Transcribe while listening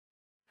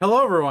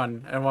Hello,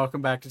 everyone, and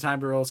welcome back to Time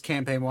to Roll's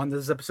Campaign 1.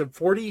 This is episode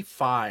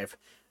 45.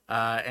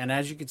 And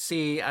as you can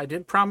see, I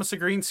did promise a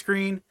green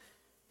screen.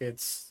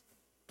 It's...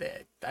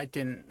 I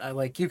didn't...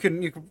 you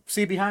can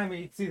see behind me,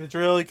 you can see the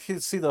drill, you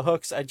can see the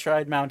hooks. I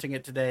tried mounting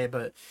it today,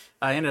 but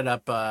I ended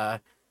up... I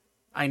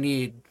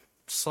need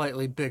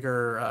slightly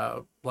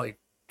bigger,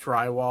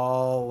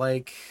 drywall,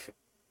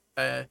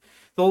 the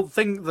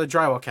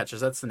drywall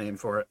catches, that's the name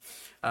for it.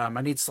 I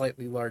need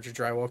slightly larger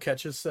drywall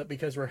catches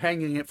because we're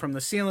hanging it from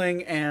the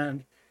ceiling,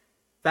 and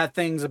that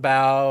thing's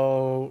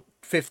about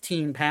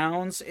 15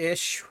 pounds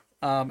ish,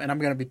 and I'm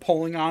going to be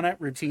pulling on it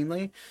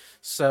routinely.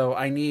 So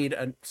I need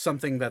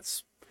something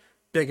that's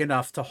big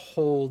enough to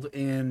hold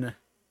in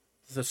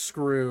the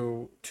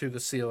screw to the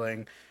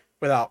ceiling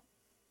without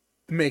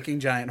making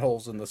giant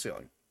holes in the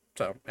ceiling.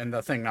 So, and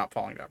the thing not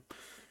falling down.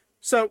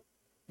 So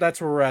that's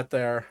where we're at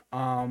there.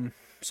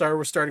 Sorry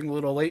we're starting a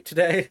little late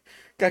today.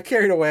 Got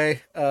carried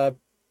away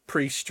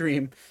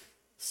pre-stream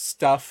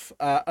stuff.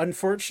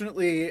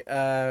 Unfortunately,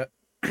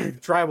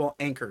 drywall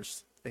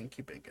anchors. Thank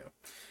you, Bingo.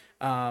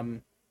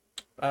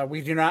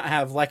 We do not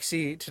have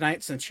Lexi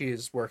tonight since she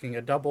is working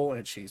a double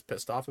and she's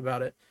pissed off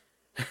about it.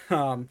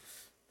 And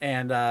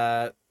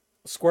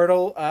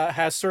Squirtle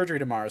has surgery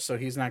tomorrow, so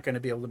he's not going to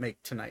be able to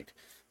make tonight.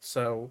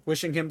 So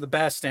wishing him the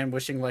best and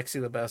wishing Lexi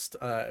the best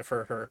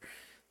for her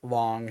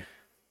long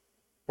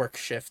work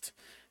shift.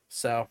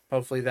 So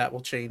hopefully that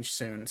will change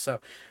soon. So,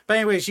 but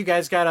anyways, you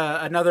guys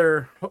got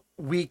another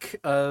week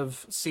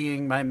of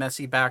seeing my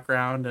messy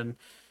background and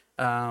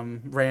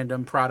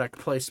random product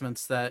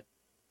placements that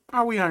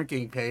we aren't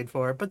getting paid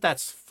for, but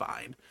that's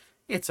fine.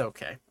 It's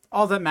okay.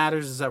 All that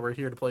matters is that we're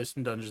here to play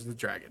some Dungeons and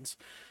Dragons.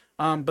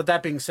 But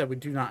that being said, we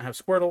do not have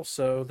Squirtle,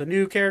 so the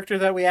new character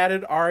that we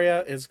added,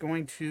 Arya, is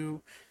going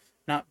to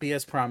not be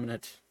as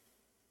prominent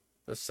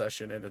this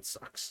session, and it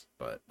sucks,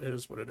 but it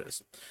is what it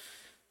is.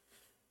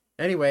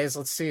 Anyways,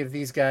 let's see if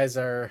these guys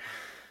are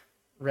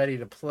ready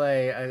to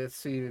play. I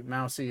see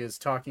Mousy is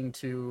talking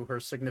to her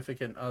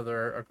significant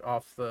other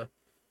off the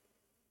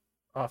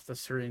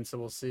screen, so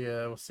we'll see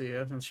you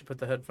when she put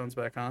the headphones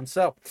back on.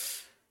 So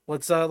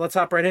let's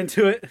hop right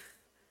into it.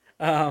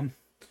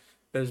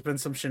 There's been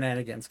some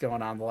shenanigans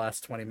going on the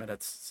last 20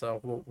 minutes,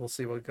 so we'll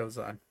see what goes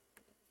on.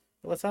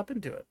 But let's hop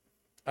into it.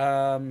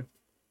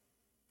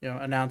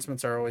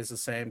 Announcements are always the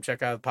same.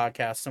 Check out the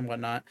podcasts and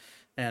whatnot,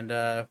 and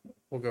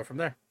we'll go from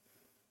there.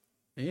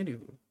 Anyway.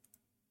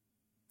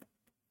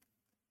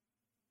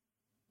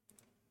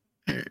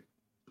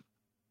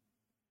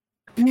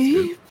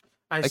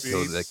 I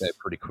killed that guy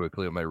pretty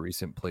quickly on my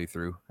recent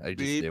playthrough. I just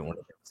didn't want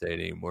to say it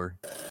anymore.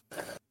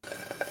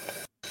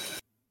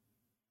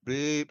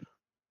 Beep.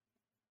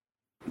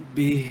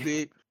 Beep.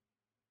 Beep.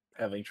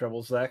 Having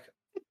trouble, Zach?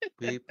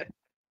 Beep.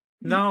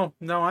 No,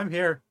 I'm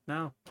here.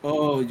 No.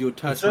 Oh, you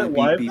touched Is my it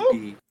live, beep though?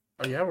 beep beep.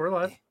 Oh yeah, we're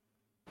live.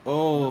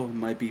 Oh,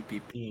 my beep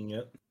beep. Being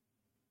it.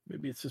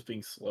 Maybe it's just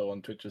being slow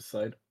on Twitch's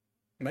side.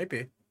 Might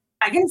be.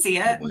 I can see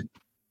it. Probably.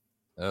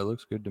 It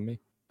looks good to me.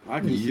 I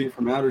can see it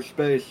from outer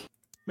space.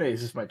 Maybe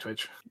it's just my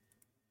Twitch.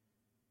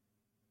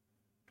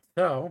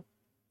 So,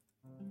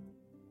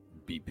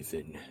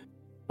 Beepithin.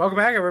 welcome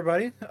back,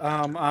 everybody.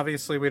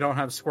 Obviously we don't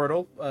have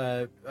Squirtle,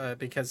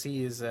 because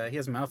he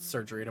has mouth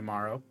surgery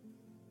tomorrow.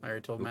 I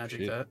already told Magic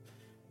shit.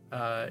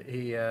 that.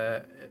 He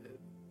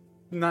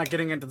not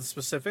getting into the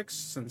specifics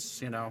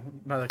since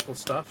medical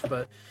stuff,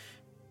 but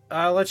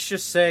let's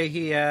just say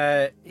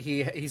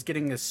he's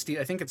getting a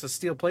steel. I think it's a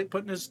steel plate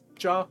put in his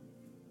jaw.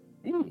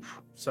 Ooh.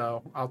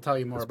 So I'll tell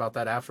you more about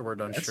that after we're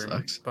done That streaming.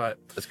 sucks. But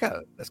That's kind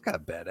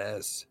of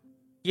badass.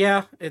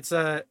 yeah, it's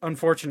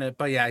unfortunate,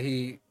 but yeah,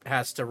 he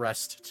has to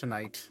rest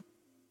tonight,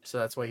 so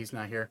that's why he's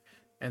not here.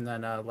 And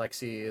then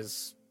Lexi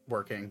is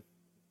working.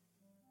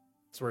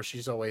 It's where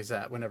she's always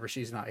at whenever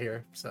she's not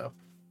here. So,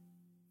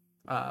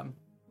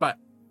 but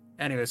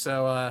anyway,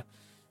 so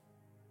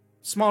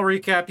small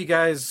recap, you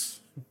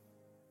guys.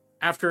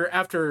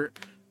 After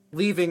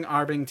leaving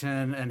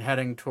Arbington and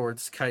heading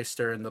towards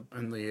Keister in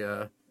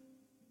the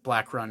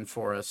Black Run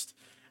Forest,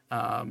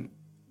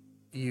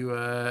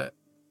 you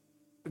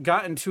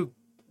got into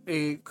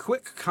a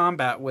quick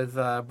combat with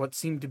what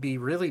seemed to be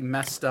really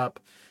messed up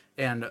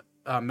and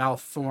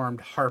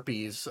malformed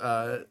harpies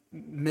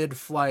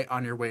mid-flight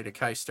on your way to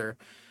Keister.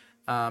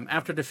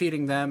 After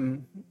defeating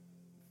them,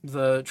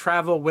 the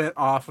travel went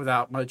off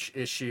without much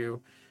issue.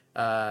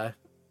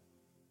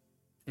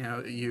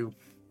 You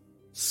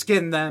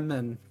skinned them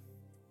and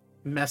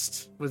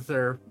messed with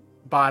their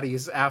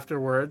bodies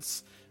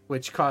afterwards,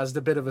 which caused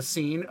a bit of a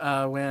scene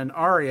when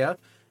Arya,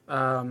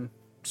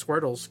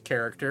 Squirtle's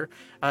character,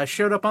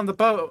 showed up on the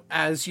boat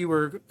as you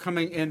were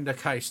coming into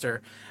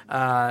Keister,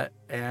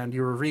 and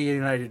you were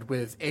reunited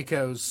with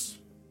Aiko's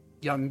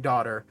young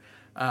daughter.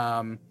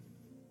 After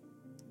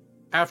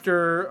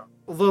a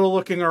little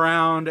looking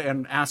around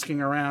and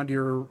asking around,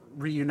 you're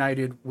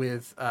reunited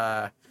with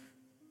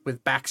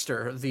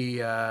Baxter,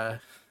 the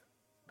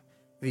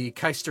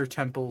Keister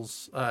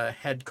Temple's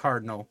head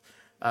cardinal.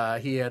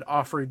 He had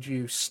offered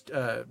you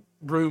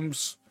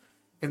rooms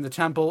in the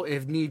temple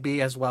if need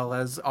be, as well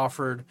as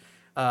offered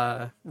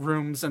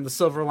rooms in the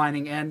Silver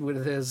Lining Inn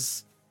with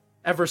his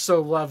ever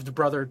so loved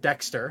brother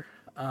Dexter,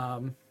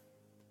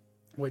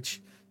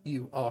 which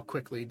you all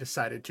quickly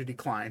decided to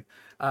decline.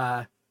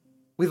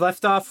 We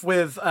left off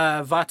with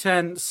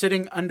Vaten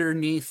sitting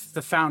underneath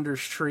the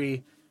founder's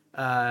tree,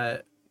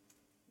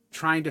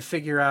 trying to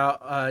figure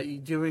out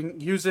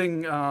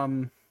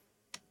using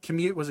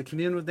commune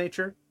with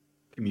nature?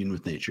 Commune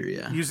with nature,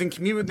 yeah. Using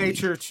commune with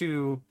nature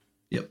to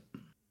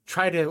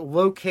try to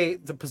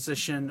locate the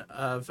position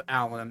of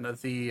Alan,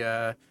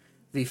 the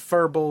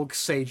Furbolg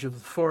Sage of the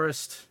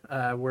Forest,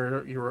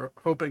 where you were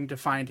hoping to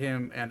find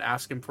him and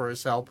ask him for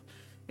his help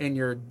in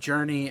your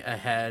journey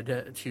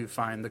ahead to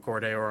find the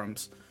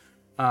Cordeorums.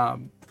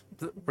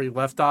 We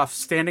left off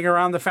standing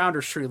around the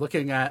founder's tree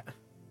looking at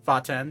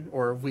Vaten,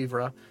 or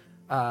Vivra,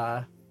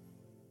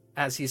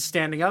 as he's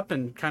standing up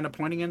and kind of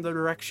pointing in the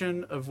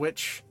direction of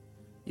which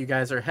you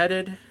guys are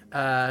headed.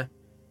 There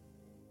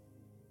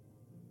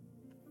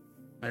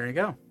you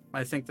go.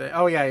 I think that...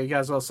 Oh, yeah, you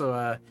guys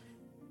also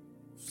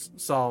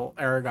saw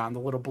Aragon, the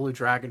little blue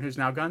dragon, who's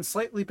now gotten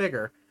slightly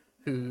bigger,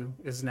 who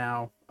is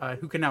now...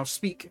 who can now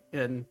speak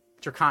in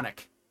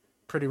Draconic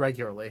pretty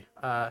regularly,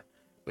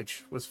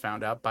 which was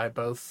found out by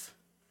both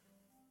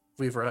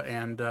Vivra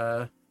and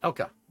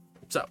Elka.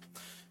 So,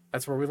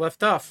 that's where we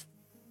left off.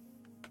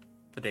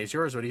 The day's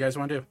yours. What do you guys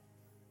want to do?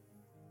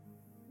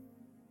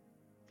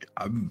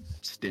 I'm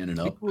standing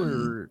up.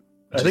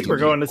 I think we're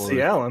going to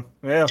see Alan.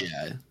 Yeah.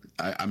 Yeah.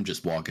 I'm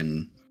just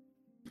walking,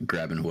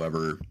 grabbing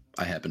whoever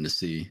I happen to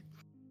see.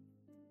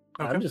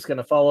 Okay. I'm just going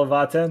to follow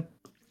Vaten.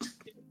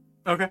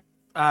 Okay.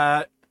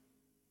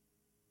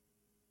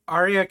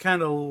 Arya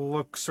kind of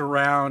looks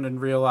around and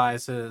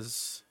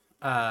realizes,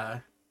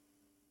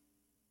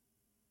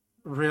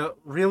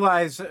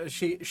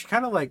 she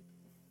kind of like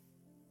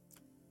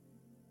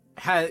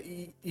had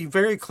you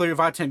very clear,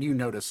 Vaten, you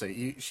notice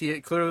it.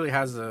 She clearly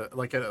has an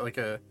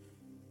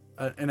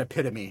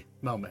epitome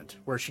moment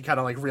where she kind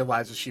of like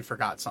realizes she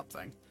forgot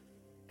something,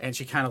 and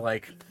she kind of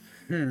like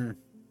and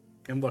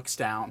looks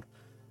down,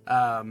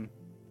 and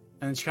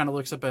then she kind of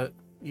looks up at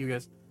you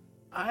guys.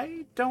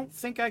 I don't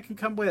think I can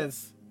come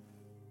with.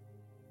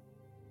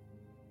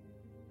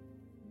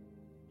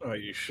 Are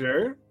you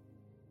sure?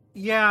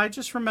 Yeah, I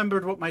just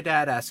remembered what my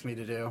dad asked me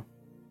to do.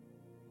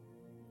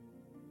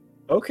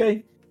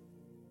 Okay.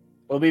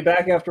 We'll be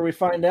back after we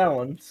find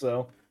Alan,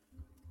 so...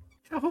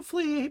 Yeah,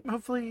 hopefully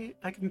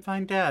I can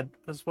find Dad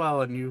as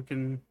well, and you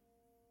can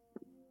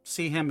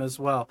see him as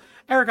well.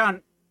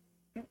 Aragon,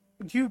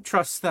 you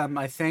trust them,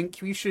 I think.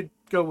 We should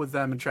go with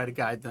them and try to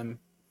guide them.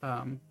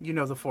 You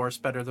know the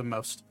Forest better than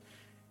most.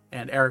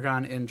 And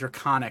Aragon in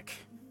Draconic,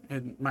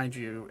 and mind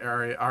you,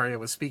 Arya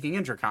was speaking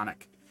in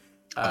Draconic.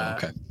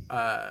 Okay.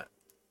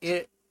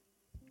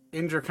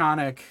 In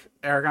Draconic,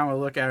 Aragon will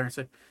look at her and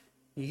say,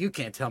 "You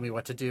can't tell me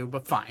what to do,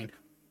 but fine."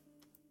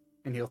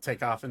 And he'll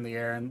take off in the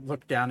air and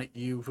look down at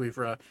you,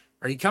 Vivra.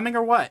 "Are you coming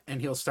or what?"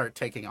 And he'll start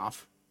taking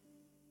off.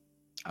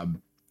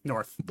 I'm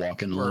North.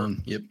 walking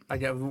along. Yep. I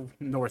get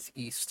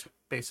northeast,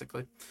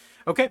 basically.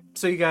 Okay,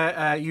 so you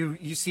got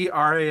you see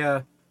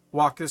Arya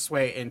walk this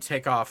way and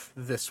take off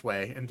this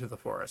way into the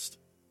forest.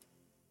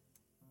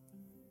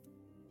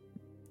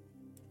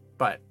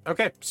 But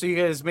okay, so you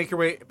guys make your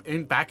way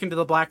back into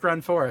the Black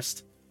Run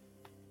Forest.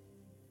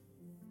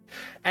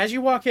 As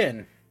you walk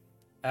in,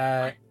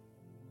 5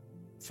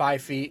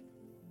 feet,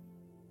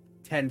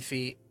 10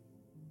 feet,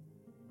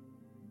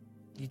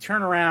 you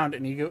turn around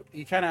and you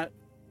kind of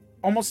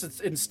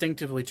almost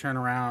instinctively turn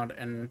around,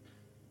 and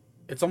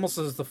it's almost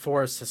as the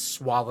forest has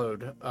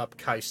swallowed up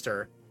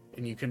Keister,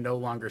 and you can no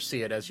longer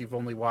see it as you've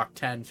only walked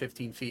 10,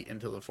 15 feet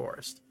into the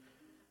forest.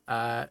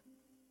 All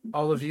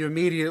of you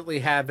immediately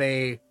have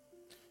a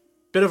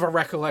bit of a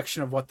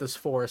recollection of what this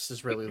forest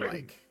is really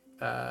like.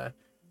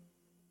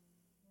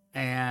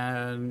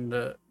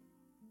 And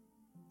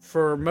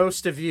for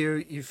most of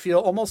you, you feel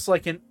almost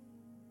like a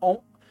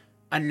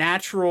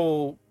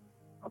natural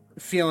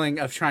feeling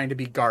of trying to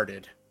be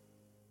guarded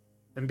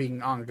and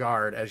being on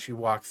guard as you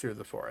walk through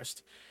the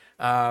forest.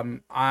 I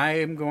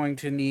am going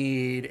to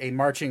need a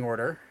marching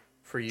order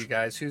for you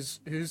guys.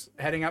 Who's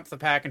heading up the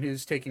pack and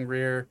who's taking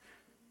rear?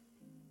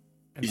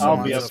 And so I'll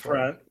on be and up so forth.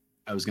 front.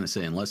 I was going to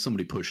say, unless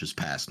somebody pushes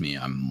past me,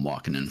 I'm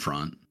walking in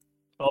front.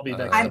 I'll be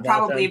next. I'd to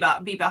probably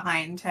Vaten. be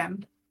behind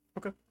him.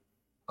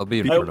 I'll be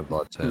in front of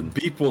bot 10.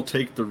 Beep will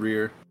take the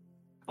rear.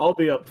 I'll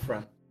be up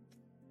front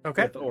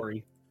Okay, with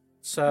Ori.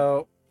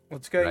 so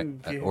let's go. Right.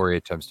 And Ori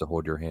attempts to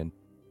hold your hand.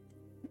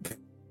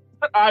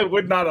 I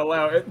would not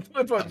allow it.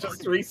 That's what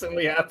just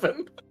recently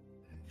happened.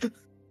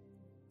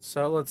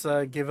 So let's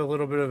give a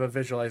little bit of a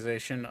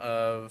visualization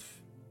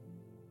of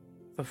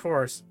the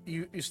forest.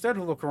 You start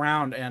to look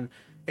around, and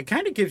it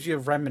kind of gives you a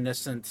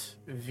reminiscent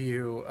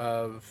view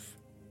of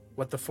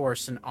what the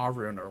forests in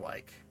Arun are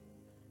like.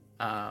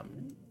 A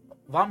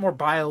lot more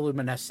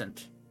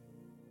bioluminescent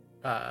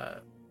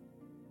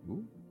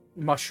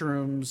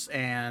mushrooms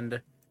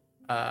and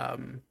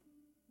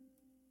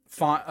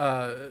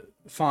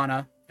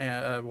fauna.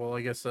 Well,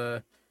 I guess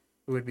it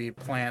would be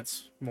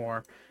plants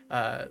more.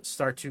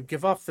 Start to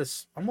give off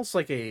this almost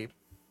like a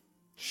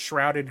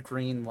shrouded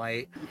green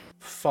light.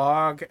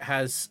 Fog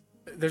has...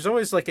 There's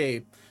always like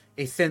a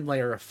thin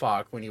layer of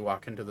fog when you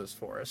walk into this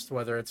forest,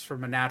 whether it's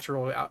from a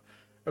natural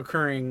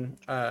occurring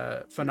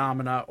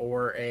phenomena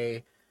or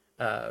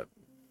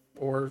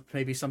or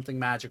maybe something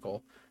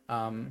magical.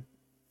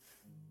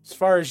 As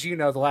far as you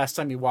know, the last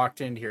time you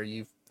walked in here,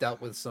 you've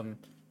dealt with some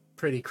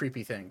pretty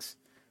creepy things.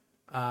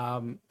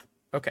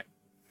 Okay.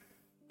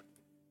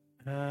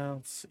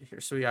 Let's see here.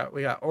 So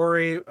we got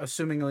Ori,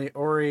 assumingly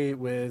Ori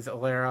with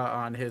Alera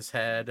on his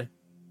head.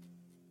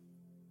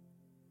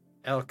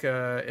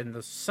 Elka in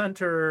the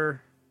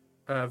center.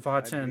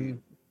 Vaten.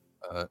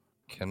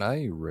 Can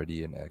I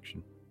ready in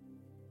action?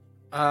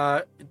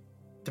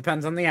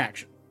 Depends on the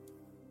action.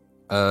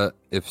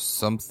 If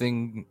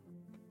something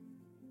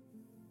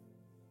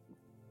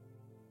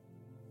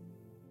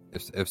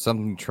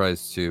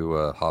tries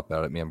to hop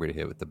out at me, I'm going to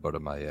hit with the butt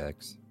of my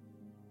axe.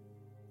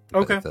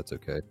 Okay. If that's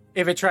okay.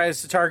 If it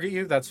tries to target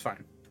you, that's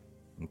fine.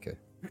 Okay.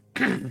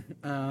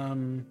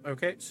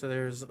 Okay, so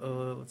there's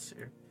let's see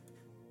here.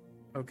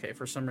 Okay,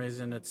 for some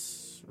reason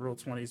it's roll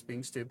 20 is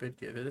being stupid.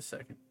 Give it a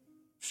second.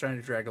 Just trying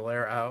to drag a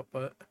layer out,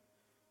 but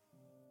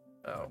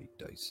Bloody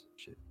dice.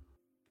 Shit.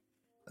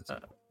 That's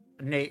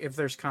Nate, if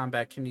there's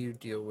combat, can you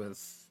deal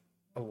with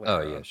a layer?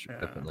 Oh yeah, sure,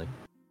 definitely.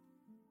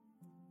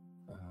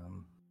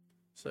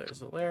 So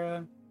there's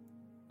Alera.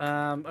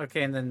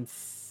 Okay, and then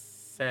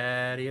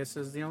Thaddeus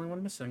is the only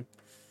one missing.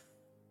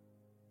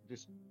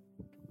 Just.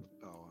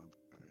 Oh.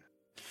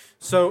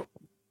 So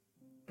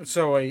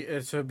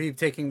be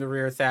taking the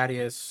rear,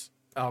 Thaddeus,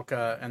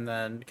 Alka, and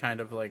then kind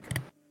of like,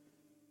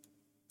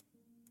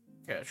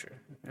 gotcha,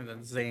 and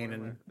then Zane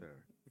and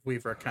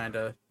Weaver kind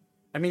of.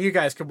 I mean, you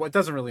guys could. It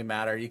doesn't really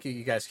matter. You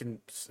guys can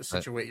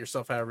situate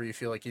yourself however you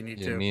feel like you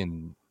need to. Me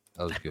and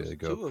I was gonna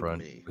go two of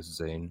front me. with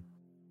Zane.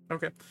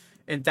 Okay.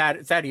 And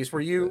Thaddeus,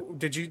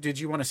 did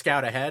you want to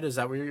scout ahead? Is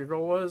that what your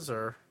goal was,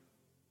 or?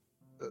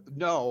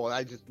 No,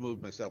 I just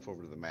moved myself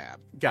over to the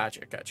map.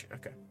 Gotcha.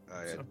 Okay.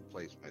 I hadn't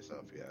placed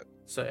myself yet.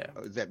 So yeah.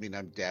 Does that mean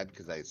I'm dead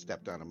because I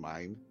stepped on a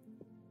mine?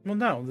 Well,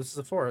 no, this is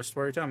a forest.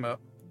 What are you talking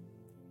about?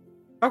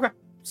 Okay,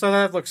 so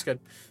that looks good.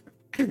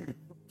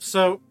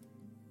 So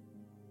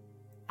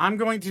I'm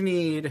going to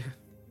need.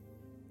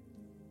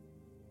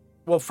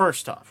 Well,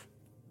 first off,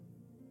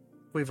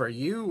 Weaver,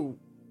 you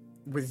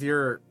with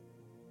your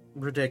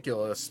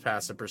ridiculous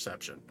passive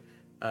perception,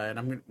 and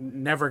I'm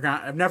never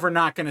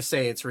not going to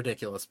say it's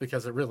ridiculous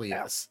because it really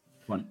is.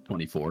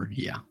 24,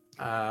 yeah.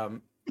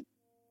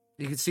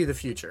 You can see the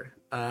future.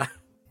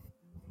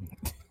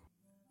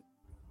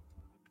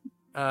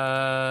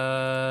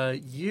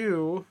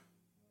 You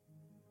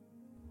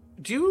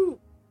do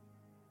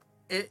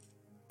it.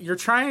 You're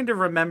trying to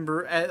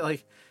remember,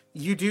 like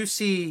you do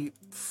see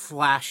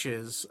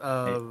flashes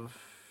of.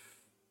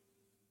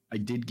 I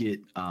did get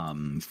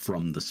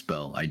from the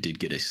spell. I did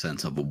get a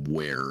sense of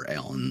where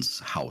Alan's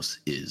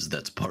house is.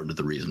 That's part of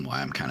the reason why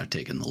I'm kind of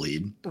taking the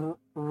lead.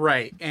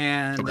 Right,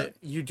 and Okay.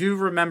 you do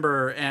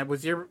remember, and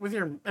with your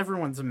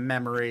everyone's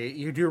memory,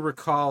 you do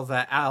recall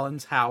that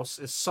Alan's house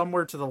is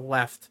somewhere to the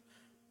left,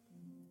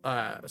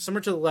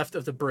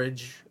 of the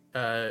bridge,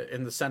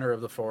 in the center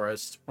of the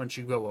forest. Once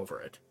you go over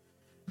it,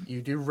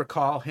 you do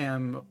recall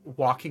him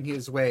walking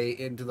his way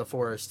into the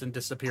forest and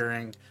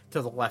disappearing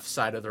to the left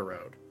side of the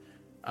road.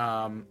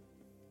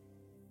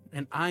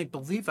 And I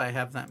believe I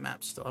have that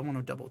map still. I want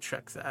to double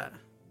check that.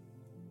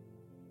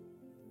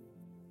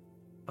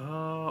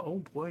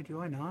 Oh boy,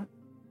 do I not?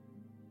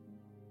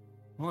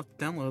 I'll have to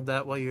download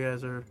that while you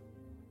guys are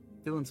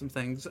doing some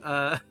things.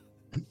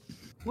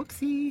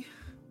 Whoopsie.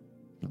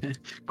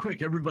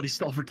 Quick, everybody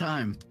stall for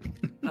time.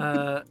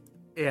 Yeah,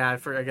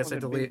 I guess I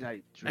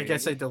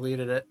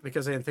deleted it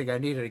because I didn't think I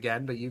needed it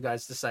again, but you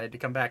guys decided to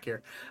come back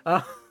here.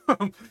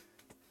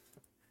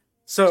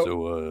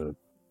 So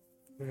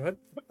So go ahead.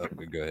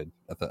 okay, go ahead.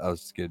 I thought I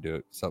was just gonna do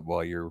it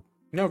while you're.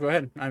 No, go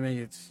ahead. I mean,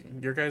 it's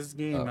your guys'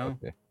 game, no?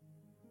 Okay.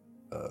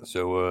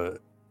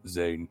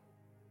 Zane,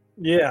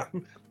 Yeah.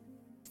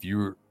 if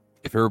you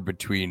were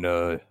between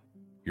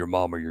your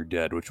mom or your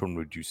dad, which one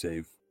would you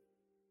save?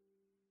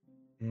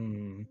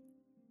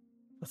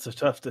 That's a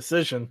tough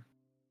decision.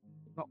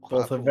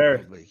 Both are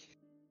very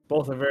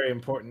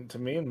important to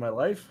me in my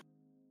life.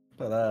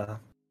 But I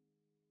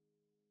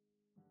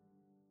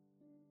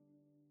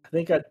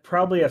think I'd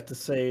probably have to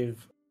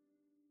save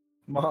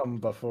Mom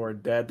before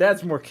Dad.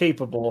 Dad's more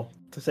capable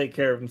to take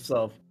care of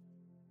himself.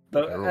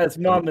 As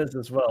Mom is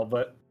as well,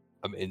 but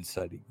I'm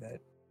inciting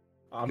that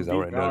I'm because I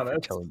want being to know if you're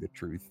honest. telling the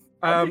truth.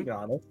 I'm being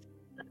honest.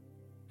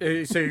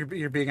 So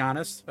you're being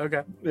honest?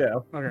 Okay. Yeah.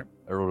 Okay.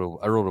 I rolled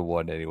a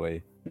 1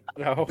 anyway.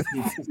 No.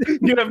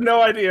 You have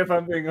no idea if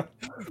I'm being honest.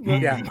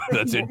 Yeah.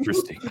 That's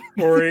interesting.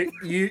 Or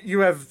you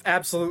have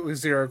absolutely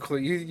zero clue.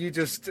 You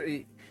just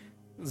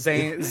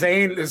Zane is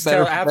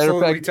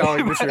absolutely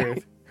telling the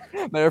truth.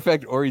 Matter of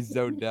fact, Ori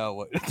zoned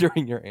out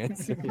during your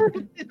answer.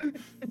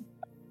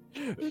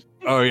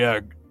 Oh yeah,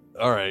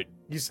 all right.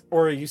 You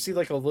see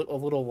like a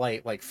little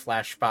light like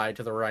flash by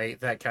to the right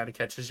that kind of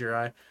catches your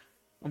eye,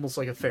 almost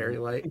like a fairy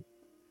light.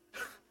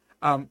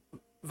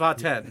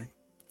 Vaten,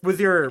 with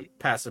your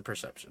passive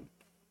perception,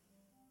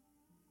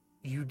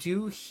 you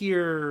do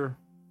hear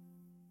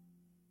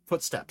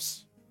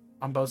footsteps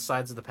on both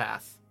sides of the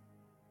path.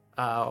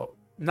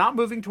 Not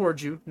moving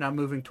towards you, not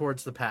moving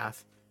towards the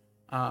path.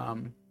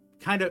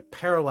 Kind of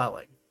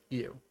paralleling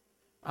you.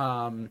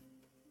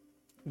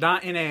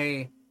 Not in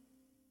a...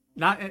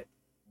 Not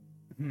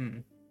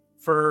in,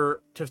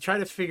 to try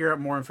to figure out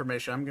more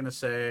information, I'm going to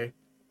say...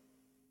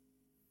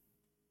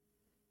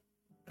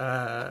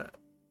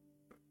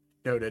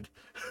 noted.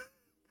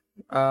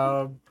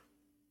 I'm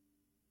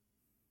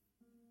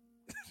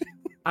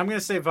going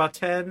to say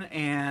Vaten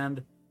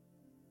and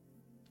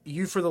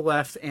you for the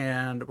left,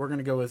 and we're going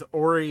to go with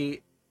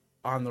Ori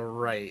on the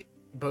right.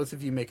 Both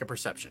of you make a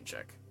perception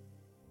check.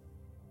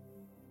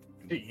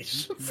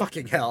 Jeez.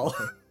 Fucking hell.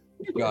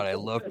 God, I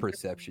love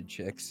perception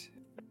checks.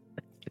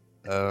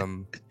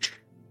 17.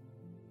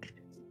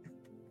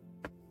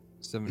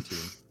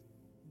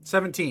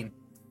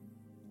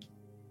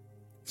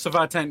 So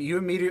Vaten, you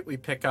immediately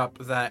pick up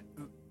that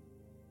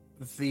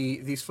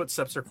these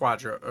footsteps are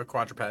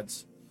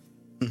quadrupeds.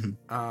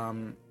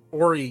 Mhm.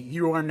 Ori,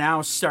 you are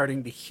now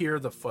starting to hear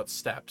the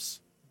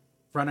footsteps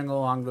running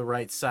along the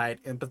right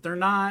side, but they're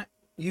not.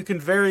 You can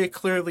very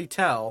clearly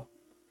tell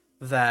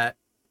that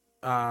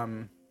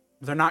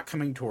they're not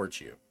coming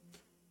towards you.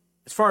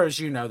 As far as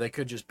you know, they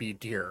could just be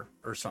deer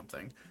or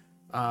something.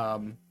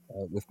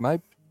 With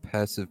my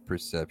passive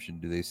perception,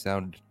 do they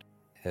sound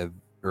heavy?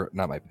 Or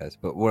not my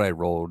passive, but what I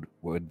rolled,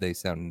 would they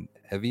sound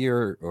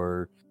heavier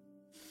or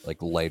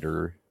like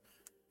lighter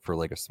for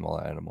like a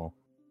small animal?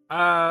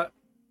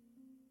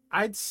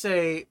 I'd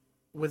say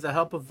with the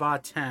help of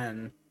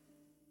Vaten,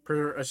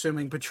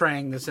 assuming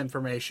betraying this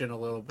information a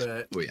little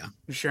bit, Oh yeah.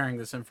 sharing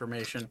this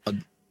information.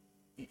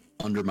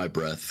 Under my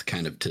breath,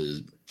 kind of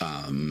to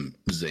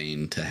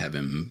Zane to have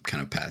him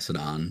kind of pass it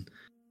on,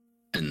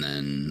 and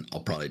then I'll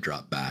probably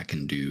drop back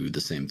and do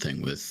the same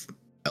thing with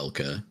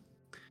Elka.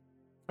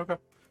 Okay.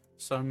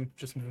 So I'm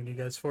just moving you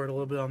guys forward a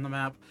little bit on the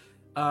map.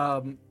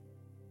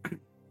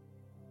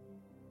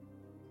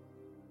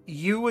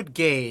 You would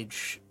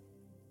gauge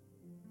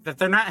that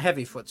they're not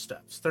heavy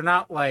footsteps. They're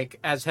not like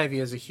as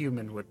heavy as a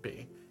human would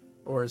be,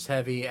 or as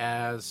heavy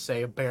as,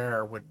 say, a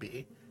bear would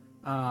be.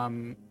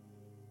 You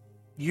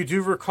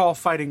do recall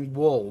fighting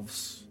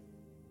wolves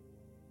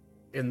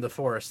in the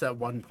forest at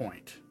one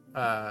point.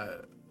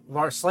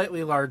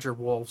 Slightly larger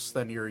wolves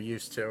than you're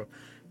used to.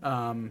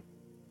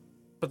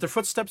 But their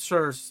footsteps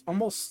are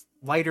almost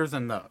lighter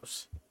than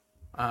those.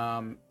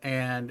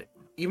 And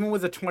even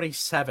with a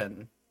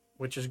 27,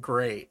 which is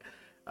great,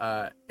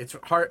 it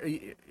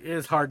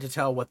is hard to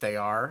tell what they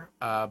are,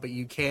 but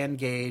you can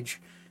gauge.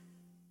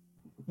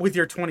 With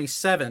your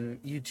 27,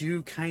 you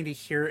do kind of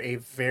hear a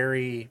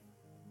very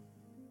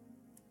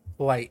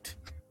light,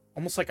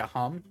 almost like a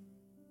hum,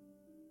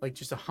 like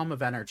just a hum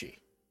of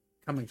energy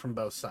coming from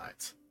both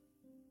sides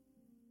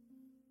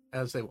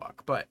as they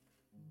walk. But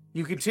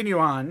you continue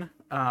on,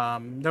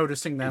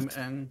 noticing them,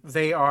 and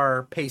they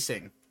are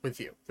pacing with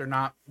you. They're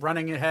not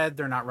running ahead.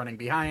 They're not running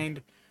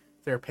behind.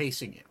 They're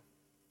pacing you.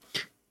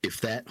 If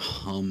that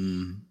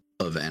hum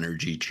of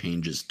energy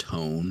changes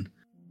tone,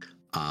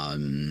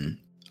 I'm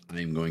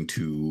going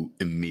to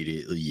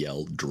immediately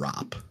yell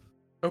drop.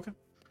 Okay.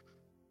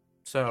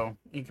 So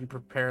you can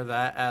prepare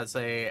that as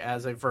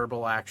a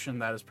verbal action.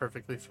 That is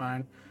perfectly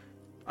fine.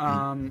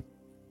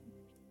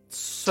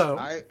 So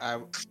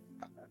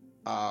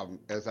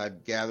as I'm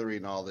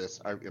gathering all this,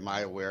 am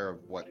I aware of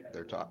what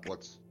they're talking?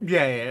 What's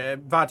yeah.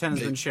 Vaten has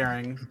been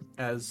sharing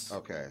as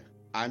okay.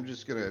 I'm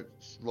just gonna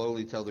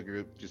slowly tell the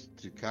group just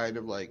to kind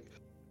of like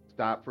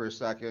stop for a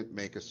second,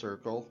 make a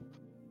circle,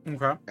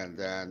 okay. and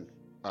then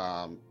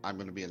I'm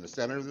gonna be in the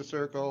center of the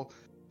circle,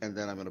 and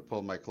then I'm gonna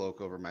pull my cloak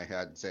over my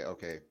head and say,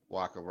 "Okay,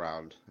 walk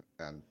around,"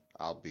 and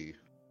I'll be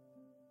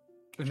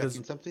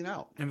checking something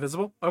out.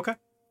 Invisible. Okay.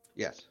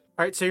 Yes.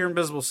 All right. So you're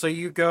invisible. So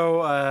you go.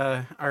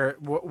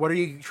 What are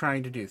you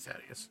trying to do,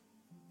 Thaddeus?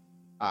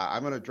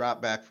 I'm gonna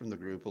drop back from the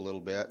group a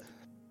little bit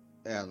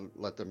and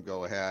let them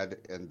go ahead,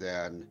 and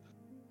then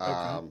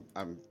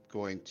I'm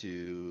going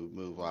to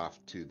move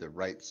off to the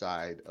right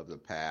side of the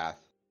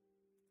path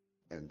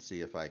and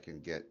see if I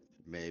can get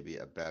maybe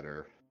a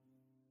better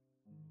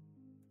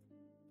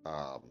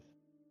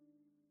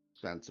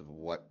sense of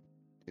what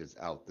is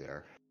out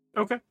there.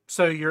 Okay.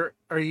 So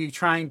are you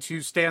trying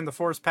to stay on the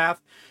forest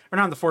path, or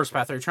not on the forest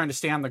path? Are you trying to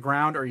stay on the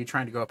ground, or are you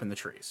trying to go up in the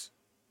trees?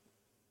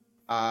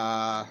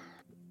 Are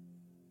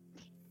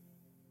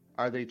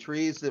they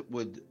trees that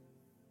would?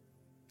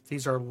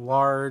 These are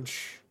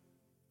large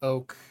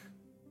oak,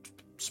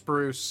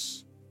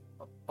 spruce,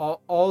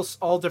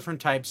 all different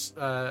types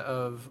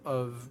of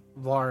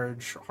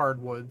large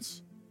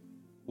hardwoods.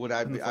 Would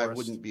I be? I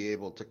wouldn't be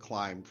able to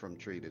climb from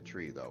tree to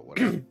tree, though.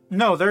 Would I?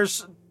 No,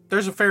 there's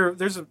a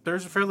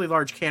fairly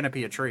large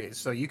canopy of trees,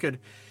 so you could,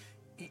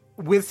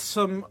 with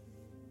some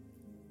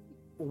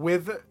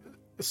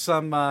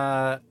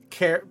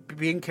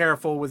being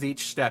careful with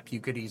each step,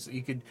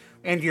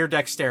 and your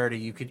dexterity,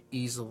 you could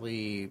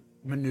easily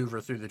maneuver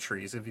through the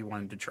trees if you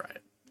wanted to try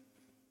it.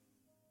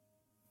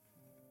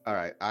 All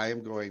right, I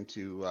am going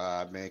to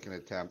make an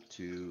attempt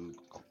to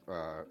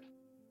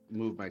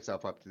move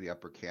myself up to the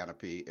upper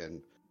canopy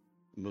and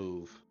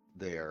move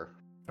there.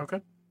 Okay.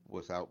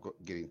 Without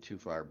getting too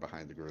far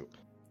behind the group.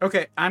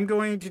 Okay, I'm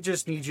going to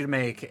just need you to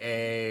make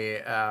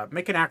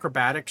an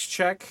acrobatics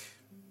check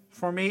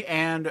for me,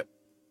 and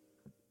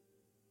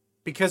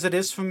because it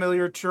is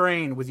familiar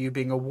terrain with you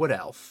being a wood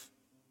elf,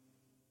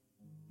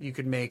 you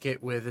can make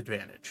it with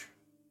advantage.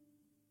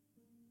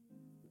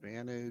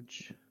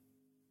 Advantage.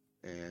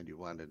 And you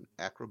want an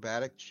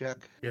acrobatic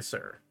check? Yes,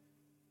 sir.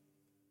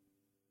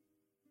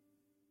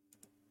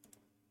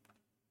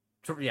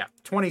 Yeah,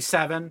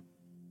 27.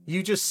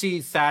 You just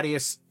see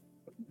Thaddeus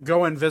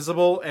go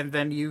invisible, and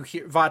then you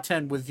hear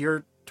Vaten with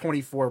your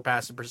 24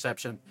 passive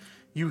perception.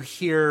 You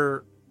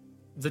hear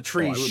the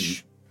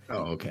tree.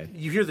 Okay.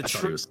 You hear the I thought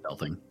tree. he was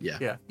stealthing. Yeah.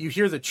 Yeah, you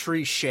hear the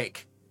tree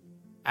shake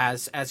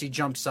as he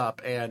jumps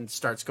up and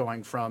starts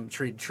going from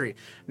tree to tree.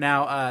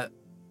 Now,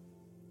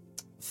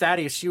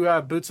 Thaddeus, you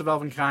have Boots of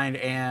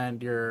Elvenkind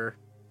and your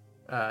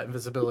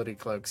invisibility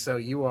cloak, so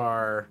you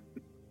are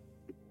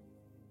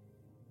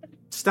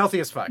stealthy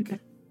as fuck.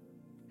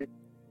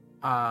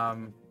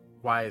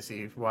 Why is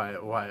he?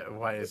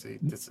 Why is he?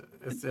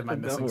 Am I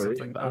missing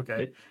something?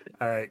 Okay.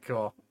 All right.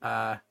 Cool.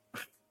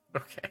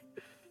 Okay.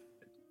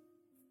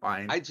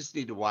 Fine. I just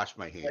need to wash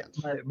my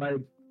hands. My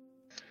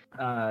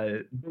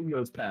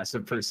Bingo's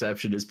passive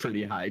perception is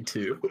pretty high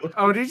too.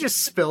 Oh, did he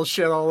just spill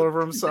shit all over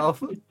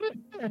himself?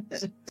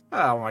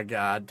 Oh my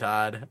god,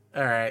 Todd.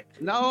 All right.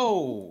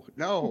 No.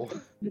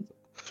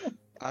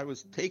 I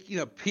was taking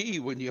a pee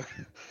when you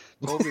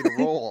told me to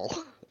roll.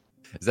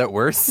 Is that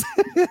worse?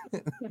 It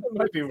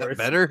might be worse.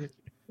 Better?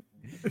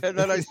 And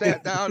then I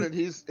sat down and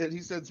he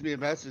sends me a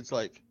message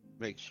like,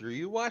 make sure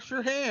you wash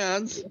your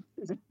hands.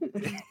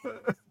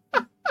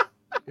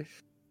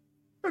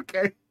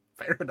 Okay.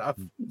 Fair enough.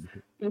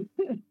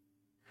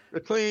 They're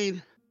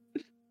clean.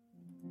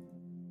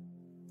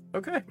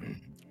 Okay.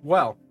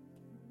 Well,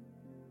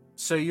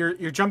 so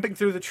you're jumping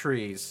through the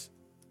trees,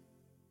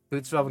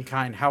 Boots of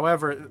Elvenkind.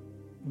 However,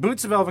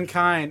 Boots of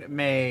Elvenkind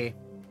may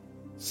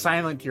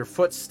silence your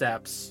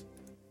footsteps,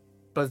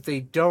 but they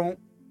don't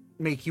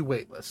make you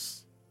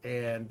weightless.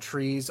 And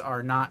trees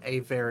are not a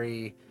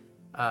very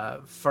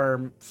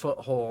firm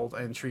foothold,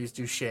 and trees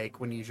do shake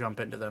when you jump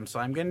into them. So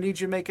I'm going to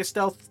need you to make a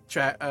stealth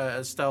check.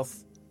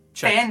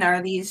 And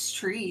are these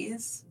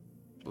trees?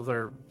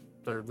 Well,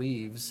 they're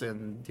leaves,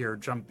 and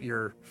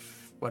your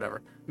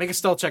whatever. Make a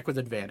stealth check with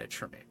advantage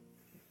for me.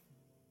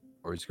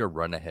 Or he's gonna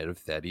run ahead of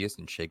Thaddeus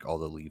and shake all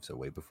the leaves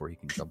away before he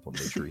can jump on the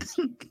trees.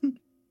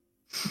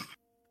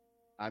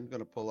 I'm going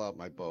to pull out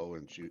my bow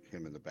and shoot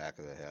him in the back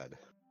of the head.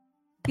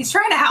 He's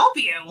trying to help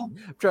you.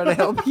 I'm trying to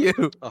help you.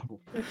 Oh.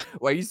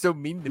 Why are you so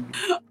mean to me?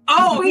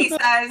 Oh, he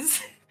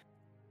says.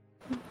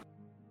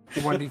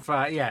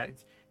 1d5. Yeah,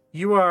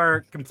 you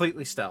are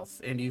completely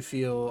stealth, and you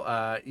feel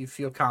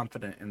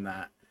confident in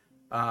that.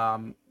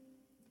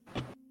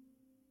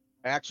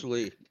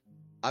 Actually,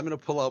 I'm going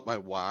to pull out my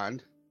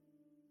wand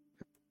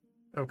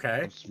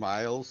Okay. of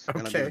smiles, and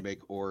I'm Okay. going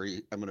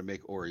to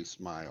make Ori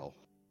smile.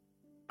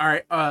 All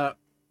right.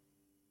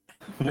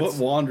 What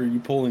wand are you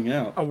pulling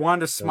out? A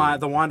wand of smile.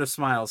 The wand of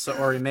smiles. So,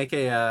 Ori, make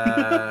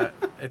a.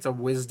 It's a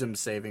wisdom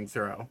saving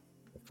throw.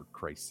 For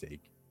Christ's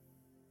sake.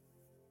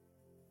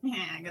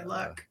 Yeah, good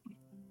luck.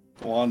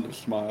 Wand of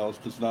smiles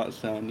does not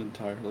sound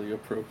entirely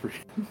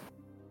appropriate.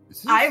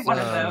 I have one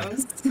of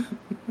those.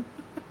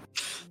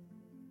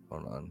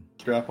 Hold on.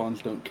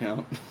 Strap-ons don't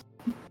count.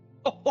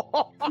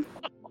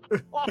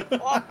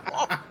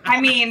 I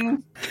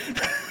mean,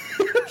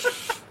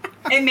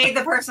 it made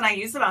the person I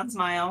used it on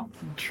smile.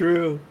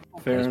 True.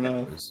 Fair Where's my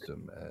enough.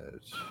 Wisdom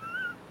edge.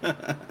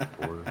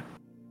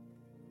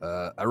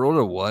 I rolled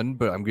a 1,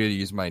 but I'm gonna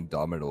use my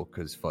Indomitable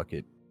because fuck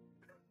it.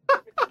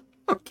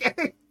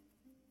 Okay.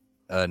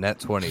 Nat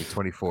 20,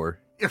 24.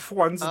 If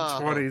ones and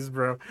 20s,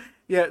 bro.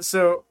 Yeah.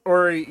 So,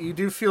 Ori, you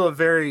do feel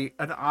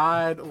an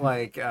odd,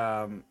 like,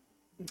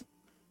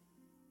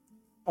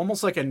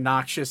 almost like a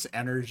noxious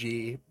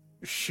energy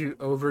shoot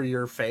over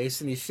your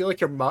face, and you feel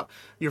like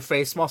your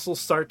face muscles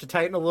start to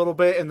tighten a little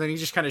bit, and then you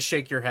just kind of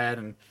shake your head,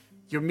 and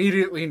you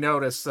immediately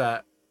notice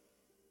that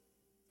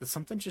did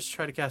something just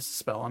try to cast a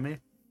spell on me?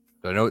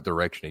 Do I know what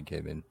direction it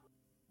came in?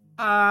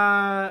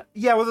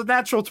 Yeah, with a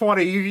natural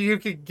 20, you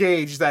could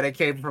gauge that it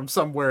came from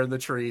somewhere in the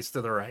trees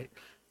to the right.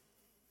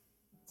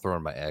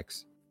 Throwing my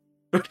axe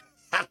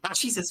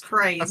Jesus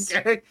Christ.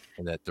 Okay.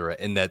 in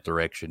that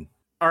direction.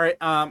 All right.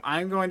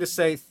 I'm going to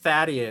say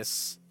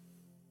Thaddeus,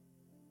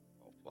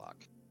 Oh,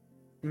 fuck.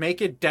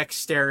 make a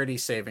dexterity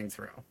saving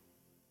throw.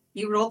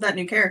 You rolled that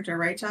new character,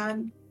 right,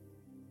 Todd?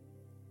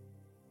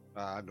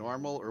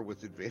 Normal or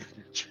with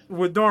advantage?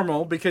 With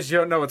normal, because you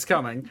don't know what's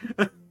coming.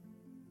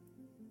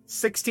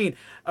 16.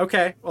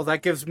 Okay, well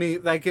that gives me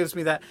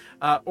that.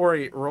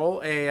 Ori, roll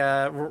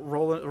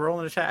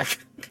an attack.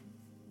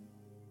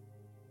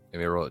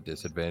 Maybe I roll at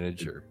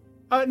disadvantage or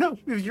No,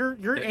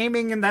 you're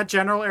aiming in that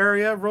general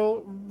area.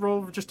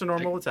 Roll just a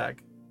normal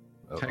attack.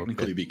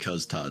 Technically, okay.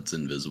 because Todd's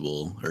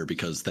invisible, or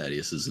because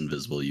Thaddeus is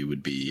invisible, you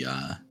would be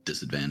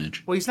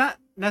disadvantaged. Well, he's not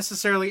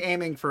necessarily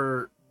aiming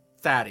for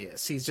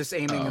Thaddeus. He's just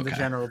aiming Oh, in the okay.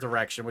 general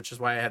direction, which is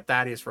why I had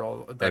Thaddeus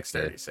roll a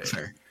dexterity save.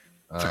 Fair.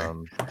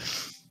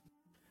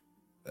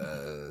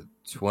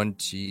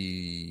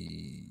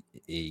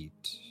 28.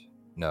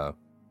 No.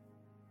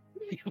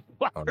 You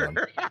Hold on.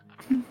 fucker.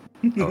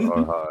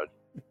 Oh, hard.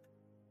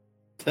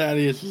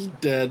 Thaddeus is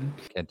dead.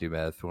 Can't do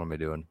math. What am I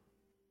doing?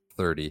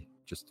 30.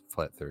 Just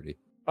flat 30.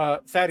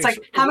 It's Thaddeus,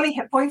 like, how many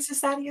hit points does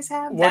Thaddeus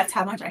have? What- That's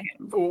how much I hit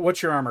him.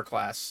 what's your armor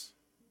class,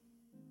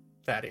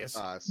 Thaddeus?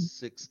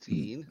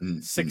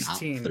 16.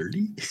 16. Not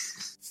 30.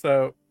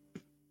 So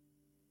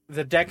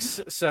the dex.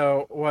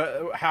 So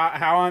what?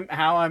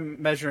 How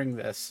I'm measuring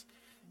this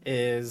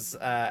is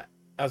I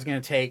was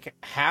going to take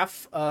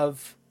half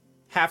of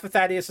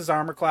Thaddeus's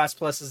armor class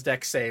plus his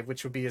dex save,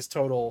 which would be his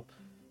total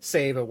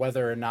save of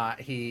whether or not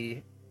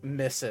he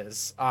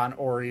misses on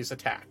Ori's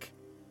attack.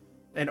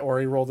 And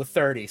Ori rolled a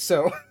 30.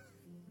 So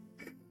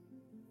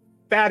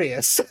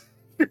Thaddeus,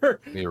 It'd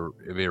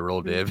be a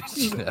roll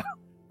damage.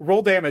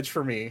 roll damage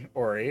for me,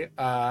 Ori.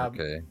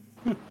 Okay.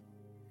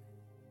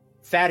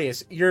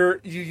 Thaddeus, you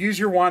use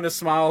your wand of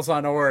smiles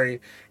on Ori.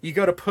 You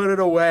go to put it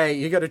away.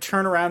 You go to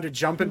turn around to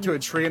jump into a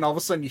tree, and all of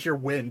a sudden you hear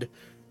wind,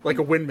 like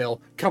a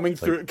windmill, coming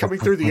through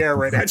the air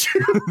right at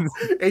you,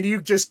 and you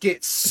just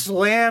get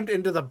slammed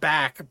into the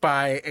back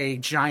by a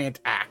giant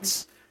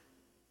axe,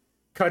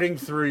 cutting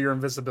through your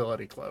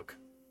invisibility cloak.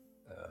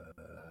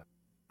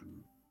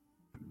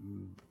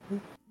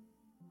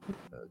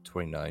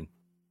 29.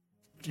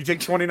 You take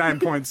 29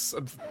 points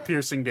of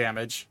piercing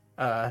damage.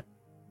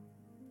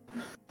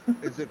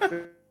 Is it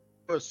fair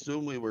to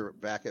assume we were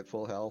back at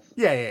full health?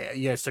 Yeah.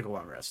 You guys took a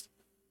long rest.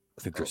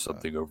 I think there's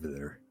something over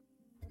there.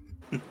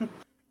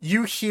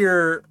 You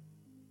hear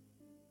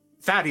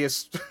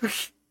Thaddeus.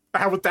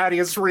 How would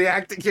Thaddeus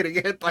react to getting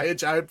hit by a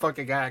giant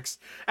fucking axe?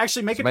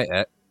 Actually, make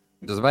it.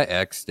 Does my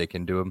axe stick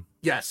into him?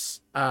 Yes.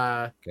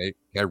 Okay.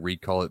 Can I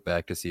recall it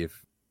back to see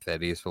if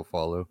Thaddeus will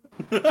follow?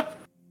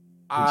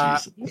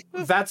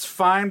 That's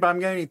fine, but I'm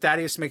gonna need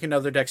Thaddeus to make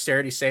another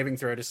dexterity saving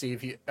throw to see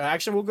if you.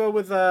 Actually, we'll go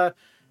with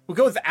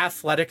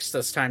athletics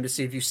this time to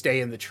see if you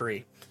stay in the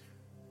tree.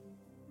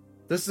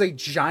 This is a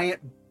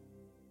giant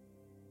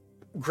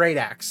great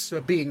axe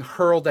being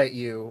hurled at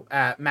you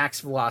at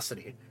max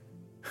velocity.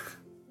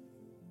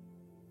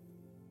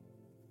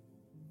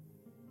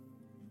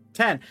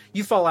 10.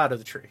 You fall out of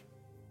the tree.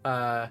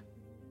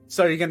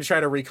 So you're gonna try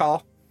to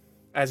recall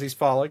as he's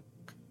falling.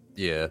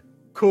 Yeah.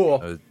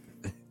 Cool.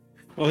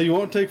 Well, he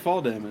won't take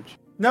fall damage.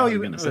 No, I was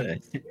you. gonna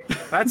say.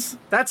 That's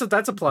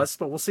a plus,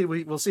 but we'll see.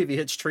 We'll see if he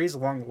hits trees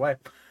along the way.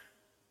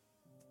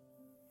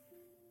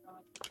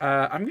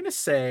 I'm gonna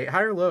say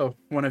high or low.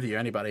 One of you,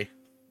 anybody.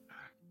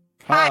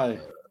 Hi.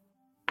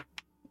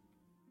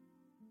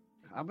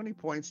 How many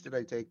points did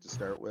I take to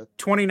start with?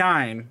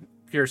 29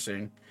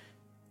 piercing.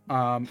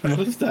 What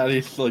if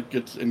Thaddeus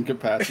gets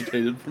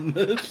incapacitated from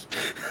this?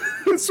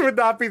 This would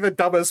not be the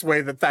dumbest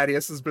way that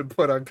Thaddeus has been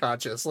put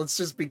unconscious. Let's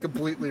just be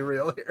completely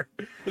real here.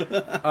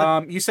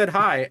 You said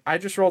hi. I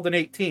just rolled an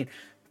 18.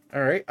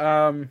 All right.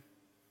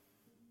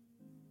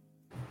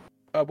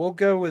 We'll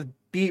go with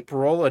Beep.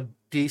 Roll a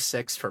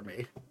d6 for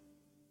me.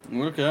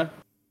 Okay.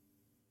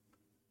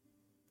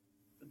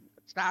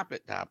 Stop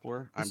it,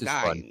 Doppler. I'm This is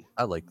dying. fun.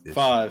 I like this.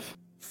 5.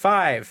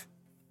 5.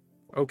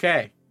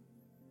 Okay.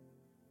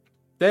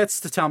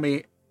 That's to tell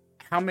me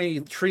how many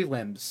tree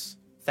limbs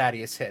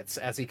Thaddeus hits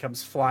as he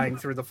comes flying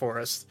through the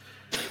forest.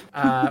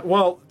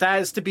 Well,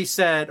 that is to be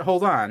said.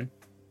 Hold on.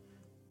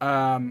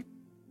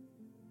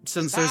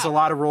 Since there's a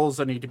lot of rolls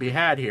that need to be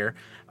had here.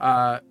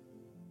 So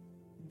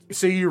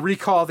you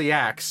recall the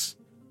axe.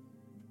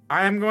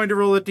 I am going to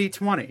roll a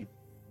d20.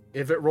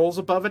 If it rolls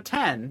above a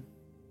 10,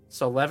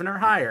 so 11 or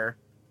higher,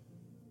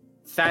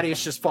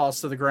 Thaddeus just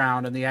falls to the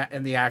ground and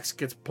the axe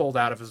gets pulled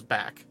out of his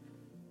back.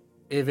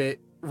 If it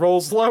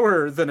rolls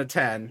lower than a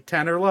 10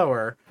 or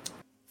lower,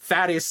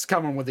 Thaddeus is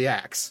coming with the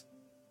axe.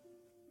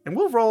 And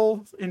we'll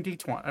roll in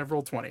d20. I've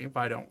rolled 20.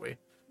 Why don't we?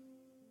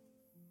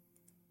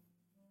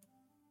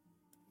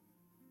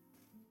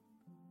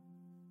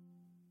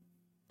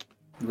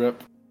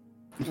 Rip.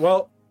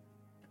 Well,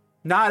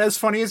 not as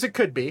funny as it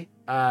could be.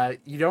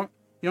 You don't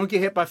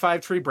get hit by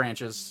 5 tree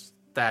branches,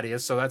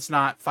 Thaddeus, so that's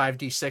not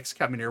 5d6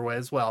 coming your way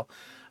as well.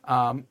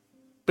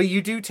 But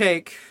you do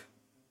take...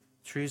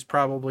 Tree's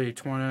probably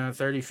 20,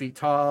 30 feet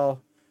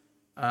tall.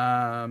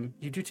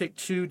 You do take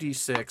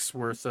 2d6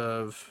 worth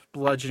of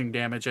bludgeoning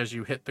damage as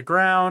you hit the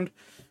ground.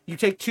 You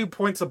take 2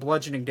 points of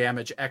bludgeoning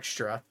damage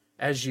extra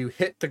as you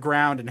hit the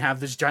ground and have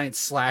this giant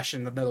slash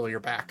in the middle of your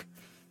back.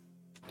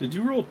 Did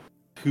you roll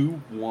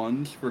 2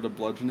 1s for the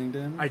bludgeoning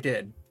damage? I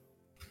did.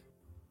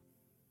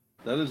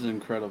 That is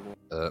incredible.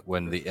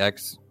 When the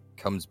axe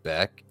comes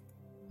back,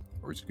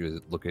 we're just going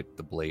to look at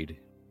the blade.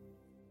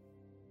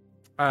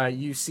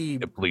 You see...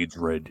 It bleeds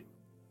red.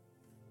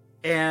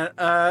 And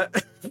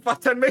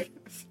but then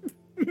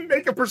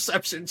make a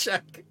perception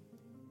check.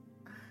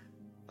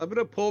 I'm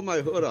gonna pull my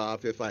hood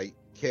off if I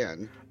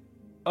can.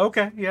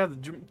 Okay, yeah.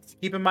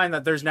 Keep in mind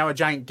that there's now a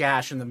giant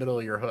gash in the middle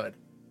of your hood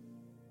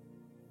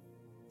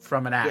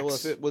from an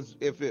axe. Yeah, well,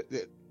 if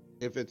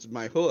it's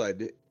my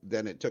hood,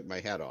 then it took my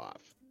head off.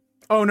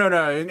 Oh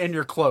no, in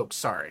your cloak.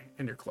 Sorry,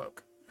 in your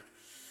cloak.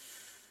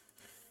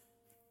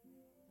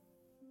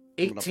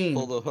 I'm gonna 18.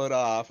 pull the hood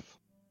off.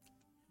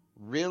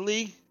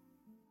 Really?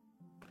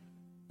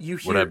 You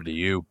What hear? happened to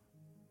you?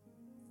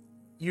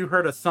 You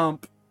heard a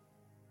thump,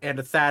 and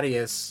a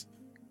Thaddeus,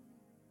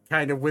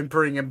 kind of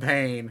whimpering in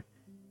pain,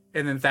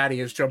 and then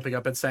Thaddeus jumping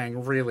up and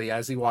saying, "Really?"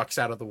 as he walks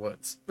out of the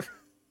woods.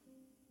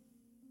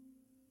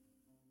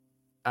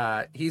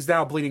 He's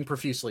now bleeding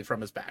profusely from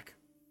his back.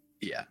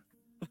 Yeah.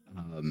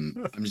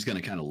 I'm just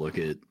gonna kind of look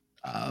at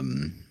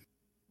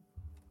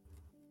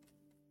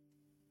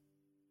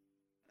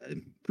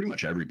pretty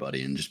much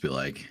everybody and just be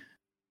like,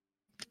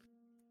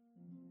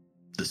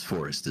 "This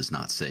forest is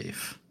not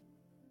safe."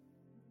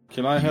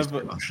 Can I Use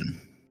have?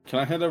 caution. Can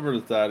I head over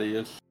to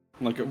Thaddeus?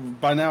 Like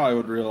by now, I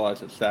would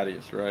realize it's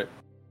Thaddeus, right?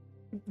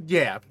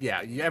 Yeah.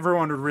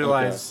 Everyone would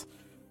realize.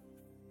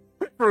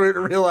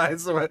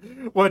 Realize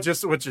what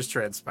just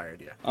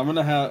transpired. Yeah. I'm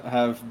gonna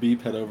have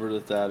Beep head over to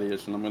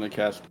Thaddeus, and I'm gonna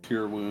cast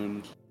Cure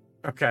Wounds.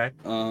 Okay.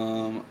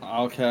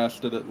 I'll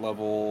cast it at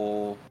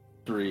level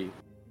 3.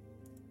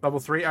 Level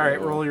 3. All right.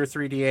 So- Roll your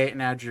 3d8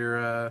 and add your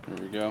There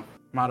we go.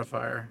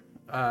 modifier.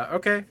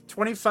 Okay.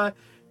 25.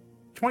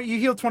 20. You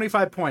heal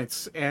 25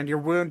 points, and your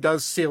wound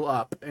does seal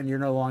up, and you're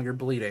no longer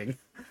bleeding.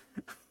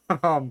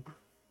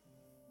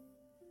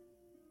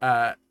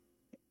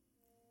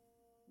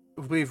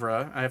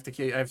 Weavra, I have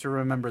to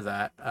remember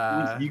that.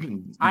 You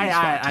can use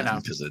I know.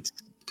 because it's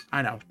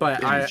I know,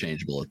 but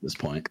interchangeable at this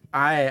point.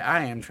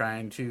 I am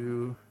trying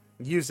to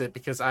use it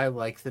because I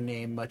like the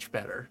name much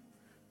better,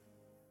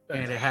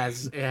 and it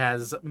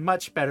has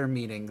much better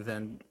meaning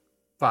than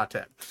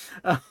Vaten.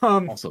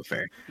 Also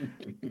fair.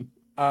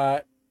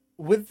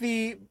 With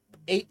the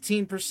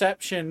 18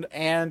 perception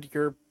and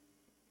your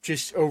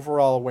just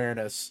overall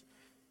awareness,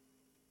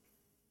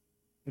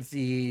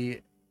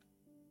 the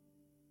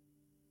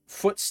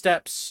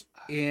footsteps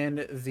in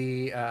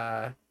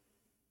the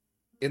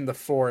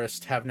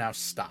forest have now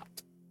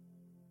stopped,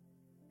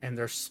 and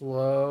they're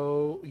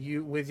slow.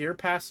 You, with your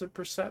passive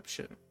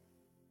perception,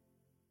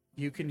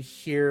 you can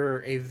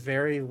hear a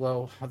very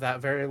low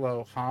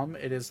hum.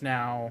 It is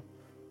now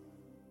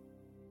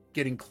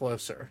getting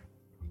closer,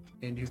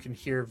 and you can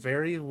hear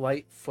very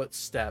light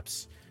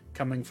footsteps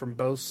coming from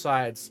both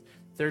sides.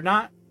 They're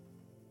not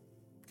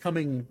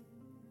coming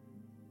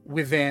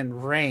within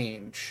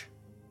range,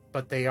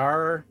 but they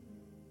are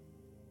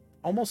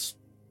almost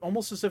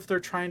as if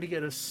they're trying to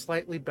get a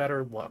slightly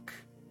better look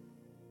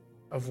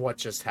of what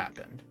just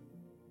happened.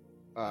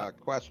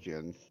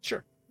 Question.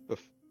 Sure.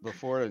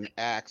 Before an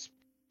axe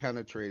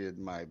penetrated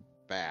my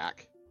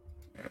back,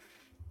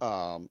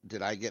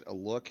 did I get a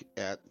look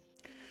at?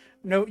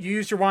 No, you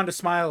used your wand of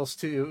smiles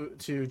to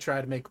try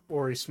to make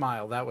Ori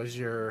smile. That was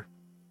your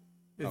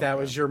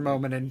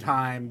moment in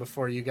time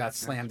before you got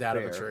slammed out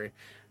of a tree.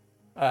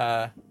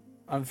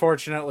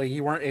 Unfortunately,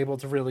 you weren't able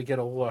to really get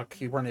a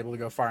look. You weren't able to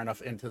go far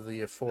enough into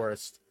the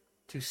forest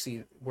to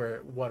see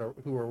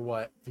who or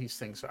what these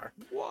things are.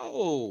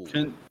 Whoa!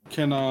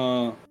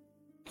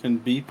 Can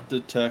Beep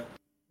detect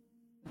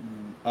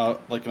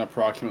like an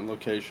approximate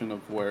location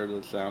of where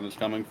the sound is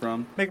coming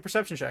from? Make a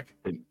perception check.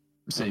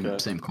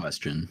 Same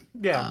question.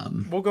 Yeah,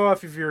 we'll go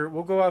off of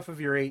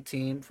your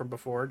 18 from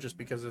before, just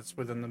because it's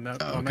within the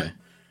moment. Okay.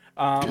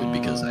 Good,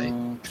 because I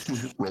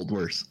rolled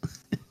worse.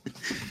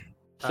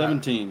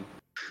 17.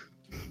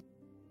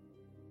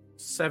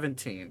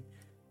 17.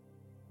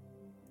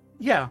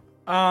 Yeah.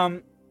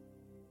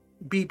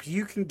 Beep,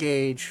 you can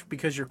gauge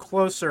because you're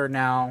closer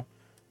now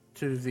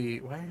to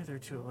the. Why are there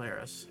two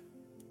Alaris?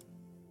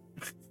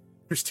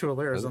 There's two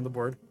Alaris on the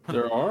board.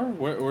 There are?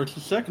 Where's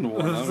the second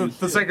one?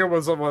 The second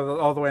one's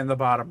all the way in the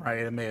bottom right.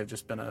 It may have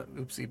just been a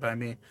oopsie by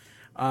me.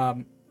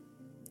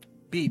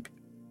 Beep.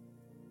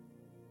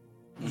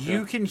 Okay.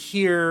 You can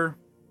hear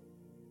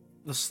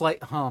the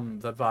slight hum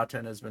that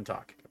Vaten has been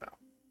talking about.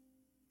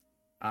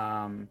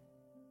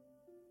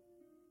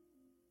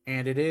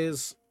 And it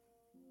is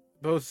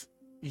both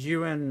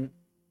you and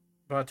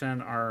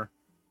Vaten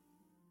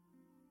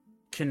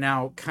can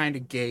now kind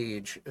of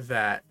gauge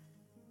that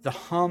the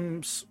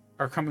hums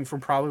are coming from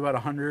probably about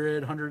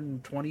 100,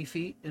 120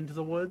 feet into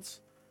the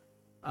woods.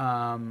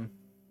 And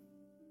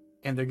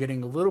they're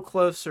getting a little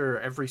closer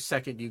every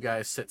second you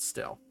guys sit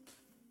still.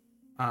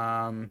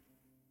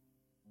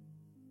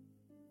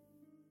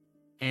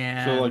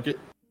 And so, like,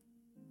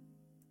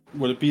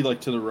 would it be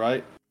like to the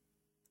right?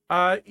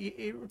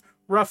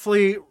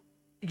 Roughly,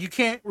 you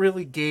can't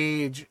really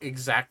gauge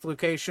exact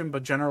location,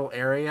 but general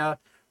area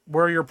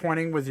where you're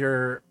pointing with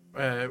your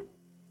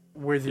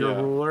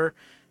ruler.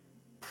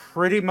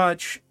 Pretty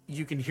much,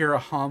 you can hear a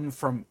hum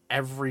from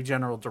every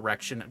general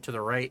direction to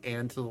the right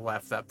and to the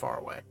left that far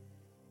away.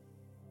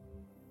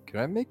 Can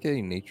I make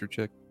a nature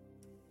check?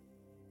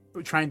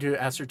 Trying to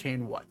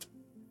ascertain what?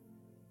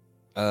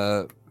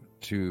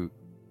 To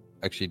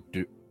actually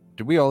do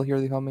we all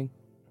hear the humming?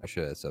 I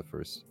should ask that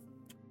first.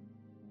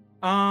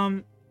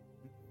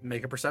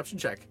 Make a perception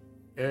check.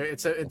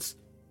 It's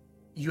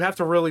you have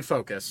to really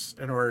focus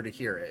in order to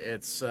hear it.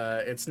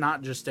 It's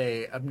not just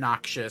a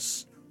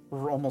obnoxious,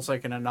 almost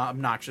like an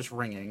obnoxious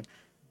ringing.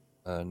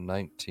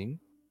 19.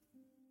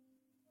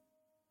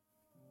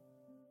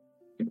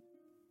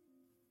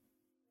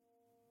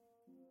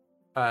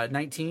 Uh,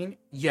 19.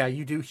 Yeah,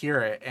 you do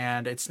hear it,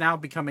 and it's now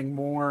becoming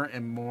more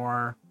and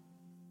more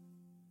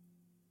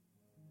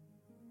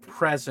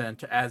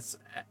present as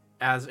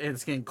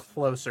it's getting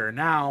closer.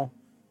 Now,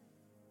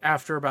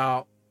 after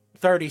about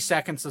 30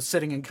 seconds of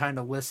sitting and kind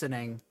of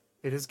listening,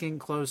 it is getting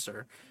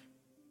closer.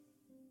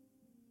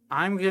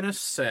 I'm gonna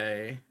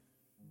say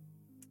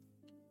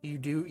you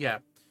do, yeah.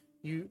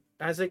 You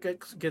as it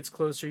gets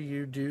closer,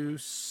 you do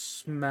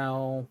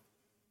smell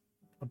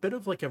a bit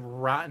of like a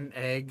rotten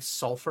egg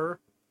sulfur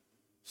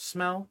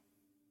smell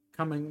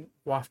coming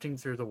wafting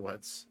through the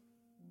woods.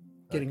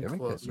 Getting Can I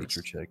make that closer.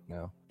 nature check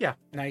now? Yeah,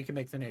 now you can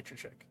make the nature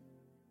check.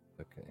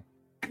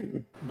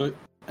 Okay.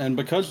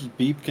 Because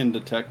Beep can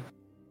detect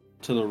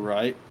to the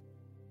right,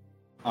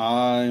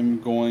 I'm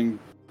going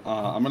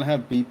to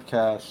have Beep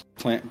cast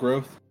plant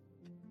growth.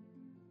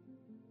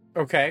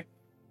 Okay.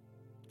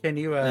 Can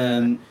you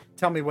And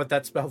tell me what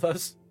that spell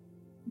does?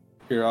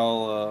 here,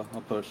 I'll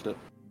post it.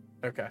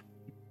 Okay.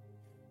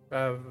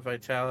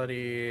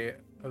 Vitality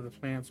of the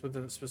plants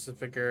within a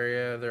specific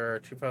area. There are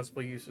 2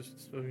 possible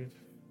uses.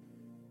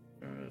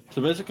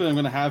 So basically, I'm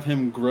going to have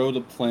him grow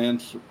the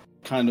plants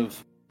kind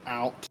of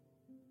out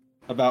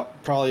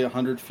about probably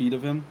 100 feet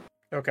of him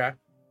Okay.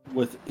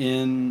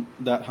 within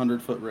that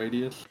 100-foot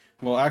radius.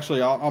 Well,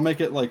 actually, I'll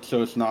make it like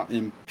so it's not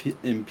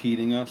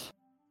impeding us.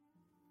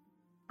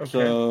 Okay.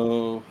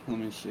 So let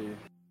me see.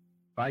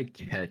 If I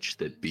catch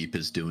that Beep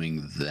is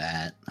doing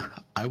that,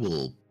 I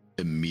will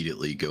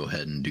immediately go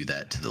ahead and do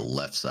that to the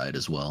left side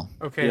as well.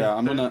 Okay. Yeah,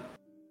 I'm gonna.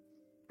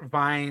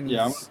 Vines.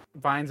 Yeah,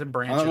 Vines and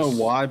branches. I don't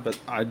know why, but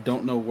I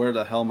don't know where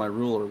the hell my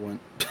ruler went.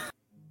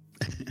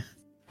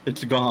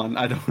 It's gone.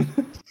 I don't.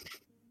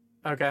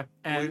 Okay.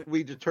 And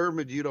we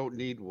determined you don't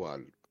need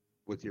one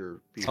with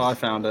your. Oh, I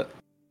found it.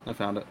 I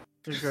found it.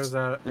 it goes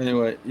out.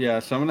 Anyway, yeah.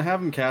 So I'm gonna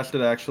have him cast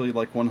it actually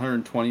like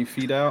 120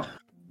 feet out.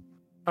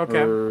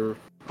 Okay.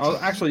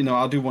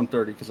 I'll do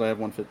 130 because I have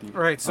 150.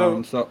 Right.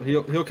 So So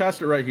he'll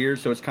cast it right here.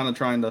 So it's kind of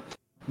trying to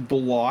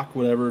block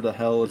whatever the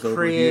hell is over here.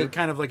 create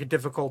kind of like a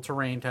difficult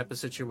terrain type of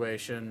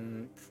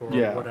situation for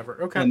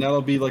whatever. Okay. And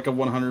that'll be like a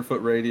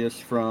 100-foot radius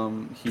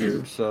from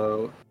here.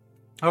 So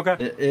Okay.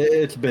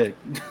 it's big.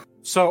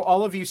 So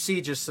all of you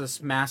see just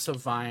this massive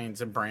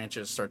vines and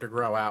branches start to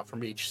grow out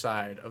from each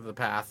side of the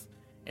path.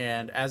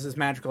 And as this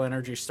magical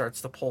energy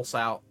starts to pulse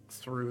out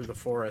through the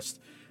forest,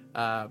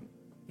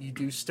 you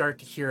do start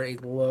to hear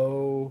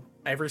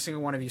every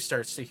single one of you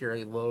starts to hear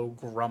a low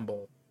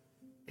grumble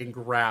and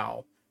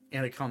growl.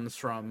 And it comes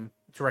from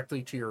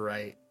directly to your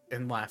right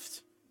and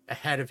left,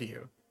 ahead of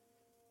you,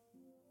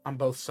 on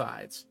both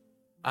sides.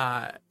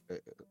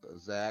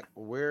 Zach,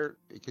 where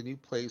can you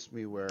place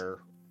me where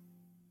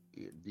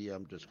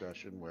DM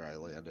discussion where I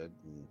landed?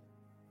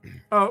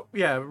 Oh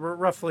yeah,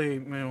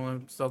 roughly.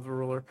 Still the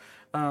ruler.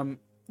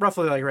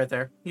 Roughly like right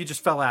there. You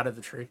just fell out of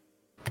the tree.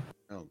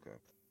 Okay.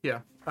 Yeah.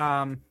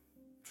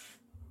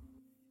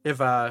 If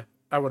I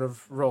would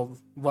have rolled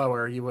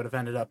lower, you would have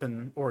ended up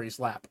in Ori's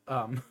lap.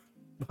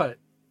 But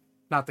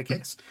not the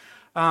case.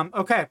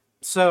 Okay.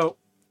 So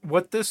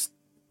what this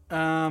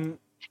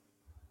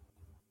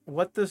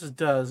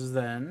does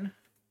then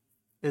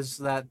is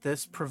that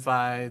this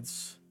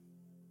provides,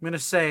 I'm going to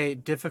say,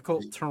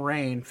 difficult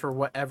terrain for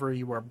whatever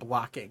you are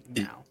blocking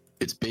now.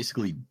 It's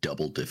basically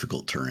double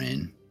difficult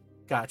terrain.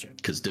 Gotcha.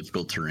 Because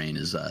difficult terrain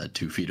is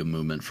 2 feet of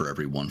movement for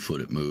every 1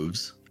 foot it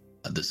moves.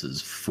 This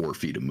is 4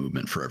 feet of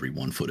movement for every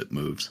 1 foot it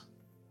moves.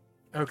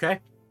 Okay.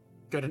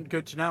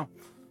 Good to know.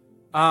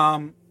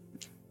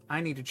 I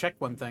need to check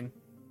one thing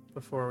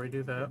before we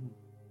do that.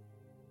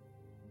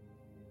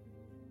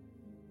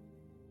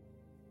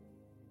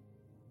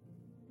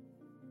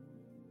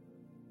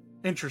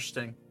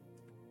 Interesting.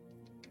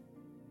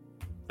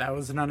 That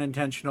was an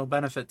unintentional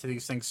benefit to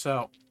these things.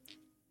 So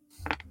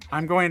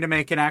I'm going to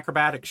make an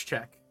acrobatics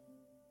check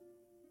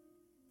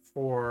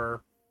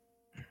for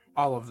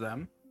all of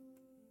them.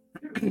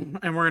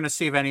 And we're going to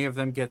see if any of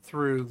them get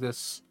through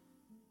this.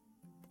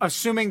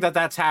 Assuming that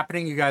that's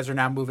happening, you guys are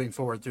now moving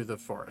forward through the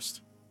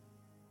forest.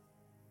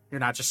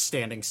 You're not just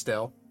standing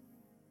still.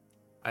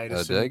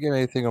 Did I get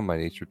anything on my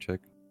nature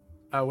check?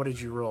 What did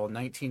you roll?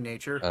 19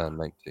 nature?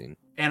 19.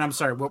 And I'm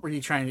sorry, what were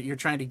you trying to... You're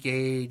trying to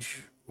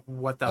gauge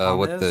what the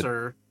hum is,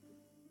 or...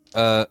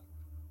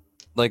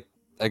 Like,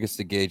 I guess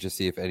to gauge to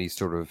see if any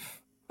sort of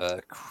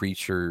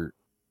creature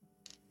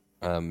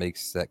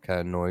makes that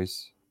kind of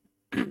noise.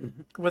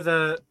 With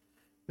a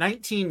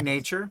 19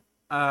 nature,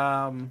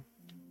 no...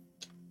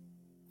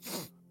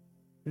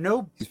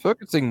 He's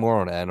focusing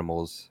more on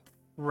animals.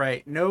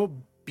 Right. No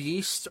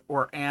beast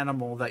or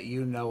animal that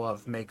you know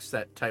of makes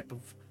that type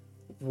of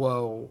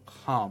low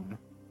hum.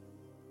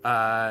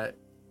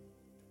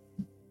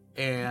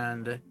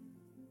 And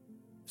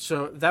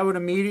so that would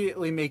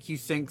immediately make you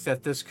think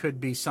that this could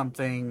be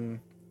something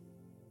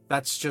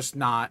that's just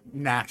not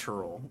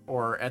natural,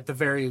 or at the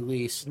very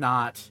least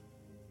not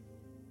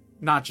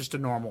just a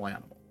normal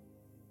animal.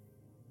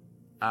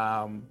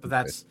 But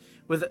that's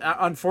with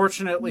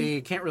unfortunately,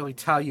 can't really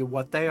tell you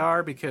what they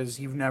are because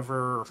you've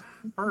never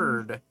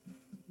heard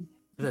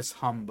this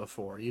hum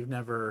before. You've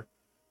never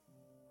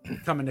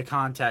come into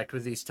contact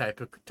with these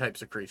types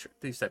of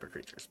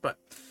creatures. But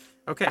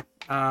okay,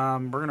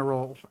 we're gonna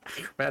roll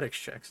acrobatics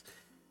checks,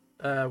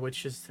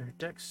 which is their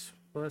dex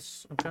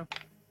plus.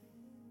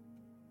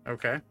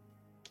 Okay.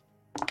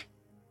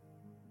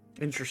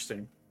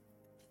 Interesting.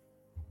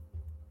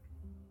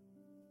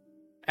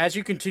 As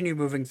you continue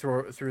moving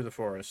through the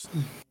forest,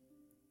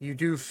 you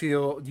do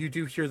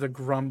hear the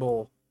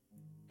grumble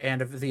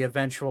and of the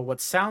eventual what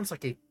sounds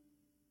like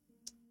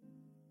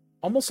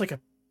almost like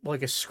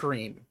a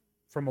scream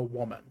from a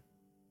woman.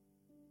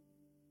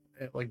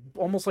 Like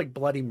almost like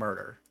bloody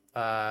murder.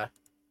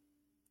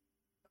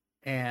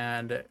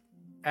 And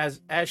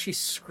as she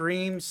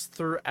screams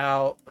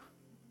throughout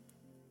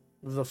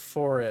the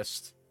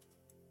forest,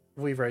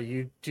 Weaver,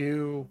 you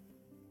do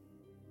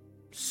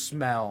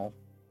smell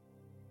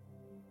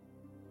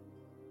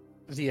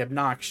the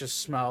obnoxious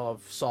smell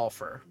of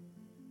sulfur.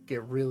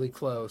 Get really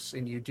close,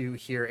 and you do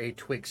hear a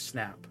twig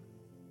snap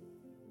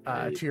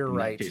to your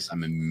right. In that case,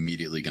 I'm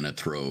immediately going to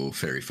throw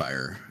fairy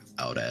fire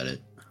out at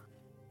it.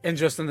 And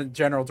just in the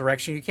general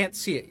direction, you can't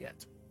see it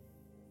yet.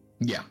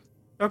 Yeah.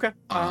 Okay.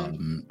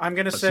 I'm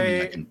going to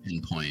say... I can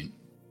pinpoint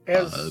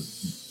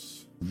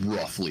as...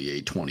 roughly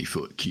a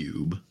 20-foot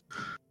cube.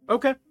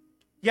 Okay.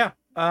 Yeah.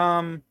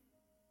 All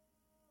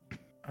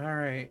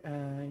right.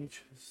 I'm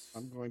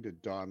going to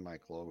don my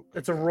cloak.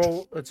 It's a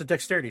roll. It's a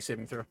dexterity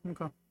saving throw.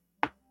 Okay.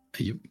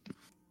 Yep.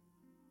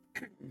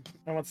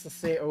 And what's the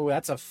say? Oh,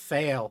 that's a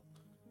fail.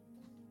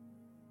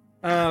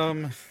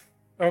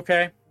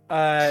 Okay.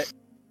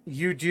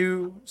 You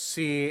do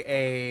see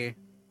a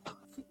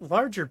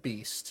larger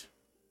beast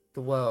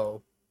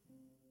glow,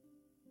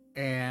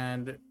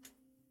 and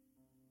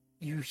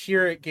you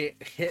hear it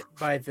get hit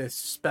by this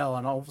spell,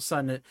 and all of a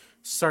sudden it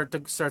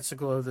starts to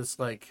glow this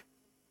like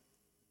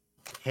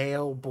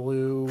pale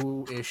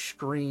blue-ish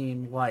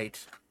green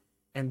light,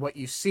 and what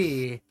you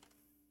see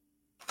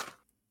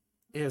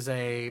is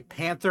a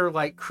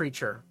panther-like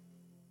creature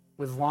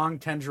with long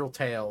tendril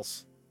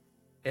tails.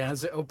 And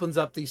as it opens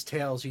up these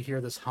tails, you hear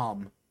this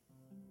hum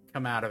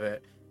come out of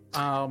it.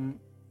 I'm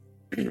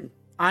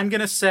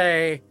gonna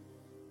say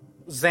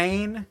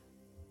Zane,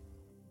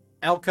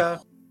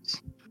 Elka,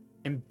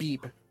 and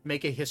Beep,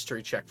 make a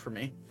history check for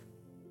me.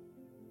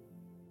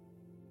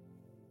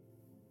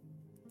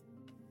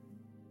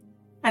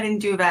 I didn't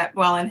do that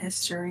well in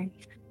history.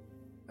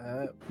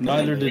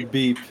 Neither did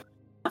Beep.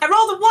 I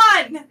rolled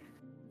a 1!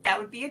 That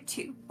would be a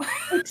 2.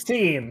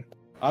 16.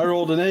 I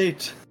rolled an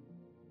 8.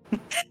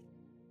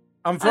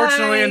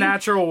 Unfortunately, a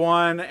natural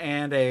 1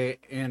 and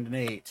an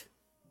 8.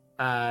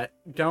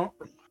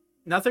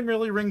 Nothing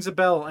really rings a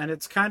bell, and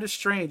it's kind of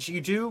strange. You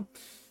do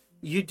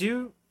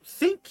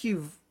think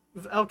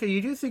Elka,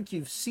 you do think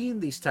you've seen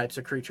these types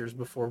of creatures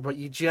before, but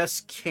you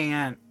just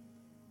can't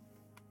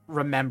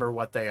remember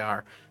what they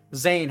are.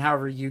 Zane,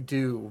 however, you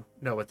do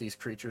know what these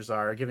creatures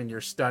are, given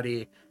your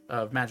study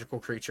of magical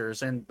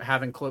creatures and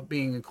having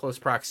being in close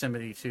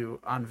proximity to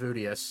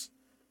Anvudius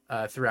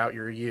throughout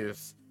your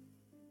youth.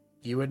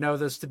 You would know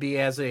this to be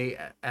as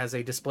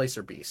a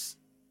displacer beast,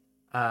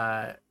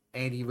 and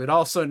you would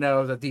also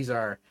know that these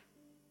are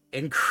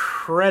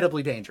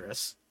incredibly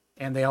dangerous,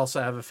 and they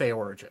also have a Fey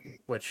origin,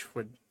 which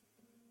would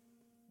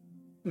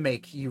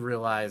make you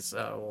realize,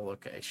 oh, well,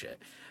 okay,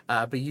 shit.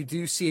 But you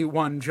do see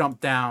one jump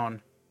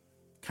down,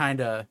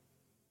 kind of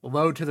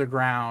low to the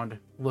ground,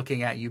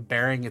 looking at you,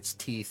 baring its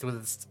teeth with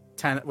its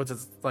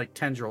like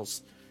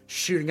tendrils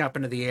shooting up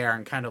into the air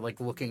and kind of like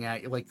looking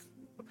at you, like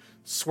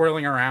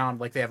swirling around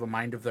like they have a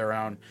mind of their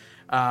own.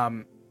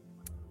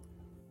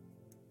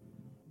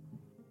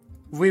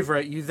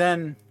 Weaver, you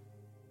then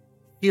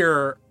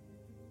hear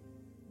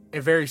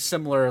a very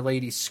similar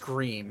lady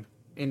scream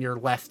in your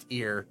left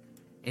ear,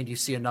 and you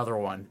see another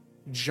one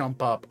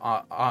jump up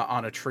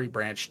on a tree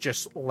branch,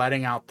 just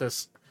letting out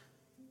this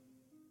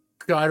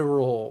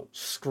guttural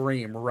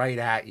scream right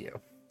at you.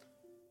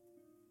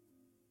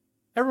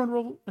 Everyone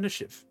roll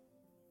initiative,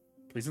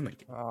 please and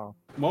thank you. Oh.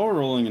 While we're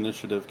rolling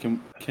initiative,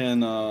 can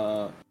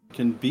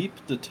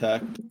Beep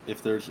detect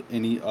if there's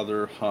any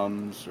other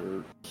hums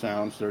or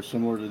sounds that are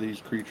similar to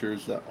these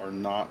creatures that are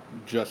not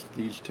just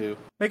these two?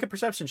 Make a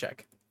perception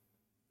check.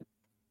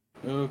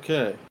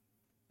 Okay.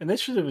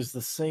 Initiative is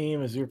the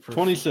same as your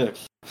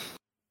 26.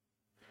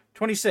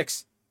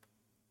 26.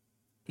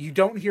 You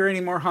don't hear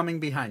any more humming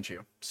behind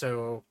you,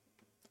 so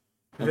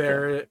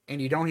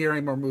and you don't hear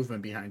any more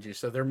movement behind you,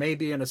 so there may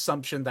be an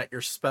assumption that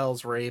your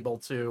spells were able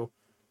to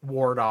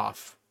ward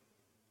off,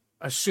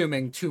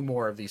 assuming 2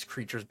 more of these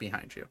creatures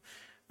behind you.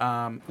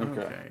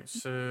 Okay,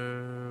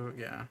 so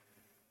yeah.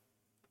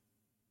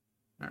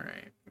 All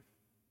right.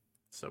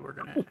 So we're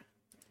gonna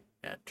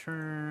add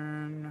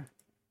turn.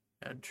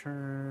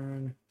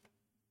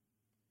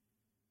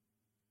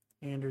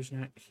 Anders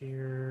not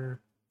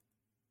here.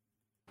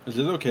 Is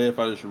it okay if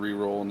I just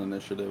re-roll an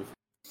initiative?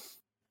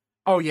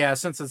 Oh yeah,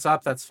 since it's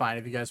up, that's fine.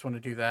 If you guys want to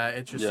do that,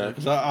 it's just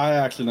because I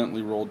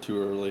accidentally rolled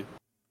too early.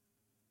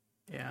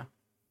 Yeah.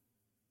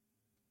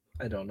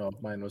 I don't know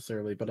if mine was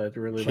early, but I'd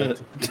really like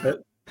to keep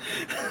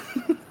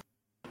it.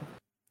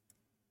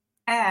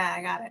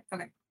 I got it.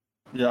 Okay.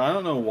 Yeah, I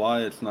don't know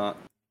why it's not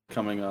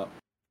coming up.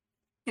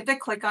 You have to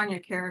click on your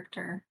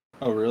character.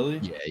 Oh, really?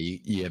 Yeah,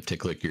 you have to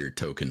click your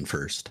token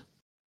first.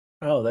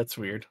 Oh, that's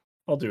weird.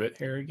 I'll do it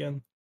here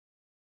again.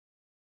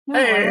 No,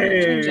 I want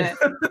to change Hey!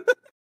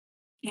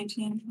 it.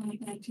 18, 20,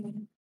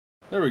 19.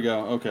 There we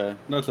go. Okay,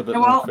 that's a bit It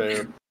more won't,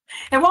 fair.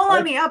 it won't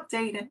let me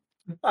update it.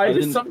 I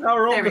didn't- somehow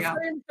rolled There we the go.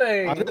 same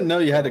thing. I didn't know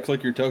you had to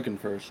click your token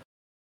first.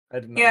 I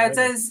did not Yeah, know it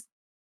says.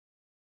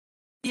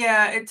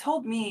 Yeah, it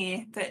told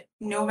me that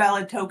no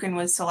valid token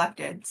was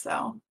selected.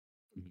 So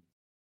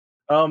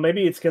Oh,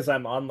 maybe it's because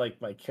I'm on like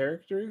my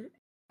character.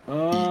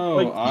 Oh,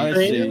 Like, I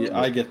stream see.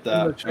 I get in the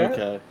that. chat?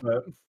 Okay.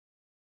 But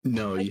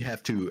No, you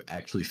have to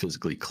actually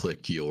physically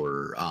click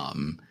your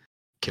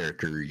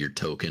character, your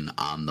token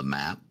on the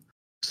map,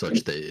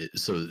 such that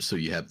so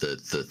you have the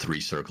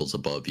 3 circles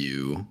above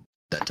you,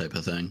 that type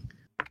of thing.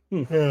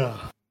 Yeah.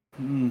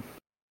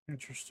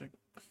 Interesting.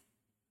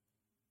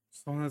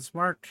 So that's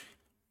marked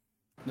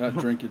That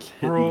drink is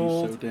hitting me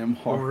Rolled so damn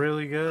hard.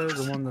 really good.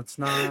 The one that's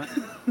not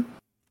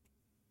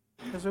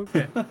is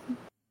okay.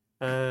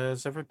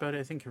 Is everybody?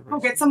 I think go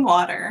get some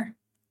water.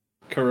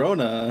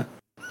 Corona.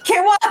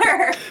 Get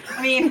water.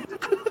 I mean,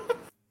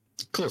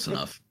 Close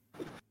enough.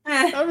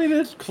 I mean,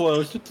 it's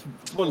close. It's,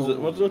 what is it?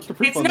 What's the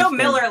proof it's on no this thing?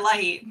 Miller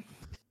Lite.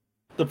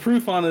 The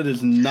proof on it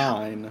is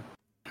 9.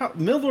 How,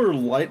 Miller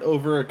Lite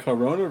over a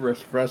Corona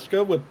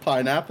Refresco with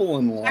pineapple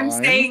and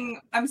lime?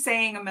 I'm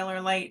saying a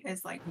Miller Lite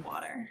is like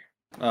water.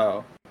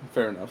 Oh,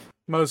 fair enough.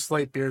 Most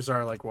light beers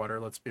are like water.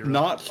 Let's be real.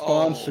 Not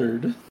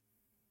sponsored.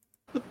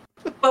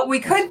 But we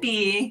could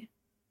be.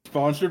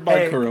 Sponsored by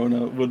Hey.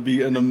 Corona would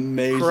be an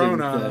amazing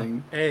Corona.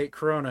 thing. Hey,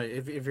 Corona.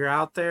 If you're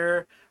out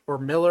there, or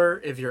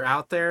Miller, if you're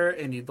out there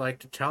and you'd like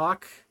to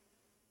talk,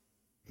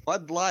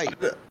 Bud Light.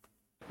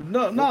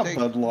 No, not take-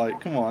 Bud Light.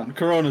 Come on,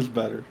 Corona's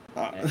better.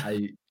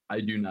 I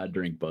do not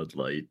drink Bud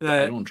Light. Uh,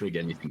 I don't drink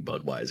anything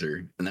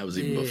Budweiser, and that was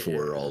even Yeah.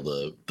 before all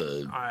the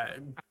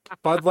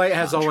Bud Light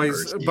has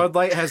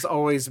Controversy.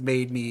 always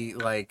made me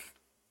like.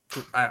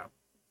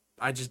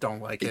 I just don't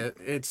like it.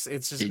 It's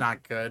just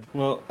not good.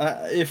 Well,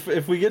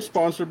 if we get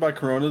sponsored by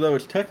Corona, though,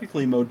 it's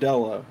technically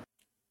Modelo.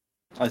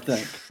 I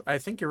think. I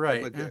think you're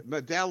right. Yeah.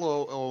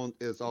 Modelo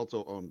is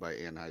also owned by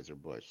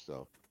Anheuser-Busch,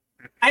 so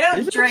I don't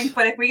Is it? drink,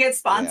 but if we get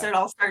sponsored, Yeah.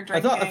 I'll start I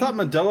drinking. thought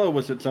Modelo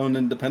was its own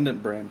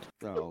independent brand.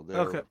 no, they're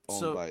Okay, owned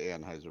so- by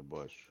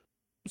Anheuser-Busch.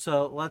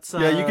 So let's.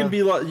 Yeah, you can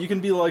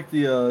be like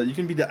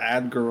the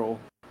ad girl,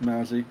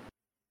 Mazzy.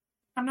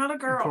 I'm not a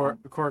girl.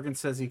 Corgan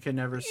says he can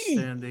never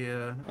stand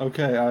the.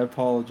 Okay, I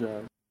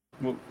apologize.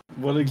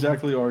 What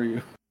exactly are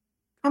you?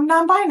 I'm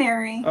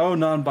non-binary. Oh,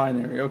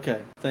 non-binary.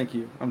 Okay, thank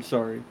you. I'm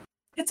sorry.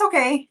 It's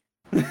okay.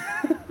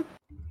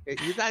 Hey,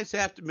 you guys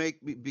have to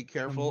make me be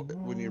careful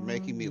when you're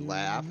making me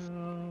laugh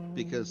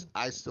because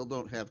I still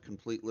don't have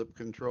complete lip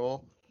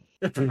control.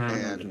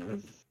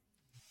 And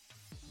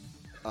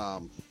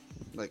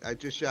like I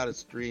just shot a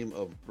stream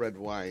of red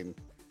wine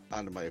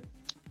onto my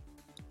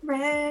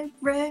Red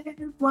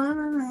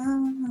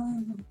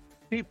wine.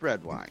 cheap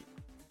red wine.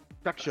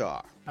 Chuck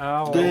Shaw.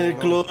 Stay Oh.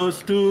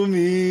 close to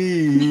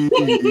me.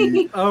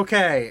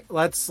 Okay,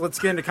 let's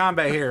get into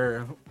combat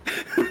here.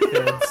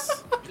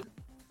 Kids.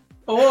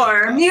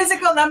 Or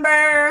musical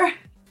number.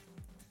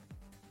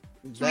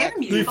 Can we have a That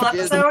musical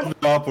is- episode?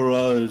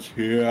 Opera is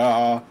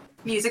here.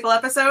 Musical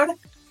episode?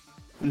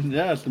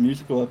 Yeah, it's the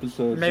musical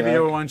episode. Maybe Zach.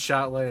 a one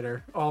shot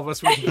later. All of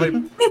us we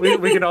can play.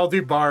 we can all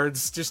do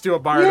bards. Just do a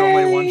bard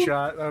only one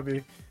shot. oh,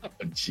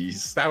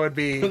 jeez. That would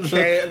be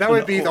that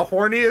would be the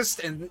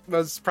horniest and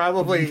most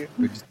probably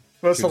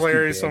most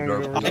hilarious one we've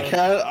ever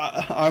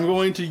done. I'm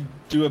going to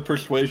do a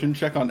persuasion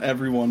check on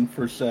everyone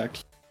for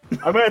sex.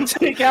 I'm gonna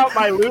take out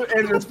my loot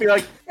and just be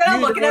like, I'm gonna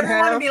 "You look at don't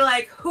everyone have-" and be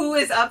like, who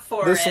is up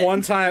for This it?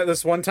 one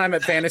time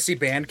at Fantasy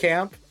Band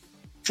Camp.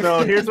 No,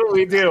 here's what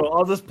we do.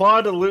 I'll just paw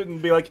the loot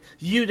and be like,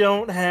 you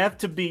don't have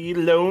to be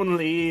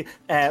lonely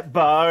at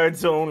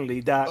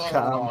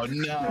bardsonly.com. Oh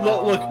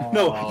no! Look,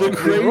 no.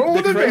 Roll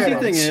The crazy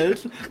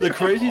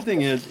advantage.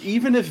 thing is,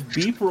 even if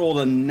Beep rolled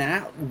a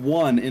nat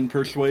 1 in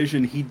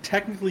persuasion, he'd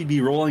technically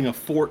be rolling a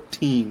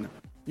 14.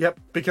 Yep,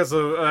 because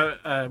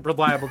of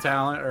reliable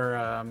talent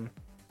or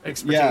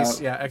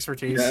expertise. Yeah,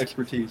 expertise. Yeah,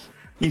 expertise.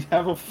 He'd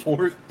have a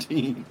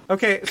 14.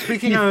 Okay,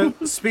 speaking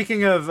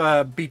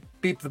of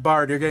beep the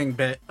bard, you're getting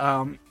bit.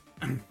 I'm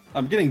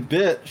getting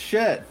bit.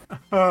 Shit.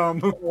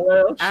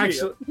 Well,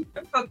 Actually,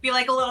 It'd be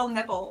like a little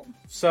nipple.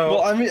 so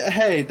Well, I mean,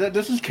 hey,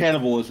 this is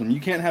cannibalism.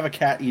 You can't have a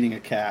cat eating a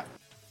cat.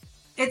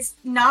 It's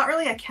not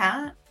really a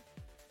cat.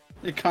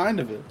 It kind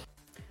of is.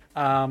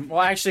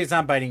 well, actually, it's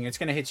not biting you. It's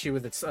gonna hit you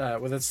with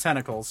its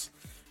tentacles.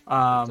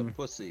 It's a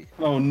pussy.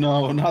 Oh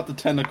no, not the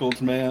tentacles,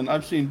 man.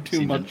 I've seen too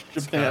Seen much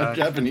it.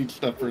 Japanese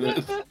stuff for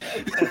this.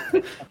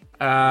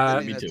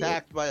 Getting me too.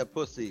 attacked by a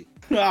pussy.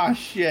 Ah,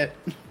 shit.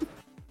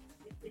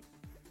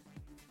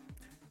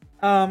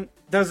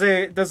 does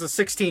a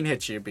 16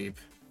 hit you, Beep?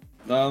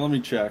 Let me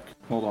check.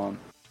 Hold on.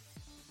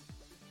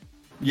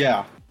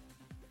 Yeah.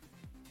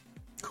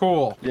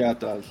 Cool. Yeah, it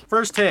does.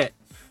 First hit.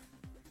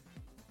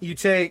 You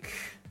take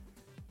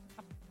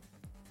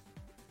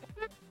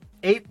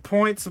 8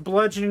 points of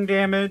bludgeoning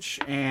damage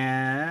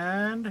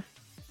and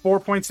 4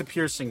 points of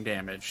piercing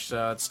damage.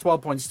 So it's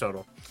 12 points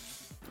total.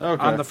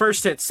 Okay. On the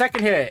first hit.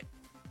 Second hit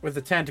with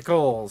the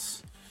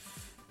tentacles.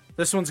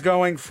 This one's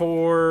going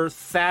for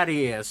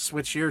Thaddeus,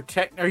 which are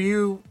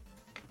you...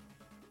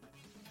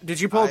 Did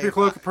you pull up your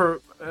cloak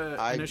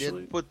I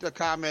initially? did put the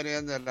comment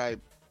in that I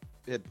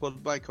had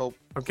pulled my cloak.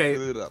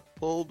 Okay.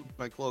 Pulled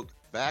my cloak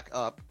back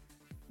up,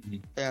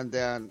 and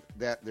then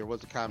there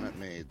was a comment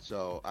made.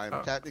 So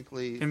I'm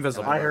technically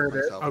invisible. and I heard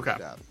it. myself to Okay.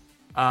 death.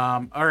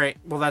 All right.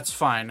 Well, that's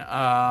fine.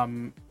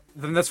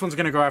 Then this one's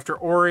gonna go after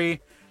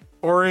Ori.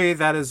 Ori,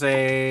 that is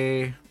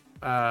a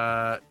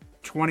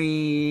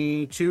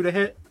 22 to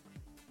hit.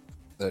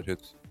 That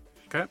hits.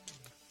 Okay.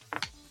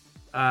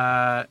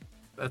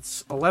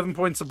 That's 11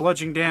 points of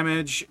bludgeoning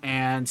damage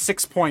and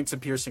 6 points of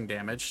piercing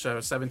damage,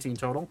 so 17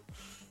 total.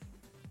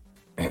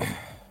 Let's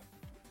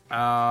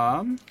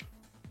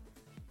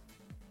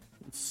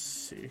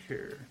see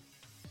here.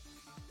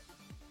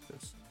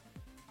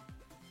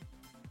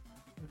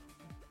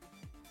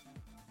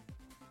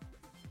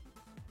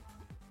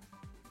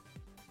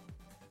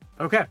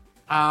 Okay.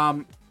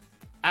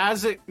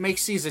 As it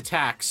makes these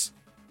attacks,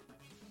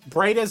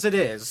 bright as it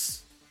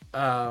is,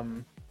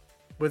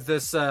 with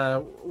this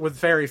with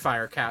fairy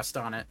fire cast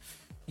on it,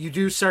 you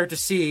do start to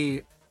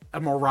see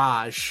a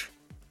mirage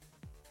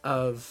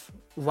of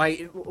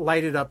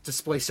lighted up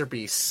displacer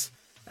beasts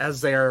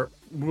as they're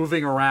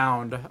moving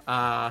around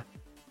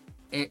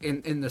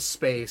in the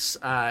space,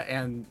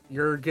 and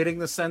you're getting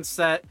the sense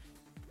that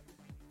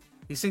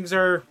these things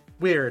are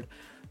weird.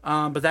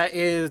 But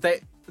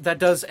that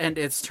does end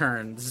its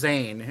turn.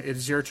 Zane, it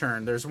is your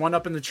turn. There's one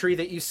up in the tree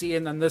that you see,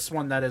 and then this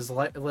one that is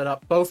lit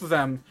up. Both of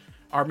them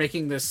are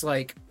making this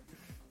like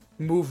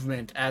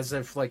movement as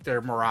if like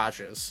they're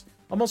mirages,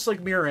 almost like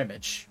mirror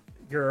image,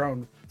 your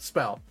own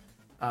spell.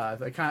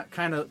 They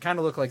kind of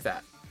look like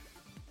that.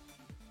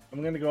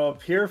 I'm gonna go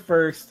up here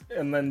first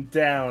and then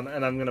down,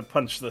 and I'm gonna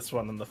punch this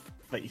one in the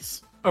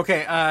face.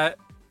 Okay.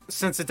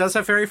 Since it does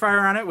have fairy fire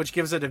on it, which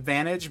gives it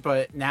advantage,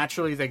 but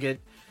naturally they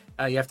get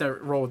you have to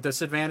roll with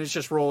disadvantage.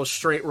 Just roll a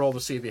straight roll to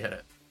see if you hit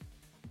it.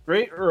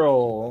 Great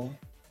roll.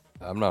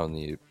 I'm not on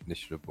the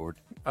initiative board.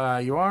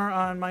 You are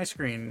on my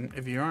screen.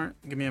 If you aren't,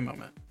 give me a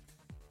moment.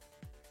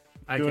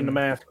 Doing the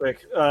math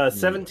quick.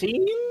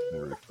 17?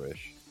 Let me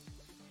refresh.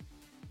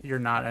 You're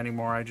not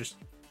anymore.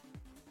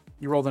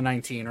 You rolled a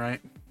 19, right?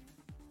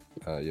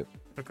 Yep.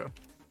 Okay.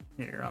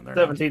 Yeah, you're on there.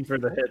 17 for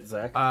the hit,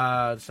 Zach.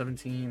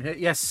 17 hit.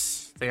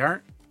 Yes, they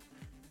aren't.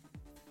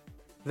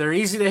 They're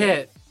easy to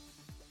hit.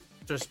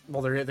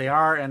 They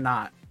are and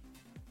not.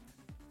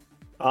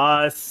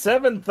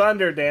 7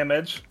 thunder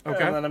damage.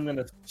 Okay. And then I'm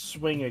gonna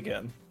swing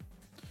again.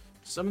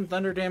 7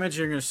 thunder damage.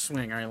 You're gonna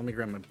swing. All right. Let me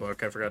grab my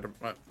book. I forgot to.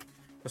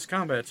 This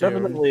combat too.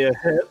 Definitely a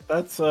hit.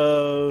 That's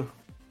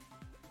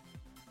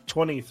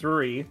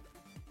 23.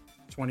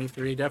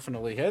 23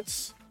 definitely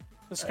hits.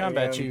 This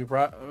combat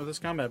brought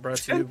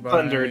to you by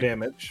thunder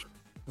damage.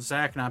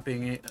 Zach not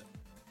being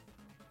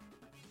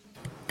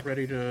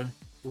ready to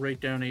write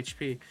down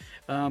HP.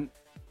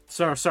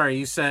 So sorry,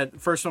 you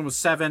said first one was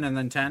 7 and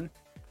then 10?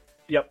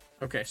 Yep.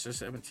 Okay, so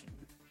 17.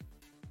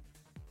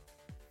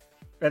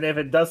 And if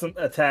it doesn't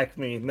attack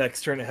me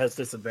next turn, it has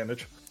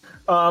disadvantage.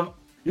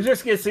 You're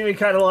just gonna see me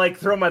kind of like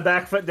throw my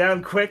back foot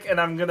down quick,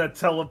 and I'm gonna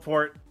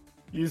teleport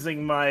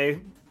using my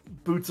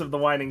Boots of the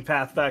Winding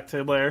Path back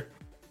to Blair.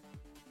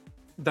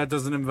 That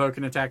doesn't invoke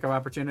an attack of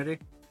opportunity?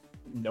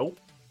 Nope.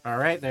 All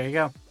right, there you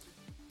go.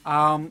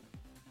 All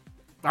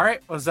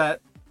right, is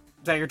that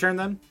your turn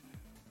then?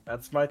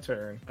 That's my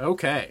turn.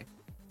 Okay.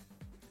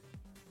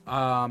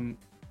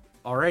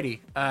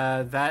 Alrighty.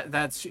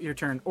 That's your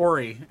turn.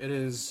 Ori, it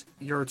is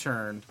your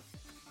turn.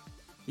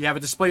 You have a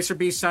displacer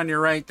beast on your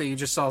right that you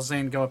just saw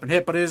Zane go up and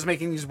hit, but it is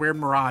making these weird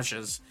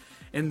mirages.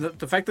 And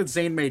the fact that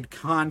Zane made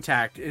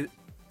contact, a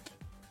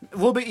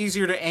little bit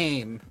easier to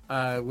aim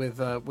with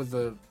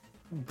the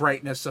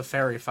brightness of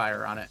fairy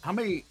fire on it. How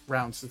many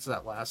rounds does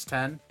that last?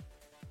 10?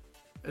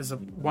 Is it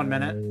 1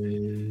 minute?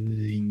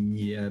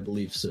 Yeah, I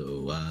believe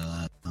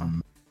so.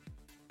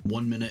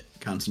 1 minute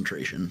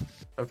concentration.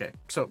 Okay,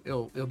 so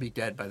it'll be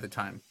dead by the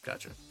time.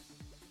 Gotcha.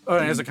 Oh,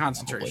 it has a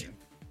concentration.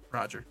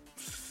 Roger.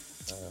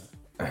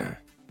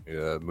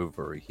 Move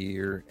over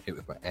here. Hit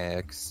with my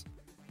axe.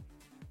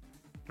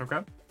 Okay.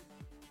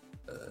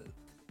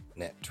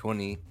 Nat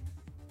 20.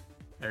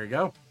 There you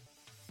go.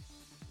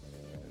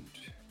 And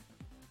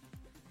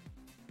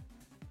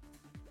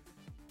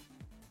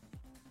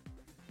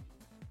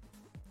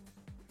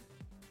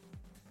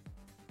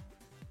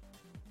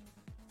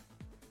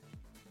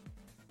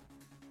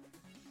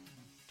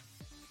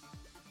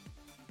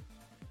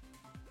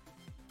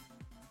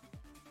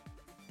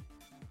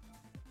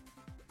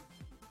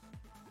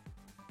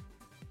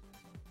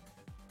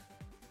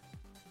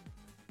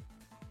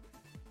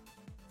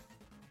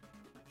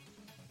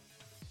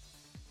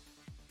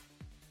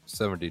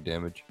 70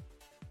 damage.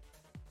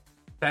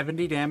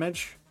 70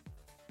 damage.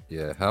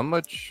 Yeah, how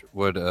much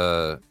would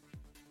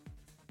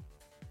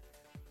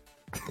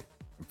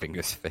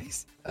Bingo's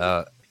face.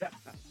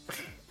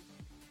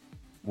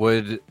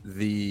 Would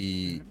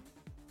the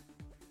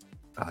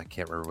I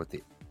can't remember what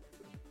the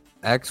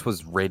X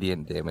was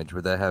radiant damage.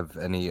 Would that have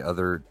any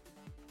other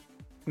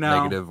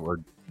negative or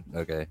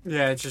okay?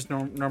 Yeah, it's just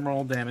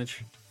normal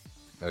damage.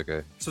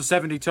 Okay. So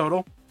 70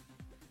 total.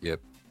 Yep.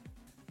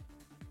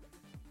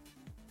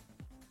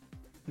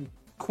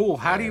 Cool.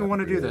 How do you Yeah, want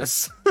to do really.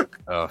 this?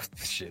 Oh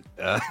shit.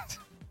 You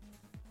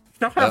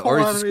don't have a or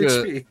lot he's of just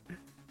gonna- HP.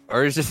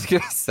 Or he's just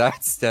gonna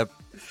sidestep.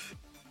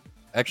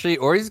 Actually,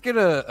 or he's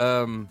gonna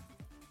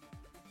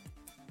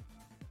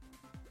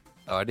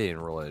Oh, I didn't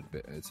roll it.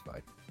 But it's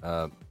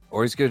fine.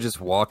 Or he's gonna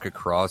just walk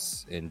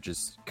across and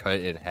just cut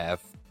it in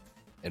half,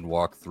 and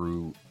walk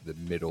through the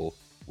middle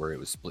where it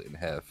was split in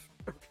half,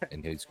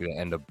 and he's gonna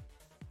end up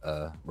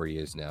where he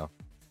is now.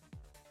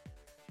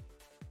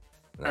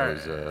 That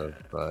was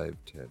 5,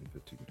 10,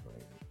 15,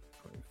 20,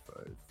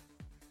 25.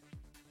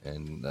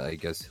 And I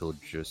guess he'll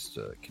just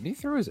can he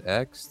throw his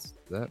axe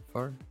that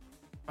far?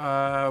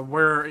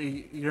 Where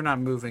you're not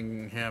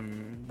moving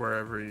him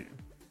wherever.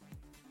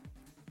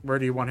 Where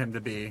do you want him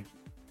to be?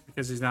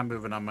 Because he's not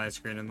moving on my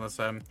screen unless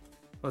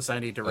I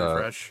need to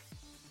refresh.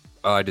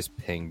 Oh, I just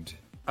pinged.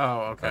 Oh,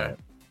 okay.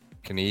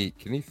 Can he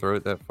throw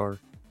it that far?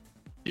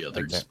 The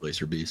other Okay.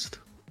 displacer beast.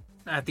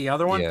 At the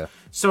other one? Yeah.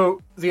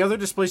 So the other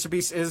displacer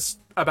beast is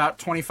about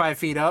 25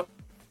 feet up.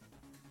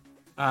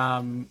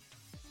 How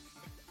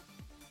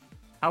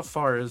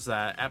far is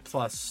that at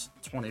plus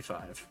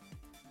 25?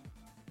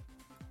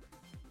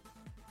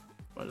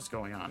 What is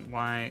going on?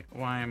 Why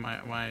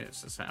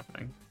is this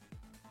happening?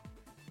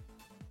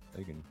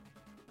 I can.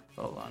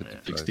 Hold on.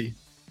 60,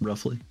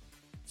 roughly.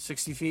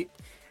 60 feet.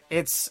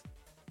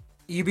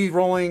 You'd be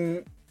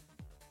throwing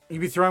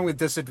with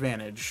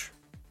disadvantage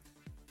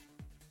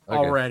Okay.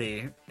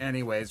 already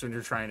anyways when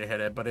you're trying to hit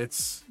it, but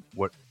it's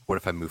What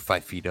if I move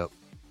 5 feet up?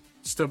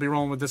 still be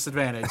rolling with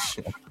disadvantage.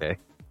 Okay.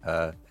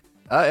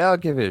 I'll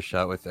give it a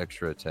shot with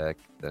extra attack.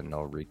 Then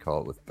I'll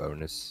recall it with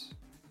bonus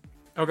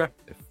Okay.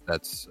 if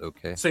that's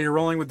okay. So you're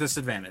rolling with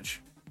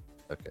disadvantage.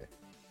 Okay.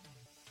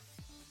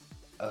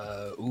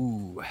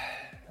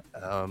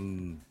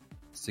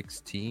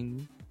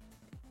 16.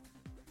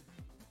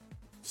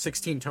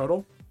 16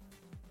 total.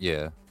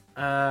 Yeah.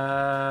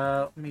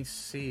 Let me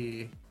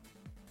see.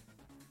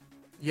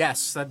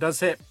 Yes, that does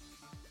hit.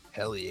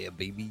 Hell yeah,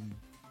 baby.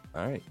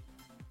 All right.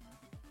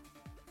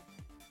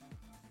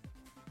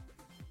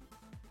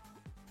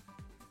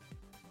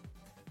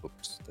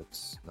 Oops,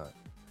 that's not.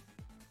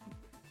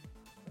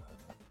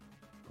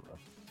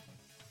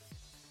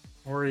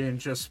 Orion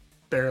just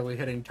barely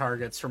hitting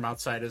targets from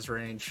outside his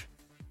range.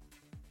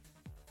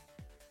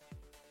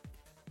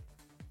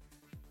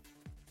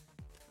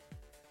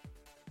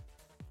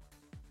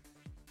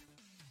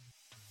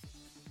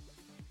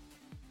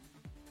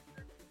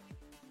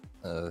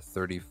 Uh,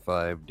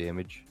 35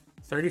 damage,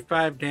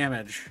 35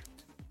 damage.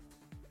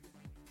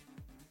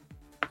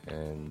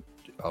 and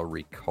I'll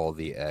recall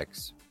the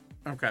axe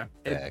Okay.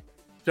 It back.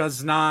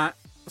 does not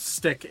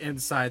stick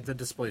inside the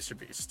displacer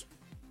beast.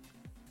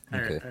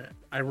 Okay.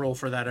 I roll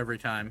for that every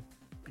time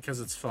because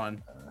it's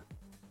fun.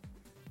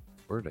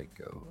 Where'd I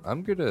go?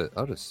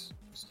 I'll just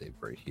stay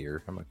right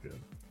here. I'm not gonna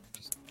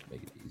just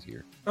make it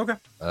easier. Okay.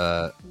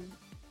 I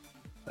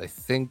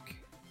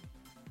think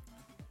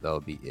that'll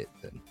be it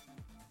then.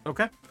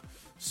 Okay.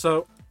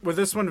 So with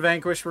this one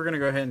vanquished, we're gonna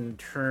go ahead and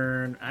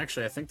turn.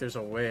 Actually, I think there's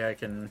a way I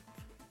can.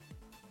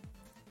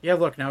 Yeah,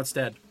 look, now it's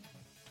dead.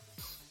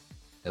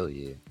 Hell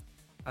yeah.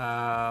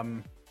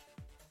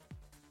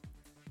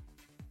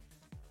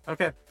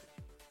 Okay.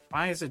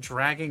 Why is it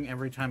dragging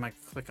every time I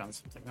click on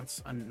something?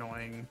 That's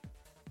annoying.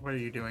 Why are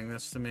you doing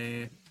this to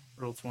me?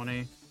 Roll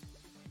 20.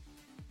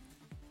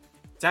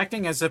 It's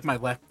acting as if my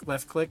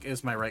left click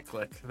is my right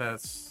click.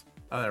 That's...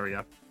 Oh, there we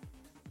go.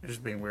 You're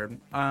just being weird.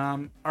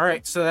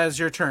 Alright, so that is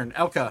your turn.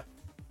 Elka.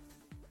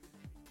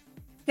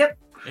 Yep.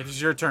 It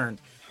is your turn.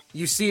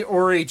 You see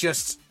Ori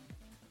just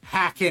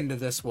hack into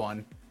this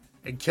one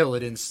and kill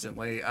it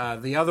instantly.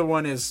 The other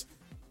one is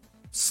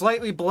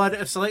slightly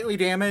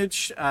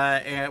damaged,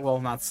 and well,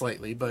 not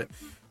slightly, but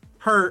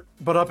hurt,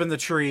 but up in the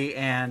tree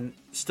and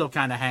still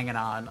kind of hanging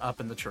on up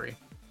in the tree.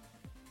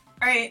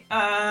 All right.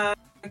 I'm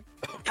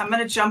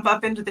gonna jump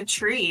up into the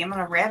tree. I'm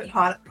gonna rabbit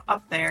hop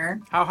up there.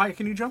 How high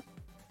can you jump?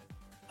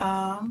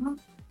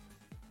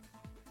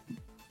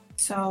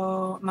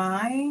 So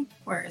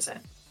where is it?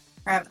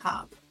 Rabbit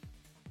hop.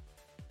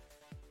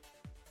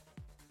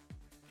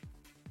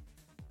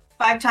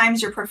 5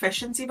 times your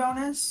proficiency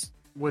bonus.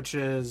 Which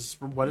is,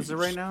 what is it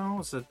right now?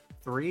 Is it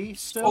 3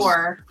 still?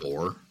 4.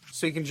 4.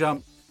 So you can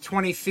jump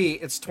 20 feet.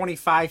 It's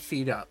 25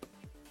 feet up.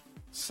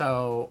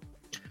 So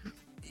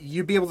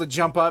you'd be able to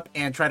jump up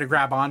and try to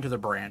grab onto the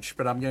branch,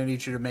 but I'm going to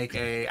need you to make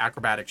a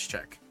acrobatics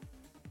check.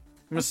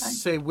 I'm going to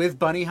say with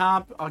bunny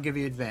hop, I'll give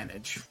you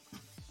advantage.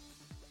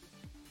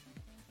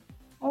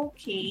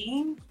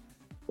 Okay.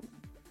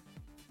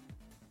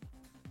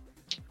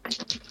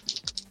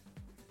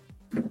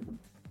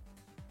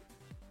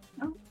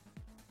 Oh.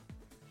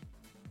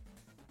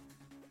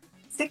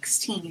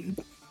 16.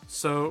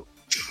 So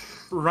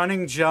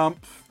running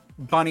jump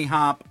bunny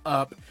hop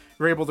up.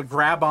 You're able to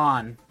grab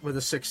on with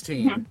a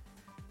 16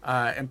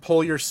 and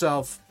pull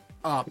yourself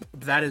up.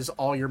 That is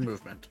all your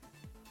movement.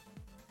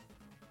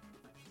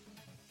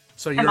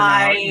 So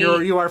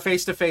you are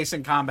face to face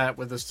in combat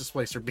with this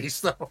displacer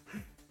beast, though. All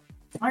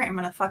right, I'm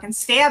gonna fucking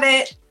stab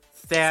it.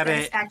 Stab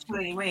it.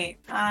 Actually, wait.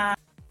 Do I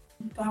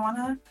want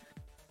to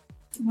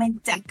do my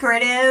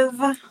decorative?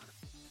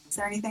 Is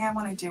there anything I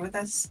want to do with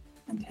this?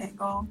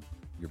 Entangle.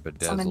 Your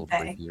bedazzled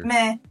rapier.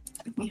 Meh.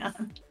 Yeah.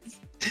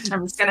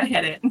 I'm just gonna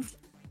hit it.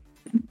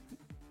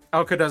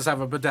 Elka does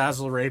have a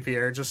bedazzled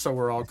rapier, just so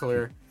we're all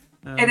clear.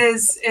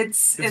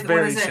 It's very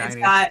what is it? shiny. It's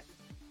got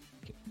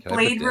Can I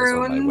blade bedazzle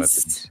my runes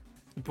weapons?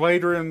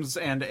 Blade rooms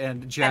and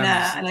gems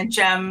and a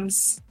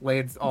gems.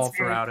 laid all It's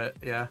very- throughout it.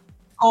 Yeah.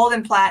 Gold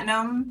and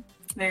platinum.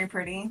 Very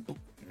pretty.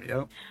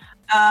 Yep.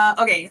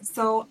 Okay,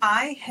 so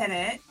I hit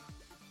it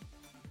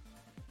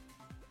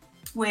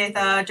with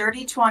a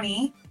dirty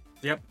 20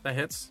 Yep, that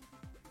hits.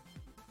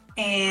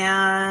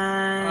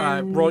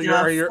 and Roll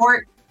your-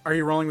 fort- Are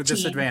you rolling with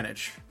 14.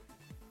 disadvantage?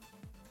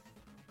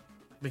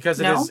 Because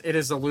No. it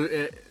is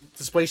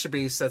displacer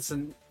beast. That's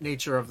the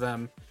nature of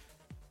them.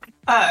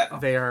 Oh,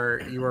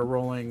 You are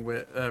rolling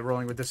with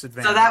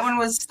disadvantage. so that one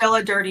was still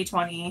a dirty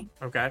 20,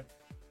 Okay.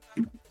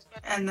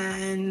 and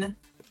then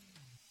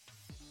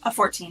a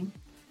 14.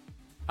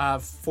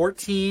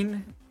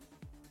 14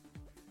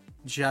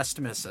 just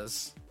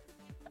misses.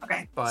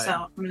 Okay, But-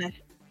 so I'm gonna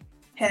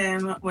hit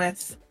him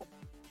with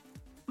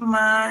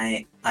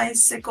my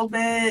icicle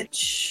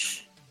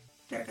bitch.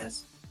 There it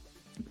is.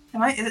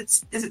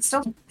 Is it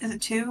still? Is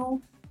it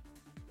 2?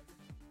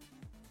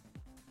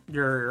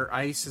 Your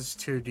ice is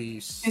 2d.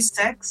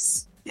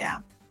 6? Yeah.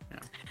 Yeah.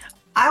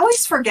 I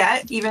always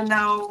forget, even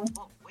though.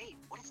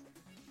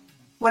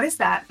 What is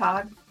that,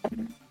 Todd?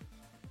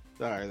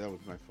 Sorry, that was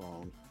my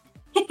phone.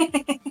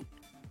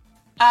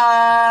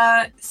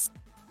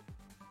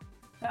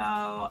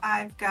 So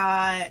I've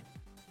got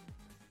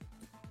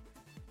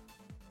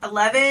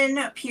 11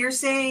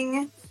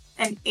 piercing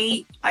and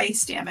 8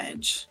 ice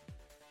damage.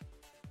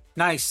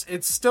 Nice.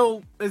 It's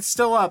still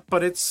up,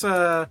 but it's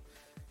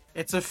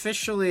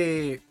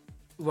officially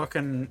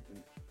looking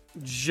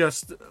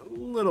just a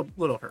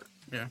little hurt.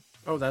 Yeah.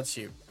 Oh, that's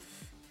you.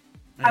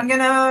 I'm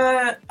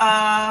gonna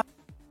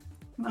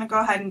go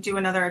ahead and do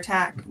another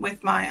attack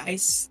with my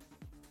ice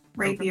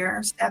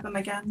rapier. Stab him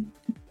again.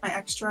 My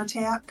extra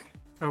attack.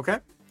 Okay.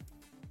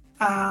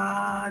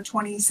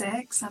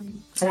 26.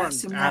 I'm gonna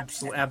assume that.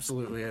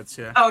 Absolutely, it's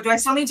yeah. Oh, do I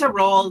still need to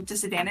roll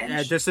disadvantage?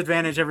 Yeah,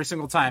 disadvantage every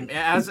single time.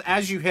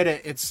 As you hit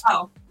it, it's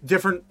Oh,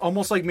 different,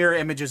 almost like mirror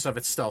images of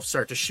itself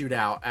start to shoot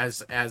out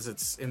as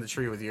it's in the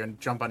tree with you and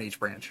jump on each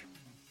branch.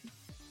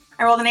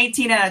 I rolled an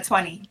 18 and a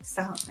 20,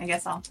 so I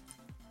guess I'll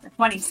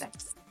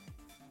 26.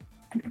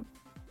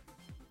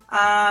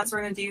 So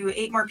we're gonna do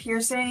 8 more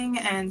piercing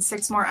and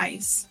 6 more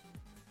ice.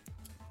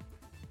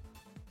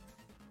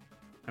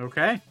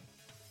 Okay.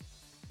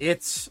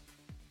 It's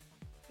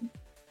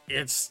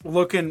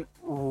looking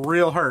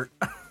real hurt,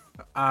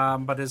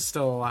 but is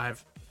still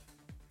alive.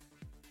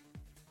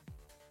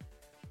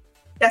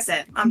 That's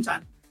it. I'm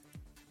done.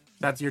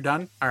 You're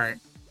done. All right.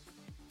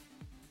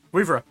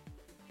 Weaver,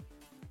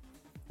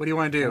 what do you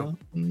want to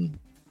do?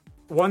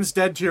 One's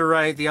dead to your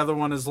right. The other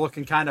one is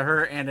looking kind of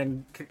hurt and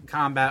in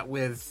combat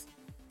with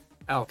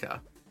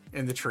Elka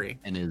in the tree.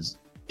 And is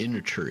in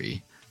a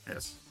tree.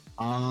 Yes.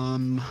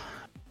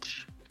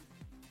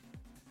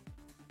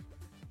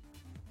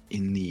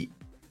 In the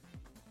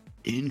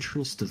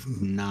interest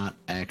of not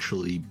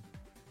actually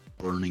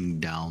burning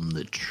down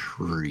the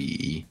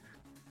tree.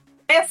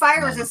 I have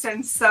fire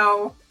resistance,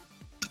 so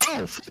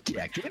Oh, fuck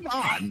yeah, come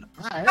on.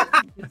 All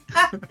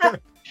right.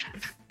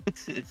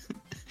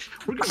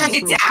 We're bring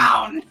it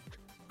down.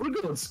 We're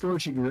going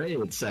Scorching Ray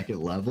at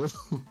second level.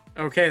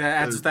 Okay,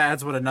 that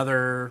adds what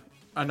another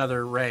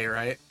ray,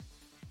 right?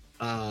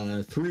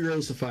 3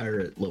 rays of fire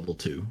at level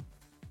 2.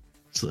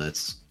 So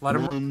that's Let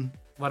 1,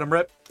 him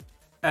rip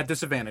at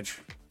disadvantage.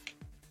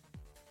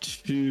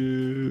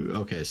 2.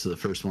 Okay, so the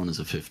first one is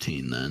a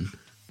 15 then.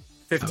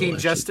 15 Oh,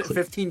 just actually,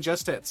 15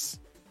 just hits.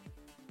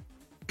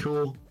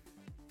 Cool.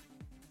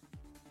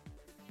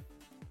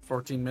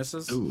 14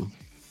 misses. Ooh.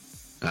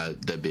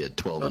 That'd be a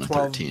 12 and a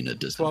 12 13 at 12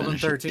 disadvantage.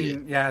 and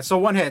 13. Yeah, so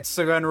one hits.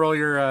 So go ahead and roll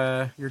your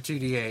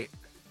 2d8.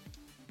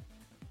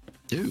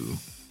 Ooh,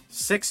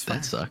 6.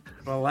 that sucked.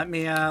 Well, let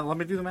me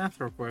do the math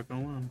real quick.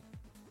 Hold on.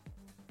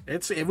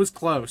 It was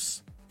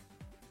close.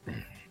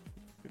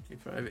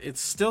 55. It's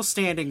still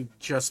standing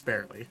just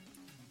barely.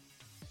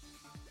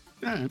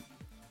 Alright.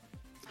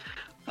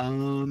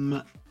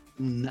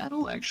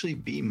 That'll actually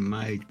be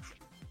my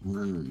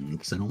turn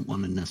because I don't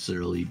want to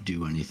necessarily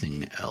do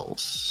anything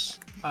else.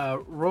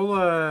 Roll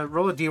a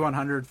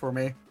d100 for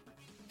me.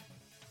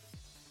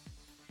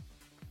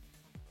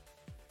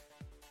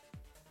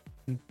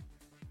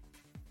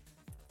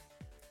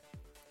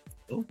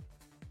 Oh.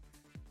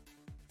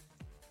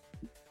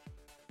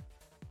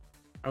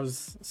 I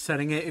was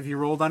setting it. If you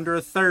rolled under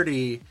a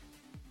 30,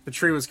 the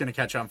tree was going to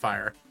catch on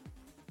fire.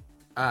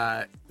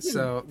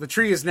 So the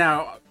tree is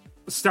now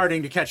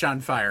starting to catch on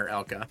fire,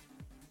 Elka.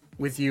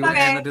 with you Okay.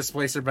 and the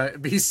displacer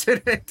beast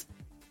in it.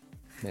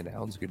 Man,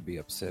 Alan's gonna be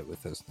upset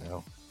with us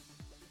now.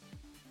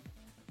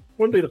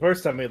 Wouldn't be the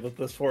first time we lit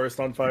this forest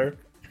on fire.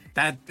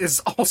 That is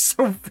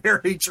also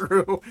very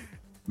true.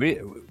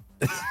 Man,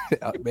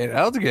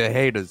 Alan's gonna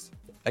hate us.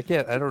 I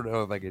don't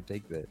know if I can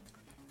take that.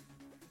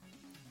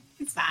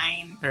 It's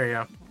fine. There you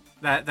go.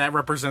 That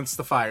represents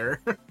the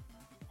fire.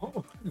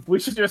 We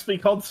should just be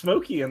called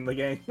Smokey in the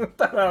game.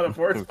 That's how the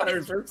forest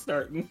fires are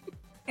starting.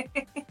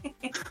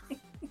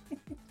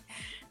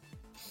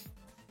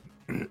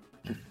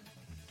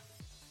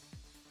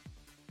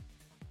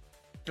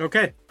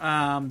 Okay.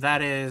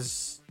 That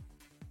is.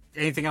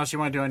 Anything else you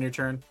want to do on your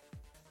turn?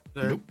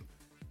 Nope.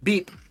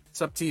 Beep.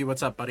 It's up to you.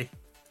 What's up, buddy?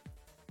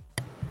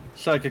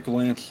 Psychic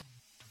Lance.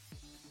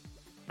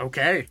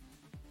 Okay.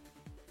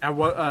 At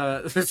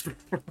what this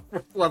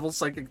level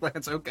psychic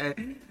glance? Okay.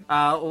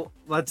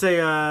 Let's say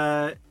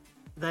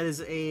that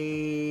is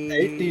a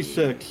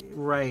 8d6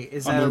 right.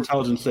 Is on the that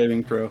intelligence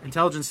saving throw.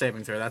 intelligence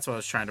saving throw? That's what I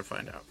was trying to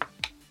find out.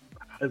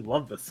 I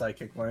love the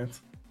psychic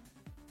lance.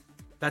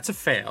 That's a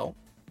fail.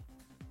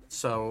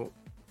 So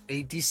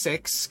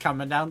 8d6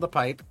 coming down the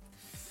pipe.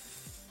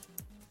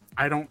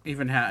 I don't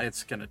even have.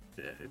 It's gonna.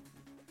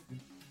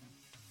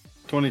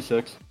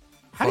 26.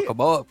 How Fuck do you,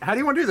 him up. how do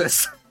you want to do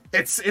this?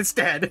 It's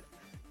dead.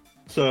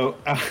 So,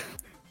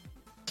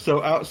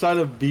 so outside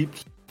of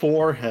Beep's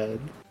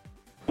forehead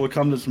will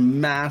come this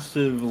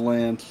massive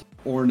lance,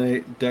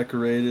 ornate,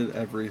 decorated,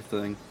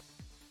 everything.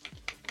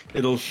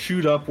 It'll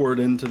shoot upward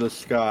into the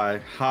sky,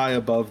 high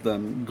above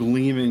them,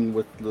 gleaming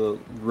with the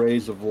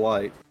rays of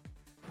light,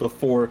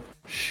 before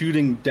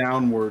shooting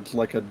downwards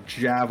like a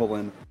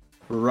javelin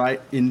right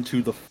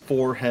into the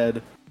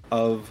forehead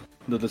of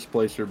the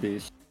displacer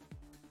beast.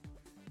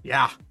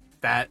 Yeah,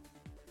 that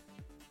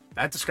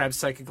describes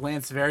psychic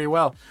lance very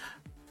well.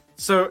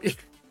 So,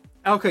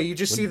 Elka, you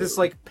just see this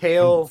like When the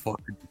pale.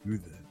 fuck did you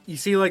do that? You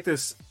see like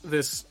this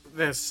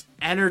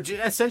energy,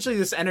 essentially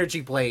this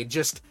energy blade,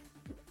 just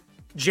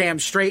jam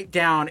straight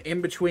down in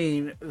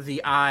between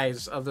the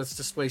eyes of this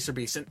displacer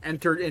beast and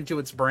enter into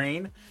its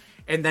brain,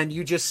 and then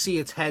you just see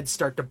its head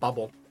start to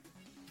bubble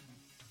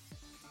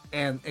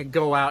and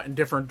go out in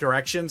different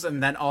directions,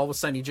 and then all of a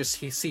sudden you just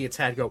see its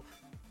head go,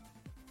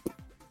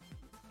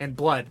 and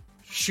blood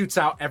shoots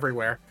out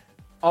everywhere,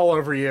 all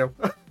over you,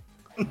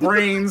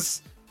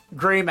 brains,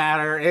 gray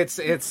matter.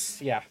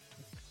 It's yeah.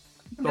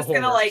 I'm The just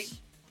gonna horrors. like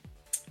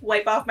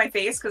wipe off my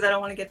face because I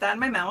don't want to get that in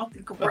my mouth.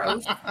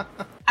 Gross.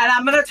 And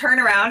I'm gonna turn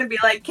around and be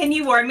like, "Can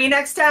you warn me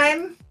next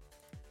time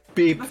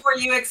Beep, before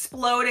you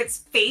explode its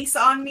face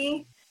on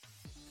me?"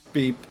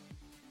 beep.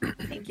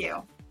 Thank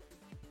you.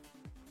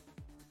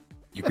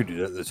 You could do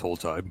that this whole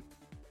time.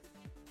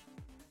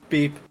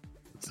 Beep,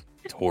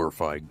 It's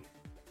horrifying.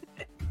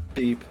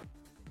 beep.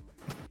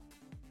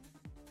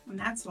 And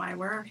that's why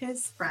we're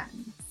his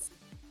friends.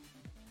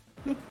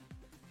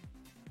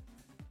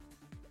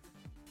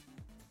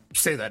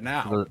 Say that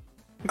now.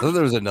 I thought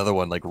there was another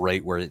one like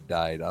right where it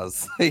died. I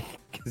was like,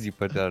 because you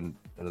put down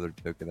another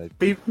token.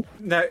 Beep.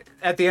 No,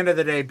 at the end of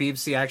the day,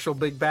 Beep's the actual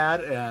big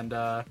bad, and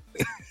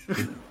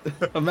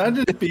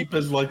Imagine Beep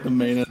is like the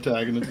main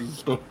antagonist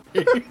of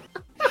the story.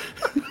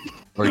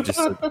 Or just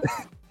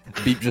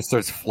Beep just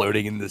starts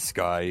floating in the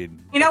sky, and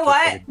You know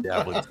what? fucking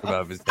javelins come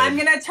out of his head. I'm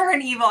gonna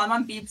turn evil. I'm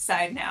on Beep's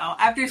side now.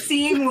 After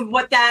seeing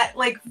what that,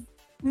 like,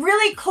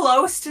 really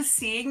close to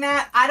seeing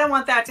that, I don't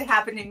want that to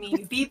happen to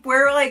me. Beep,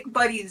 we're like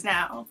buddies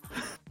now.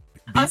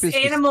 Beep Us is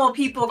just- animal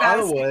people By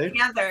gotta the stick way-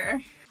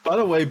 together. By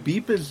the way,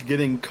 Beep is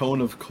getting Cone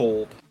of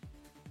Cold.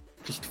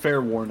 Just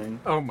fair warning.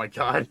 oh my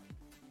god,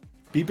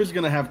 Beep is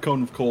gonna have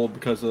Cone of Cold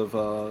because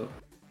of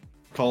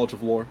College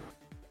of Lore.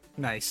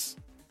 nice.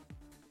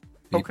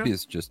 Beep Okay.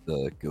 is just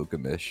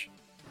Gilgamesh.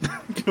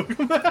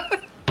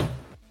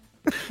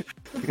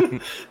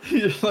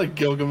 He's like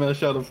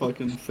Gilgamesh out of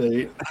fucking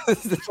Fate.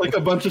 It's like a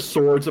bunch of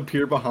swords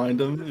appear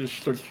behind him and just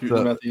starts shooting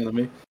them at the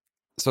enemy.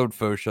 Someone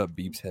Photoshop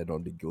Beep's head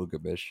onto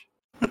Gilgamesh.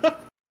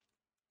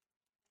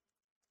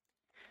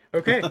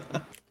 Okay,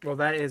 well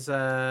that is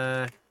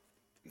for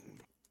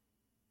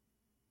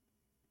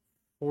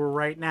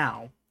right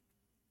now.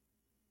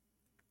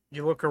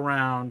 You look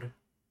around.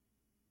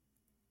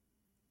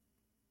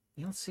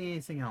 You don't see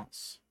anything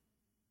else.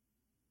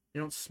 You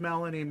don't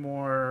smell any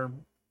more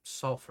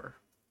sulfur.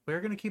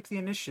 We're gonna keep the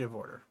initiative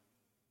order.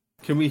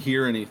 Can we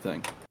hear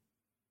anything?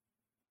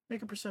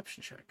 Make a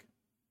perception check.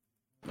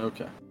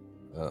 Okay.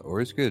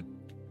 Or it's good.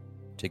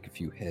 Take a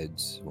few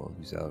heads while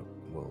he's out.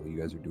 While you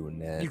guys are doing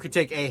that. You could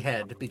take a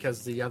head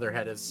because the other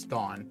head is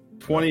gone.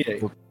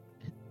 28.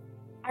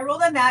 I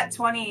rolled a nat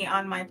 20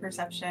 on my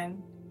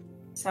perception,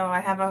 so I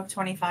have a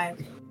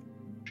 25.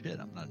 Shit,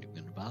 I'm not even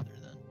gonna bother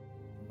then.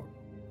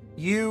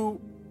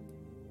 You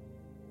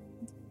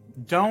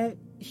don't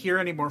hear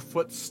any more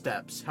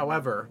footsteps.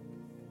 However,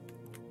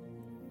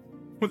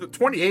 with a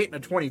 28 and a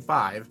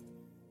 25,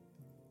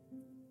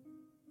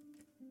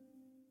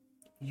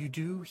 you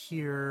do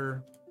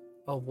hear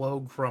a low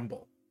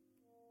grumble.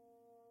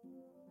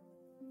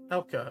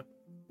 Elka,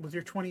 with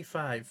your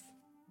 25,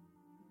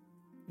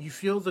 you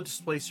feel the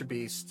displacer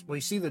beast. Well,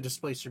 you see the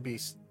displacer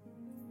beast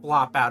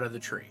flop out of the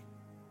tree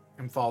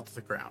and fall to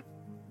the ground.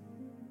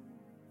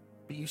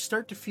 But you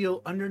start to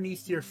feel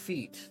underneath your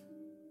feet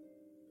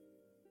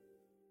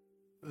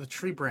the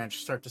tree branch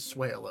start to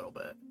sway a little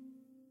bit.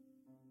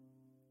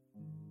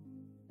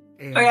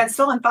 And Oh yeah, it's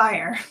still on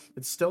fire.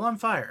 it's still on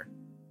fire.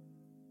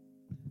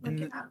 Look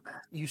And at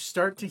that. you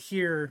start to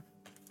hear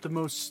the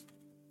most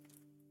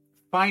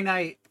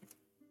finite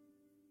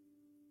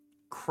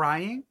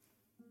crying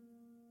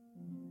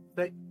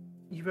that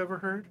you've ever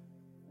heard.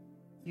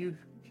 You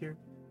hear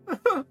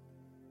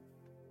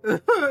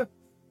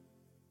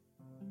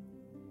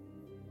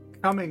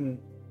coming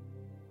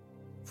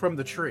from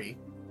the tree.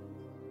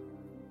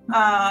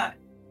 Am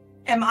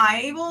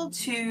I able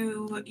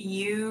to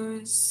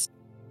use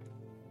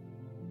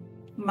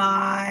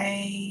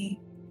my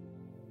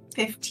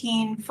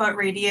 15-foot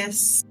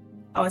radius?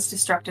 Oh, it's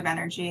destructive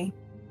energy.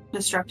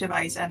 Destructive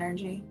ice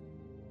energy.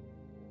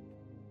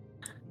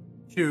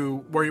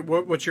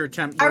 What's your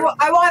attempt?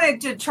 I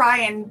wanted to try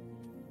and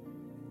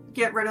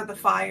get rid of the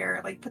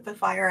fire, like put the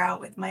fire out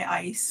with my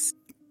ice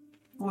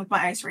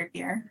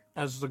rapier.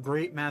 As the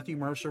great Matthew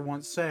Mercer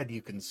once said,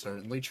 you can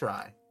certainly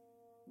try.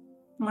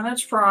 I'm gonna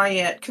try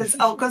it, because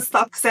Elka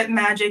sucks at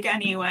magic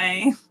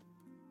anyway.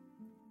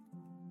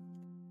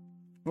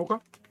 Okay.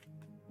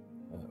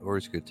 Or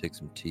he's going to take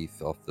some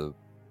teeth off the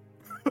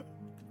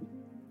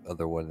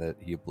other one that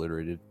he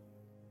obliterated.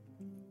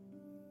 Do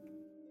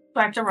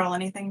I have to roll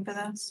anything for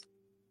this?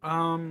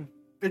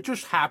 It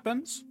just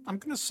happens. I'm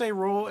gonna say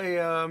roll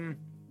a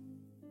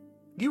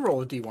you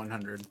roll a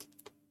D100.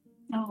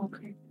 Oh,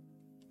 okay.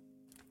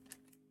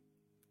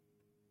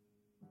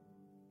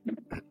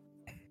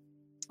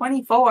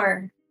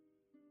 $24.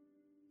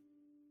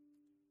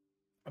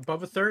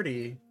 Above a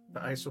 30,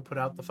 the ice will put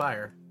out the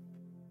fire.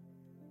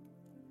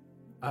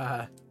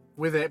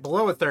 With it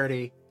below a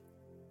 30,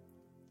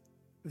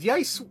 the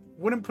ice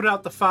wouldn't put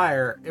out the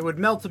fire. It would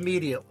melt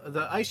immediately.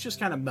 The ice just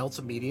kind of melts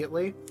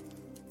immediately.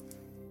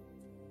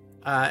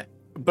 But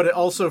it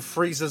also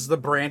freezes the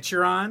branch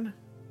you're on,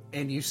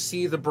 and you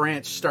see the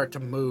branch start to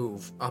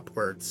move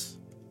upwards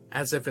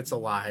as if it's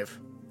alive.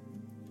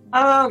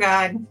 Oh,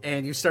 God.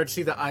 And you start to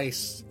see the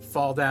ice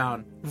fall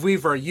down.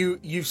 Weaver,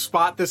 you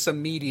spot this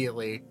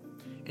immediately,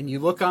 and you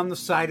look on the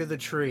side of the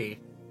tree,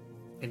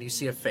 and you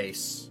see a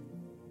face.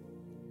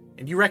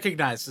 And you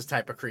recognize this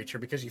type of creature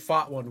because you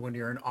fought one when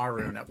you were in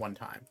Arun at one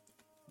time.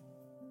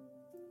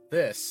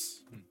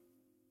 This,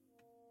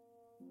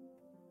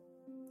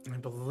 I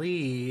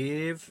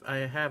believe I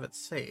have it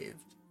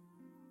saved.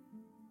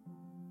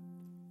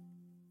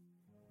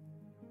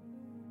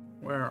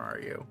 Where are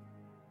you?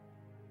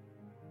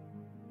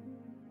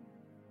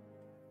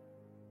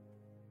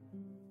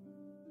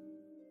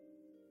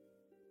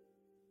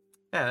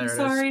 Yeah, there it is.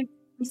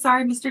 I'm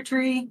sorry, Mr.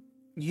 Tree.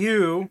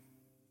 You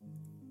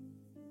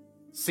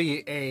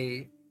see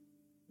a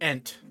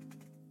ent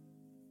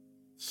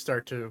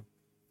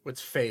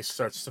its face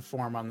starts to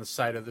form on the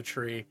side of the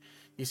tree.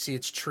 You see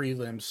its tree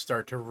limbs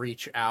start to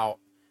reach out,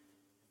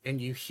 and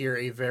you hear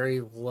a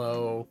very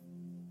low,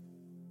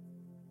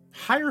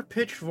 higher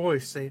pitched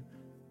voice say,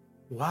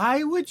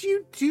 "Why would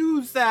you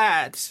do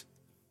that?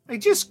 I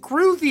just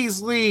grew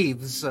these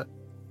leaves."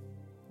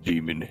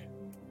 Demon.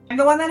 I'm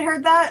the one that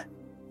heard that?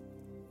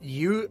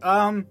 You,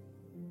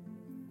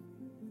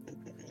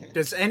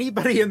 does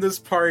anybody in this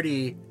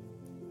party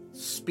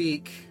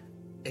speak?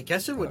 I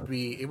guess it would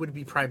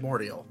be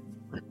primordial.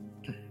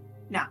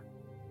 No.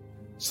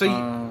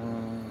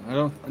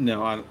 So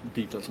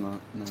Beep does not.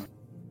 No.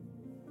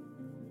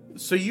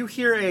 So you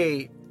hear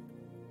a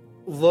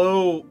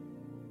low,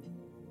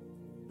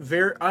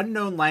 very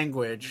unknown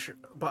language,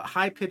 but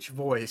high-pitched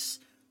voice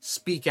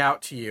speak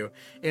out to you,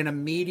 and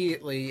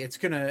immediately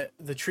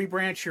the tree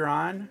branch you're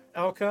on,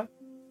 Elka,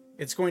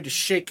 it's going to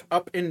shake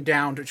up and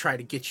down to try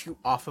to get you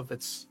off of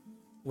its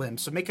limb.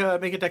 So make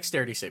a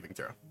dexterity saving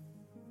throw.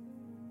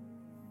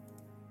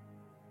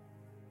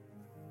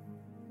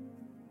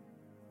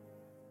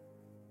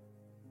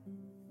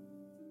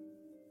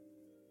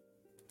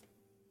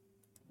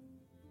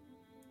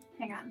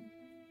 Hang on.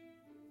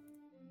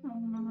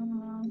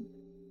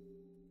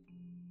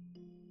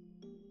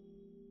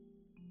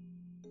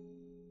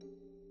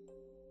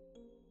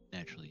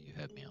 Naturally, you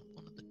had me on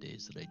one of the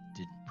days that I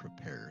didn't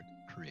prepare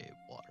create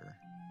water.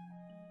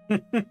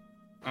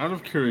 Out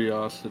of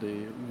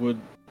curiosity,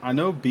 I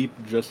know Beep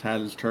just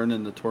had his turn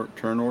in the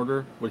turn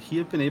order. Would he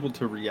have been able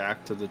to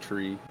react to the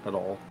tree at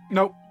all?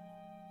 Nope.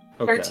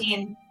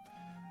 Okay.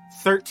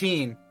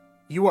 13.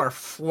 You are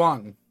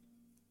flung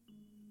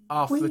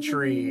off the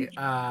tree.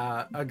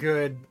 A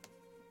good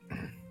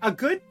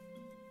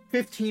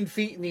 15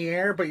 feet in the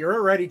air, but you're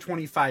already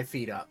 25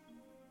 feet up.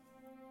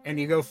 And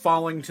you go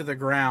falling to the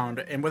ground,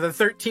 and with a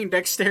 13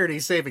 dexterity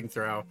saving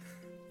throw,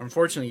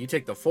 unfortunately, you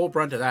take the full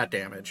brunt of that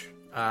damage.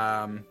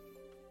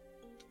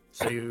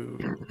 So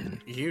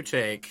you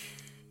take,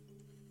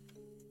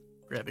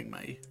 grabbing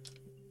my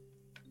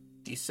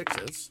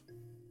d6s.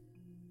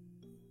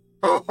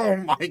 Oh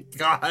my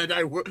god,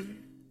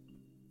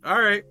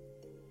 Alright.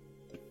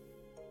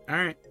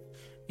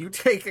 You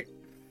take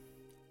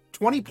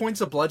 20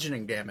 points of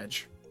bludgeoning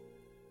damage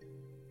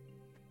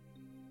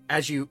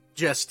as you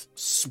just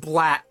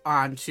splat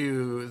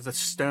onto the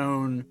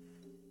stone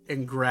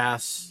and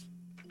grass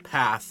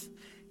path.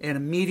 And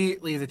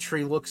immediately the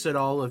tree looks at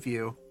all of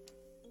you,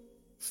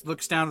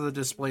 looks down to the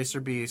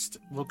displacer beast,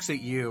 looks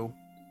at you,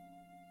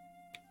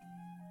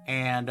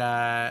 and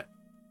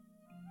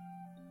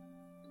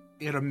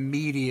it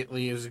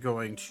immediately is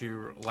going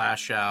to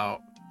lash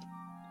out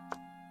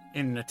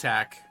in an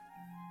attack.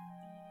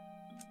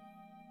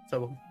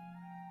 So,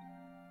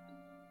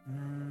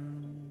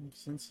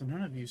 since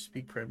none of you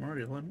speak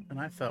Primordial, and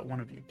I thought one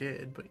of you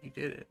did, but you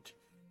didn't.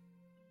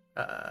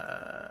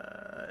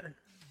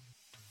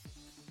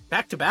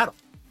 Back to battle.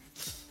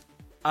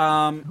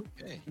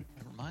 Okay,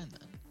 never mind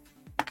then.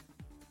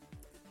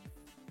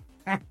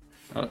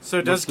 So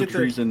it does the get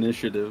tree's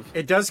initiative.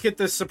 It does get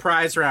this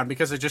surprise round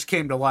because it just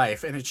came to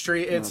life, and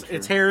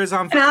its hair is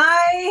on. Can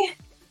I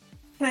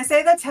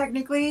say that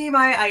technically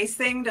my ice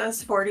thing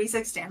does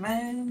 46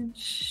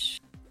 damage?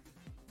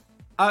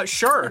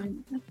 Sure.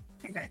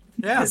 Okay.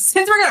 Yeah.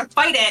 Since we're gonna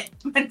fight it,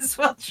 might as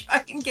well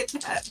try and get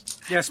that.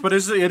 Yes, but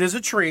it is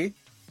a tree,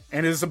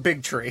 and it is a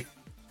big tree.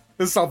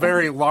 This is a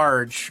very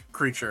large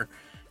creature.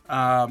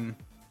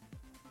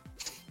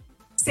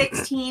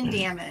 16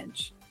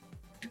 damage.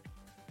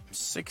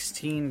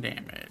 16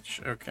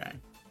 damage. Okay.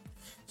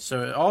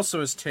 So it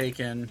also is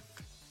taken...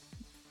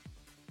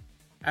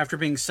 After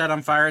being set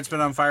on fire, it's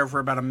been on fire for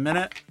about a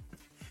minute.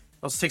 It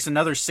also takes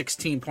another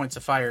 16 points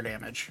of fire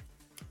damage.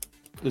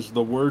 Is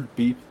the word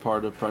beep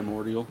part of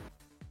Primordial?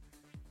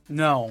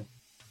 No.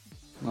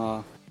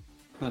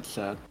 That's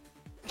sad.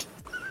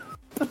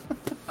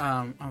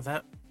 Oh,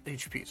 that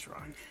HP's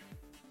wrong.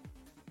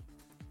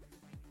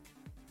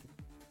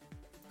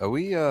 Are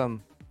we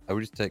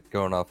just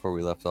going off where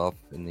we left off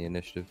in the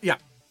initiative? Yeah.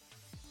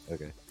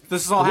 Okay.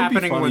 This is all It would be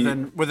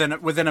happening funny-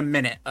 within a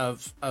minute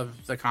of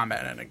the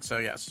combat ending, so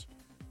yes.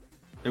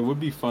 It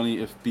would be funny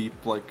if Beep,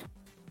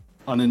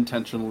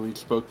 unintentionally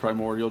spoke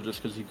Primordial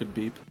just because he could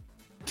beep.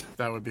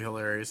 That would be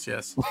hilarious,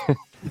 yes.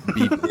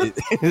 Beep.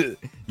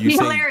 Be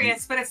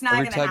hilarious, but it's not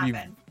every gonna time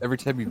happen. every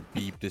time you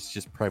beeped, it's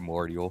just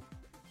Primordial.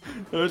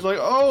 It was like,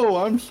 oh,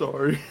 I'm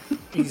sorry.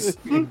 He's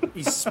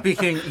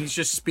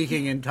just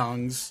speaking in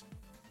tongues.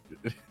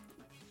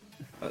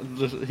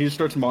 He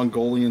starts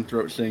Mongolian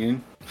throat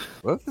singing.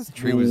 What if this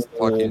tree was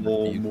talking in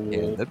Beep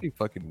again? That'd be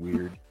fucking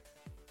weird.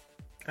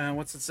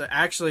 What's it say?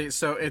 Actually,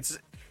 so it's...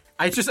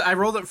 I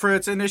rolled it for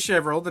its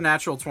initiative. I rolled the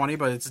natural 20,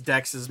 but its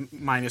dex is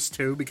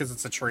 -2 because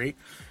it's a tree.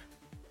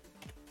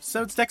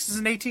 So its dex is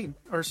an 18.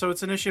 Or so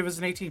its initiative is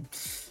an 18.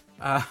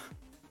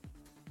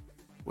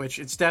 Which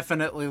it's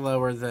definitely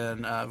lower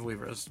than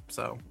Vouivra's.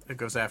 So it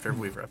goes after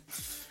Vouivra.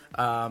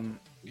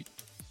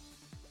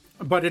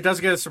 But it does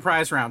get a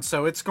surprise round.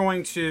 So it's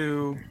going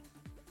to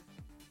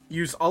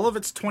use all of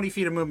its 20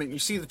 feet of movement. You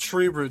see the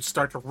tree roots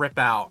start to rip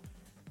out.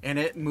 And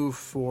it move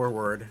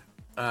forward.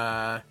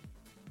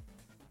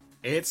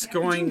 It's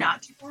going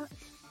Not do that.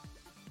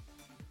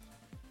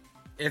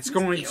 It's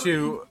going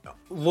to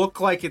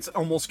look like it's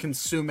almost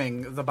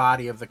consuming the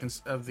body of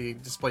the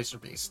displacer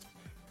beast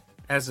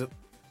as it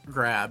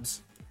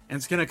grabs, and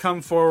it's going to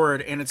come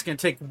forward and it's going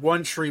to take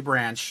one tree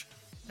branch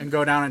and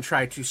go down and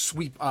try to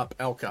sweep up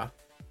Elka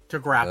to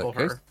grapple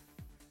her.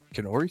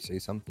 Can Ori say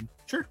something?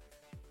 Sure.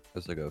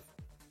 As I go,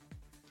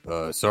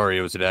 sorry,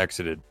 it was an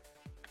accident.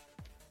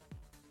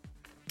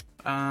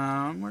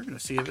 We're going to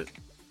see if it.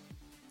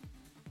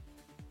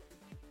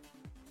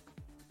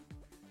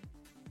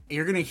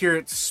 You're gonna hear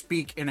it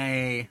speak in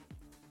a,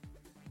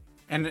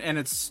 and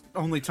it's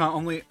only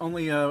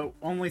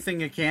thing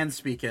it can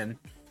speak in.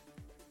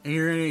 And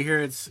you're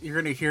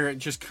gonna hear it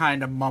just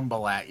kind of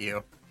mumble at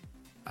you,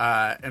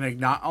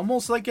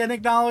 almost like an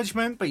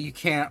acknowledgement, but you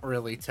can't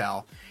really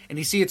tell. And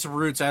you see its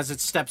roots as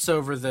it steps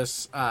over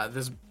this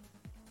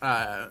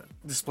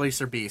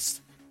displacer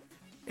beast.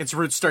 Its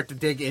roots start to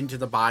dig into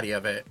the body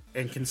of it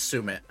and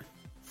consume it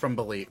from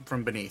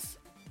beneath.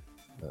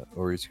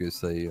 Ori's gonna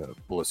say,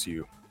 "Bless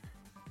you."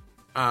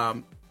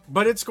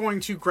 But it's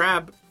going to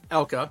grab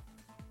Elka.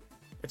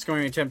 It's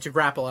going to attempt to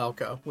grapple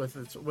Elka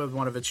with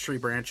one of its tree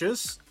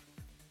branches.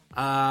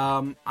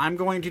 I'm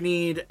going to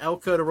need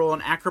Elka to roll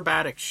an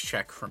acrobatics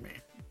check for me.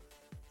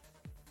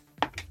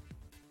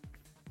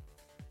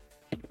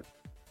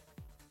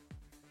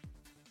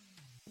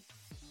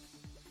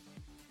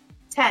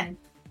 Ten.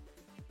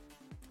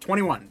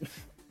 21.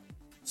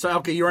 So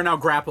Elka, you are now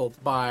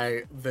grappled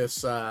by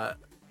this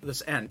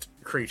ent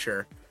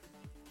creature.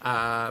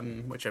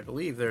 Which I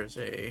believe there's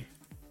a.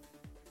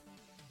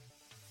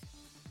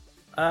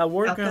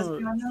 We're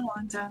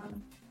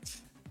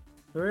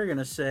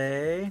gonna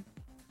say.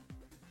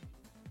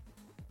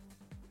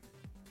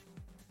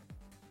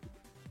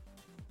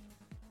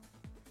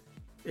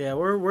 Yeah,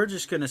 we're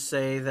just gonna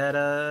say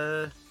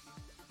that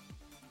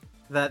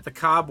that the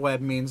cobweb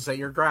means that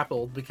you're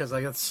grappled because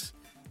I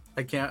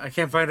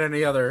can't find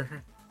any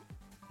other.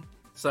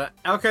 So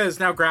Elka is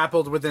now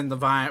grappled within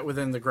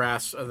the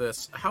grass of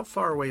this. How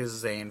far away is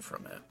Zane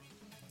from it?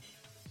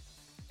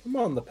 I'm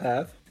on the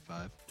path.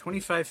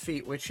 25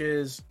 feet, which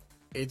is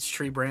its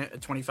tree branch.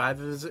 25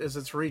 is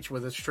its reach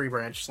with its tree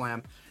branch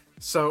slam.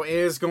 So it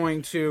is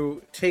going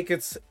to take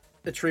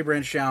the tree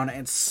branch down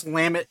and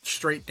slam it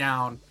straight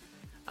down,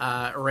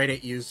 right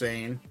at you,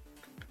 Zane.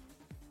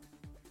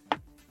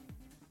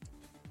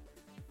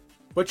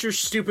 What's your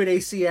stupid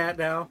AC at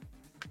now?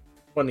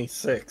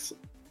 26.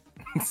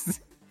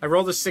 I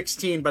rolled a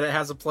 16, but it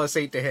has a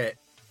 +8 to hit.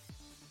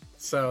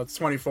 So it's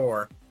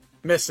 24.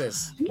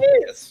 Misses.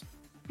 Yes.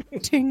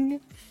 Ting.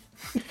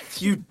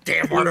 You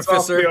damn Turns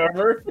off the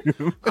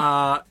artificer.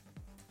 armor.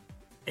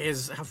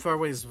 How far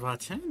away is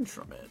Vaten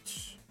from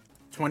it?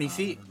 20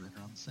 feet. Right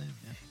around the same,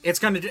 yeah.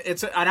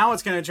 Now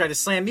it's gonna try to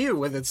slam you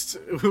with its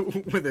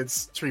with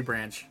its tree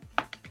branch.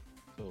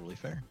 Totally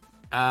fair.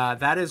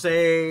 That is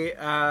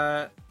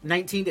a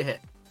 19 to hit.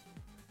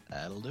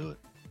 That'll do it.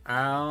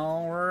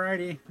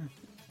 Alrighty.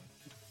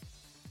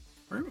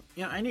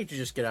 Yeah, I need to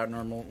just get out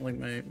normal, like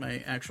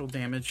my actual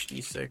damage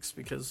d6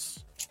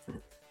 because.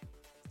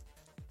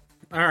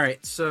 All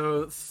right,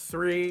 so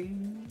 3.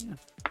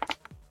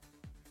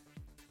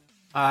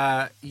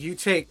 You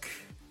take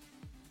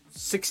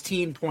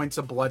 16 points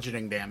of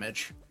bludgeoning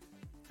damage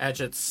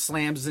as it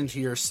slams into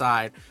your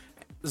side.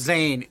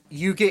 Zane,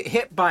 you get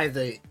hit by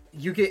the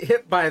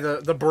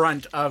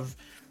brunt of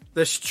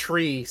this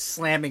tree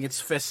slamming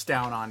its fist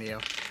down on you,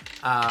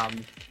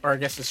 or I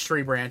guess this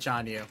tree branch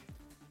on you.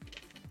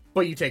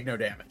 But you take no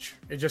damage.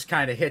 It just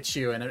kind of hits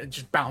you and it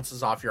just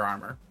bounces off your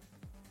armor.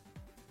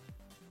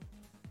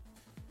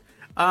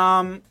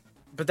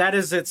 But that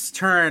is its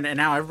turn, and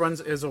now everyone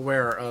is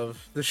aware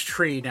of this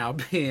tree now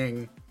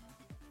being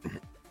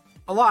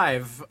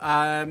alive.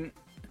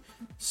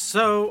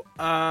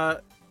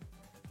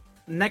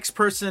 Next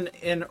person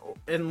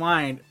in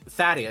line,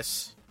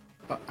 Thaddeus.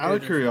 Out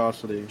of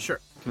curiosity, Sure.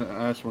 can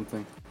I ask one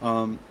thing?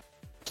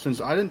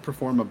 Since I didn't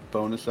perform a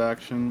bonus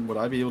action, would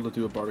I be able to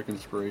do a bardic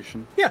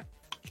inspiration? Yeah.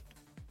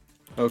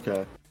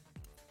 Okay.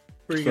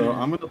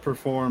 I'm going to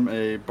perform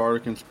a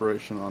bardic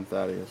inspiration on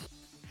Thaddeus.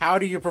 How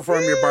do you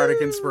perform your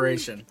bardic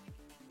inspiration?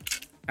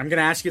 I'm going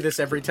to ask you this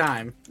every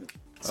time,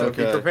 so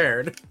be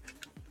prepared.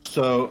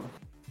 So,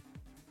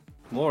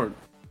 Lord.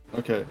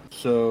 Okay,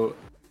 so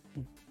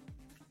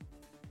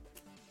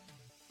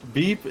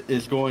Beep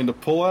is going to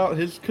pull out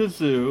his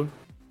kazoo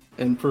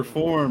and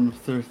perform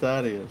through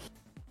Thaddeus.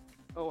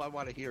 Oh, I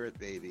want to hear it,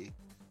 baby.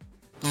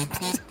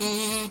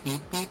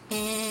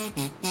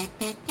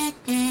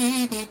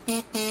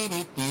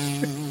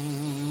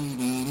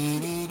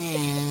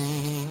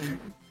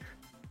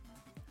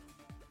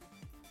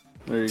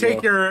 There you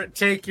Take go.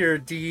 your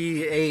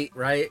D8,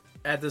 right,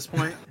 at this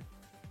point?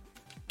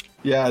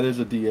 Yeah, it is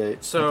a D8 at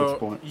this So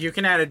point. you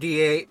can add a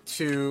D8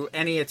 to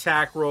any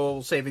attack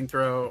roll, saving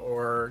throw,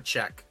 or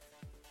check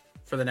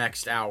for the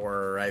next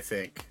hour, I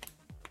think.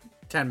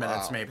 10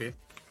 minutes, Wow. maybe.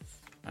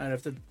 I'd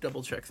have to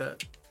double check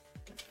that.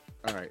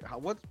 All right.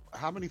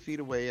 How many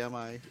feet away am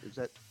I? Is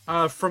that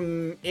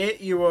From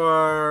it, you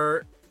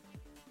are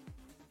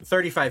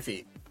 35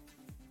 feet.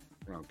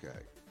 okay?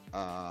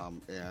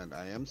 And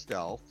I am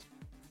stealth,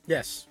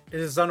 Yes,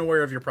 it is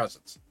unaware of your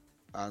presence.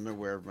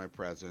 unaware of my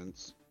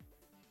presence.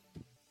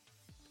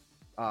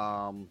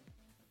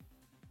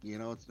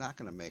 It's not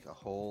going to make a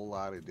whole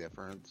lot of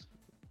difference.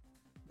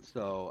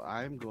 So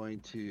I'm going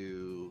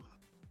to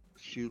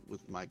shoot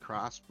with my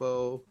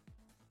crossbow.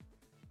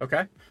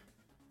 Okay.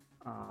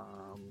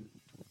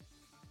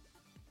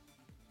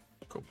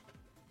 Cool.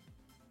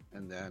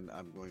 And then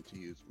I'm going to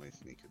use my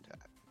sneak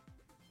attack.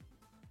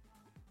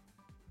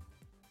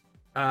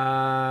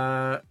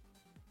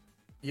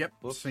 Yep.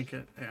 Whoops. Sink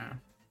it. Yeah.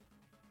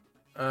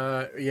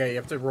 Yeah. You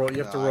have to roll.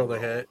 You have to roll the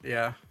hit.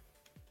 Yeah.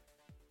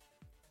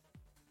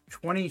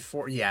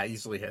 24. Yeah,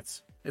 easily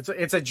hits. It's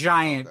a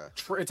giant.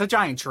 Okay. It's a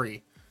giant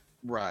tree.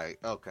 Right.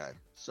 Okay.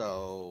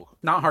 So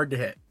Not hard to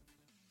hit.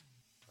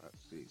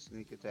 let's see.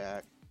 Sneak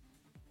attack.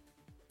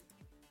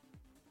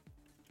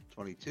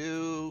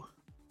 22.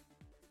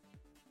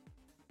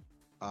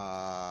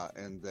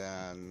 And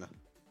then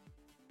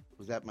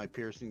was that my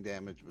piercing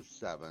damage was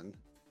 7.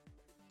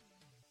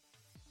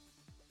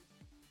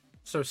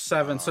 So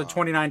 7. So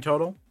 29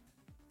 total.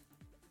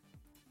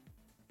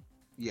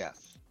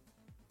 Yes.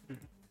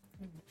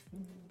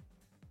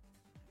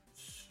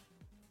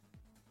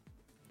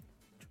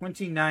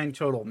 29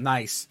 total.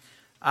 Nice.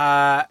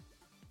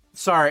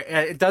 Sorry.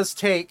 It does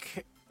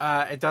take.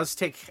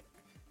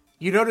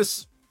 You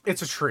notice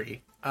it's a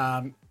tree.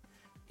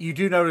 You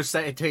do notice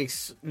that it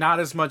takes not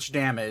as much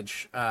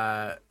damage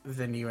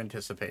than you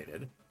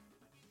anticipated.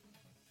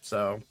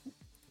 So,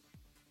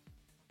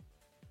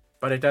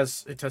 but it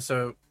does.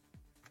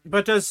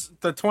 But does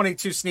the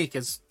 22 sneak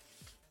is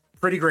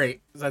pretty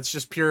great. That's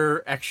just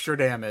pure extra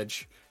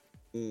damage.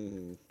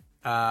 Mm.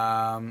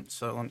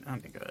 So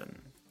let me go ahead.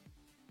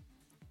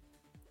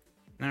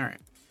 All right.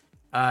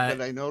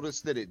 Did I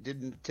notice that it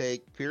didn't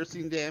take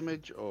piercing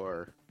damage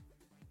or?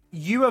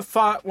 You have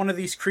fought one of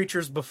these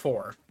creatures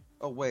before.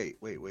 Oh wait.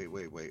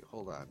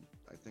 Hold on.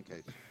 I think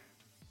I.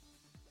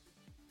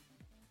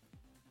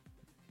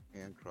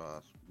 Hand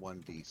cross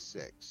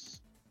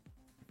 1d6.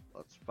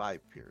 That's 5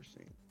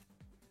 piercing.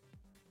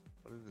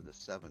 What is it? The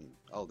 7?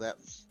 Oh,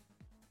 that's.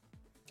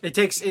 It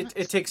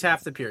takes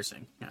half the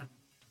piercing. Yeah.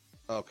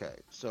 Okay,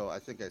 so I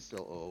think I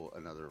still owe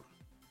another.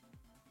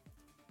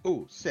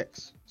 Oh,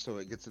 6. So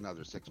it gets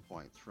another 6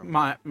 points from.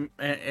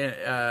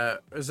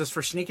 Is this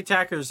for sneak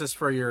attack or is this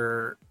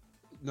for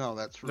No,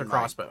 that's for the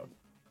crossbow?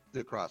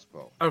 The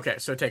crossbow. Okay,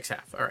 so it takes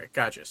half. All right,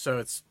 gotcha. So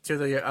it's to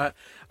the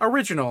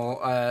original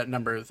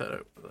number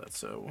that's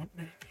so.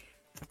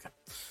 Okay.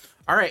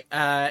 All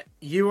right.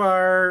 You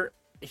are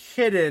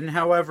hidden.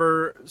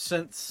 However,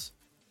 since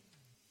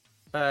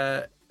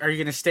are you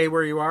going to stay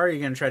where you are? Or are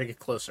you going to try to get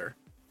closer?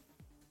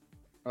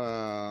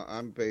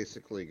 I'm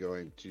basically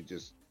going to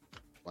just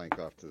flank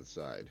off to the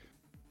side.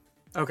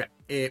 Okay.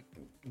 It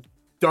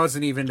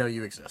doesn't even know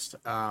you exist.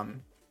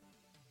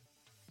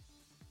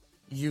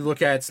 You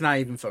look at it's not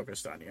even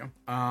focused on you.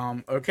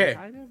 Okay.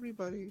 Hi,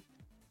 everybody.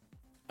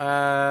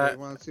 Uh,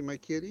 Want to see my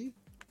kitty?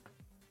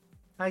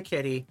 Hi,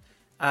 Kitty.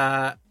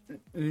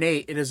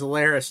 Nate, it is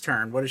Alara's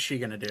turn. What is she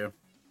gonna do?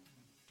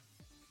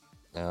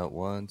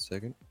 1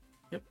 second.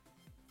 Yep.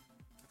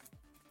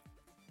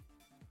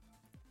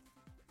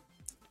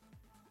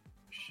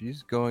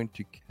 She's going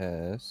to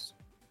cast.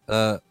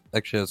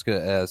 Actually, I was gonna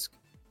ask,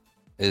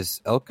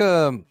 is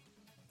Elka,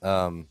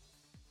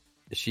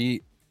 is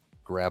she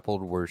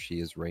grappled where she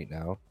is right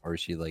now, or is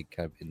she like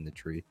kind of in the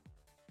tree?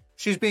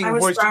 She's being I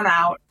was hoisted. thrown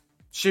out.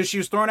 She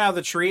was thrown out of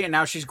the tree, and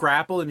now she's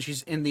grappled, and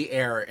she's in the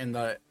air in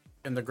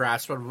the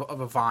grasp of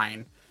a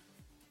vine,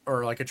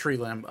 or like a tree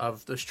limb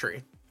of this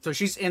tree. So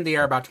she's in the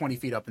air, about 20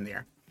 feet up in the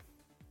air.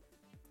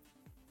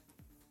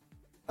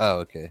 Oh,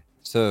 okay.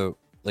 So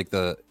like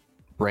the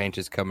branch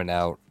is coming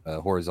out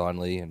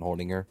horizontally and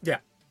holding her. Yeah.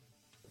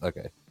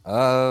 Okay.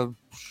 That's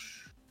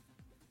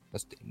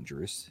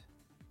dangerous.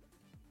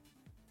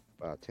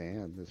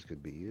 Tan, this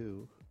could be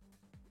you.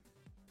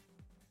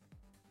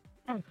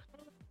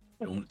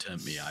 Don't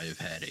tempt me. I have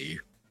had a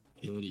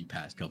hilly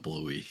past couple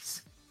of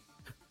weeks.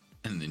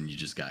 And then you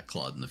just got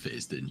clawed in the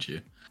face, didn't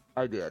you?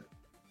 I did.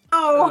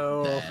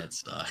 Oh, That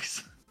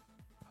sucks.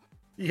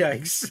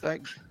 Yikes.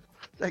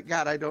 Thank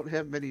God I don't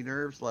have many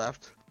nerves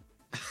left.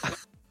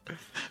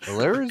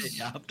 Valera's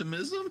Hey,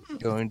 optimism?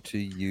 going to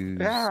use.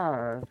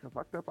 Yeah,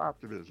 fucked up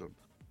optimism.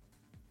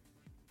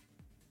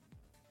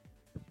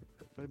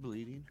 Am I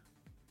bleeding?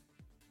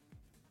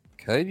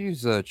 Can I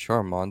use a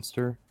Charm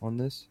Monster on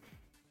this?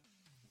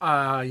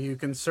 You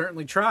can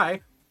certainly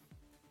try.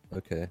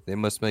 Okay. They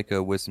must make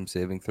a Wisdom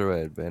saving throw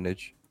at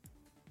advantage.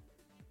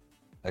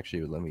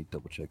 Actually, let me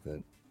double check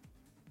that.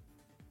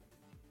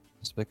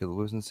 Let's make a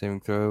Wisdom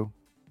saving throw.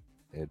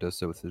 And it does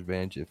so with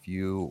advantage if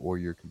you or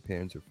your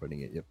companions are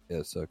fighting it. Yep.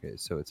 Yes. Okay.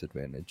 So it's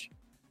advantage.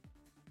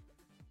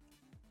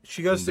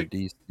 She goes And to.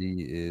 the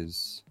DC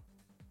is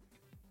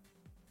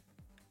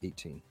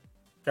 18.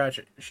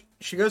 Gotcha.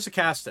 She goes to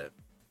cast it.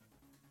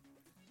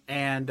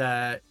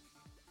 And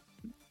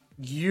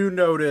you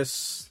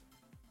notice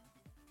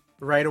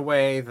right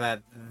away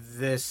that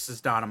this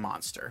is not a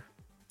monster.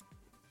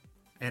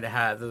 And it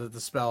had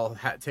the spell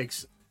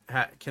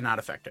cannot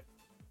affect it.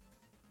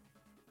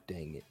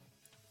 Dang it.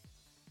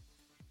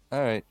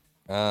 Alright.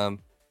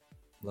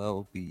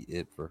 That'll be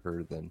it for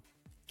her then.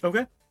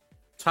 Okay.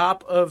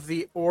 Top of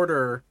the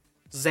order,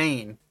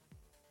 Zane.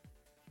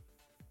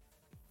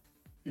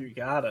 You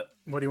got it.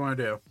 What do you want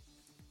to do?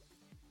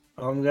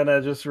 I'm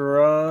gonna just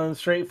run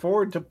straight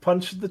forward to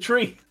punch the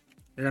tree,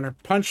 You're gonna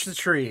punch the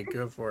tree.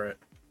 Go for it.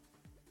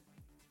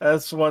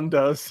 as one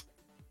does.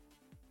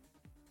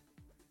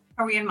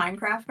 are we in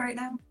Minecraft right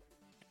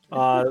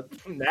now?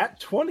 Nat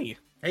 20.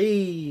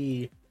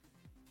 Hey.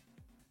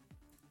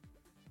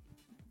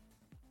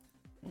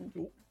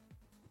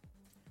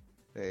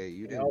 Hey,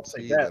 you Yeah, I'll didn't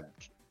take see that.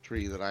 the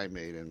tree that I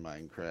made in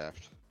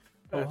Minecraft.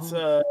 That's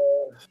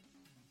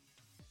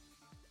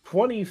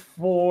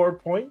 24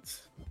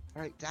 points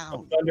All right, of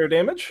down. thunder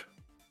damage.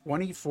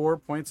 24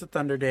 points of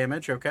thunder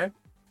damage. Okay.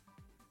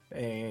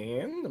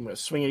 And I'm gonna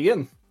swing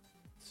again.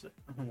 So,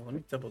 hold on, let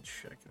me double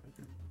check.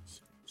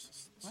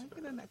 I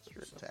get an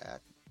extra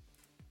attack.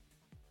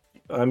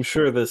 I'm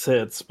sure this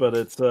hits, but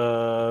it's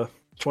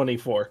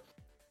 24.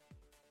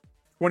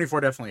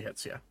 24 definitely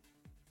hits, yeah.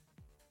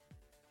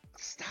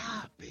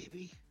 Stop,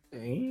 baby.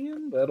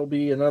 And that'll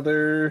be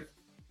another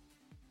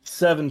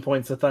 7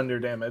 points of thunder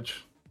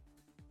damage.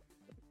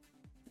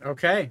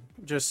 Okay.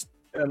 Just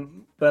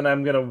And then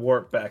I'm gonna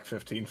warp back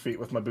 15 feet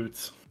with my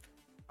boots.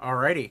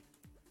 alrighty.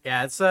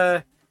 Yeah, it's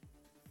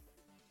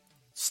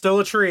still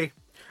a tree.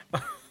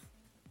 But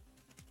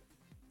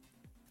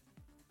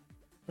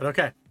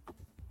okay.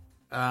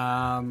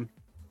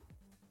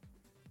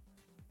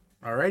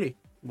 Alrighty.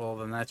 Well,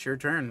 then that's your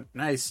turn.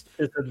 Nice.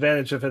 It's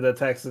advantage if it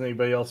attacks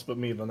anybody else but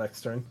me the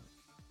next turn.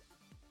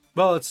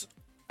 Well, it's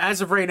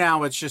as of right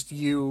now, it's just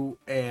you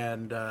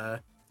and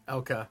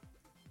Elka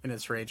in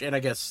its range, and I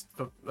guess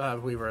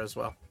Weaver as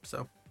well.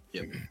 So,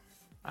 Yep.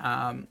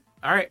 all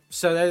right.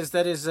 So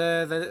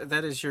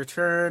that is your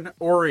turn,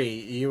 Ori.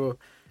 You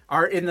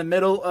are in the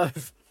middle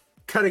of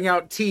cutting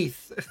out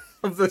teeth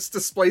of this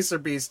displacer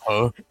beast,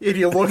 Huh? and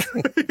you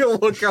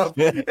look up,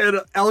 and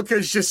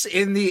Elka's just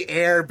in the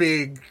air,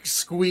 being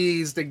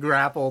squeezed and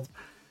grappled,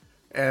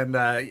 and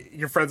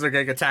your friends are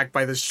getting attacked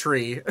by this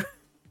tree.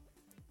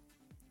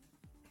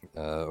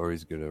 Or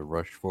he's gonna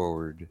rush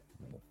forward.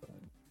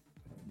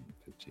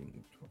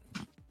 15,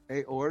 20.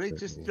 Hey, Ori,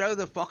 just throw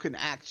the fucking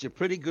axe. You're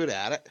pretty good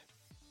at it.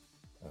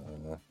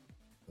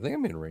 I think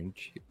I'm in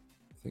range. I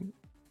think.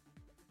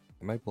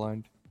 Am I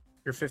blind?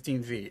 You're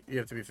 15 feet. You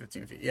have to be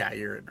 15 feet. Yeah,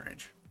 you're in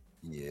range.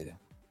 Yeah.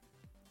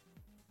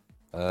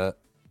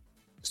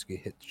 Just get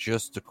hit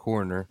just a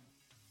corner.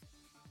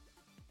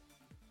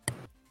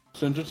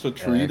 Since it's a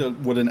tree,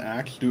 would an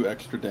axe do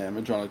extra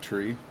damage on a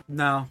tree?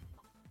 No,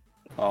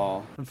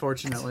 Oh,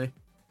 unfortunately.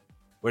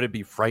 Would it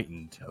be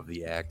frightened of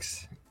the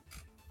axe?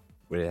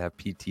 Would it have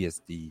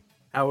PTSD?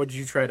 How would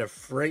you try to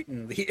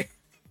frighten the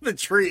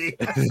tree?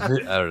 I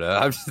don't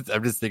know.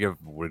 I'm just thinking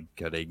of wood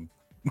cutting.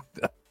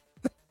 All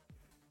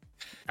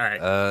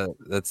right.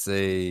 That's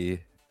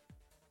a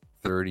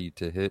 30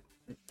 to hit.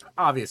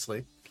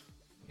 Obviously.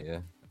 Yeah.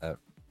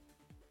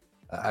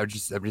 I'm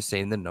just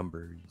saying the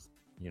numbers.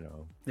 You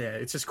know. Yeah,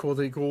 it's just cool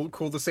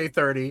to say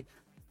 30.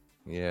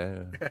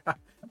 Yeah.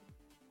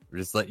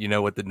 Just let you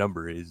know what the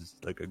number is,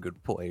 like a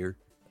good player.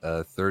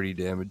 30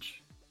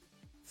 damage.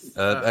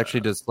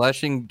 Actually, does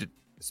slashing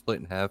split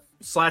in half?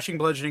 Slashing,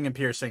 bludgeoning, and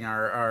piercing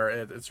are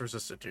it's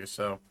resisted to.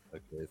 So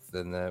Okay,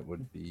 then that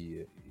would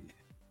be.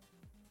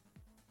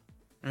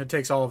 and it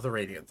takes all of the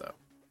radiant though.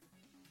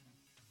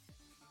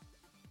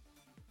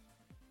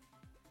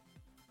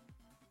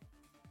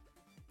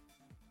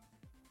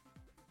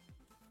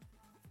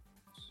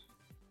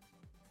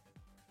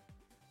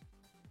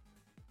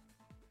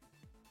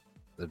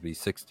 That'd be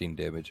 16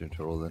 damage in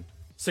total then.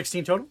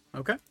 16 total.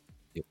 Okay.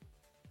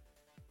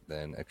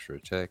 Then extra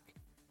attack.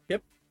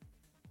 Yep.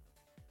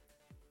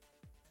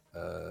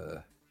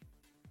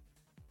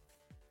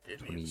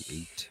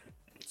 28.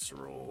 Let's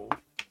roll.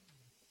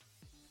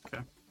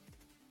 Okay.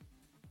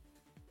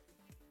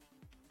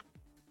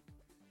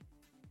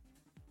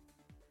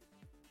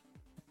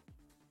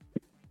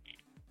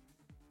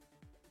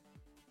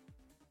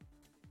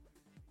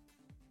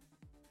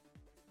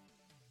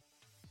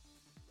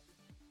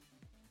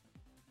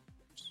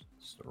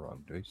 It's the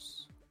wrong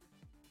dice.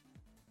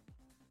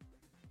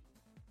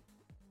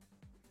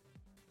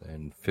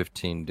 Then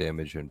 15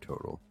 damage in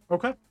total.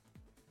 Okay.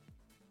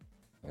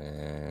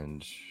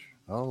 And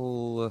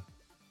I'll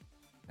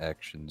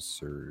action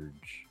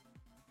surge.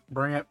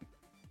 Bring it.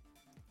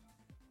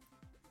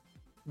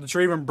 The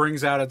tree even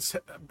brings out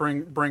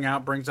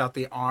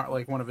the arm,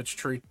 like one of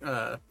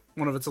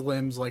its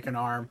limbs, like an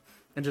arm,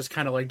 and just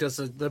kind of like does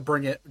the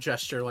bring it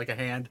gesture, like a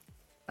hand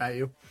at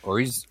you. Or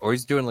he's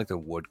doing like the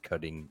wood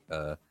cutting,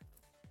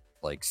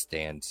 like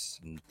stance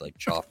and like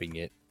chopping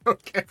it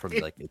Okay. from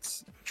like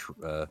its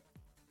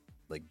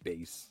like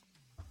base.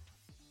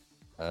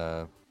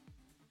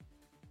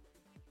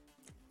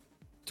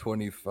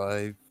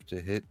 25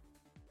 to hit.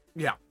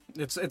 Yeah,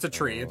 it's a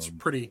tree. It's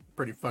pretty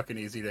fucking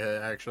easy to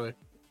hit, actually.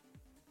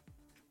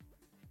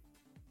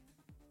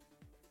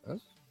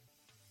 That's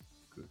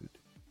good.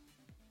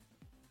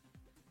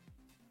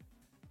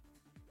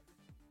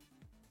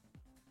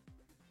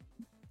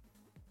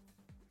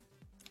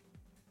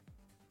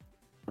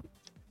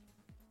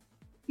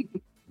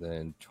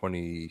 Then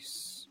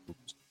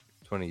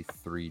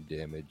 23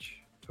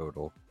 damage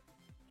total.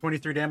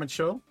 23 damage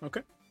total.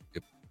 Okay.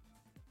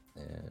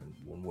 And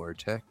one more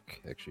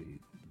attack. Actually,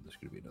 there's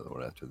going to be another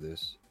one after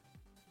this.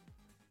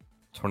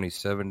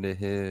 27 to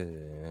hit,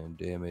 and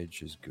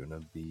damage is going to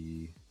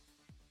be...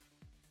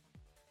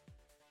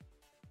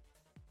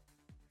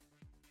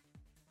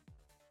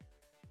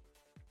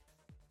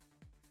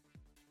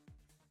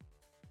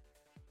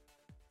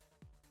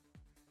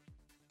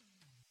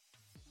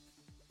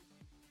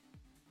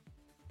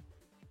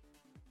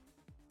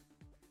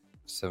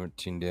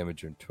 $17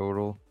 damage in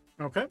total.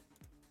 Okay.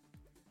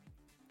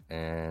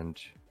 And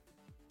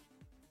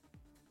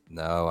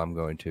now I'm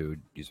going to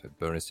use my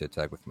bonus to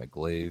attack with my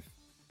glaive.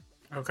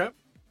 Okay.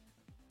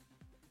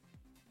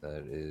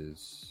 That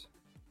is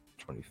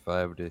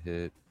 25 to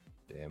hit.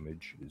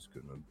 Damage is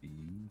going to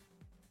be...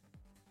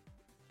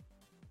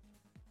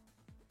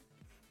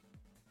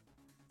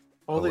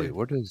 wait,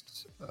 what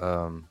is...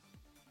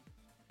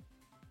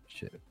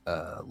 Shit.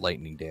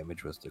 Lightning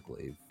damage was the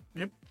glaive.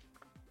 Yep.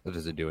 That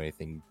doesn't do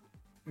anything.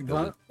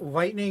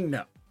 Lightning,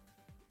 no.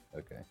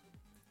 Okay.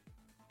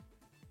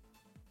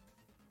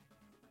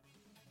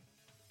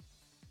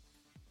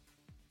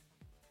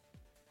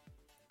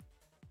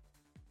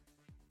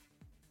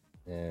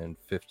 And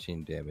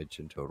 15 damage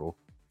in total.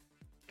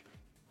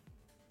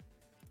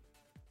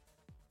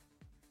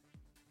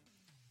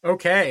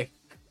 Okay.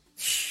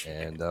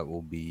 And that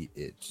will be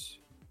it.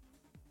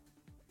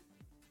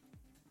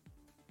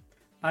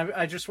 I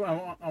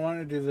want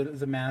to do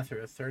the math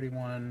here.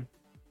 31,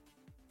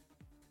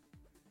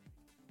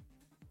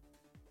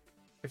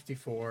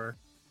 54,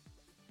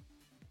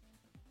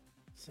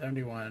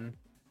 71,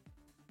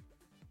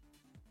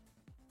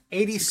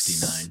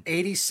 69.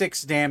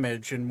 86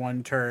 damage in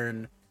one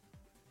turn,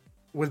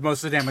 with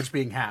most of the damage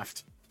being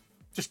halved.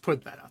 Just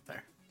put that out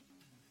there.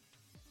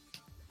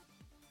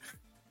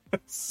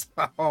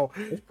 So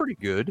That's pretty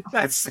good.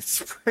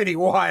 it's pretty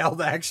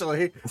wild,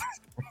 actually.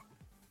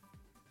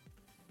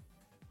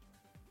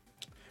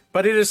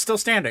 but it is still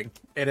standing.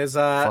 It is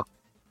Fuck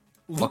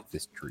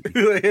this tree.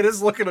 it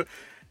is looking.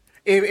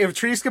 If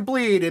trees could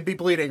bleed, it'd be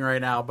bleeding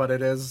right now. But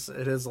it is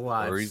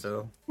alive. Or he's-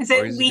 So Is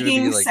Or it is it gonna be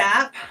leaking like-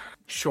 sap?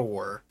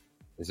 sure.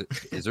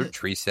 Is there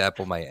tree sap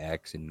on my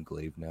axe and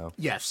glaive now?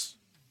 Yes.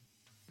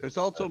 There's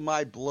also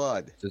my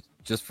blood.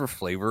 Just for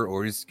flavor,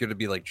 or he's gonna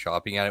be like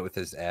chopping at it with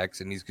his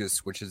axe, and he's gonna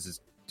switch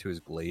to his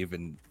glaive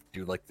and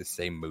do like the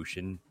same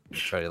motion and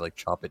try to like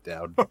chop it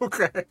down.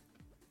 Okay.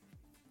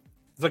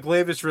 The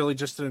glaive is really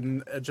just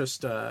an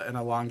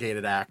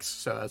elongated axe,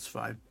 so that's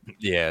fine.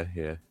 Yeah.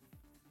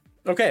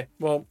 Okay,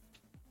 well,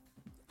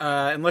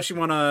 unless you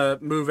want to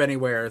move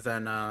anywhere,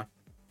 then I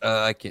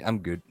can't. I'm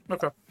good.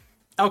 okay.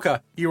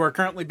 Elka, you are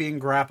currently being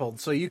grappled,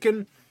 so you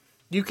can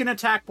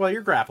attack while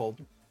you're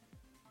grappled.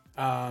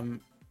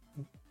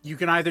 You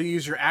can either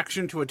use your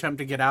action to attempt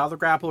to get out of the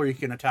grapple, or you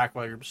can attack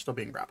while you're still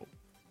being grappled.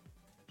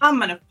 I'm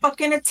gonna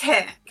fucking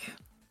attack.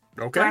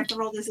 Do I Okay. have to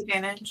roll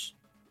disadvantage?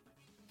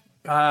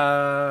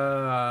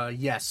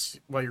 Yes.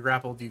 While you're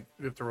grappled, you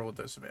have to roll with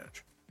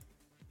disadvantage.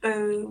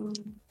 Boom.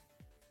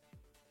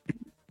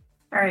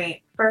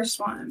 Alright, first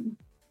one.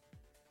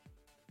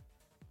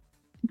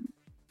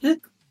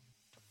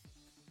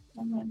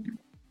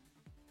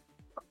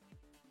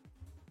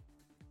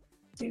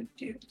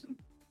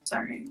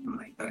 Sorry. Oh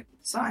my God.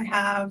 So I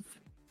have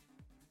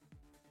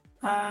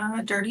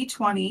dirty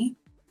 20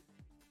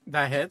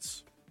 That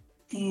hits.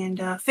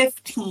 and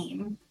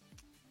 15.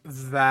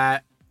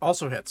 That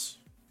also hits.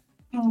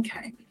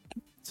 Okay.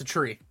 It's a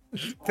tree.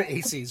 The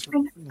AC is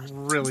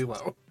really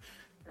low.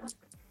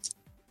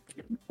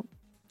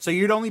 So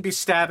you'd only be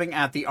stabbing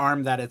at the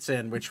arm that it's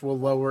in, which will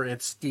lower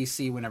its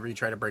DC whenever you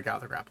try to break out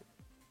of the grapple.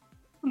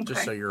 Okay.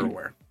 Just so you're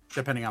aware,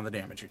 depending on the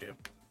damage you do.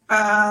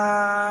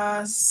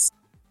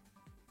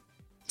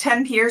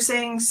 10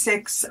 piercing,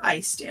 6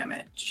 ice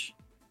damage.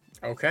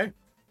 Okay.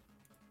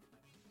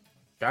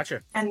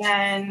 Gotcha. And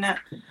then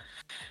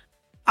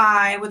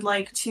I would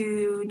like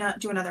to not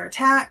do another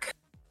attack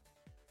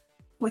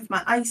with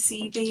my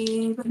icy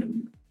babe.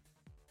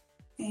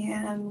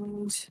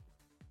 And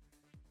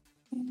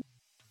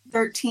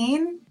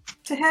 13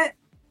 to hit.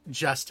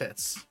 Just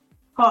hits.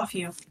 Oh,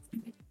 phew.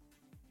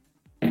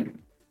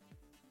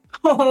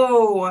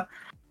 Oh.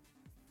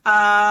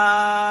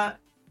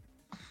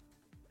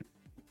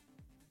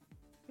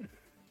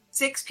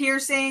 6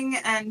 piercing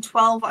and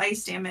 12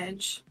 ice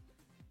damage.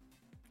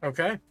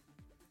 Okay.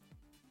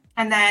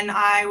 And then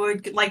I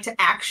would like to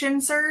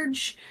action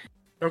surge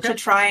Okay. to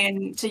try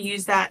and to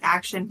use that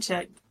action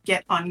to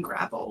get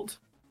ungrappled.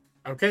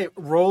 Okay.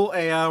 Roll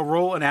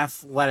an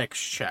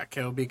athletics check.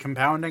 It'll be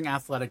compounding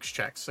athletics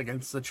checks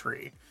against the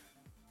tree.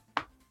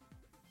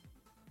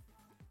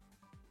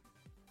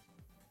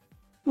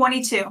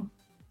 22.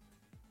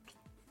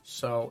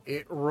 So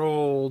it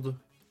rolled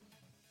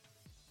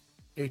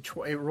it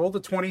rolled a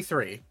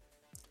 23,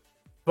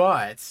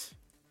 but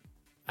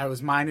I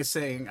was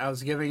giving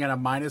it a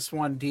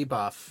 -1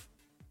 debuff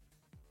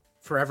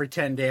for every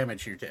 10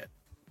 damage you did,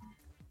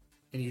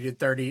 and you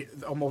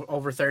did almost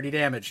over 30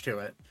 damage to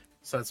it,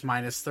 so it's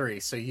 -3.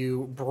 So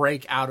you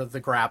break out of the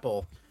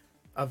grapple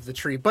of the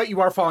tree, but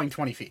you are falling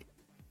 20 feet.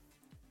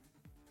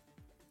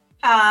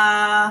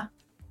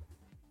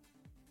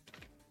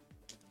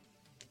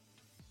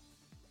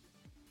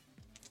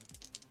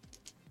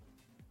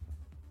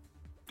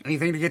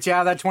 Anything to get you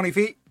out of that 20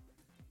 feet?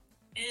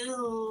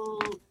 Ew.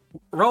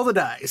 Roll the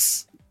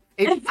dice.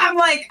 I'm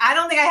like, I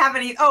don't think I have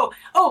any. Oh,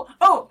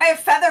 I have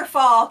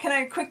Featherfall. Can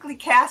I quickly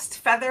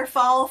cast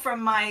Featherfall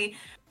from my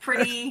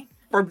pretty.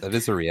 That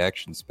is a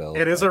reaction spell.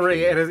 It is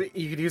actually.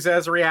 you could use it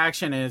as a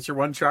reaction, and it's your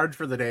one charge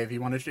for the day if you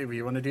want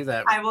to do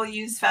that. I will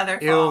use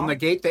Featherfall. It'll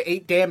negate the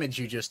 8 damage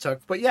you just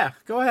took. But yeah,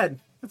 go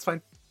ahead. That's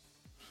fine.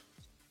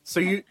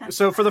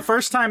 So for the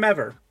first time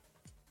ever,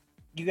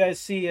 you guys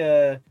see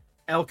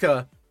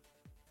Elka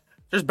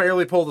just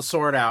barely pull the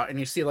sword out, and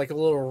you see like a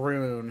little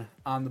rune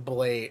on the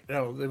blade.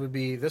 No,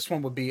 this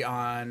one would be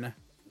on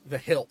the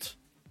hilt,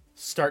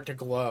 start to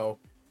glow,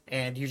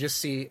 and you just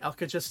see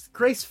Elka just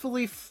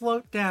gracefully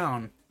float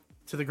down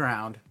to the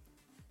ground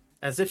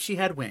as if she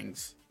had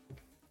wings.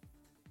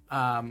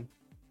 There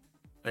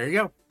you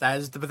go.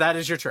 That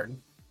is your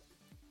turn.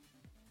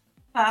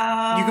 You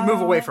can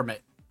move away from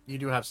it. You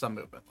do have some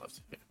movement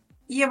left.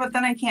 Yeah, but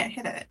then I can't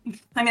hit it.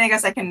 I mean, I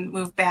guess I can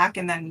move back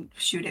and then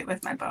shoot it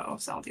with my bow,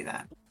 so I'll do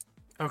that.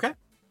 Okay.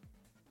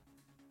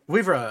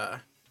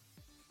 Weavra.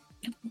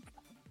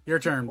 Your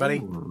turn, buddy.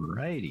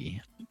 Alrighty.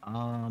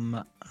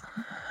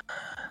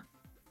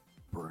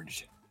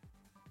 Burns.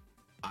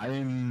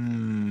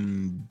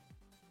 I'm.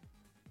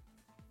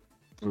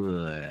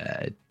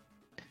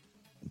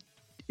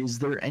 Is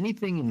there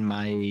anything in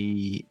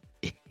my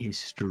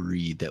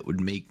history that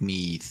would make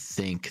me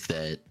think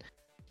that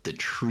the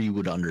tree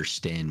would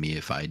understand me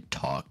if I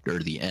talked, or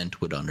the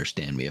Ent would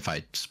understand me if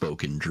I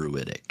spoke in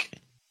Druidic?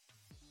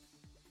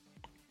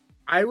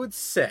 I would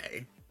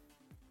say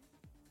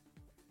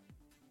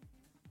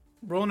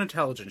roll an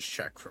intelligence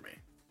check for me.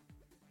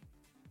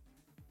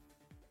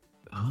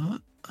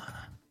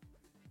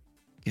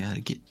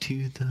 Gotta get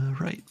to the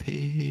right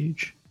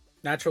page.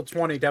 Natural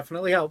 20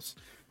 definitely helps.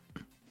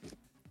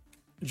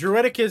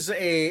 Druidic is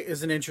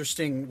an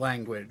interesting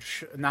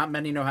language. Not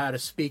many know how to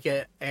speak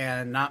it,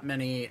 and not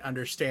many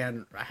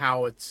understand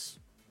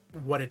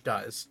what it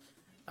does.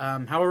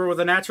 However, with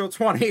a natural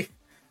 20,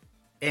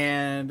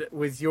 and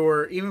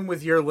even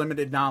with your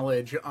limited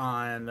knowledge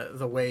on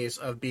the ways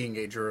of being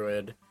a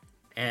druid,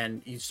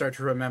 and you start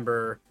to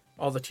remember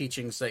all the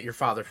teachings that your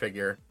father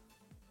figure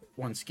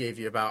once gave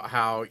you about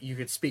how you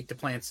could speak to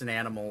plants and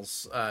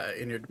animals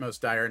in your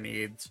most dire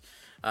needs,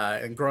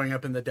 and growing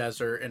up in the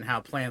desert, and how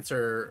plants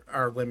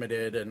are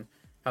limited, and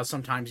how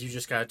sometimes you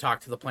just got to talk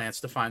to the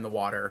plants to find the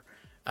water.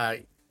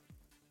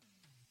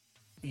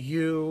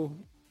 You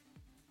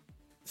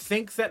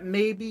think that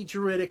maybe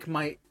Druidic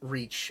might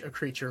reach a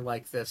creature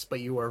like this, but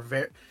you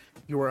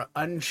are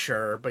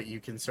unsure, but you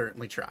can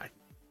certainly try.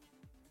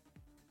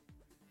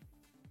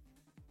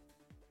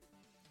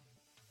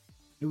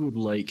 I would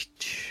like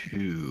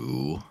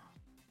to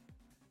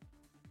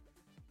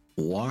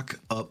walk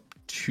up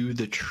to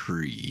the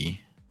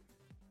tree,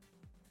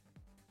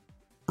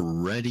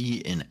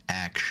 ready in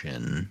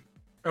action.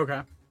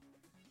 Okay.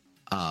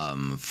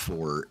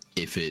 For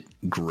if it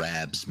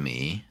grabs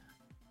me.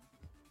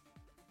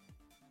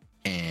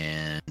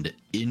 And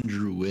in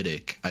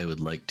Druidic, I would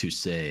like to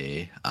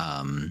say,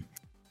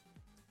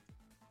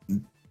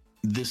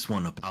 this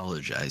one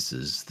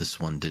apologizes. This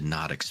one did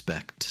not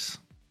expect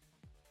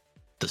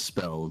the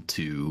spell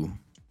to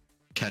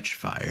catch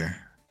fire,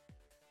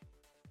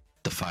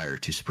 the fire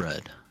to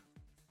spread.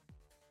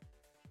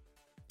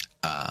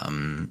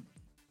 And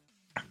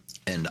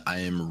I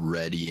am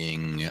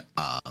readying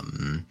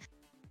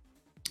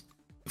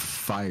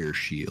fire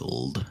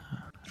shield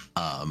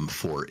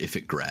for if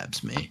it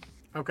grabs me.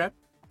 Okay.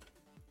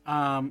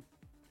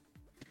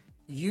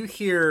 You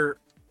hear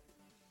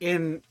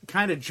in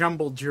kind of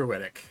jumbled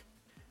Druidic,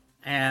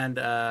 and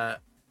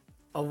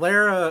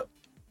Alara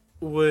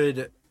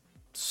would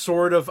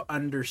sort of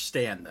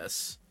understand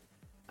this.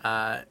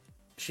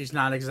 She's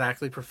not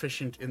exactly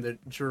proficient in the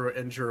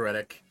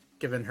Druidic,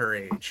 given her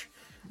age.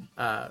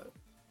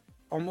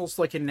 Almost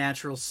like a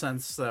natural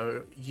sense,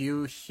 though,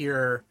 you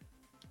hear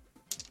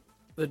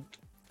the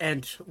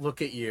Ent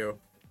look at you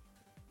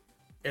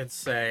and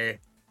say,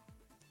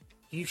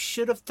 "You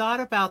should have thought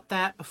about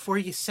that before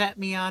you set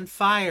me on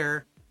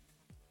fire."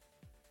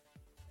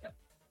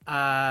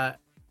 I'm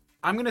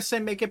going to say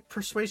make a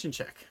persuasion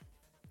check.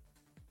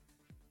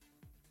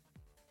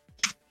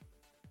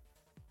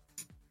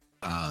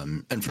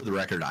 And for the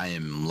record, I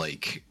am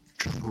like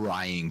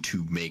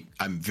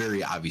I'm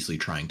very obviously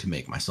trying to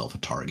make myself a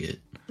target.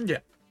 Yeah.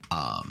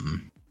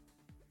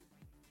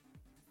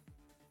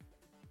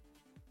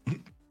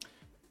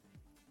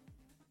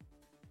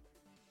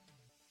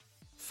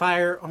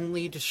 Fire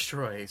only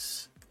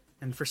destroys.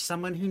 And for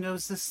someone who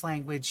knows this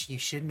language, you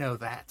should know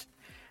that.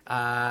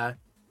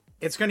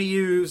 It's going to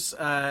use,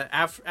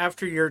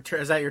 after your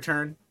turn. Is that your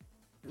turn?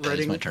 That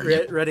is my turn,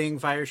 yep. Readying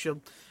fire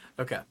shield?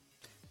 Okay.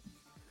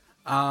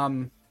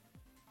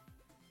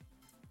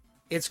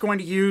 It's going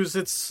to use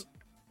its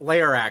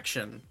lair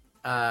action,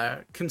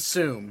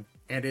 consume,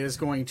 and it is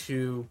going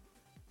to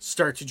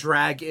start to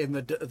drag in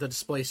the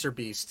displacer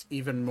beast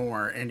even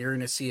more, and you're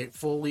going to see it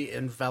fully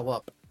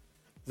envelop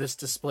this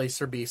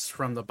displacer beast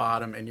from the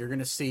bottom, and you're going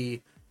to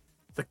see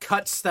the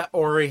cuts that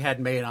Ori had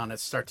made on it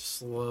start to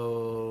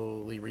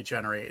slowly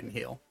regenerate and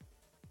heal.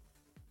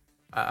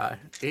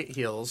 It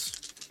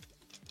heals.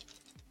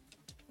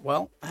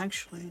 Well,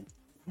 actually,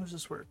 how does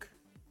this work?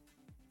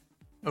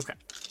 Okay.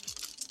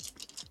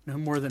 No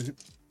more than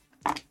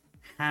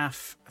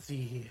half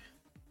the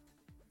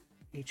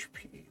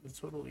HP, the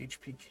total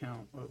HP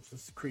count of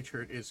this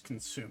creature it is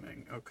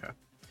consuming. Okay.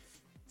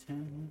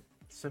 10,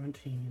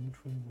 17,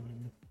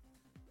 21.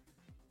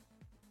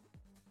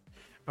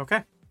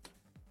 Okay.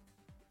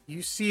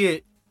 You see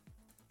it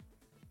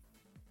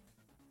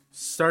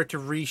start to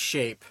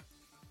reshape.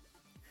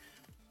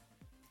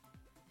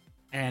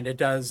 And it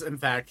does, in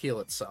fact,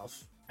 heal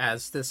itself.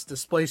 As this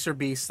displacer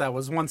beast that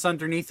was once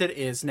underneath it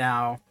is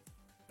now,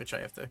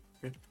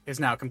 is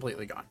now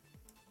completely gone.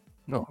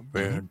 No,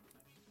 bad.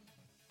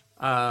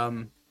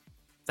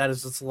 That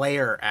is its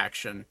lair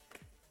action.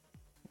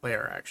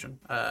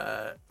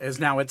 Is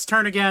now its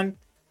turn again.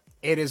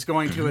 It is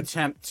going to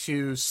attempt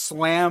to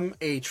slam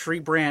a tree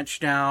branch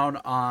down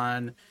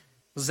on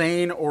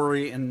Zane,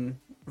 Ori, and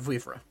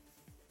Vivra.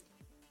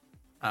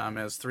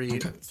 As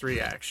three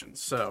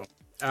actions. So,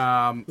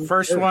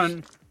 first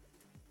one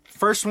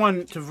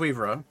to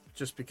Vivra,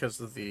 just because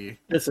of the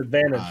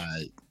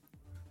disadvantage.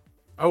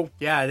 Oh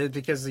yeah, it is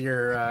because of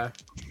your.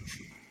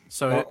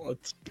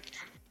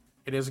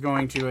 It is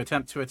going to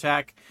attempt to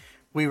attack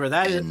Weaver.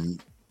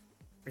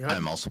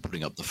 I'm also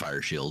putting up the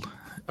fire shield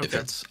if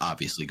it's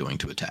obviously going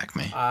to attack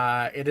me.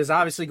 It is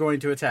obviously going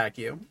to attack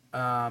you.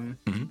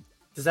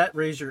 Does that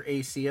raise your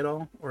AC at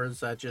all, or is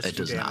that just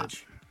damage? Not.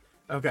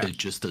 Okay. It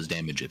just does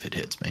damage if it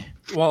hits me.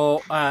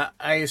 Well,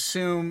 I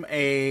assume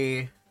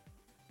a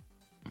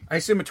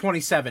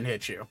 27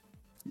 hits you.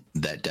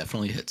 That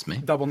definitely hits me.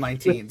 Double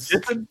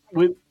 19s.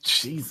 With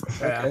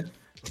Jesus. Okay.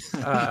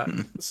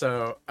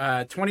 So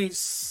 20.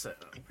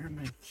 Where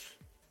am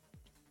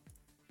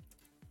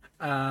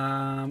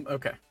I?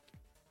 Okay.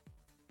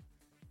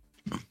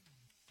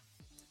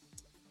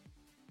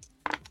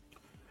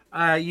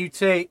 You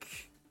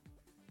take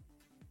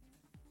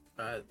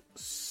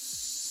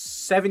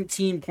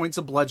 17 points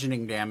of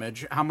bludgeoning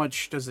damage. How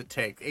much does it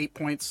take? 8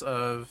 points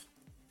of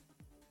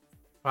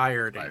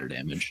fire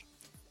damage.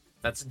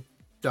 That's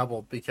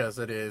doubled because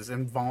it is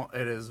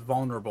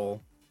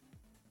vulnerable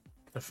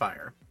to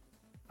fire.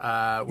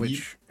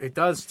 Which it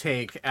does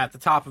take at the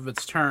top of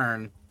its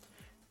turn.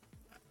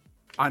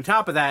 On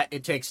top of that,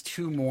 it takes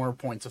 2 more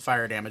points of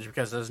fire damage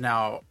because it is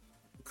now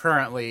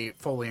currently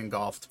fully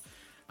engulfed.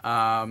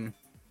 So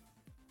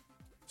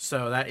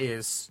that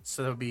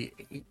would be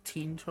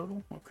 18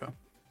 total? Okay.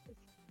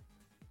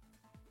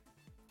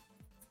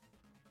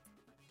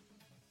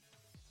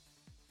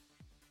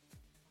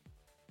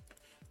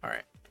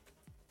 Alright.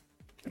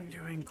 I'm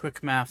doing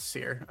quick maths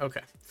here.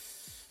 Okay.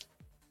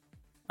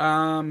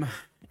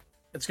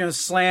 It's gonna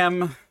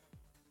slam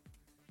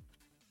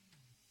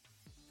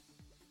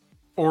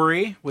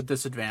Ori with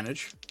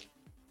disadvantage.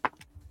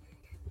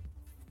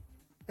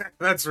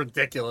 That's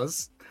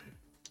ridiculous.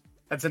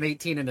 That's an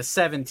 18 and a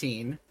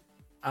 17.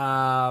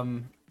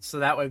 So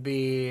that would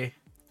be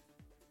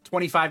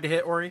 25 to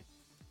hit Ori.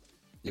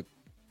 Yep.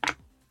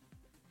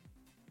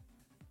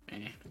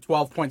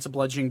 12 points of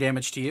bludgeoning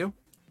damage to you.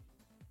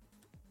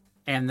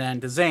 And then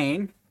to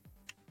Zane.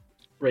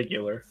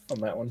 Regular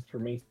on that one for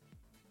me.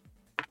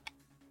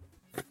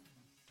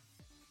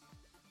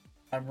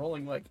 I'm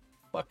rolling like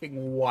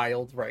fucking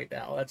wild right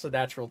now. That's a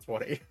natural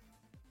 20.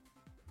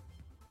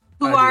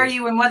 Who are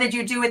you and what did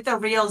you do with the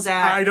real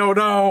Zach? I don't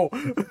know.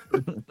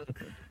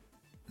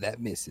 That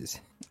misses.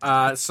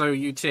 So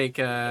you take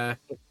so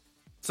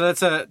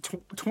that's a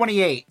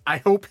 28. I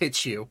hope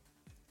hits you.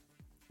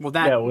 Well,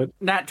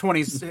 nat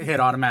 20's hit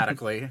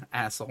automatically,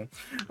 asshole.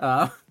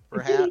 For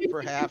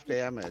half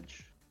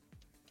damage.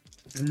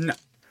 No.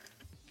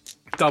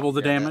 Double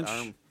the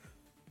damage.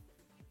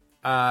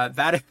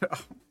 That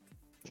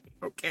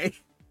okay.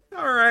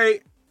 All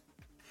right.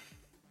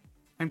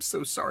 I'm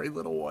so sorry,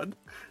 little one.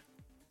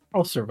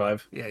 I'll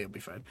survive. Yeah, you'll be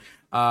fine.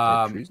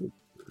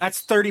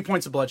 That's 30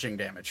 points of bludgeoning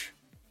damage.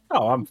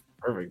 Oh, I'm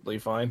perfectly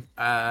fine.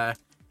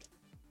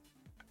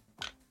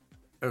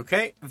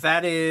 Okay,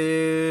 that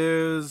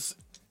is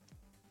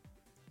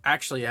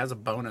actually, it has a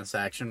bonus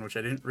action, which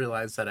I didn't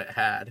realize that it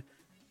had.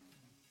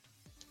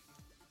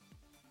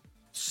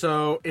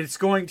 So it's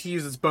going to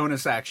use its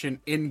bonus action,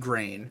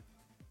 Ingrain.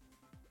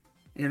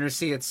 You're going to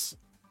see its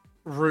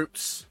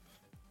roots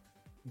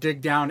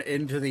dig down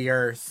into the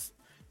earth,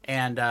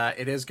 and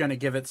it is going to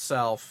give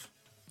itself...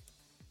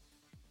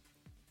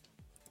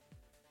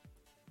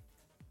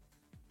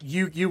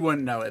 You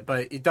wouldn't know it,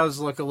 but it does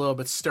look a little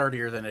bit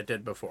sturdier than it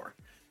did before.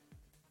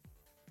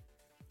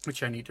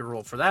 Which I need to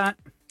roll for that.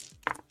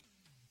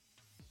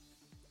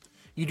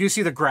 You do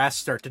see the grass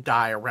start to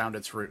die around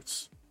its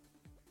roots.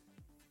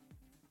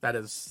 That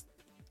is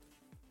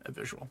a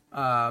visual.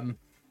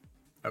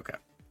 Okay.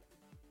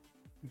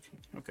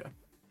 Okay.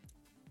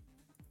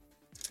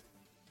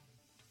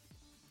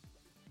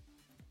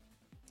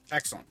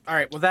 Excellent. All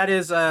right. Well, that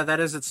is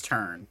its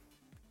turn.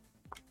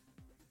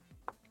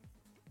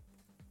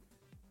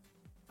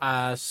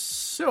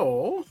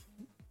 So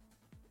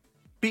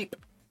beep.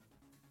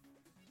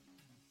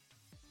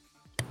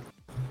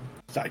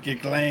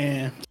 Psychic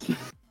glance.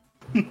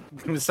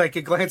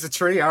 Psychic glance a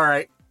tree. All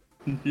right.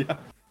 Yeah.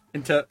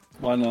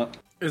 Why not?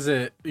 Is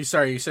it?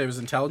 Sorry, you said it was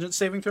intelligence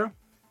saving throw?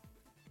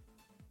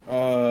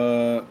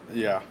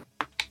 Yeah.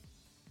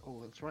 Oh,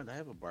 that's right. I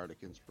have a bardic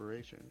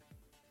inspiration.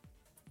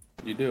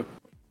 You do.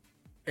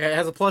 It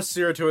has a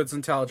 +0 to its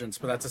intelligence,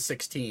 but that's a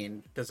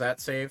 16. Does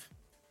that save?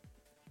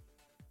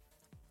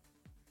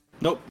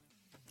 Nope.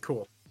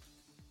 Cool.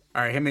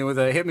 All right, hit me with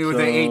a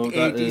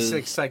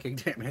 8d6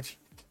 psychic damage.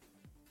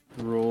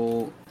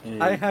 Roll.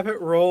 I have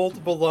it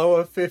rolled below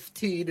a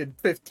 15 in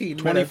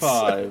 15 minutes.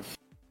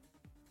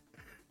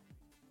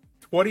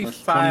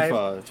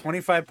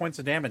 25 points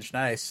of damage.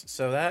 Nice.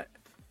 So that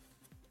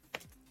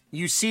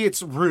you see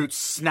its roots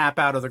snap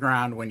out of the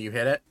ground when you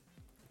hit it.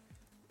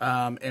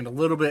 And a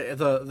little bit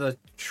the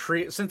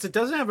tree, since it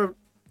doesn't have it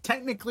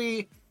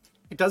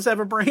does have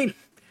a brain,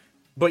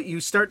 but you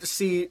start to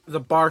see the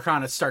bark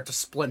on it start to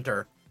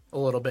splinter a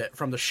little bit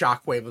from the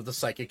shockwave of the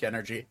psychic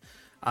energy.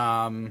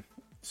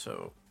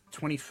 So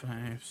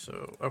 25.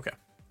 So okay.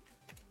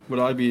 Would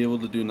I be able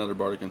to do another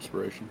bardic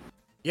inspiration?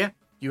 Yeah,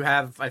 you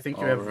have. I think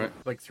you have right.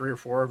 like 3 or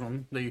 4 of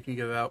them that you can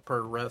give out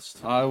per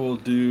rest. I will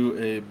do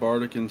a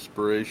bardic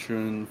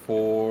inspiration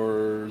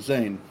for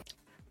Zane.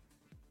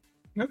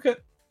 Okay.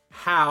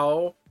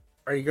 How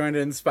are you going to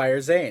inspire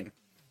Zane?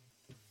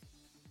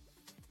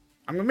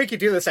 I'm gonna make you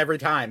do this every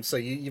time, so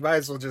you might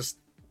as well just.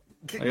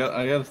 I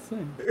got a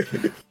thing.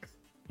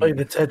 Play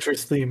the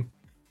Tetris theme.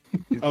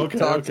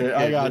 Okay.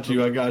 I got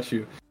you.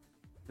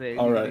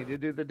 All right. You need to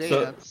do the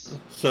dance.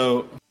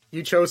 So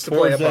you chose to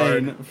play a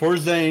bard. For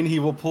Zane, he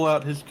will pull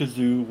out his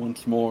kazoo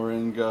once more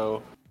and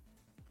go.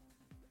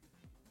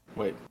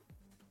 Wait.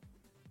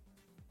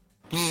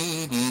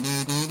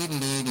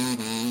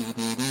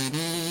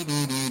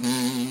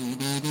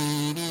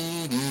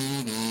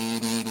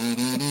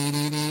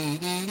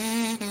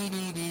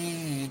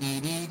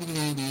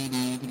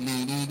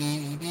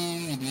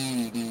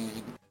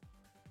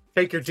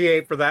 Take your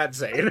D8 for that,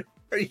 Zane.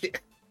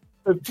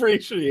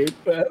 Appreciate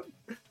that.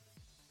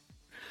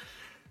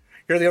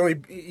 You're the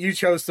only. You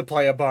chose to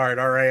play a bard.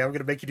 All right, I'm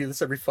gonna make you do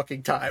this every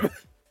fucking time.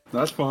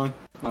 That's fine.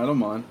 I don't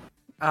mind.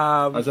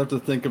 I just have to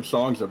think of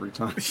songs every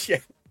time.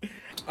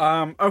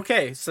 Yeah.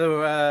 Okay,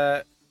 so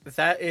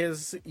that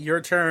is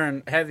your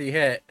turn. Heavy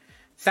hit.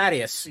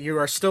 Thaddeus, you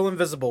are still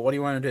invisible. What do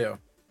you want to do?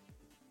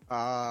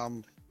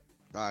 I'm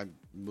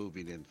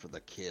moving in for the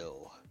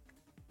kill.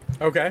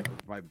 Okay.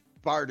 My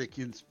bardic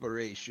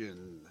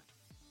inspiration.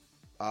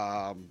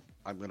 I'm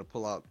gonna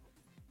pull out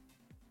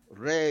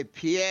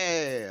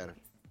Rapier,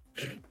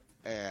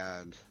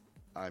 and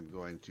I'm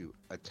going to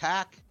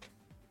attack.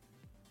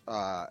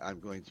 I'm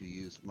going to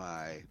use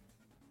my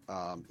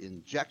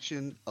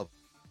injection of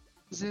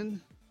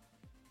poison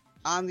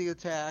on the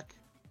attack,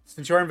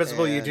 Since you're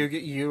invisible, you And- do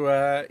get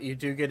you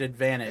do get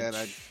advantage. and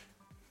I'm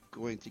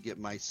going to get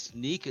my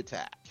sneak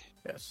attack.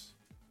 Yes.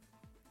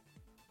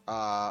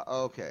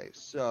 Okay,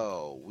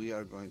 so we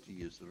are going to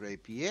use the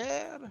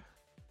rapier.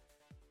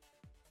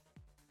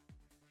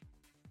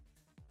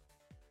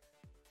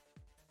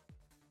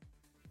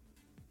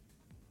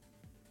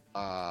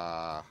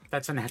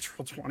 That's a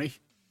natural 20.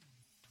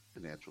 The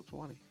natural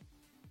 20.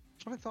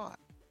 That's what I thought.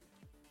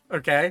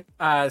 Okay.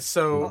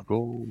 So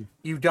Go.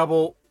 you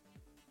double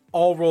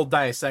all rolled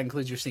dice. That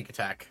includes your sneak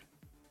attack.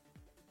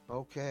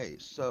 Okay,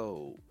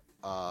 so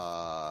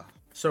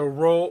So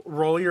roll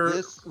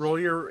This-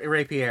 your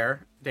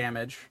rapier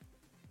damage.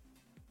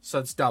 So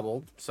it's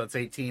doubled. So it's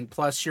 18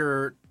 plus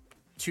your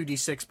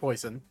 2d6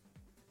 poison.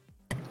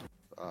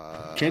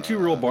 Can't you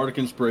roll Bardic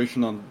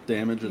Inspiration on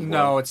damage as well?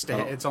 No, it's Oh.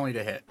 it's only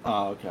to hit.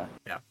 Oh, okay.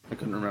 Yeah. I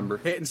couldn't remember.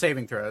 Hit and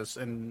saving throws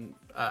and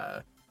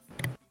ability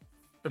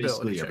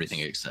Basically checks. everything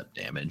except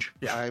damage.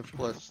 Yeah. 5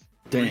 plus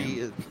Damn.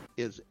 3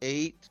 is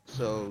 8,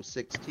 so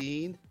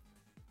 16.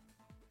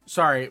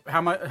 Sorry,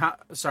 how much?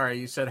 Sorry,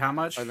 you said how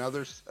much?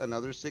 Another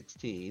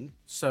 16.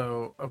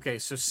 So okay,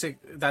 so six.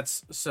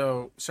 That's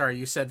so. Sorry,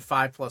 you said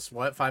 5 plus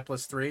what? 5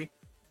 plus 3,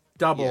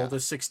 double Yeah. the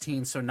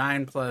 16. So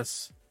 9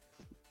 plus.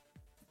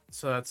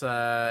 So that's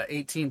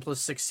 18 plus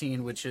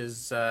 16, which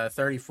is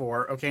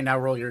 34. Okay, now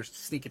roll your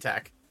sneak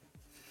attack.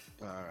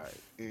 All right,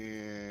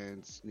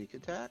 and sneak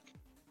attack.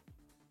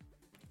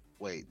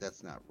 Wait,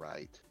 that's not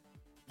right.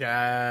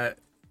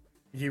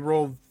 You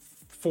rolled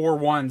 4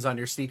 ones on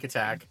your sneak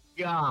attack.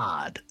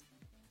 God.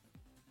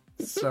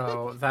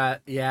 So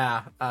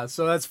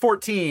so that's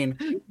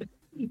 14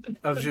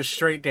 of just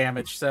straight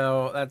damage.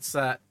 So that's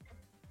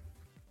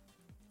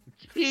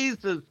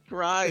Jesus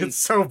Christ! it's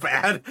so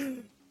bad.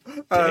 Damn,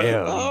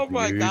 Oh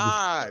my dude.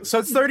 God! So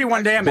it's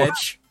 31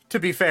 damage. To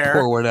be fair,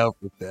 Pour one out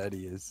for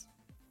Thaddeus.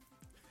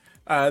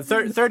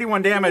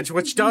 31 damage,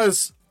 which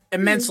does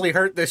immensely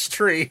hurt this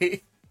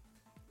tree.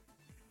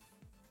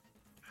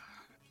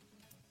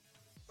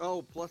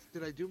 Oh, plus,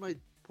 did I do my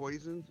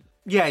poison?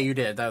 Yeah, you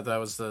did. That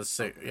was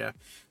the yeah.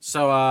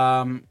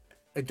 So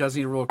it does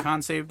need to roll a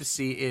con save to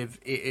see if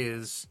it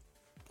is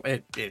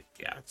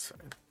it's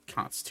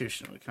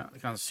constitutionally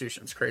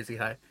Constitution's crazy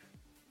high.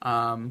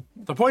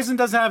 The poison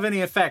doesn't have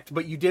any effect,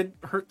 but you did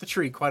hurt the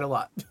tree quite a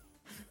lot.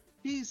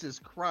 Jesus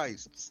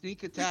Christ!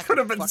 Sneak attack could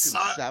have of been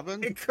fucking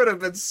 7. It could have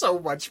been so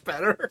much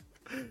better.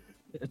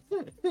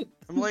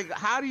 I'm like,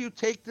 how do you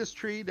take this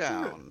tree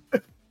down?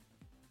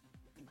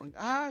 Like,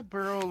 I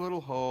burrow a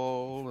little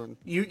hole and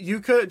You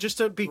could, just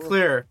to be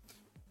clear,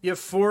 you have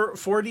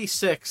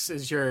 4d6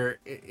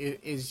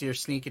 is your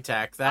sneak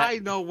attack. I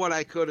know what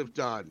I could have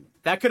done.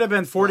 That could have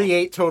been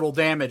 48 total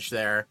damage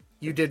there.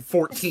 You did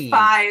 14.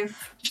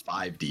 5.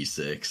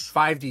 5d6.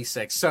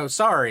 5d6. So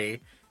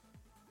sorry.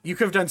 You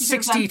could have done You could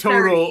have 60 done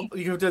total. 30.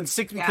 You could have done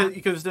 6 Yeah.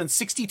 you could have done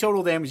 60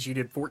 total damage. You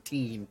did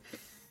 14.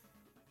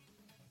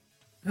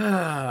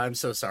 I'm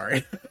so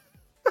sorry.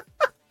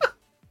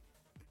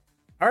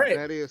 All right.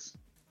 Thaddeus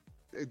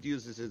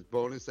uses his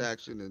bonus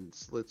action and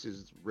slits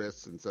his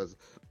wrists and says,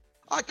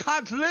 "I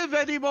can't live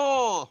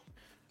anymore."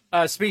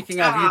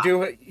 Speaking of,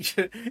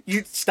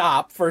 you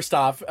stop. First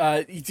off,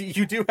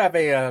 you do have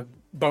a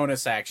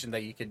bonus action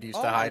that you could use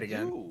to hide I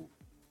again. do.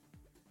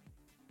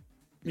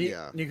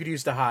 You could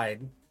use to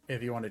hide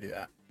if you want to do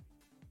that.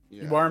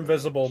 Yeah, You are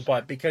invisible,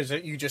 but because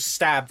you just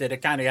stabbed it, it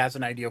kind of has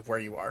an idea of where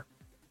you are.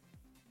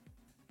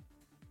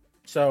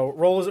 So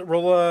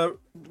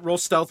roll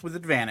stealth with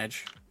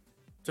advantage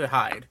to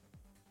hide.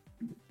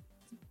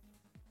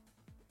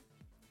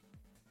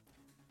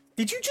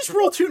 Did you just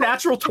roll 2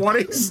 natural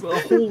 20s?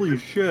 Holy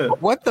shit.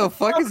 What the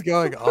fuck is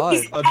going on?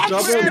 A double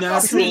Extra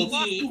natural.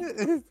 sneaky.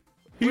 Where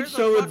He's the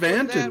so fuck was that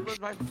advantaged.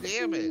 with my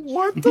damage?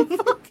 What the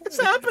fuck is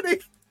happening?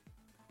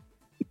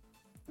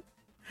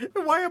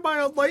 Why am I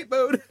on light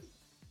mode?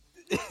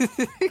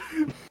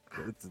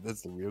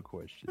 That's the real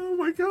question. Oh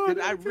my god! Did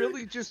I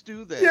really just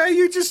do that? Yeah,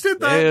 you just did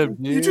that.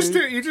 Damn, You just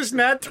dude. you just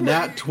nat 20.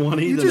 Nat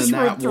 20, You then a just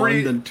rolled nat 3.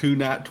 1, then 2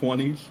 nat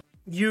 20s.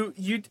 You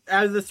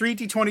out of the 3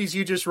 d20s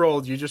you just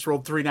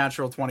rolled 3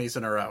 natural 20s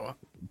in a row.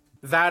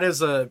 That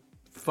is a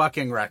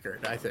fucking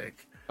record, I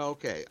think.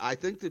 Okay, I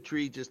think the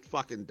tree just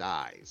fucking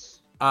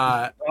dies.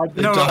 It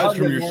No, dies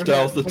from no, your no,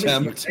 stealth no.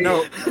 attempt.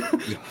 no,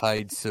 You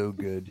hide so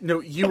good. no.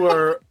 You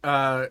are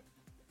the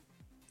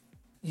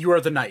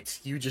knight.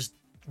 You just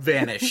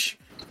vanish.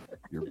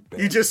 You're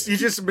You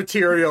just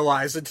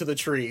materialize into the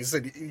trees,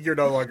 and you're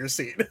no longer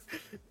seen.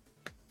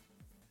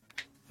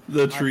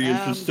 The tree is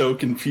am- just so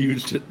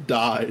confused it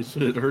dies.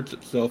 It hurts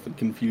itself in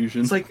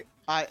confusion. It's like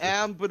I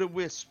am but a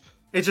wisp.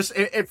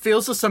 it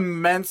feels this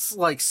immense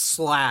like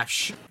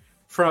slash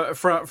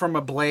from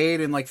a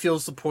blade, and like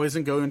feels the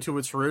poison go into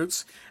its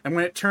roots. And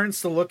when it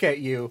turns to look at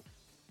you,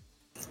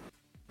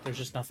 there's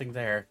just nothing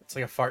there. It's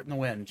like a fart in the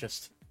wind,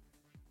 just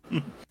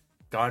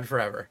gone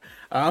forever.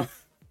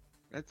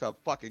 That's a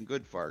fucking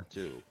good fart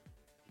too.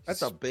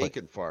 That's a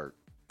bacon fart.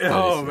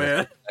 Oh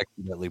man,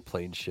 Accidentally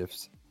plane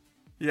shifts.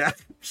 yeah.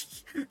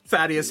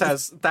 Thaddeus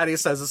has a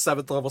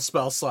 7th level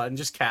spell slot and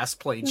just cast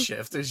plane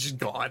shift. It's just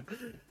gone.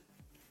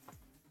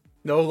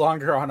 No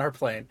longer on our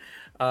plane.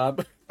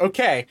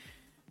 Okay.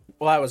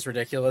 Well, that was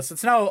ridiculous.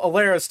 It's now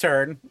Alara's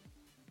turn.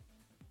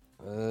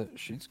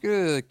 She's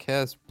gonna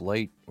cast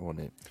Blight on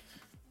it.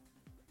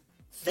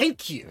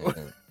 Thank you. Uh,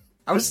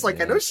 I was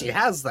like, I know she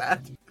has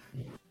that.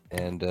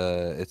 And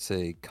it's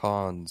a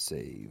con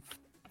save.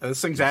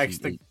 This thing's DC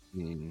actually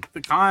 18.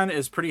 the con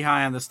is pretty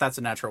high on this. That's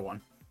a natural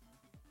one.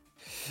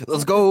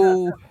 Let's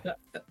go!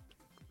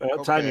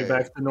 Time you Okay.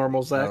 back to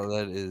normal, Zach. Oh,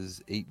 that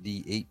is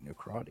 8d8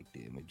 necrotic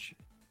damage.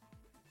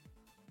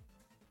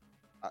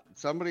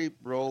 Somebody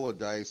roll a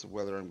dice of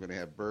whether I'm going to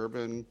have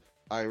bourbon,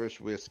 Irish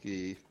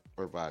whiskey,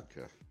 or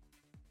vodka.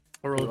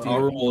 I'll roll a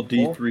I'll roll a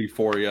D3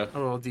 for you.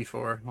 I'll roll a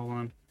D4. Hold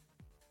on.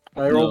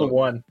 I rolled No. a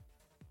 1.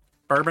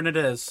 Bourbon it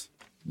is.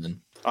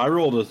 I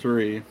rolled a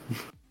 3.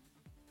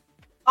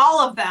 All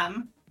of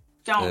them.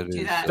 Don't That do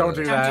is, that. Don't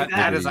do that.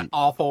 That is an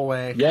awful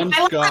way. One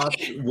I like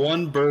scotch,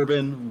 one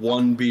bourbon,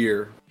 one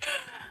beer.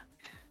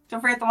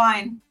 Don't forget the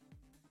wine.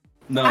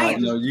 No, Nice.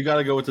 no, you got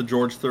to go with the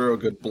George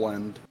Thorogood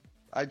blend.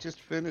 I just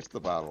finished the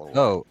bottle. of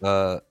wine.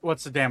 Oh,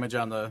 What's the damage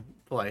on the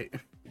plate?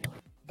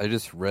 I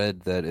just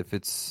read that if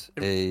it's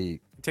a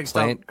It takes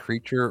plant,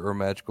 creature, or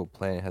magical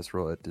plant, it has to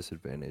roll at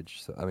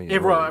disadvantage. So I mean,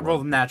 It roll rolled a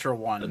one. natural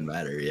Doesn't one.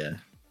 matter, yeah.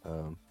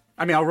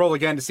 I mean, I'll roll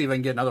again to see if I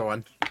can get another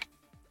one.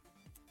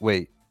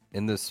 Wait,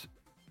 in this,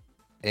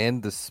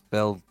 and the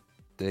spell,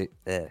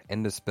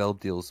 and the spell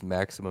deals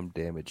maximum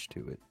damage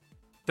to it.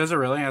 Does it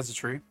really? As a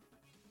tree?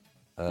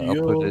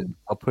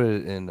 I'll put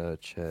it in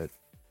chat.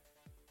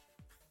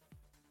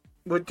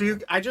 Would do?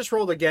 I just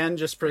rolled again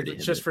just for Already in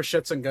it.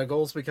 shits and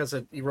giggles because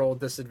you rolled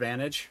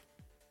disadvantage.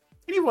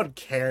 Anyone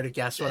care to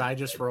guess what I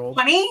just rolled?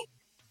 20?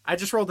 I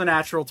just rolled a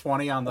natural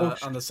 20 on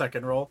the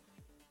second roll.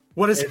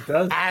 What is It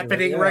does,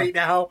 happening yeah. right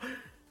now?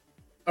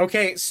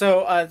 Okay,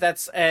 so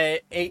that's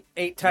 8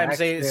 times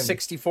Max 8 is damage.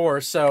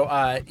 64.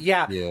 So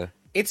yeah, Yeah.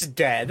 it's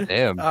dead.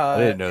 Damn, I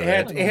didn't know it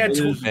that. Had, it, had It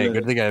tw- is Hey, dead.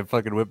 good thing I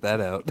fucking whipped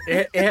that out.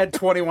 it had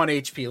 21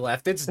 HP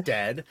left. It's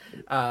dead.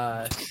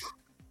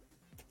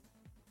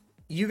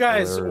 You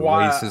guys,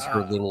 raises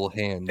her little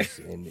hands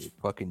and it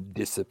fucking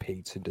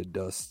dissipates into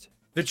dust.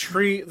 the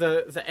tree,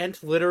 the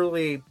ent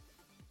literally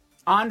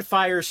on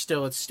fire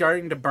still. It's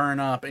starting to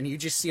burn up, and you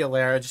just see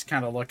Alara just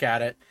kind of look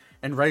at it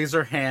and raise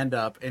her hand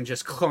up and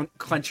just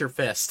clench her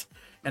fist,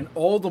 and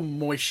all the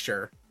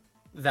moisture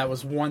that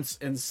was once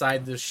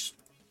inside this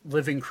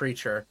living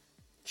creature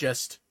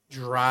just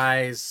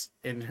dries,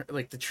 and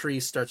like the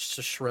tree starts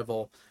to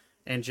shrivel,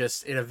 and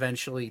just it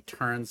eventually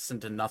turns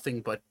into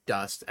nothing but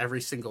dust.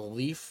 Every single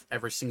leaf,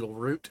 every single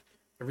root,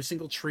 every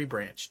single tree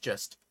branch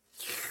just,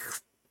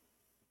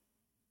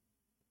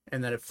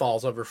 and then it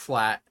falls over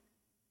flat.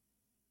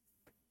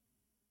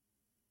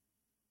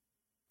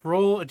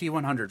 Roll a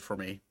D100 for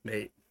me,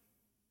 Nate.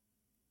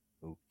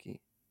 Okay.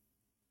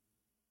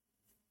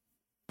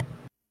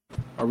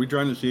 Are we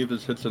trying to see if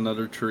this hits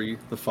another tree,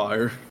 the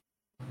fire?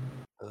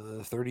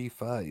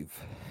 35.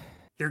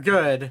 You're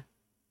good.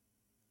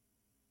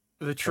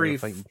 The Trying tree, to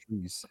fighting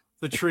trees.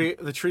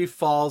 the tree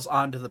falls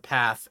onto the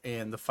path,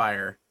 and the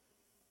fire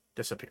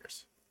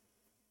disappears.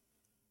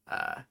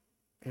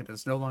 It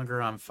is no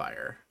longer on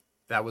fire.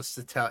 That was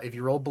to tell. If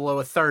you roll below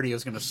a 30, it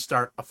was going to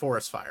start a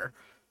forest fire.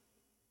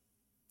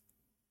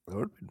 That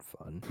would have been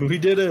fun. We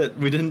did it.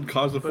 We didn't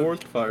cause a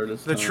forest fire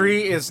this The time.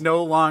 tree is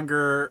no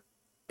longer.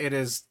 It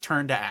is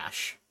turned to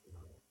ash.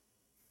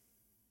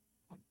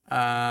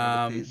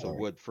 A piece of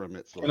wood from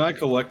it. Can I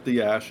collect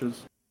the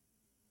ashes?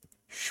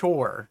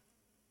 Sure.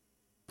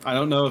 I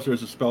don't know if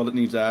there's a spell that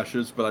needs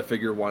ashes, but I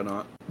figure why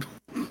not?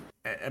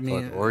 I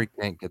mean, Fuck, Ori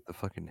can't get the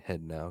fucking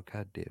head now.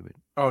 God damn it.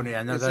 oh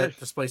yeah, no, Is that it-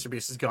 displacer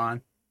beast is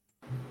gone.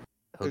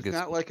 He'll It's get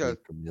not some like a- food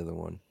from the other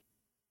one.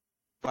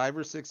 5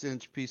 or 6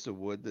 inch piece of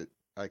wood that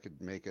I could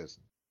make a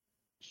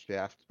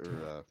shaft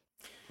or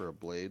for a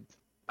blade.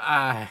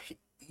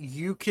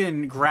 You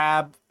can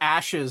grab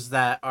ashes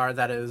that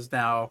is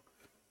now.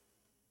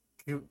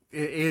 It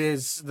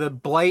is the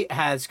blight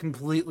has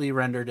completely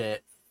rendered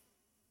it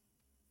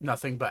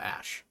nothing but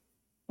ash.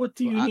 What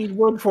do you Well, I- need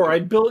wood for? I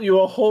built you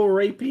a whole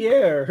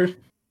rapier.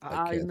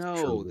 I cast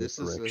know true this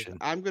is. resurrection.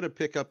 I'm gonna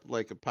pick up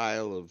like a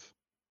pile of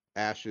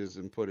ashes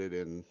and put it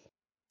in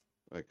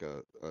like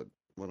a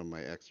one of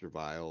my extra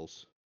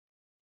vials.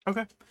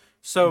 Okay.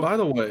 So By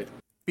the way,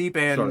 Beep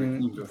sorry.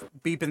 and you go.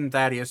 Beep and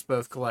Thaddeus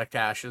both collect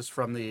ashes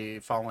from the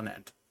fallen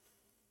end.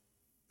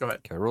 Go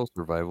ahead. Can I roll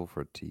survival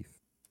for teeth?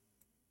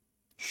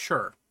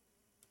 Sure.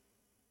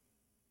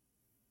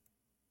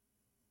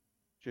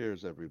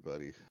 Cheers,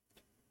 everybody.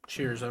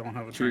 Cheers. I don't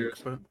have a Cheers.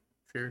 drink,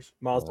 but cheers.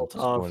 Mazel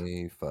tov.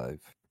 25.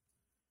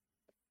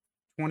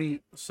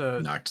 20. So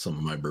Knocked some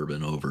of my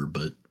bourbon over,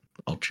 but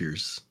I'll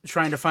cheers.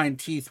 trying to find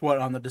teeth. What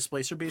on the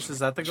displacer beast? Is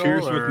that the goal?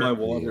 Cheers with or- my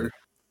water.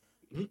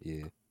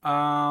 Yeah.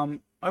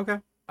 Okay.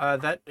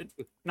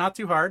 Not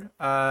too hard.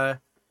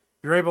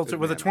 You're able to Good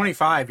with a man.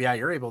 25. Yeah,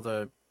 you're able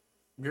to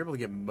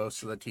get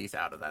most of the teeth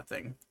out of that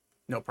thing.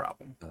 No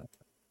problem.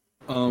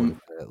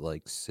 At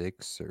like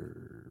 6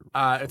 or.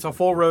 It's a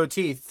full row of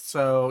teeth,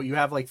 so you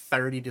have like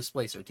 30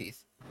 displacer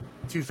teeth.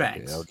 2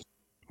 fangs. Okay,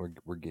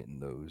 we're getting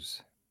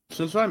those.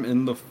 Since I'm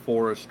in the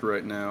forest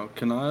right now,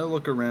 can I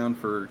look around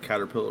for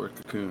caterpillar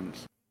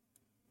cocoons?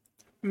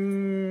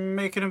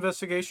 Make an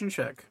investigation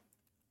check.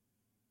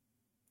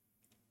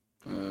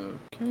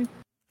 Okay.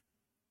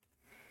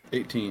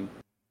 18.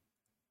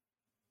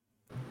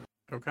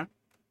 Okay.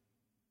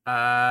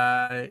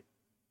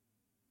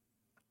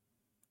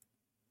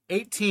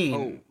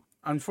 18.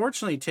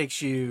 Unfortunately,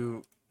 takes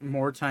you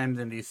more time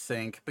than you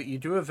think, but you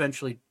do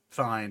eventually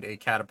find a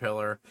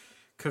caterpillar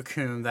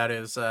cocoon that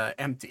is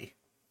empty.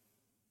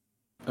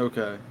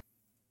 Okay.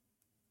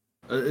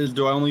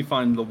 Do I only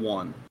find the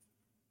one?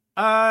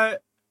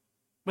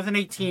 With an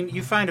 18,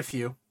 you find a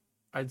few,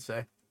 I'd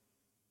say.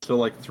 So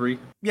like 3?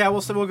 Yeah,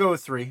 we'll go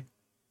with 3.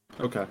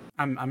 Okay.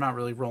 I'm not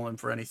really rolling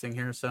for anything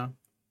here, so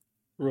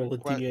Roll a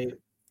What? d8.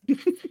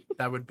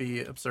 that would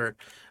be absurd.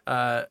 Can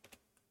I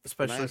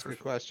Especially ask for a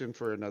question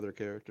for another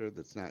character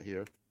that's not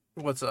here?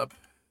 what's up.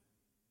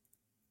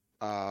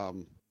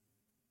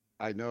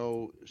 I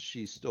know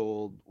she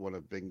stole one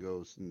of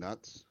Bingo's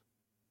nuts.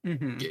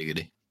 Mm-hmm.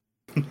 Giggity.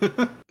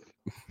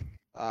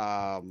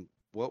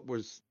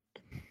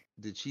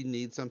 Did she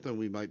need something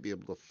we might be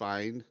able to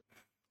find?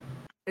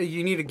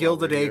 You need a While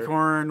gilded we're here?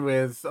 acorn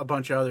with a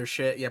bunch of other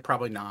shit. Yeah,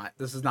 probably not.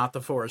 This is not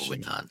the forest.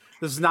 Probably not.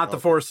 This is not the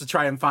Okay. forest to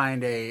try and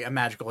find a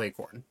magical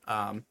acorn.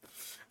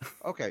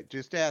 Okay,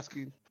 just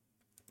asking.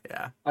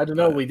 Yeah. I don't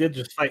know. We did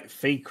just fight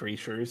fake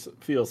creatures. It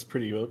feels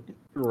pretty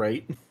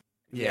right.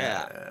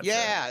 Yeah.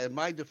 Yeah, in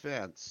my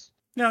defense.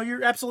 No,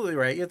 you're absolutely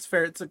right. It's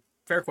fair. It's a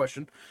fair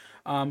question.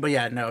 But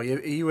yeah, no,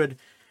 you would,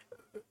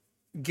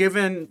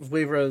 given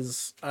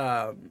Vlivra's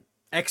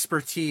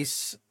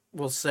expertise,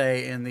 we'll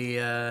say in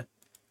the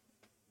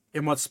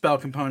in what spell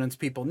components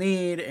people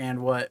need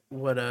and what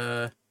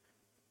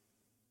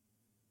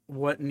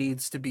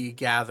needs to be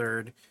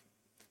gathered,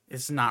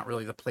 is not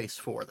really the place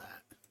for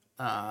that.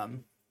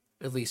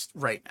 At least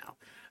right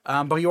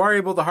now. But you are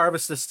able to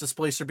harvest this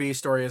displacer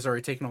beast, or he has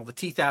already taken all the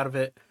teeth out of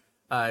it.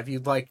 If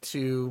you'd like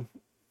to,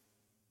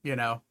 let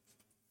Does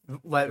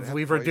it have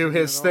Vlivra do poison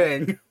his in it all?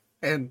 thing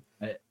and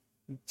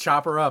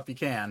chop her up, you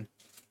can.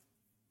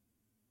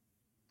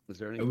 Is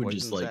there any I would poison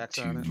just like sacks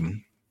on it? to.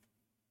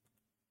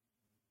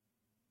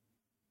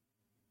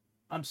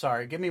 I'm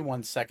sorry, give me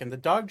 1 second. The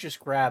dog just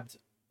grabbed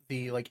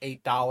the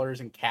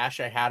 $8 in cash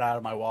I had out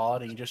of my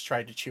wallet and he just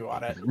tried to chew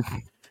on it.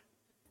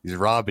 He's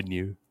robbing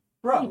you.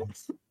 Bro,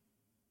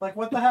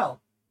 what the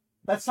hell?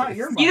 That's not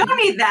your money. You don't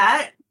need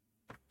that.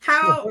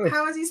 How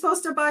is he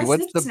supposed to buy He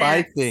wants snick to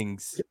buy snacks?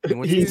 things. He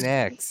wants He's-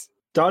 snacks.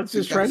 Dog's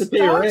just He's trying to got pay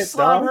Dog rent, dog.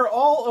 slobber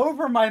all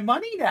over my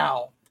money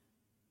now.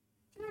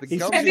 The,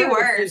 He's- Gumby- Could be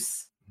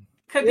worse.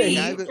 Could Yeah, be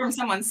guy that- from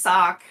someone's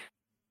sock.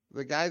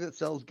 the guy that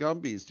sells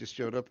Gumbies just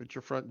showed up at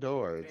your front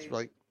door. It's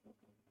like,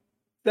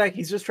 Zach,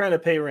 he's just trying to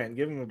pay rent.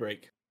 Give him a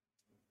break.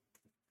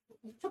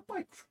 You took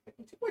my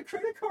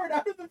credit card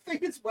out of the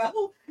thing as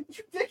well?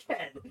 You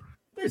dickhead.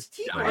 There's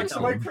teeth I marks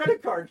on know. my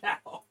credit card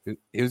now.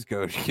 He was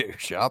going to get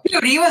shop.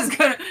 Dude, he was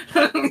good.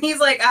 He's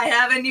like, I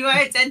have a new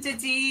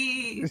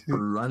identity.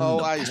 Run Oh,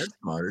 the I-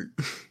 PetSmart.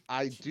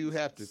 I do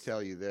have to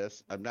tell you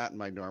this. I'm not in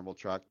my normal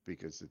truck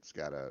because it's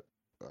got a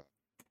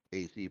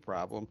AC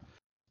problem.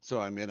 So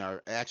I'm in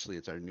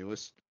it's our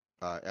newest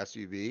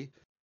SUV.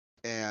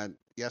 And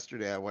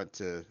yesterday I went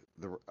to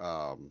the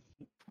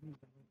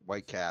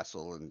White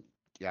Castle and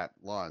got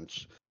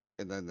lunch.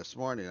 And then this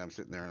morning I'm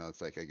sitting there and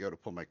it's like, I go to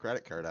pull my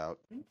credit card out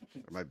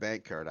or my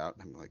bank card out.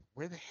 And I'm like,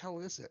 where the hell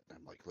is it? And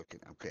I'm like looking,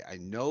 okay, I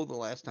know the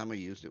last time I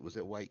used it was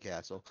at White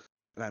Castle.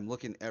 And I'm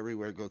looking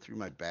everywhere, go through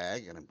my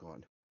bag, and I'm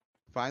going,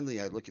 finally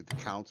I look at the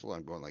console,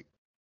 I'm going like,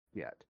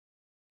 yet.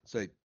 So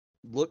I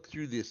look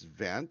through this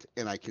vent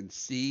and I can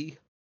see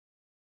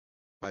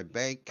my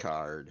bank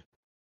card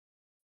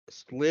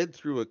slid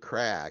through a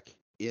crack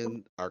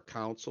in our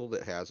console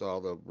that has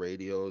all the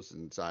radios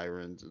and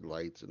sirens and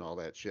lights and all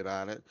that shit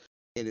on it.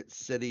 And it's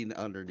sitting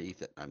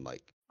underneath it. I'm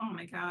like, Oh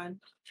my god.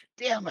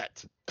 damn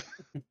it.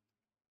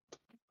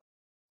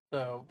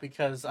 So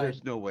because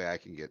There's no way I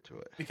can get to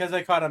it.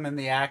 I caught him in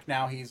the act,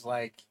 now he's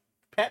like,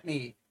 pet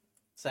me,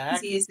 Is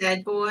Zach. he a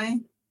dead boy?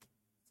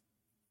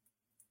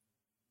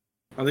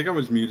 I think I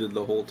was muted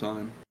the whole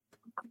time.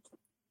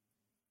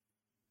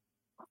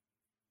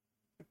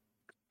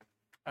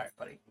 All right,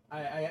 buddy.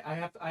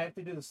 I have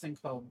to do this thing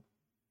called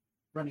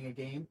running a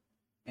game,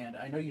 and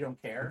I know you don't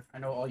care. I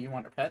know all you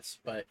want are pets,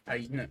 but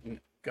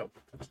go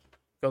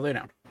lay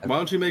down. Why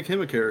don't you make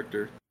him a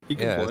character? He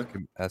can play.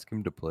 Ask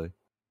him to play.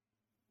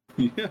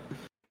 Yeah,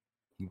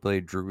 He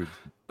played druid.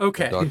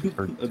 Okay.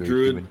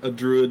 a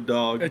druid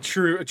dog. A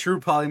true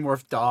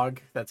polymorph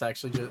dog. That's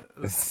actually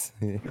just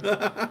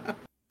yeah.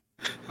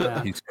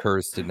 He's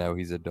cursed and now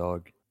he's a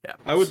dog. Yeah.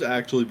 I was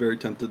actually very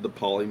tempted to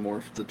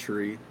polymorph the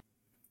tree.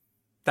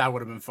 That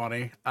would have been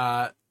funny.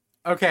 Okay.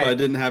 But I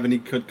didn't have any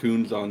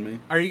cocoons on me.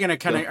 Are you gonna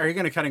cut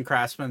and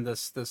craftsman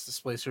this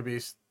displacer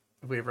beast,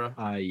 Weaver?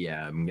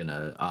 Yeah, I'm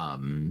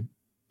gonna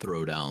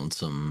throw down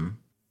some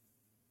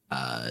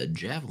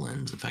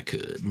javelins if I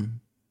could.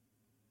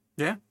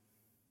 Yeah.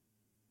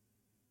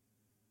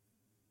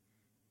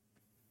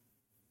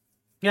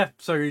 Yeah.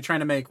 So are you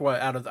trying to make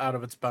what out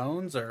of its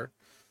bones or?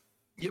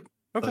 Yep.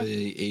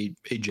 Okay.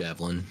 A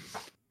javelin.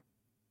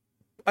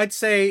 I'd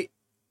say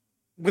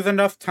with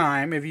enough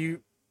time,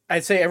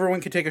 I'd say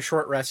everyone could take a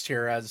short rest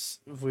here as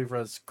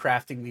Weaver's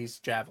crafting these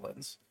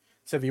javelins.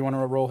 So if you want to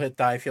roll hit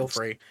die, feel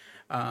free.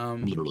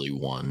 Literally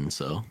one,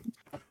 so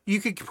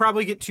you could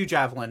probably get 2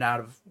 javelin out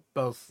of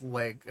the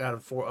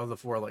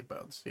 4 leg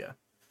bones. Yeah.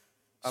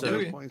 How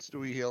many points do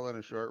we heal in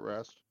a short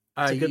rest?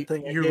 It's a good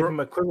thing I gave him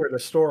a quiver to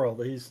store all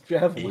these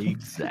javelins.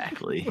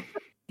 Exactly.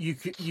 You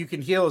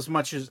can heal as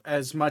much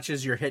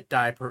as your hit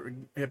die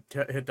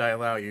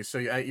allow you. So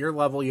at your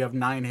level, you have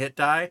 9 hit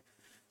die.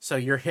 So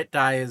your hit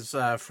die is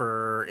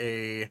for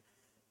a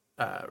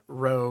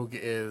rogue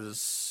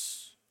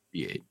is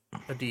D8.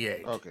 a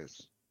D8. Okay,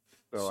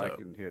 so I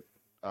can hit.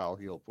 I'll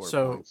heal 4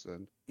 points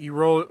then. You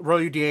roll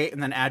your D8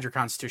 and then add your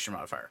Constitution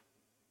modifier.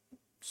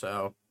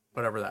 So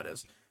whatever that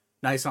is.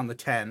 Nice on the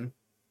 10.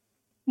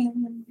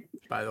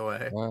 By the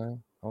way,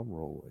 I'll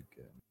roll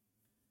again.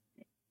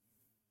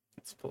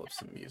 let's pull up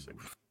some music.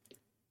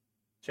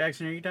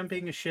 Jackson, are you done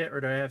being a shit,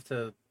 or do I have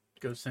to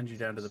go send you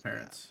down to the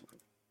parents?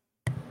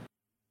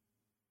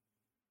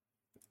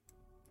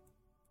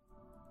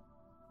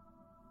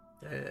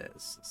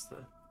 This is the.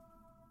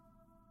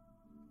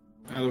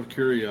 Out of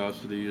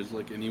curiosity, is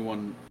like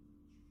anyone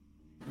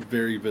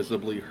very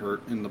visibly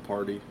hurt in the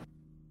party?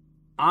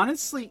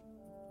 Honestly,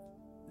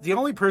 the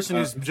only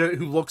person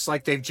who looks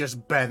like they've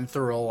just been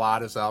through a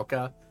lot is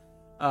Elka.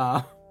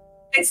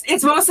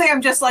 It's mostly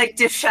I'm just like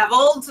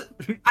disheveled.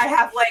 I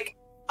have like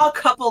a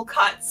couple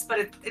cuts,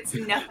 but it's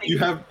nothing.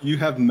 You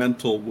have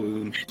mental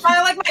wounds.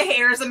 My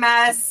hair's a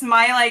mess.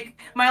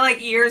 My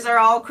ears are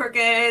all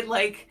crooked.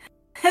 Like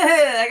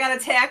I got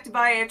attacked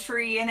by a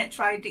tree and it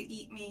tried to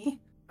eat me.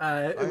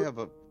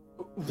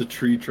 The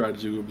tree tried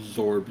to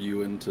absorb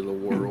you into the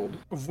world.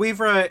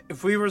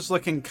 If Weaver's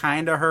looking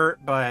kind of hurt,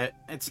 but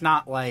it's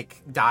not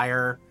like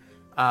dire.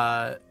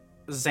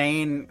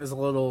 Zane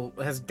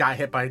has got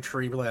hit by a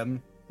tree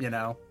limb. You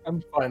know,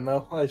 I'm fine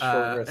though. I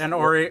short rest. And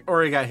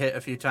Ori got hit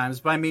a few times,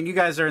 but I mean, you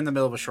guys are in the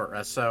middle of a short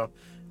rest, so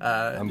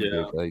I'm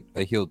good.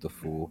 I healed the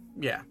fool.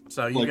 Yeah,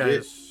 so you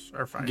guys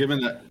are fine. Given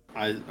that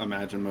I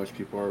imagine most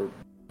people are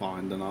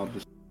fine, then I'll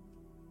just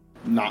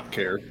not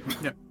care.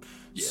 Yep.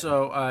 Yeah.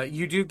 So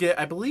you do get,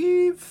 I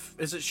believe,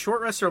 is it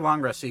short rest or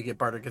long rest? So you get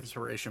Bardic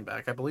Inspiration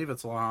back. I believe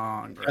it's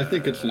long. I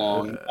think it's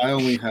long. I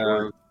only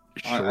have.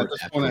 I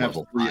just want to have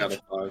 3 out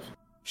of 5.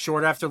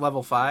 Short after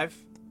level 5.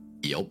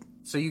 Yep.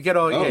 So you get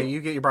you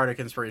get your Bardic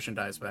Inspiration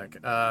dice back.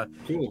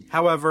 Cool.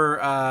 However,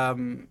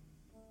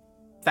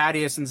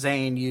 Thaddeus and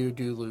Zane, you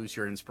do lose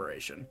your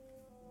inspiration.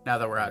 Now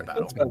that we're out of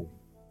battle. I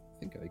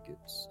think I get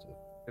stuff.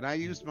 Can I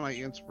use my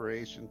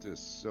inspiration to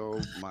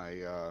sew my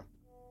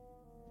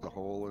the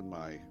hole in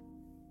my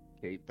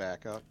cape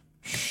back up?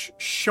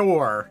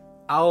 Sure,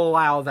 I'll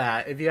allow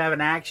that. If you have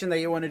an action that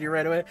you want to do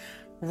right away,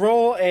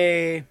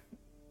 we're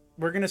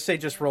gonna say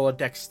just roll a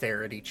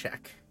dexterity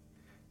check.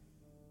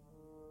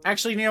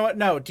 Actually, you know what?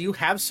 No. Do you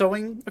have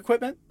sewing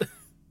equipment?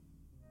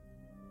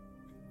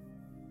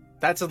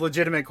 That's a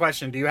legitimate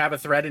question. Do you have a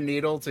thread and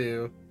needle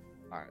to...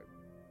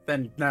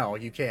 Then no,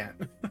 you can't.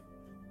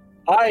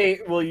 I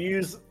will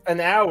use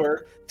an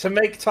hour to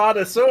make Todd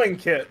a sewing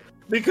kit,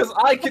 because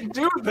I can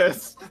do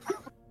this!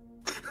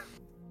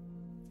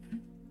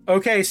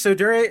 Okay, so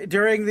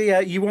during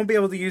the... you won't be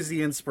able to use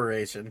the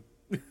inspiration.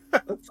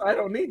 I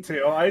don't need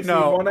to. I just need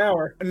 1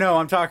 hour. No,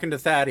 I'm talking to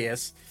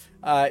Thaddeus.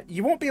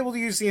 You won't be able to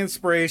use the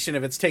inspiration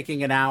if it's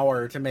taking an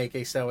hour to make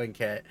a sewing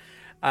kit.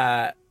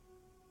 But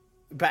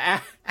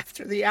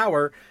after the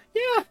hour,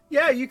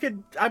 yeah, you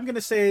could. I'm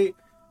gonna say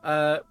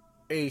a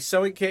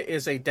sewing kit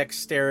is a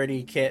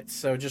dexterity kit.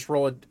 So just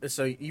roll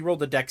So you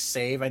rolled a dex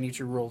save. I need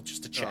you to roll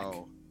just a check,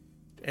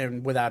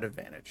 and without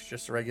advantage,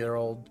 just a regular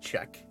old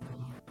check.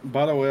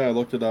 By the way, I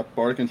looked it up.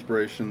 Bardic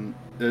Inspiration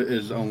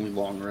is only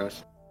long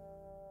rest.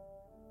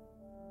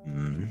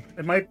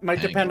 It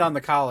might depend on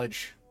the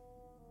college.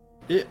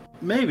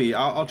 Maybe.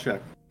 I'll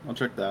check. I'll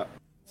check that.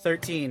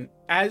 13.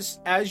 As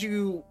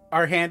you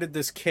are handed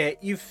this kit,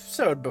 you've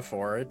sewed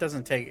before.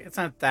 It's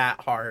not that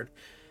hard.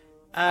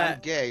 I'm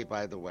gay,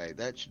 by the way.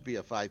 That should be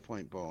a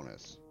 5-point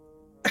bonus.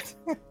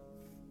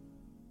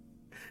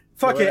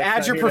 Fuck it, Well, add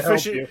that's your not here to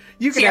help proficient. you.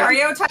 You can add,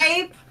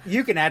 Stereotype.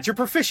 you can add your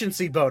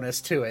proficiency bonus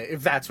to it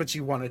if that's what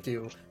you want to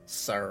do,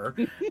 sir.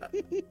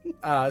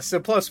 So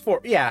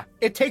 +4. Yeah,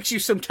 it takes you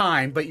some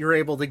time, but you're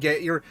able to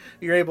get you're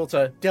able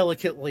to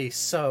delicately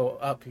sew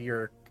up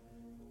your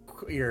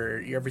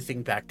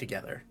everything back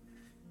together.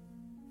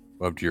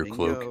 Up to your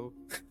cloak. Bingo.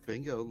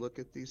 Bingo, look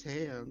at these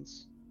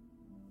hands.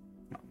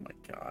 Oh my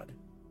god.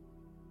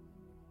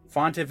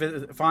 Font of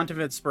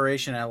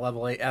inspiration at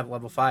level 8 at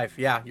level 5.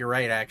 Yeah, you're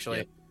right actually.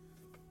 Yep.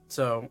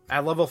 So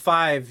at level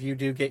 5 you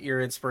do get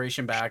your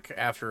inspiration back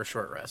after a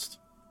short rest.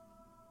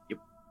 Yep.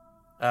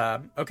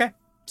 Okay.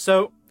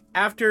 So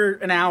after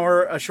an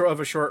hour of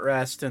a short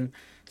rest and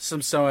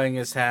some sewing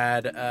is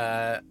had,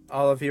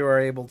 all of you are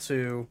able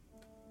to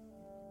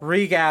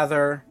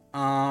regather.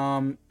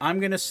 I'm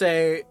gonna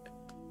say,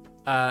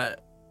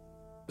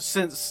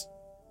 since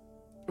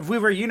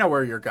Weaver, you know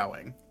where you're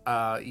going.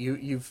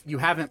 You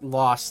haven't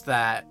lost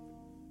that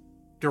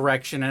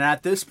direction, and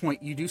at this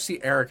point, you do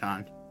see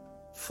Aragon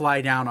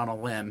fly down on a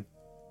limb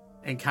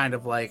and kind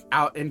of like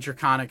out in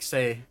Draconic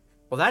say,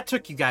 "Well, that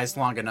took you guys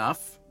long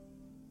enough."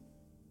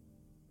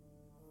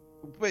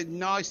 But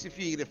nice if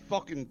you to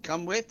fucking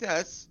come with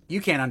us. You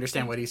can't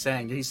understand what he's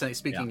saying. He's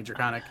speaking in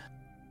Draconic.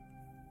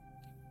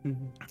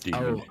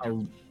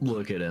 I'll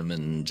look at him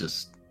and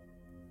just.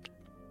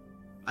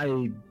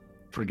 I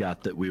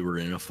forgot that we were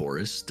in a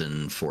forest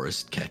and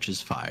forest catches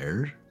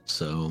fire,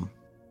 so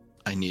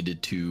I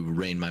needed to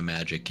rein my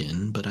magic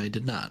in, but I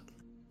did not.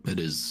 It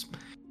is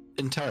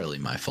entirely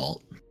my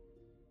fault.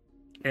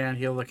 And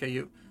he'll look at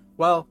you.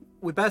 Well,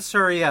 we best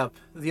hurry up.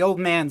 The old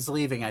man's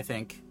leaving, I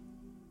think.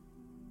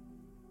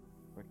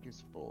 Like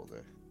his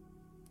folder.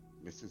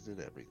 Misses at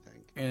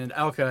everything. And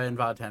Elka and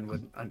Vodten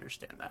would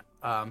understand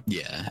that.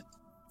 Yeah.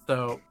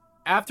 So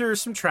after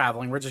some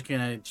traveling, we're just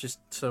gonna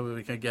so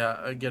we can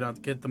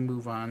get the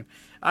move on.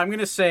 I'm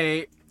gonna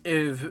say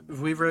if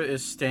Vivra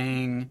is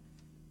staying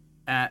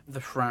at the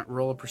front,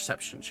 roll a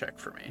perception check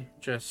for me,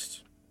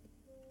 just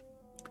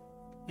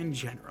in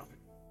general.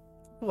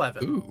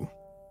 11. Ooh.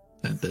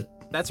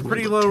 That's a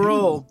pretty low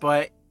roll,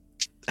 but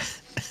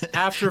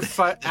after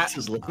that's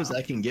as low as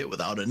I can get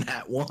without a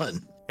nat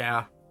 1.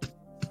 Yeah.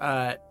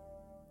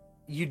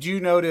 You do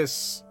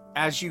notice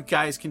as you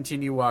guys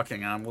continue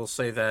walking on, we'll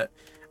say that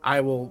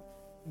I will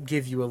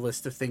give you a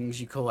list of things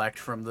you collect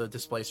from the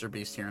Displacer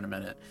Beast here in a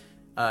minute.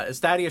 Is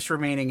Thaddeus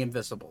remaining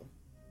invisible?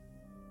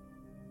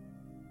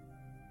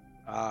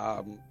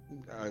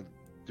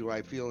 Do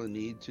I feel a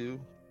need to?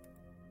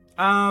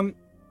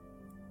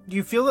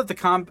 You feel that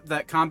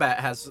that combat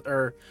has,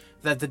 or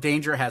that the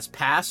danger has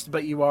passed,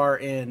 but you are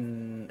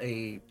in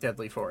a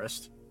deadly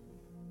forest.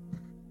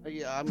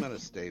 Yeah, I'm gonna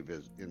stay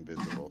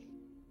invisible.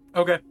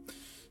 Okay.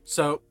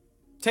 So,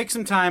 take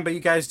some time, but you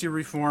guys do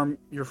reform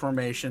your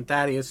formation.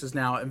 Thaddeus is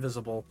now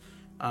invisible,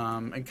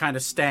 and kind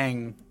of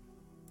staying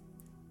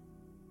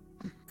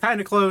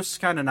kind of close,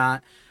 kind of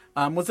not.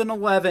 Within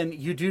 11,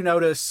 you do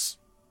notice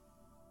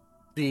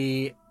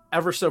the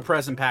ever so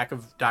present pack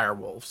of dire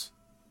wolves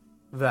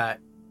that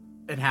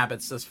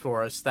inhabits this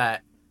forest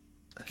that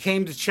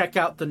came to check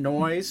out the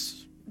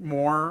noise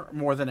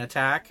more than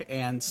attack,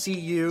 and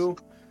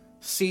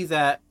see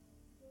that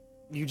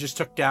you just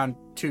took down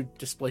 2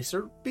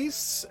 displacer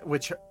beasts,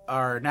 which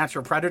are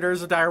natural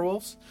predators of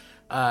direwolves,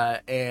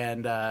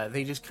 and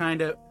they just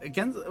kind of,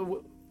 again,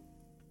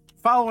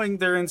 following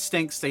their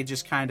instincts, they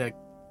just kind of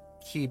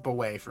keep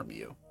away from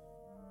you.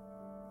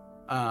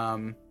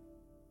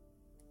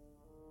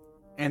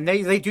 And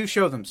they do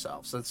show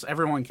themselves.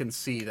 Everyone can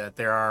see that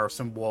there are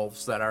some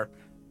wolves that are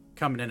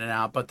coming in and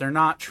out, but they're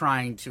not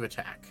trying to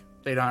attack.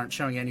 They aren't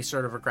showing any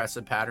sort of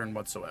aggressive pattern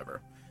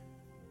whatsoever.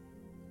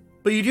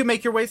 But you do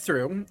make your way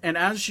through, and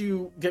as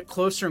you get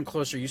closer and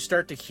closer, you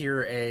start to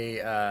hear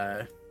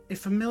a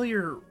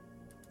familiar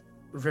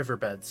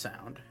riverbed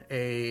sound.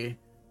 I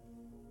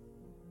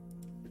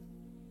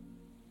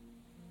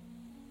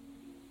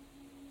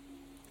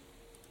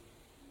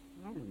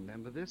don't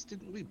remember this.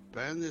 Didn't we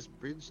burn this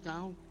bridge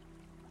down?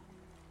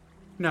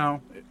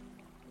 No,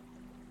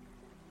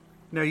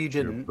 you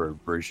didn't.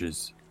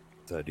 Bridges,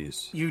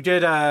 Thaddeus. You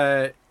did.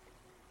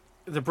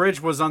 The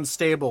bridge was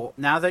unstable.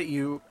 Now that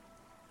you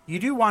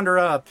do wander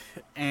up,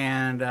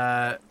 and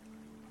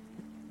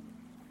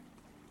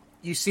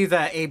you see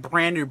that a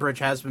brand new bridge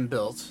has been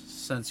built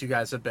since you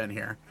guys have been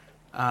here.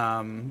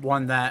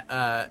 One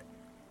that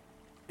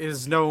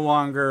is no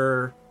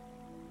longer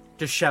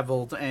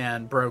disheveled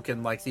and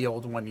broken like the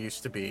old one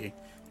used to be.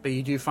 But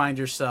you do find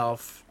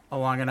yourself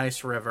along a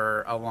nice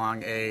river,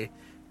 along a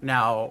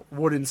now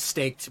wooden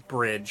staked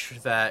bridge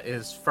that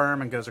is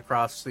firm and goes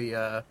across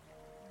the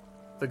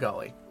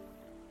gully.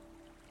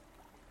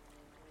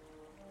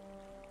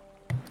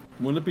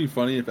 Wouldn't it be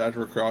funny if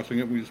after crossing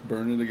it, we just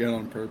burn it again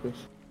on purpose?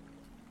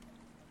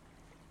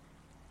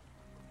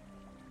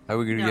 How are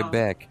we gonna No. get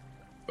back?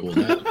 I will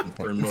not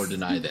confirm nor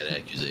deny that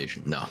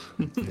accusation. No.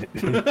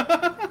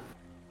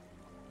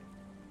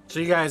 So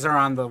you guys are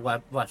on the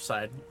left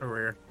side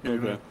over here.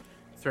 Okay.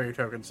 Throw your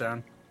tokens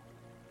down.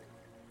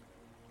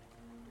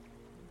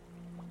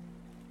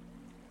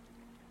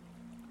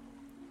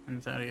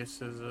 And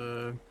Thaddeus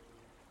is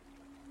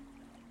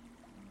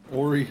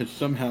Ori has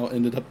somehow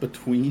ended up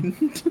between.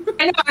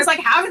 I know. I was like,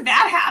 how did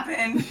that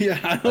happen? Yeah,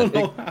 I don't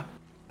know how.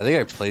 I think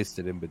I placed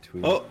it in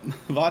between. Oh,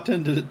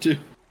 Vaten did it too.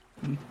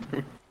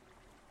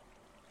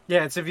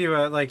 Yeah, it's if you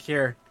like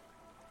here.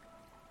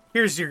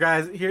 Here's your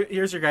guys.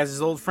 Here's your guys'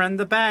 old friend,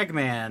 the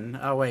Bagman.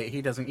 Oh wait,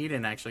 he doesn't. He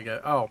didn't actually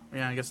go. Oh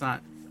yeah, I guess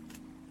not.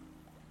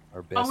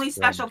 Our best Only friend.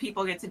 special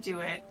people get to do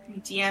it.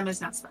 DM is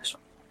not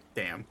special.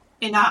 Damn,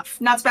 Enough.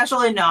 Not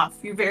special enough.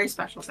 You're very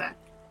special, Zach.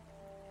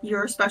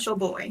 You're a special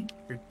boy.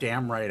 you're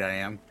damn right I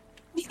am.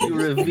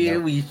 You're a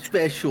very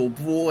special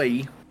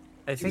boy.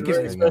 I think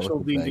You're if very Hang out special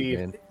with the DD.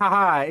 Bagman.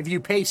 haha, if you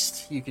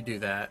paste, you could do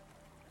that.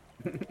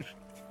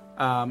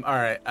 All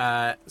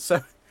right.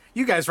 So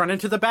you guys run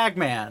into the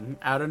Bagman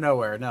out of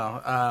nowhere.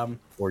 No.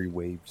 Ori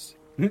waves.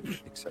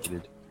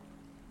 Excited.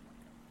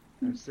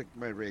 I stick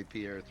my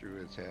rapier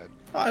through his head.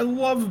 I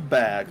love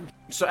bag.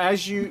 So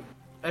as you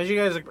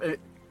guys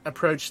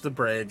approach the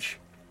bridge,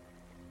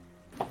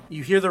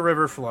 you hear the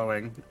river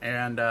flowing,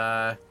 and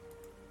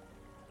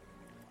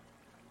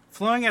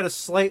flowing at a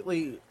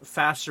slightly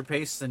faster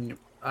pace than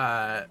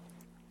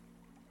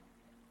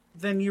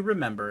you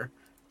remember,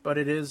 but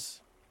it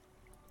is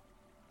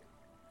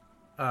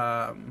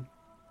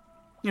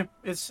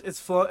it's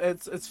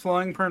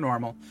flowing per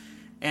normal,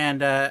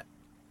 and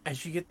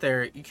as you get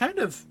there, you kind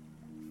of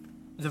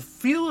the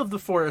feel of the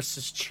forest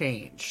has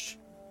changed.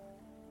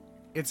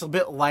 It's a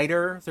bit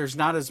lighter. There's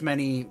not as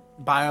many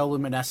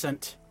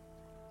bioluminescent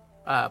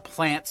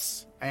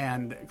plants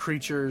and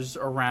creatures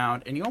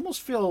around, and you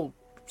almost feel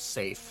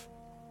safe.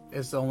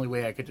 Is the only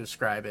way I could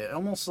describe it.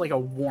 Almost like a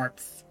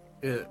warmth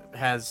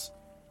has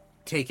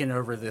taken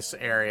over this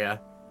area.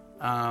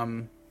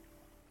 I'm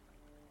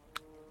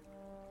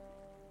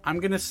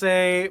gonna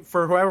say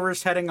for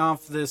whoever's heading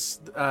off this,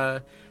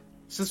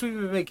 since we've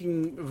been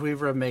making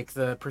Vivra make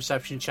the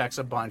perception checks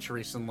a bunch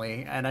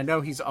recently, and I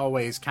know he's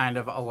always kind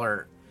of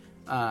alert.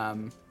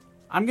 I'm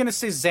gonna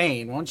say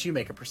Zane. Why don't you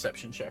make a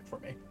perception check for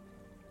me?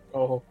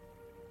 Oh,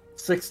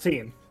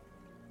 16.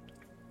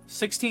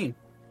 16.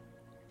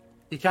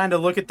 You kind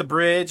of look at the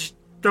bridge.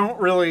 Don't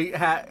really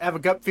have a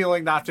gut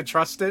feeling not to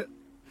trust it,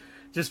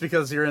 just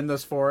because you're in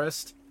this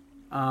forest.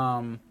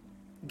 You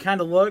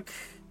kind of look.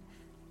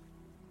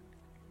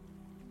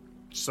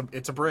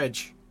 It's a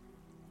bridge.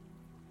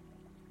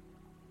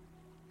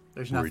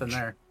 There's nothing Bridge.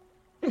 there.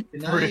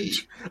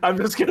 Bridge. I'm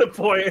just gonna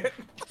point.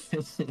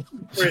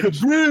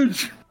 Bridge.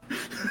 Bridge.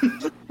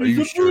 Are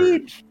you sure?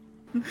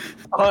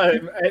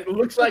 It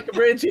looks like a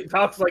bridge. It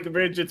talks like a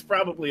bridge. It's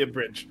probably a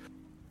bridge.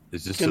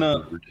 Is this Can, a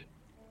bird?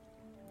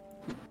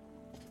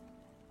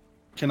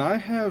 Can I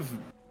have,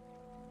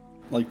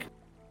 like,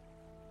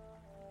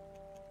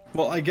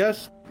 well, I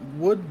guess,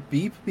 would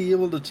Beep be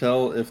able to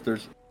tell if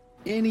there's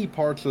any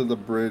parts of the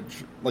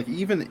bridge, like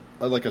even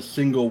like a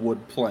single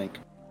wood plank,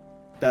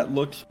 that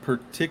looks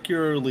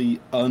particularly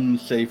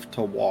unsafe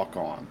to walk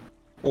on?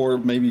 Or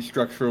maybe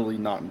structurally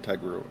not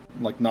integral,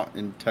 like not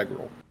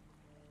integral?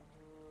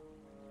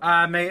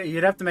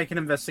 You'd have to make an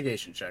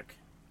investigation check.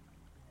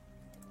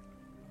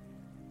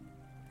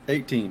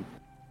 18.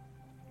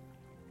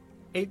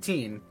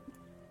 18.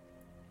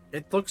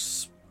 It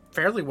looks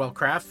fairly well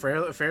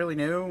crafted, fairly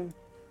new.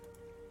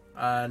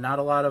 Not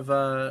a lot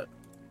of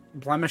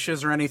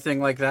blemishes or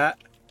anything like that.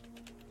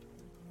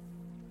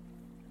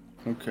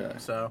 Okay.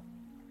 So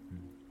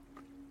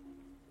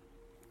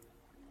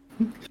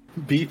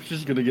Beep's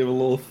just gonna give a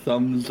little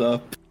thumbs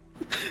up,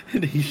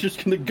 and he's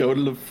just gonna go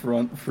to the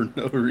front for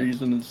no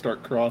reason and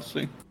start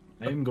crossing.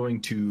 I'm going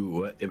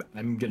to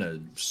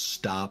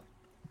stop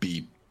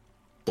Beep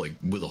like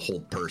with a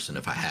whole person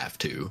if I have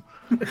to.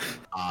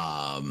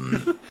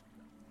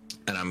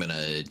 And I'm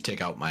gonna take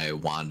out my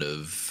wand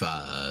of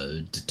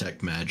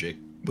detect magic,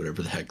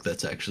 whatever the heck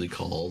that's actually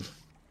called.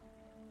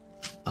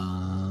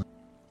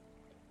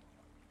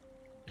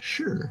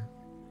 Sure.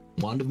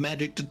 Wand of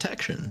magic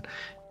detection.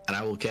 And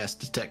I will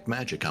cast detect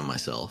magic on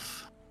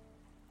myself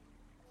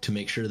to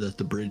make sure that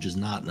the bridge is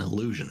not an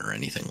illusion or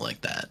anything like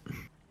that.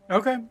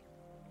 okay.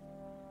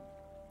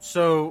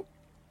 So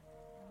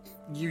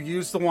you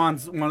use one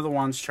of the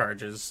wand's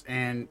charges,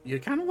 and you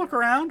kind of look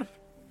around.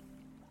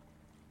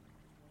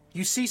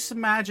 You see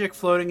some magic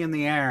floating in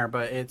the air,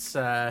 but it's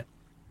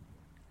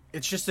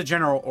just a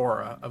general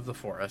aura of the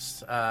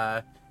forest.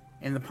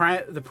 And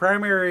the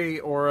primary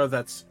aura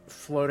that's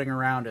floating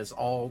around is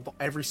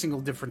every single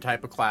different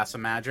type of class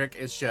of magic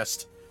is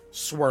just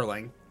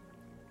swirling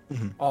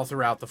all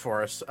throughout the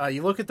forest.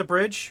 You look at the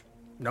bridge,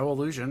 no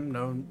illusion,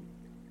 no.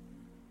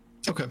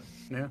 Okay.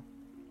 Yeah.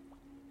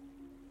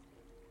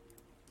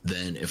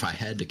 Then if I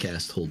had to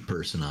cast Hold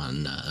Person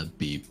on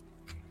Beep,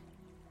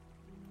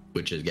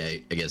 which I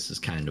guess is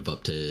kind of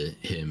up to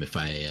him if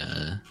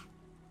I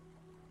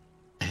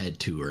had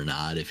to or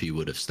not, if he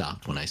would have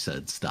stopped when I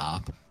said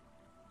stop.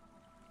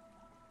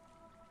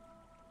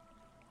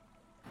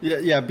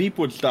 Yeah, Beep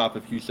would stop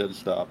if you said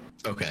stop.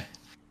 Okay.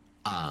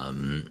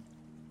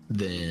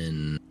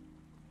 Then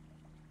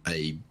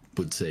I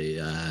would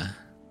say,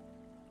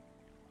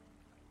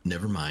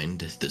 never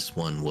mind. This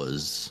one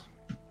was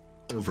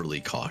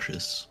overly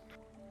cautious.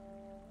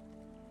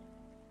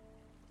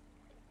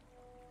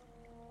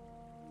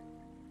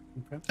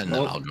 Okay. And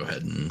then I'll go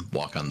ahead and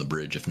walk on the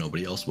bridge if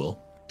nobody else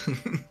will.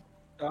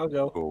 I'll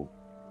go. Oh,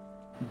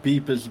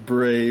 Beep is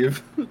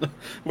brave.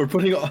 We're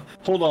putting.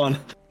 Hold on.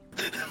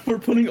 We're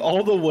putting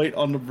all the weight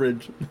on the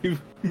bridge.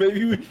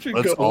 Maybe we should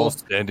let's go. all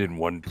stand in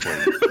one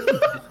place.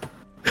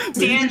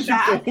 Stand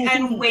back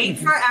and wait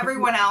for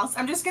everyone else.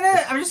 I'm just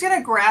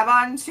gonna grab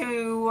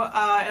onto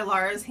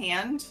Ilara's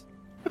hand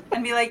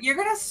and be like, "You're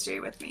gonna stay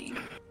with me."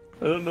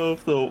 I don't know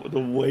if the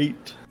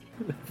weight,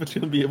 if it's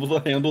gonna be able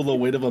to handle the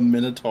weight of a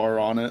minotaur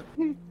on it.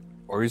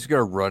 Or he's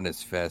gonna run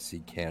as fast as he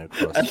can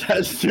across.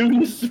 As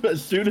soon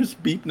as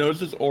Beep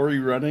notices Ori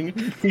running,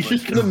 he's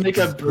just gonna make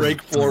a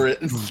break for it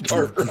and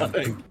start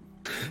running.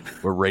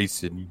 We're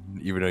racing,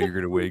 even though you're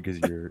gonna win because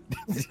you're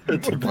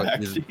It's a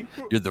backseat.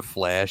 you're the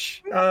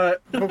Flash.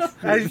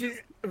 As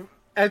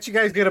you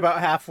guys get about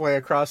halfway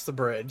across the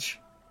bridge,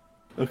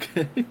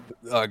 Okay.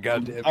 Oh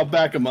goddamn! I'll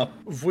back him up.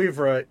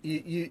 Vuivra,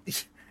 you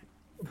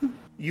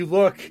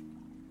look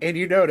and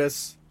you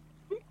notice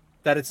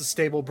that it's a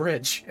stable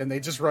bridge, and they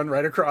just run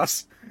right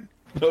across.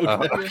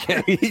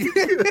 Okay.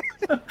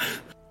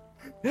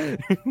 Okay.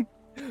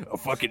 A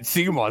fucking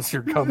sea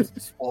monster comes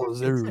and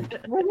swallows everyone.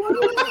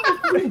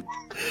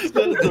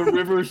 the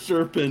river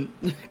serpent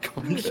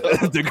comes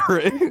up.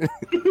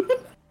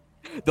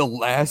 The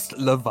last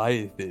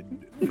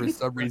Leviathan, for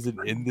some reason,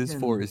 in this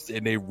forest,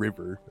 in a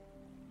river.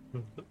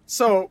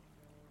 So,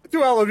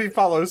 Duality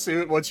follows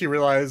suit once you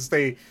realize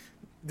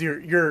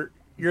your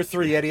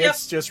three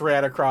idiots just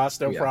ran across,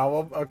 no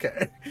problem.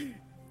 Okay.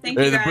 Thank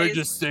you Hey, the guys. bridge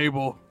is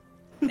stable.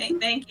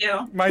 Thank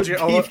you. Mind you,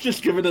 He's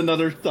just giving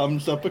another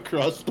thumbs up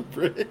across the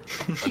bridge.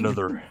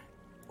 Another,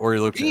 or he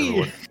looks at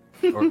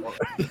everyone,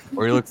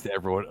 or he looks to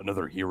everyone.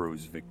 Another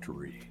hero's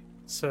victory.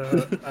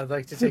 so I'd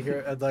like to take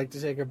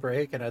a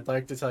break, and I'd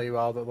like to tell you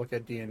all to look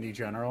at D&D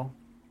General.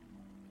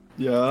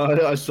 Yeah,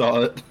 I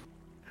saw it.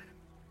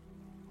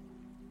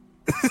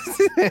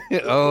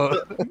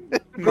 Oh,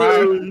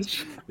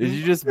 did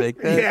you just make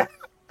that? Yeah,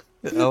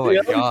 Oh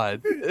my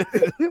god.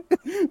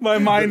 my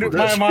mind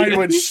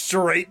went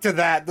straight to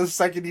that the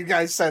second you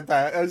guys said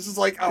that. I was just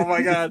like, oh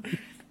my god.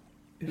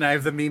 And I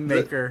have the meme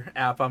maker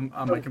app on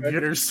my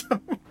computer. So.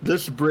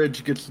 This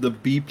bridge gets the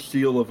Beep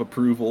seal of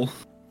approval.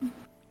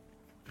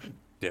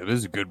 Damn, this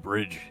is a good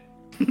bridge.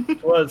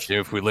 Was Yeah,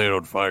 if we lay it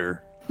on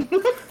fire.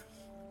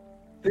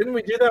 didn't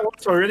we do that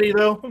once already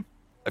though?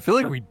 I feel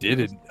like we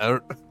didn't. I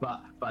don't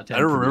I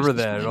remember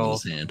that at all.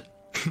 Hand.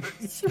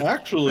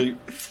 Actually,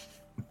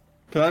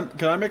 can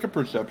I make a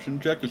perception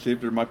check to see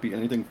if there might be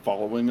anything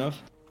following us?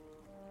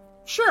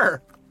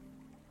 Sure.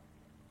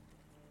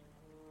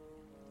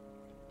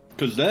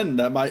 Because then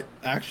that might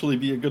actually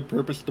be a good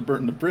purpose to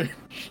burn the bridge.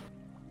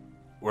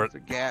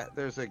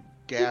 There's a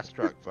gas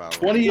truck following.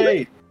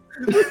 28.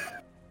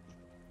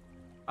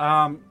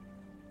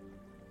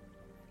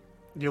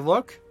 You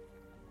look,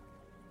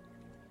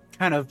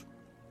 kind of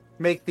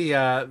make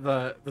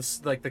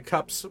the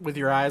cups with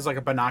your eyes like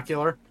a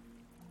binocular.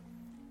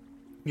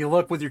 You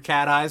look with your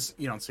cat eyes.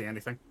 You don't see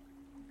anything.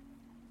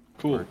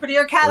 Cool. What do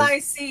your cat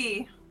eyes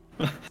see?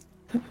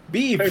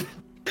 Beep.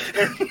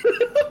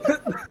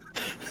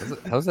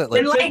 How's that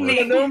like?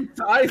 Enlightening.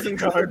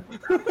 Isengard.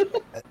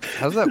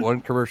 How's that one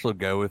commercial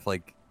go with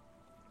like?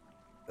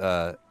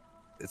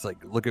 It's like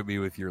look at me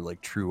with your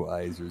like true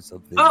eyes or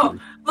something. Oh,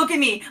 look at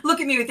me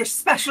with your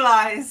special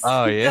eyes.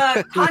 Oh, yeah.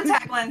 The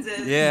contact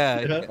lenses.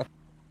 Yeah.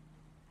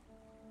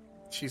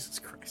 Jesus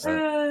Christ.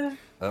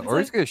 Or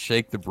he's gonna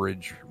shake the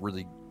bridge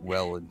really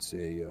well and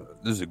say,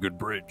 "This is a good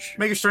bridge,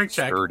 Make a strength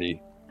check.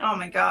 sturdy." Oh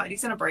my god,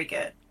 he's gonna break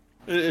it.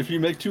 If you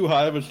make too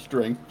high of a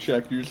strength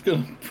check, you're just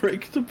gonna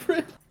break the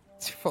bridge.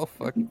 Oh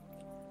fuck.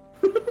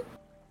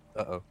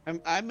 Uh-oh.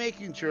 I'm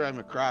making sure I'm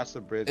across the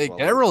bridge. Hey, while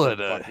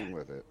Geralt, I'm fucking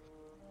with it.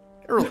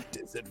 You're a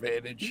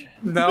disadvantage.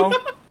 No.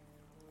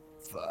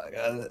 Fuck.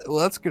 Well,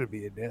 that's gonna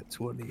be a net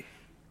 20.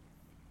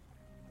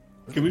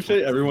 Can we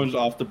say everyone's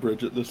off the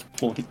bridge at this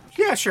point?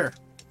 Yeah, sure.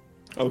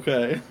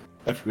 Okay.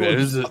 Yeah,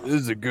 Everyone's this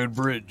is a good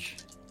bridge.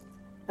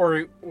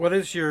 Or what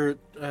is your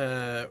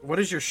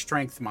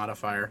strength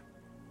modifier?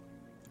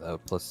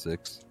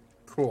 +6.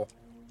 Cool.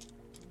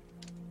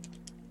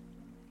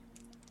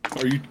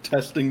 Are you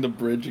testing the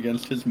bridge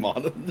against his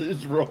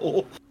his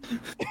roll?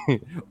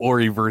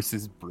 Ori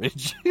versus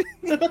bridge.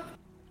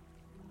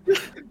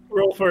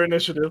 Roll for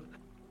initiative.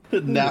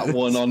 Nat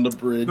 1 on the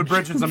bridge. The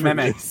bridge is a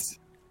mimic.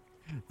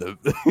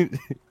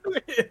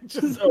 It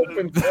just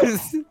opened.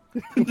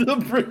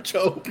 The bridge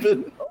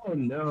open. Oh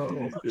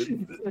no.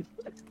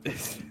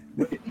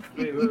 Wait.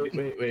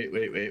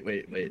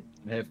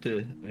 I have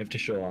to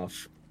show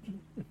off.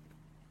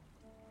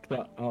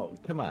 Oh,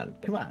 come on.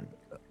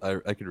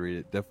 I can read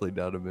it. Definitely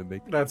not a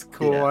mimic. That's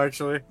cool, Yeah.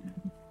 actually.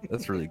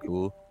 That's really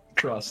cool.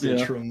 Cross stitch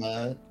Yeah. from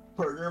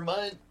partner of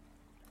mine.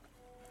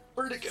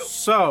 Where'd it go?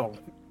 So,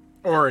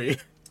 Ori,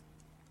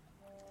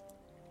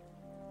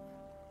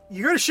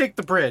 you're gonna shake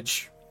the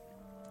bridge,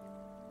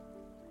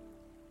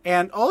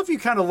 and all of you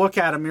kind of look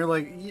at him. You're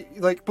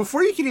like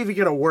before you can even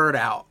get a word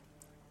out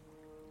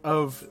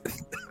of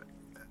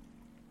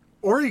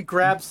Ori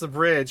grabs the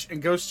bridge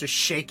and goes to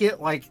shake it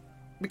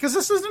because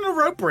this isn't a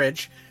rope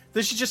bridge.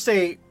 This is just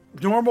a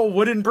normal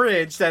wooden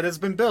bridge that has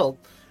been built.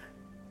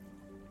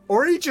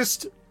 Ori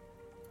just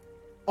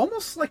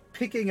almost like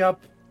picking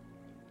up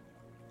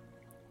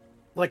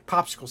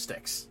popsicle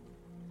sticks.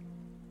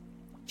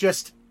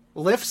 Just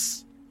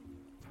lifts,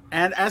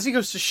 and as he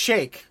goes to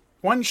shake,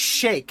 one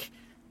shake,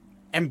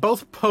 and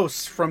both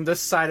posts from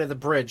this side of the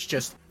bridge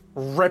just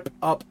rip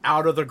up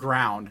out of the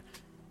ground.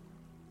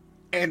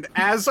 And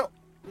as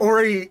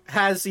Ori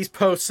has these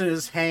posts in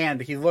his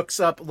hand, he looks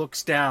up,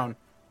 looks down.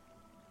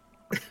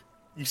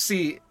 You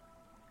see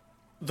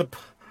the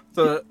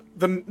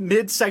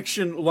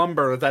midsection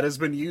lumber that has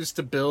been used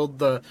to build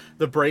the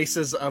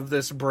braces of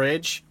this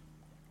bridge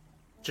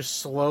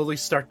just slowly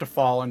start to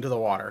fall into the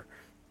water.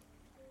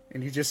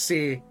 And you just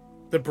see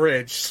the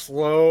bridge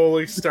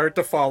slowly start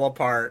to fall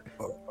apart.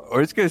 Or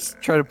he's gonna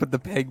try to put the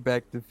peg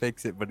back to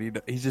fix it, but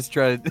he's just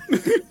trying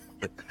to...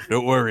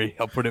 Don't worry,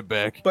 I'll put it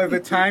back. By the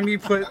time you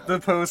put the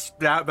post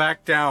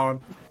back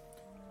down,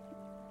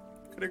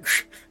 I'm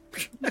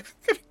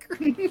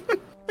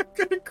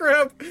gonna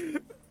grab...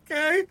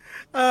 Okay?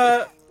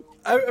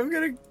 I'm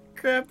gonna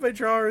grab my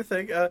drawer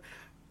thing.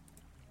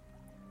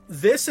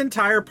 This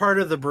entire part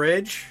of the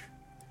bridge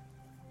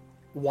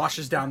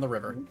washes down the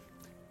river.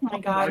 Oh my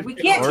god, we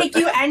can't take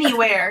you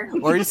anywhere.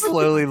 Or he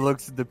slowly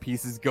looks at the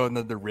pieces going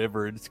on the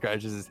river and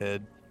scratches his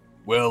head.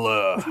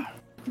 Well,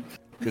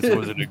 this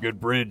wasn't a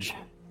good bridge.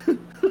 I'm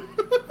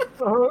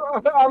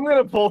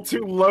gonna pull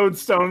 2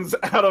 lodestones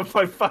out of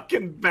my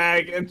fucking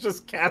bag and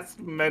just cast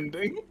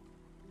mending.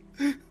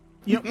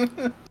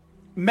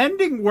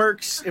 Mending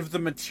works if the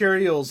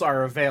materials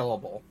are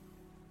available.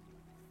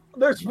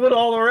 There's wood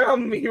all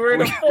around me. We're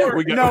in a fort.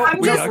 We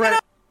gotta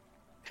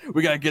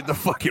get the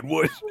fucking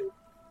wood.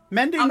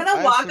 Mending. I'm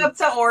gonna walk up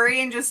to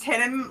Ori and just hit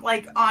him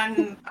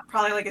on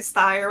probably his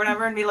thigh or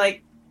whatever, and be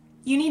like,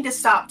 "You need to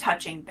stop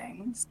touching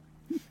things."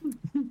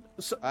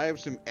 I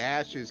have some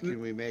ashes. Can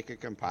we make a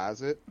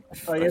composite?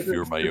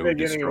 You're my own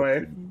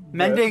anyway.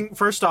 Mending.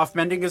 First off,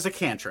 mending is a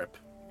cantrip,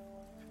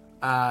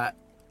 and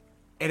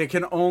it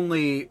can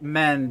only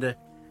mend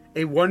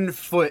a 1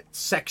 foot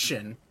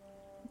section.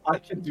 I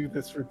can do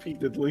this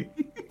repeatedly.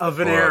 Of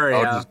an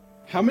area.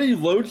 How many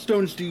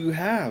lodestones do you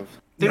have?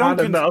 They Not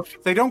don't enough.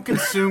 They don't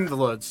consume the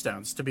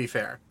lodestones, to be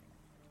fair.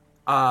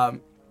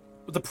 The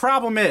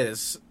problem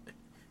is,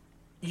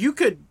 you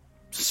could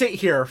sit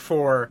here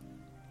for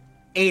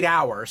 8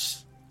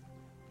 hours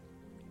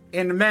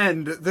and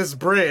mend this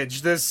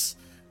bridge, this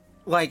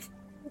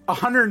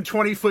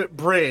 120-foot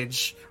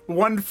bridge,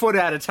 1 foot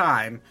at a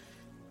time.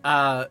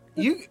 But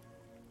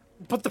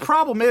the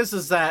problem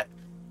is that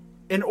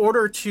in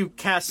order to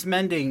cast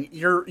mending,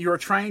 you're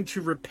trying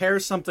to repair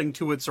something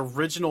to its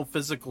original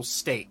physical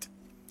state.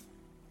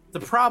 The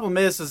problem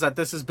is that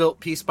this is built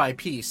piece by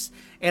piece,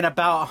 and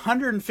about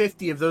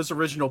 150 of those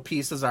original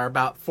pieces are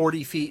about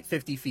 40 feet,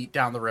 50 feet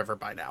down the river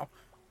by now.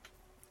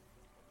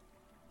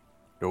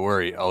 Don't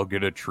worry, I'll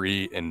get a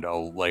tree and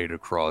I'll lay it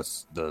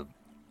across the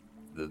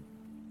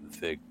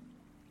thing.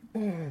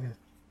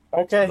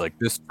 Okay. Like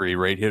this tree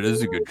right here. This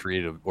is a good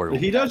tree to... Or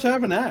He does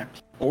have an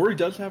axe. Ori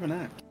does have an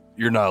axe.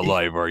 You're not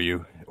alive, are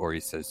you? Or he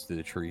says to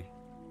the tree.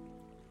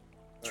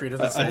 Tree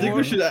doesn't say I think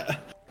we should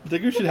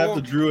have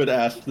the druid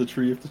ask the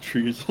tree if the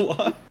tree is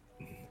alive.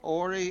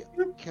 Ori,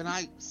 can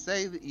I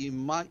say that you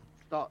might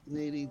start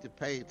needing to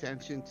pay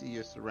attention to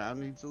your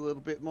surroundings a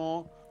little bit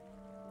more?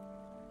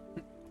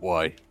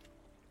 Why?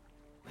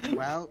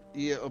 Well,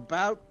 you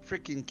about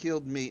freaking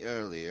killed me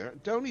earlier.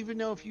 Don't even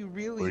know if you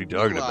really What are you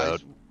talking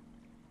realize... about?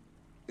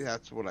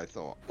 That's what I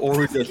thought.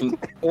 Ori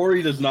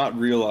does not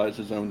realize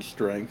his own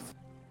strength.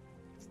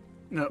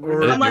 No, I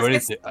didn't Unless do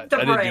it's anything. I the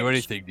didn't do bridge.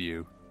 anything to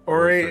you.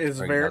 Ori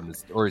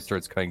Ori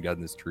starts cutting down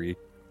this tree.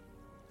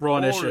 roll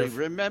Ori, initiative.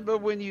 remember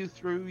when you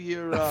threw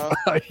your...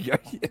 I'm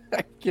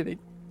kidding.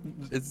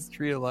 Is this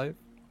tree alive?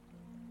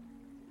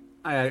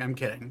 I'm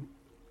kidding.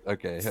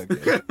 Okay.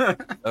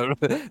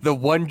 The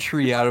one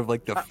tree out of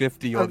the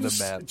 50 on the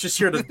map. Just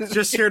here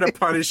to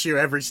punish you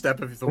every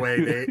step of the way,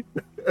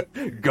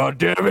 Nate. God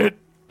damn it!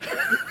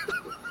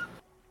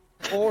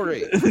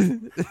 Ori,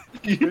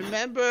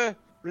 remember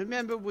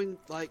when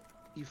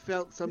you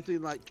felt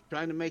something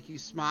trying to make you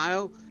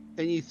smile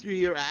and you threw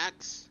your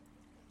axe?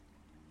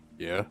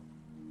 Yeah.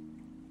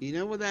 You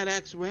know where that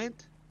axe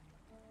went?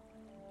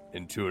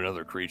 Into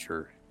another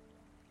creature.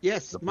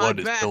 Yes, The my blood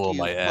is back, still on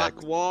you my axe.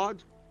 fuckwad.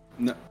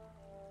 No.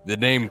 The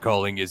name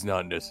calling is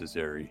not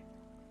necessary.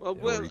 Well,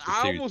 Yeah, Ori I continues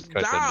to almost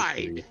cut down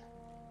the died.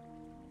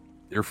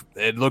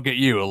 tree. And look at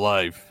you,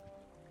 alive.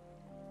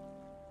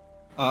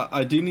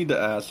 I do need to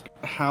ask,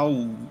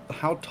 how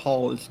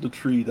tall is the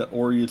tree that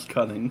Ori is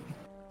cutting?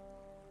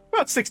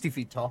 About 60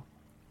 feet tall.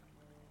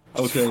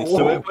 Okay,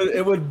 so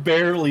it would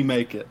barely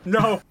make it.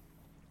 No.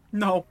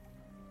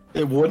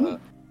 It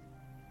wouldn't?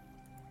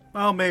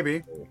 Well,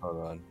 maybe. Hold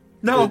on.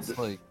 No. It's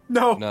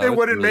No, no, it it's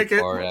wouldn't really make it.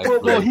 far,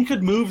 Well, Well, he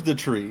could move the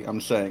tree,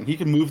 I'm saying. He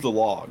could move the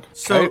log.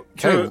 so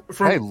can I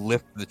from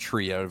lift the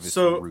tree out of its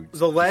So, roots?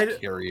 the just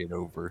lead- carry it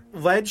over.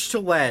 ledge to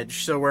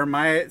ledge, so where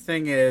my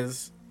thing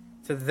is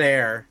to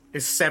there,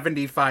 is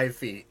 75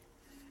 feet.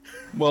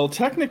 Well,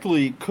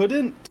 technically,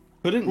 couldn't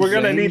We're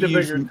gonna Zane need a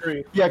use- bigger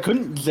tree. Yeah,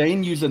 couldn't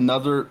Zane use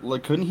another?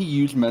 Like, couldn't he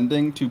use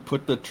mending to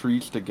put the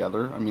trees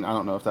together? I mean, I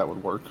don't know if that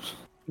would work.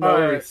 No,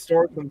 Uh,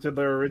 restore them to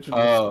their original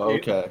Oh,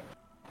 state. okay.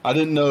 I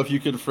didn't know if you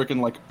could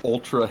freaking like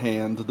ultra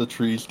hand the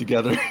trees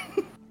together.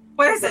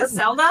 What is it,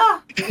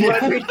 Zelda?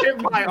 Let me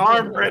get my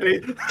arm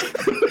ready.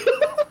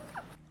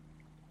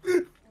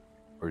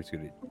 Or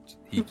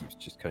he keeps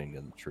just cutting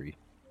down the tree.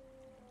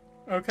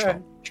 Okay.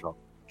 Chop,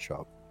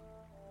 chop.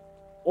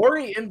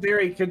 Ori, in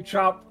theory, could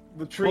chop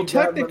the tree Well,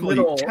 down the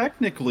middle.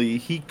 technically,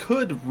 he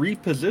could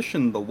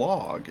reposition the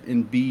log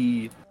and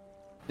be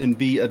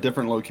a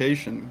different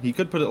location. He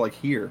could put it like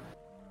here,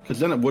 because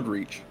then it would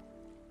reach.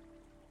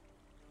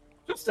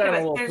 Just down a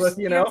little cliff,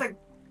 you know? have to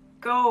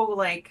go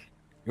like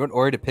You want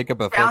Ori to pick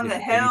up a Down fucking the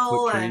 80-foot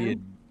hill tree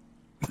and-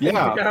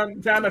 Yeah,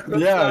 down a cliff.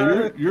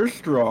 yeah, you're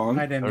strong.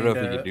 I didn't I don't mean know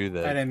if to you can do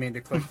that. I didn't mean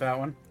to click that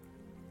one.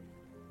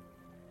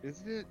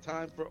 Isn't it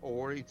time for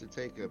Ori to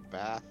take a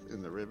bath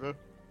in the river?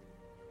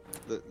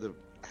 The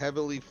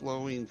heavily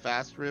flowing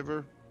fast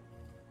river?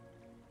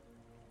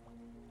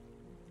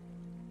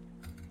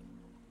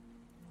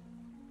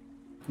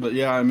 But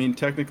yeah, I mean,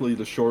 technically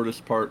the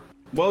shortest part.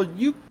 Well,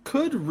 you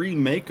could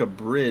remake a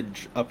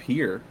bridge up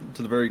here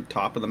to the very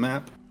top of the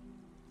map.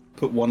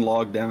 Put one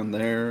log down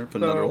there,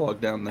 put another So, log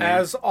down there.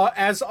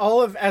 As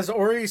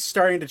Ori's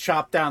starting to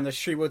chop down this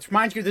tree, which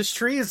mind you, this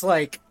tree is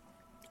like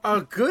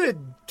a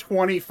good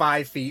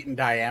 25 feet in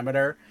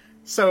diameter.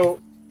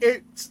 So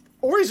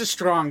Ori's a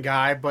strong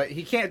guy, but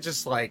he can't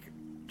just like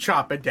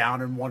chop it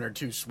down in one or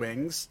two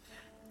swings.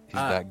 He's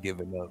not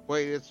giving up.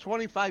 Wait, it's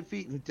 25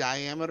 feet in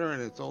diameter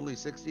and it's only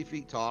 60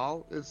 feet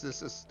tall? Is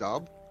this a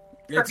stub?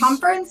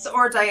 circumference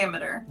or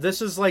diameter.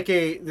 This is like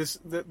this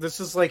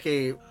is like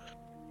a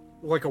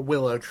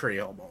willow tree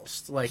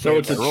almost. Like So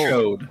it's a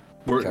Carol- chode.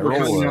 We're Carol,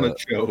 cutting on a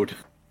chode.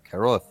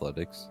 Carol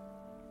Athletics.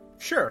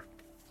 sure.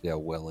 Yeah,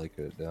 well, I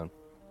cut it down.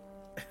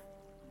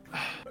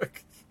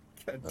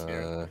 God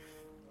damn. Uh,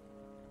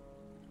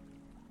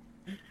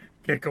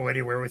 Can't go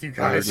anywhere with you If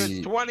guys.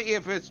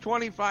 if it's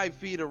 25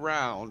 feet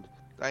around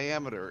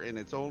diameter and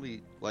it's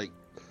only like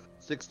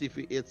 60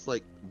 feet, it's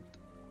like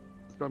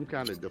some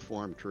kind of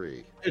deformed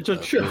tree. It's a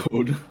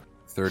chode.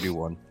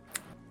 31.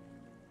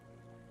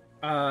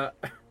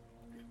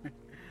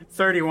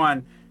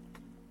 31.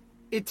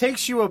 It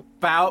takes you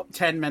about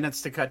 10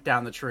 minutes to cut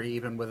down the tree,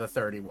 even with a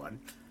 31.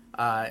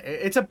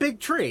 It's a big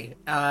tree,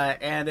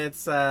 and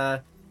it's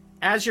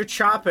as you're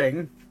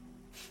chopping,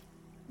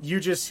 you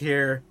just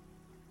hear,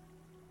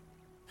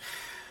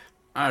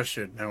 "I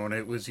should have known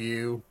it was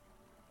you,"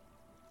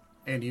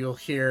 and you'll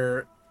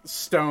hear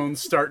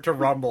stones start to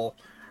rumble,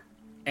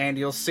 and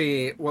you'll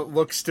see what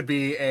looks to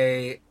be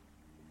a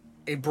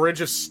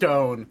bridge of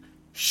stone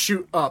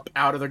shoot up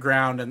out of the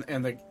ground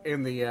in the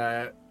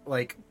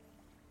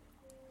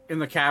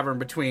cavern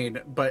between,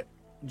 but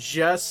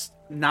just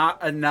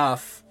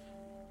enough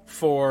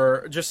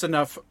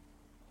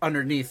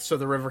underneath so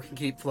the river can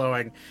keep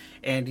flowing,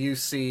 and you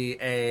see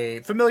a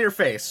familiar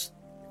face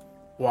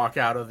walk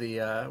out of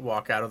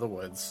the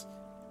woods.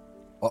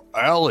 Oh,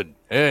 Alan,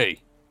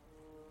 hey.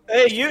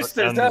 Hey, Eustace,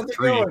 down the how's it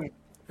tree. going?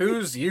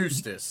 Who's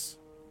Eustace?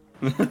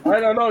 I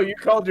don't know. You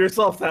called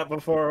yourself that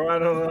before. I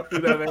don't know who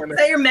that Is is.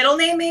 that your middle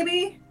name,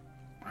 maybe?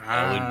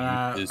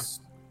 Alan, What's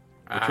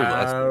your I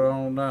last name?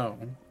 don't know.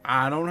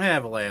 I don't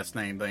have a last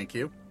name, thank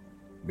you.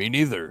 Me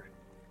neither.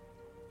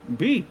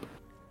 Beep.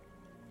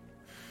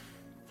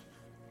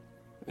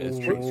 It's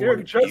You're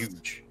just-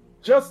 huge.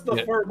 Just the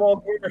Yeah.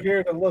 furball we're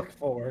here to look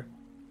for.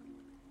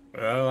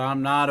 Well,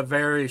 I'm not a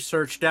very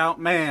searched out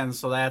man,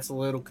 so that's a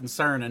little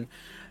concerning.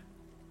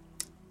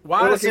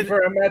 Why We're is looking it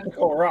for a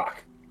magical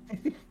rock.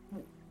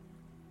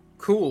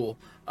 cool?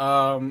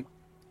 I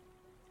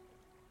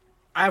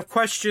have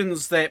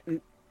questions that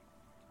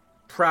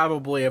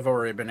probably have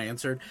already been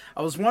answered.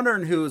 I was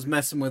wondering who was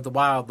messing with the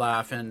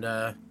wildlife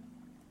and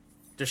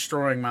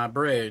destroying my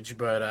bridge,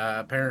 but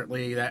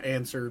apparently that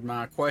answered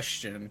my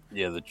question.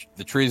 Yeah,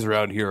 the trees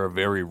around here are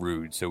very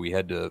rude, so we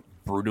had to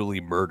brutally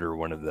murder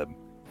one of them.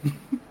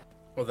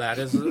 Well, that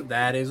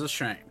is a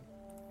shame.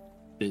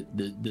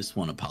 This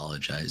one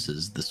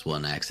apologizes. This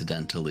one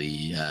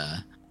accidentally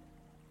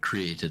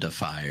created a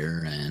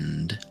fire,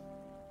 and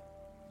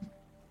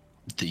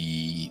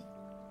the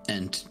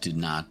Ent did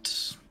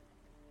not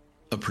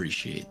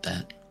appreciate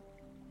that.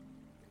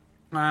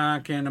 I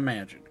can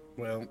imagine.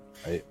 Well,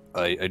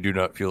 I do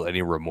not feel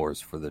any remorse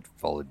for the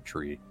fallen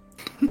tree,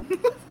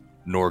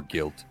 nor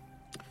guilt.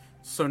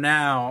 so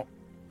now,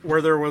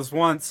 where there was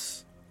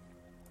once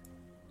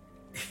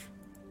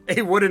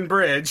a wooden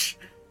bridge,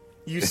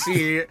 you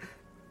see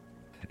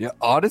Yeah,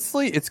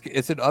 honestly,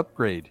 it's an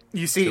upgrade.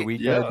 you see So we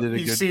kinda did a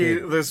you good see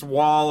thing. this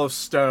wall of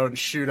stone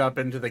shoot up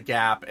into the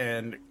gap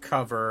and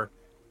cover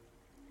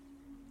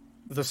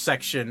the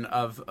section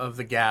of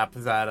the gap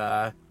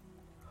that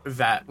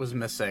was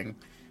missing.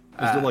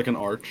 Is it like an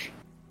arch?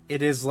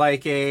 It is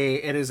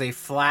a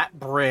flat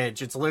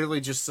bridge. It's literally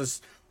just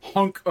this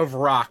hunk of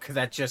rock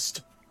that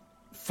just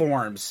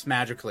forms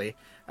magically.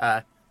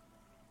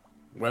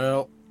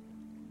 Well,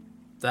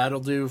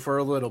 That'll do for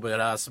a little bit,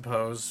 I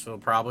suppose. It'll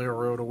probably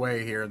erode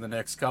away here in the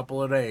next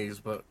couple of days,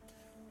 but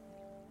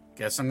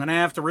guess I'm gonna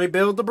have to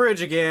rebuild the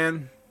bridge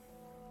again.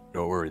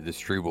 Don't worry, this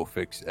tree will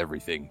fix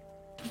everything.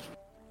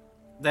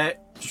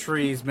 That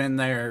tree's been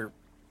there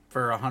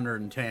for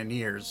 110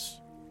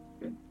 years.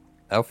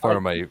 How far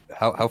am I?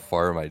 How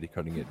far am I to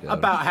cutting it down?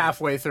 About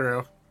halfway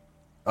through.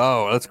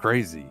 Oh, that's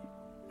crazy.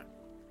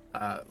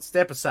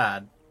 Step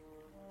aside.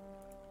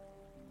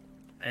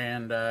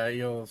 And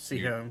you'll see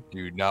him. Do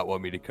you not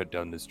want me to cut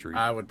down this tree?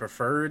 I would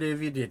prefer it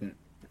if you didn't.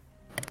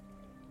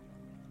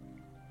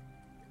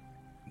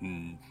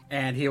 Hmm.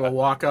 And he will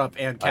walk up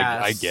and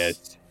cast. I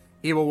guess.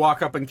 He will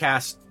walk up and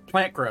cast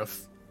plant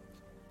growth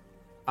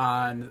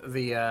on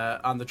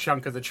the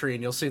chunk of the tree,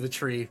 and you'll see the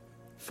tree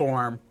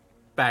form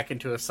back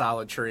into a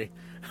solid tree.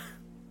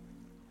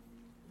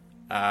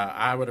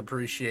 I would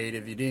appreciate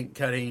if you didn't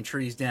cut any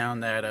trees down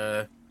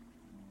that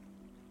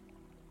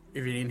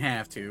if you didn't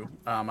have to.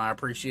 I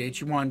appreciate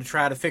you wanting to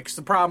try to fix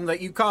the problem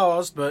that you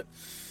caused, but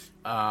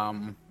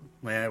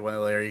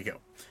well, there you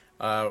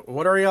go.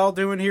 What are y'all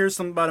doing here?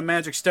 Something about a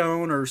magic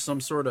stone or some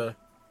sort of...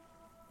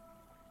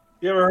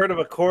 You ever heard of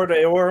a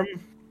cordeorum?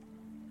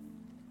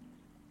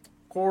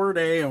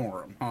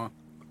 Cordeorum, huh?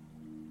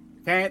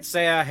 Can't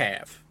say I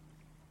have.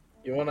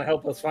 You want to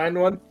help us find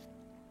one?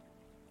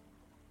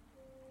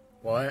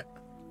 What?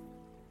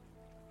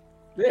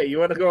 Yeah, you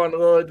want to go on a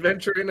little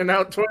adventure in and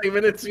out 20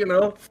 minutes, you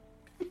know?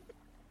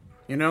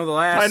 You know, the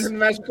last... Find a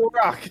magical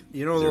rock.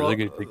 You know, Is it really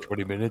going to take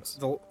 20 minutes?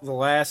 The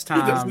last He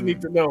doesn't time...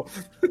 need to know.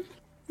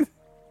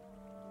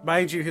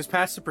 Mind you, his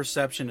passive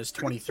perception is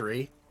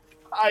 23.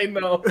 I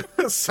know.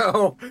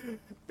 So,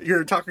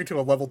 you're talking to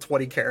a level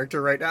 20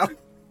 character right now.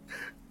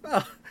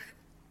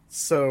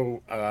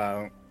 So,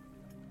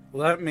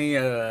 let me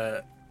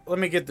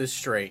get this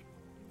straight.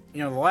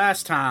 You know, the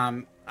last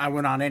time I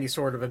went on any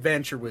sort of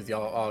adventure with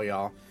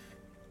y'all,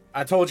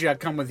 I told you I'd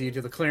come with you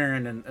to the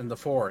clearing and the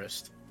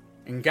forest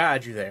and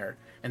guide you there.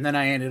 And then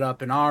I ended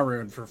up in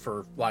Arun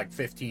for like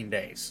 15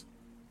 days.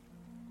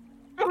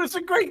 It was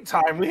a great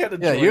time. We had a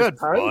Yeah, you had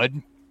time.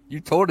 fun. You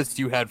told us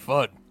you had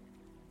fun.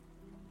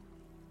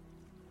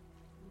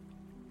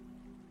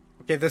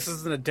 Okay, this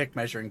isn't a dick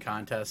measuring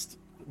contest.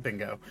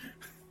 Bingo.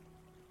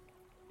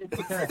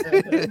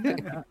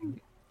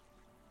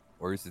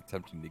 Or is it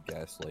tempting to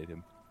gaslight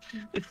him?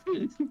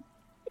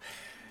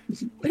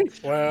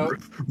 Well,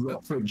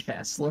 Roll for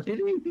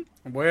gaslighting?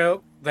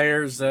 well,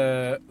 there's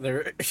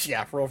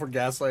yeah, roll for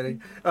gaslighting.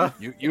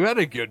 You had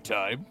a good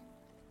time.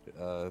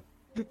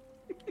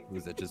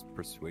 Was that just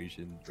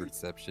persuasion,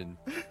 perception?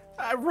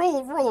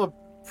 Roll a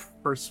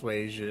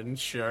persuasion,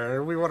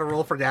 sure. We want to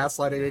roll for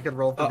gaslighting. We can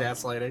roll for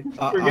gaslighting.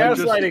 For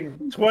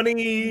gaslighting,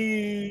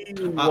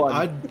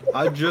 21.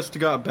 I just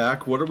got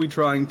back. What are we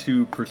trying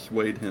to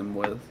persuade him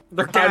with?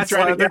 They're I'm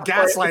trying to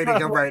gaslighting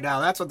him right now.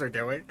 That's what they're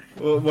doing.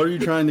 Well, what are you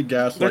trying to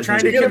gaslight They're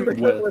trying him to get him to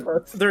with?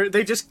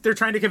 with us. They're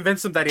trying to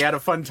convince him that he had a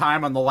fun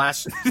time on the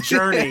last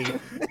journey.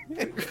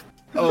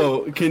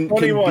 Oh, can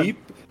 21.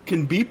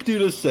 Beep do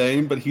the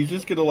same, but he's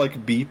just gonna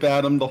like beep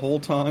at him the whole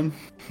time?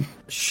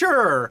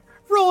 Sure.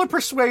 Roll a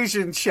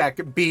persuasion check,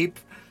 Beep.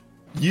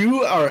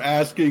 You are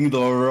asking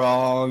the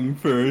wrong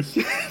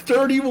person.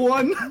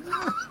 31.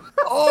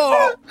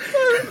 Oh!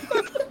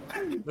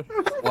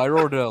 Well, I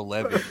rolled an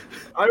 11.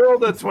 I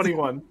rolled a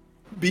 21.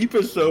 Beep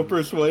is so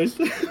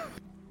persuasive.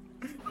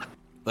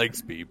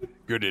 Thanks, Beep.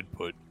 Good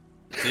input.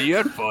 So you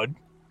had fun.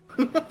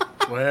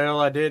 Well,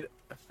 I did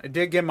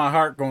get my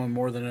heart going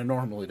more than it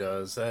normally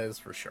does. That is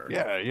for sure.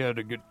 Yeah, you had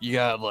a good. You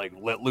got like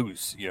let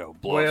loose.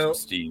 Blow Well-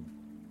 some steam.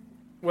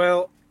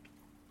 Well,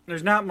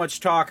 there's not much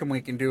talking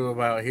we can do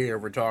about here.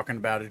 We're talking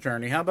about a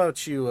journey. How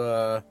about you,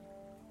 I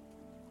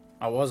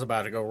was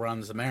about to go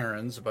run some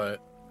errands,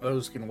 but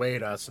those can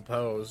wait, I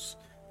suppose.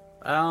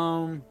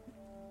 Well,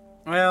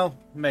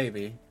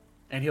 maybe.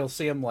 And he'll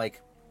see him,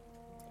 like,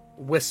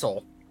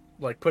 whistle.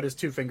 Like, put his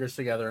two fingers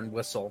together and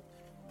whistle.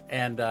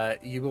 And,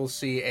 you will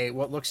see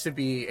what looks to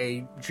be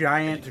a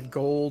giant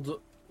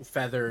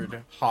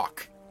gold-feathered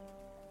hawk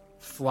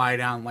fly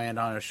down, land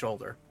on his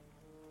shoulder.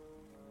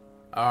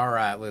 All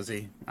right,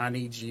 Lizzie. I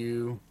need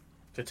you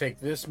to take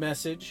this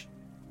message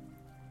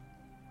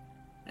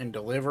and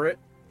deliver it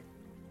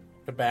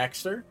to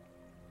Baxter.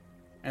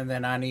 And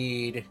then I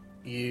need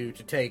you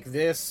to take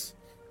this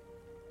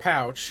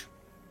pouch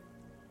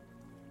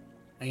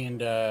and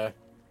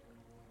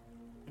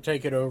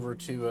take it over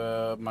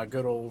to my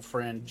good old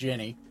friend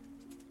Jenny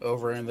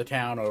over in the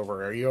town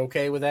over. Are you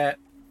okay with that?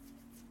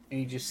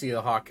 And you just see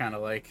the hawk kind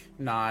of like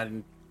nod,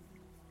 and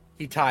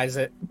he ties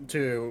it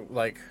to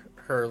like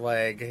her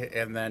leg,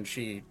 and then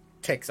she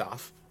takes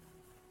off.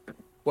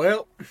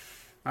 Well,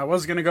 I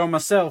was gonna go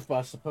myself, but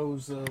I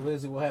suppose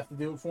Lizzie will have to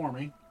do it for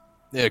me.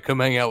 Yeah, come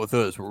hang out with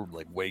us. We're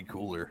like way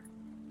cooler.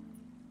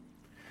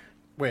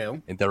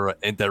 Well, Ain't that right?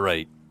 Ain't that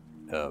right?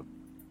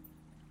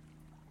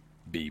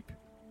 Beep.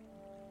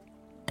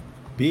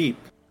 Beep.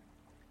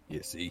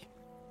 You see?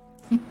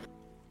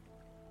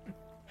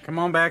 come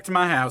on back to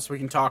my house. We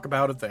can talk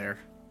about it there.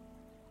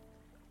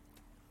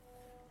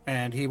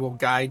 And he will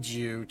guide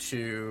you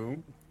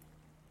to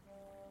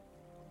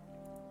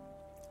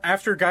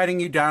after guiding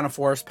you down a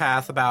forest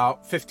path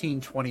about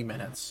 15-20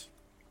 minutes,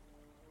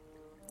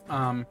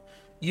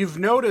 you've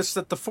noticed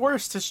that the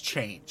forest has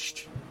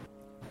changed.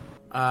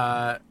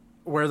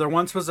 Where there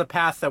once was a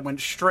path that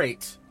went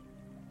straight,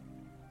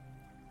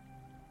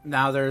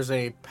 now there's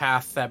a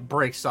path that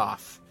breaks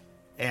off,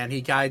 and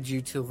he guides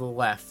you to the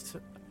left.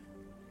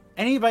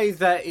 Anybody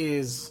that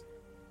is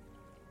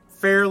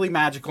fairly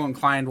magical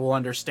inclined will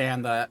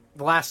understand that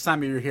the last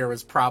time you were here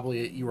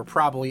you were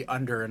probably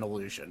under an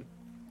illusion.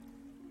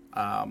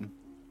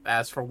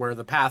 As for where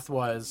the path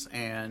was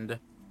and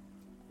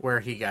where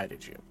he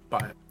guided you.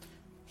 But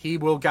he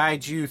will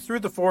guide you through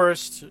the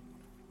forest,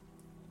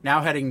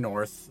 now heading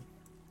north,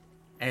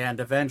 and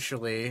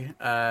eventually,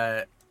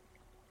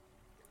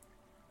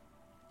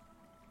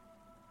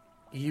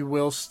 you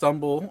will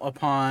stumble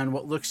upon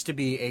what looks to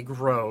be a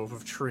grove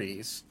of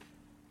trees.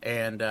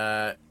 And,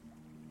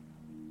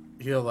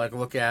 he'll,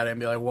 look at it and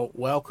be like, well,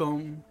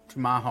 welcome to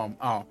my home.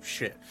 Oh,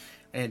 shit.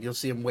 And you'll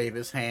see him wave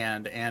his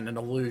hand, and an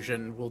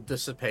illusion will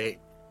dissipate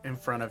in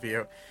front of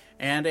you.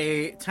 And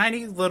a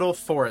tiny little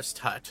forest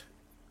hut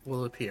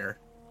will appear.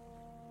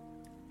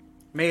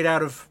 Made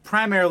out of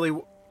primarily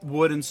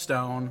wood and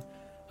stone.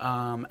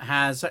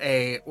 Has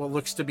what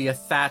looks to be a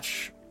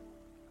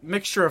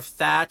mixture of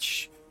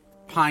thatch,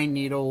 pine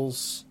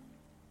needles,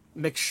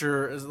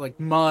 mixture like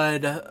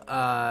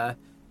mud,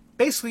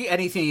 basically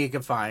anything you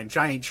can find.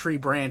 Giant tree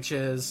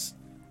branches.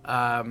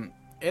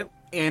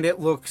 It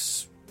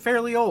looks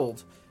fairly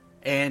old.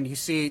 And you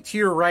see to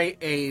your right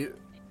a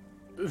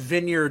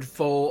vineyard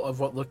full of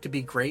what look to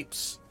be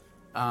grapes,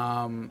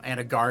 and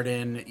a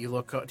garden. You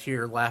look to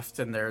your left,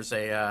 and there's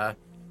a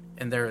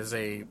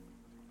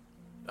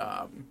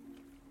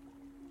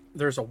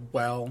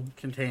well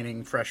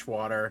containing fresh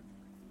water,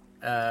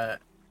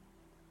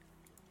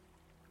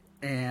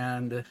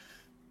 and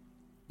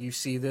you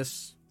see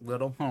this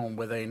little home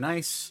with a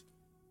nice,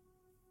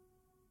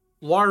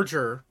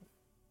 larger,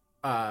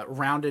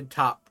 rounded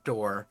top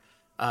door,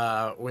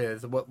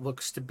 with what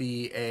looks to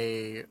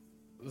be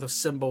the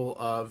symbol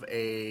of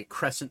a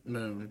crescent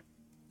moon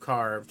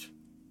carved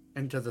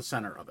into the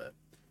center of it.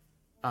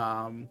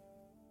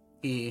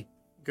 He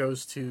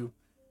goes to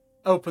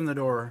open the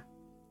door.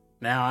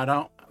 Now, I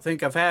don't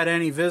think I've had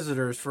any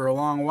visitors for a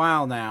long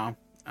while now.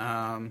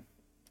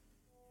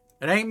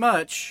 It ain't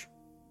much,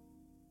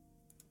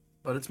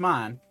 but it's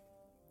mine.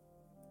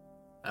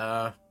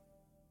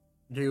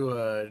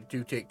 Do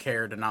take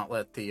care to not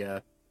let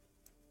the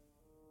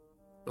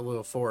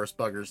little forest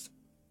buggers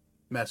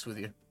mess with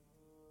you.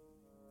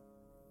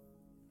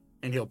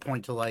 And he'll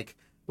point to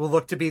will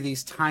look to be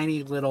these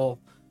tiny little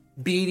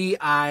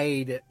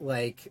beady-eyed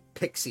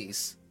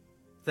pixies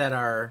that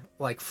are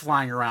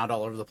flying around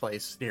all over the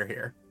place near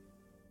here.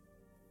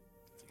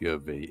 You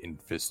have a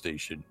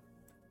infestation.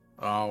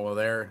 Oh, well,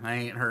 they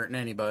ain't hurting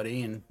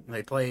anybody, and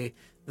they play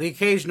the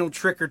occasional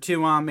trick or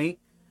two on me.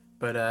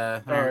 But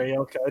sorry,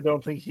 okay, I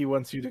don't think he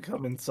wants you to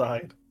come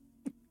inside.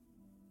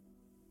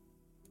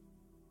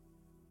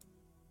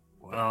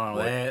 Oh,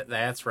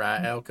 that's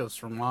right. Elka's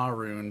from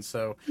Laroon,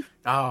 so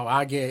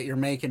I get it. You're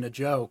making a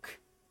joke.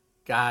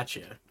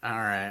 Gotcha. All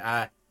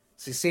right.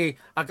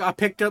 I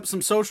picked up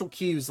some social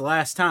cues from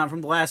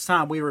the last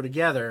time we were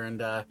together,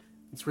 and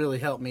it's really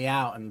helped me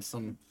out. And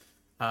some.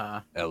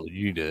 El,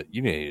 you need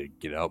to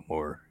get out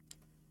more.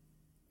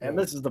 And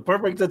this is the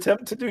perfect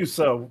attempt to do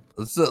so.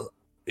 Let's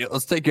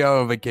take you out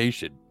on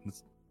vacation.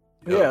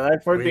 Yeah,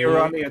 I've heard the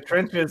Arania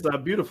Trench is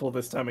beautiful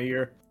this time of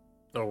year.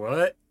 The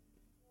what?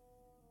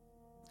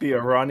 The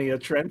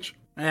Arania Trench.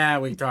 Yeah,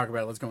 we can talk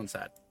about it. Let's go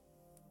inside.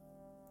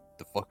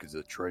 The fuck is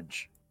a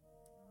trench?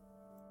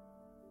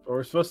 Or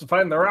we're supposed to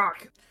find the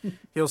rock.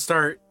 He'll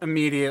start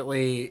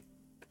immediately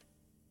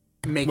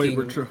making.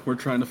 Wait, we're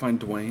trying to find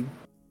Dwayne.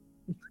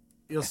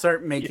 You'll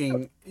start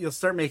making. You'll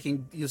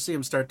see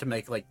him start to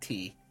make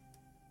tea,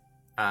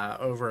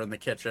 over in the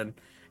kitchen,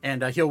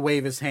 and he'll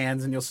wave his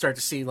hands, and you'll start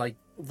to see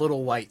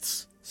little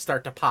lights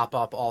start to pop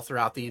up all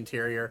throughout the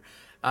interior.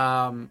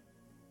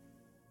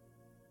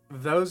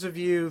 Those of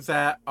you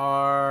that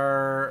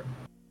are,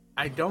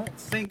 I don't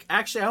think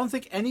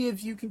any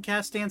of you can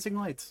cast dancing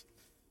lights.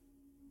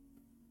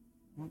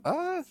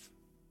 I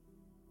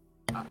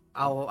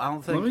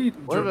don't think.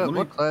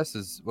 What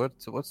classes?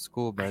 What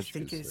school of magic? I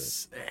think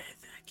is it's.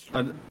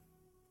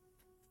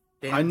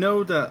 I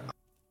know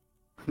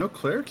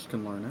clerics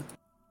can learn it.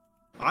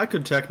 I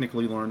could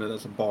technically learn it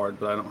as a bard,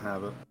 but I don't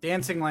have it.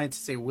 Dancing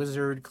lights is a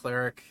wizard,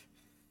 cleric.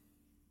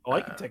 Oh,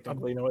 I can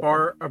technically know it.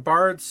 A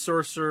bard,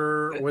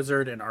 sorcerer,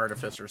 wizard, and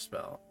artificer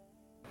spell.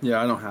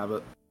 Yeah, I don't have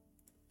it.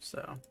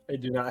 So I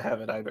do not have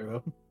it either,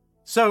 though.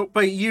 So,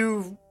 but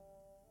you've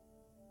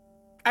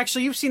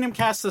seen him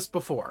cast this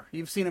before.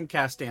 You've seen him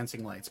cast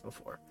dancing lights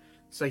before.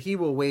 So he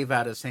will wave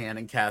out his hand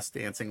and cast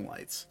dancing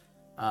lights.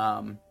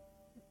 I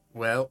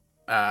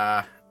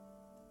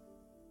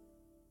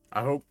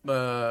hope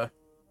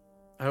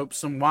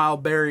some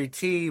wild berry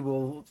tea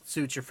will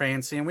suit your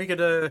fancy, and we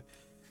can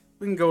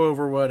go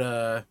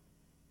over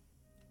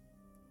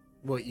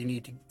what you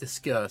need to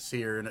discuss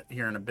here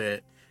in a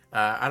bit.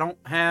 I don't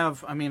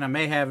have. I mean, I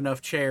may have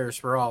enough chairs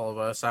for all of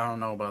us. I don't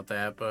know about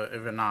that, but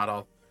if not,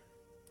 I'll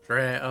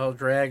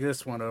drag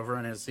this one over,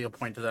 and he'll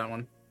point to that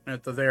one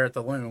at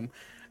the loom.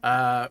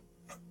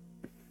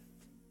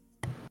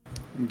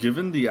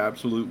 Given the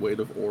absolute weight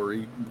of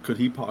Ori, could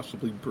he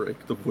possibly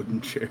break the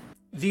wooden chair?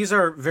 These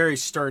are very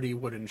sturdy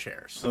wooden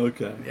chairs.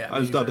 Okay. Yeah, I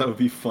just thought that would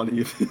be funny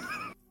if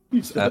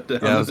he sat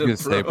down. Yeah, I was and gonna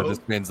say, but broke. this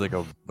man's like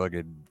a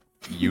fucking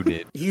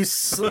unit. He's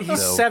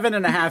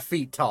 7.5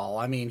 feet tall.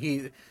 I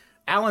mean,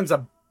 Alan's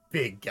a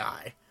big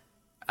guy.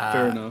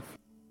 Fair enough.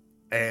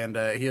 And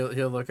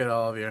he'll look at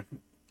all of you.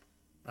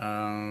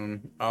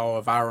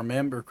 If I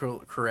remember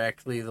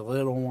correctly, the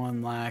little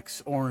one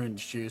lacks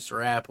orange juice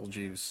or apple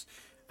juice.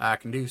 I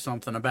can do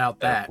something about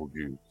that. Apple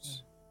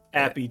juice.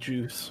 Appy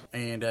juice.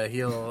 And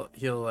he'll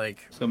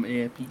Some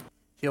appy.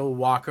 he'll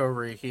walk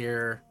over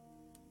here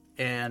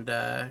and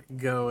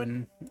go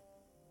and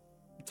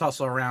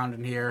tussle around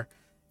in here,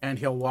 and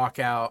he'll walk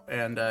out,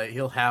 and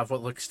he'll have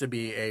what looks to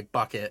be a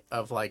bucket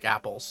of like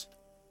apples.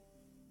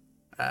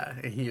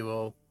 He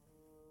will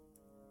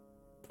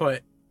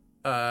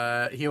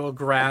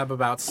grab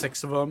about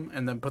 6 of them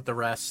and then put the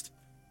rest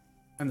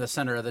in the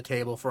center of the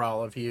table for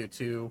all of you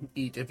to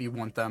eat if you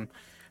want them.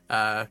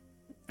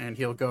 And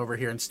he'll go over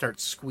here and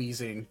start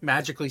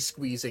magically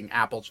squeezing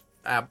apple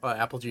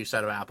juice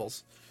out of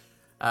apples.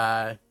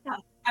 I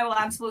will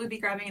absolutely be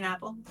grabbing an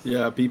apple.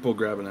 Yeah, people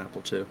grab an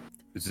apple too.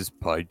 Is this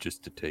pie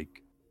just to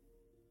take?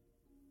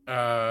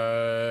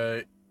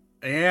 Yeah,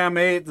 I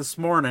made it this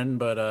morning,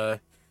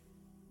 but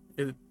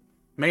it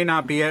may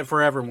not be it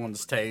for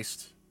everyone's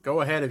taste.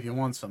 Go ahead if you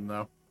want some,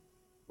 though.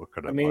 What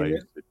kind I of mean, pie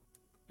is it?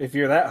 If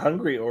you're that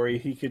hungry, Ori,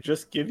 he could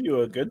just give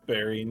you a good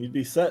berry and you'd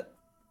be set.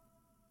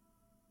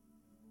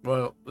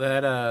 Well,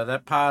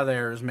 that pie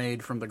there is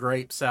made from the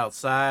grapes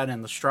outside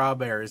and the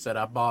strawberries that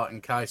I bought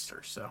in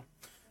Keister. So,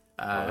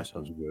 That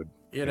sounds good.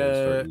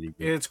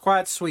 it's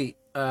quite sweet.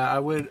 I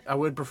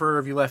would prefer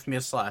if you left me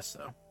a slice,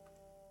 though.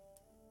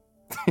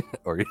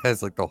 Or he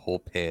has like the whole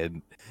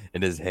pan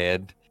in his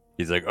hand.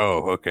 He's like,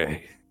 "Oh,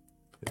 okay."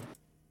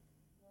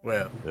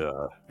 Well,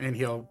 Yeah. and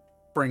he'll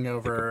bring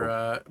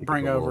over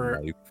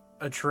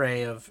a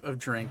tray of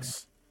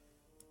drinks.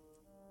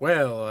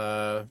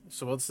 Well,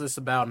 so what's this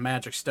about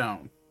Magic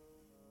Stone?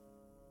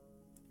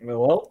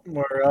 Well,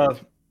 we're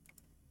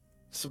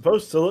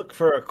supposed to look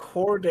for a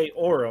Cor de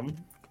Orum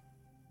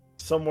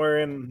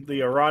somewhere in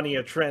the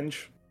Arania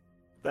Trench.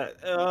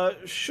 That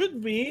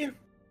should be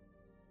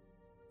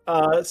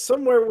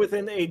somewhere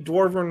within a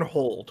dwarven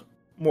hold,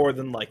 more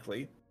than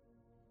likely.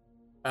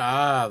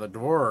 Ah, the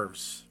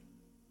dwarves.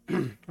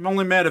 I've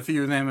only met a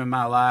few of them in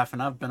my life,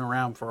 and I've been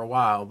around for a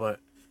while, but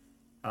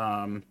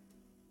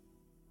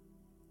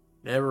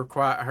never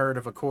quite heard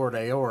of a Cor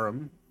de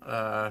Orum.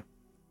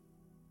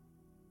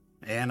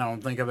 And I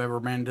don't think I've ever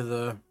been to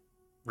the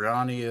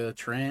Rania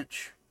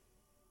Trench.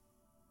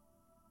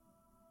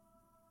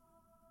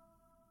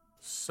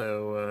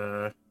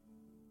 So,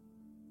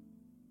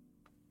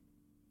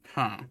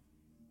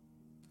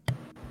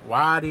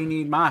 why do you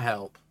need my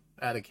help?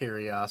 Out of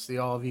curiosity,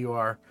 all of you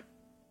are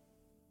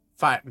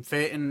fighting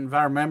fit, and if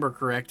I remember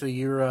correctly,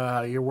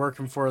 you're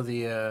working for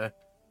the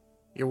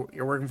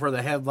you're working for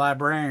the head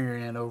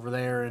librarian over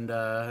there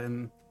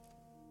in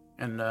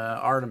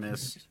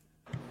Artemis.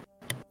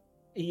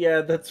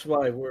 Yeah, that's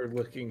why we're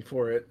looking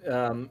for it.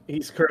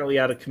 He's currently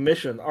out of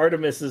commission.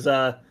 Artemis is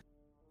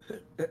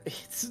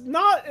it's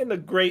not in a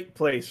great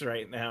place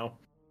right now.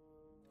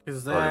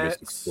 Is Artemis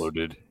that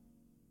exploded.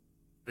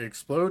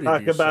 exploded?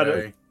 Talk You about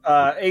say?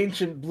 it.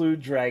 Ancient blue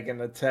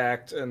dragon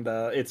attacked, and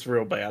it's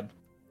real bad.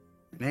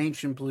 An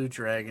ancient blue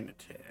dragon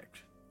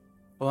attacked.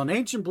 Well, an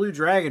ancient blue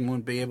dragon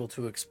wouldn't be able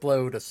to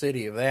explode a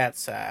city of that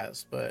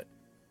size, but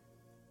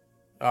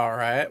all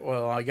right.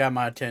 Well, I got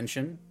my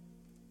attention.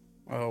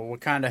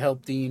 What kind of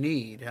help do you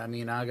need? I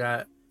mean,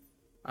 I'm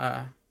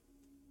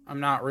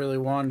not really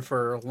one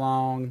for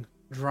long,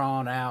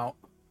 drawn out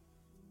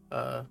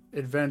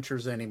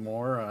adventures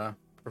anymore.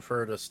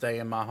 Prefer to stay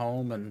in my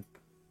home and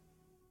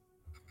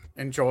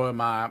enjoy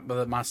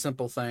my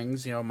simple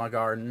things. You know, my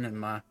garden and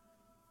my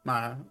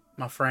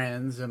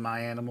friends and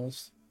my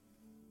animals.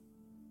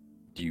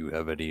 Do you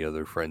have any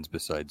other friends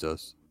besides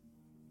us?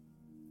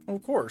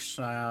 Of course,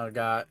 I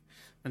got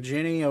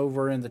Jenny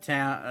over in the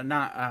town.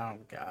 Oh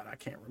God, I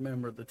can't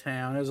remember the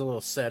town. There's a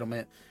little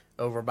settlement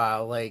over by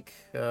a lake,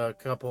 a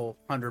couple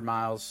 100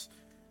 miles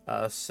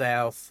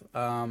south.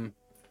 Got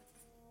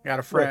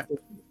a friend.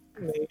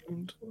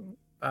 Named.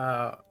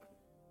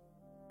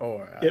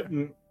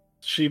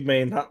 She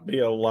may not be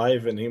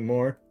alive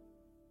anymore.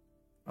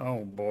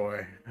 Oh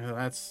boy,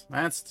 that's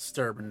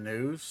disturbing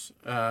news.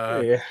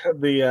 Yeah,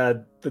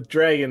 the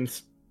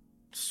dragons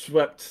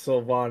swept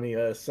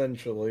Sylvania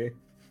essentially.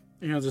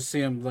 You know, just see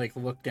him like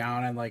look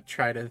down and like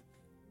try to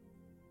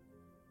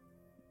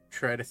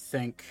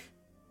think.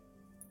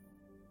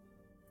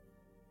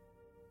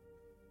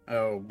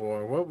 Oh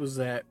boy, what was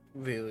that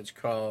village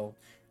called?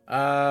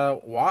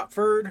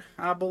 Watford,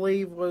 I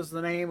believe, was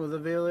the name of the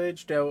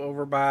village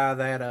over by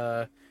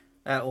that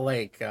that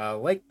lake,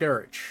 Lake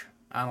Durich.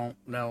 I don't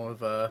know if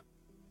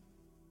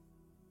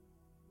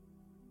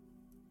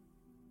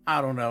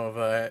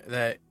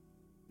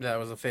that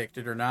was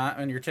affected or not.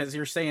 And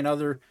you're saying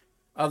other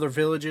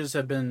villages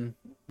have been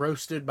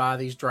roasted by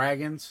these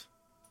dragons.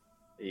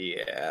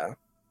 Yeah.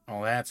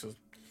 Oh, that's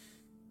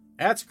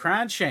a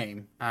crying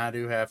shame, I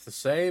do have to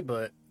say,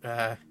 but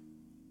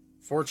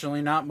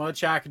fortunately, not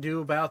much I can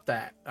do about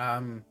that.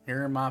 I'm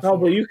hearing my. No,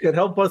 but you could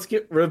help us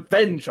get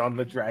revenge on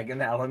the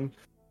dragon, Alan.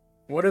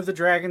 What have the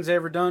dragons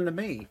ever done to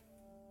me?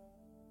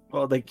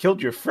 Well, they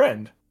killed your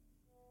friend.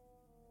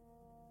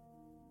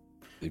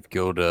 They've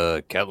killed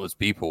countless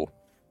people.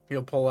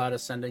 He'll pull out a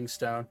sending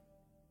stone.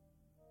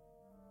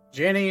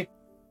 Jenny,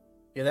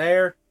 you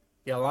there?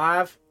 You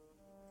alive?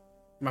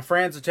 My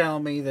friends are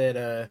telling me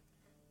that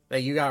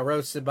you got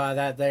roasted by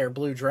that there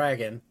blue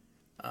dragon.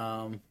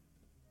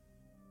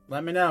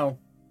 Let me know.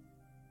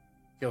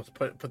 He'll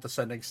put the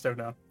sending stone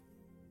down.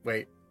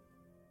 Wait.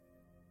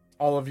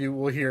 All of you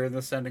will hear in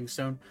the sending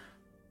stone.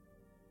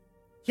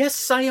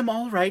 Yes, I am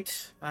all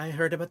right. I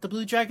heard about the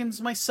blue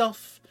dragons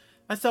myself.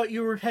 I thought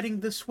you were heading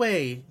this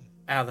way,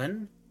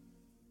 Alan.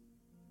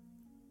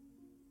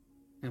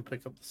 He'll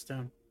pick up the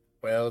stone.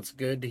 Well, it's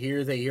good to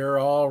hear that you're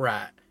all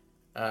right.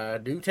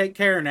 Do take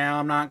care now.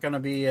 I'm not going to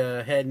be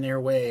heading your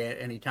way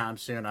anytime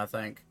soon, I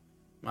think.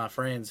 My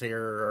friends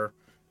here are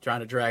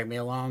trying to drag me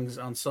along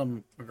on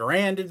some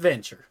grand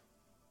adventure.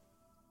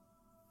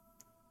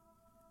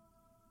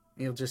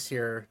 You'll just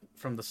hear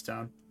from the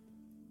stone.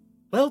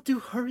 Well, do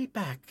hurry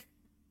back.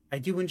 I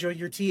do enjoy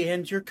your tea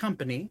and your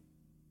company.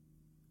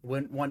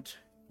 Wouldn't want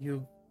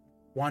you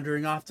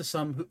wandering off to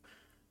some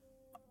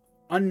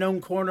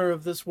unknown corner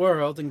of this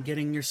world and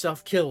getting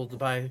yourself killed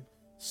by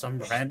some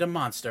random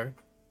monster.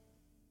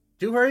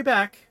 Do hurry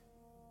back.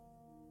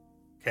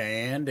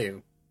 Can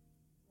do.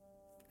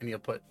 And he'll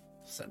put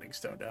sending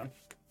stone down.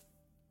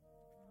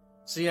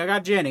 See, I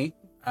got Jenny.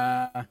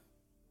 I'm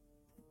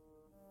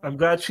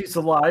glad she's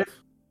alive.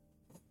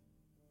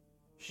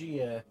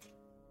 She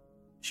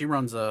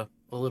runs a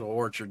little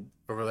orchard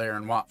over there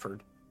in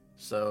Watford.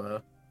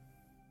 So,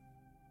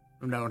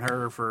 I've known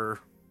her for,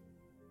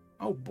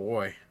 oh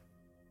boy,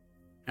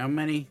 how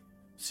many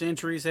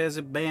centuries has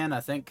it been? I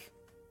think,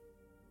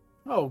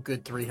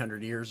 good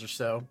 300 years or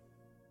so.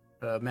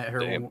 Met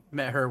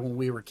her when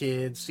we were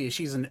kids. See,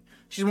 she's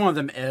one of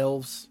them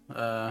elves.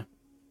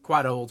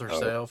 Quite old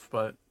herself,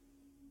 but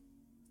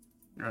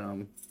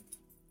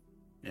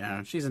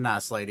yeah, she's a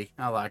nice lady.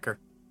 I like her.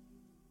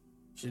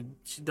 She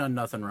done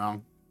nothing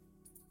wrong.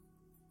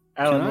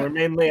 Alan, we're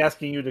mainly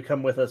asking you to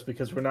come with us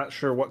because we're not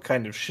sure what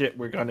kind of shit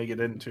we're going to get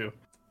into.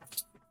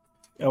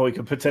 And we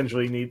could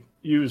potentially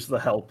use the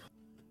help.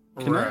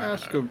 Can I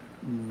ask a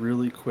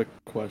really quick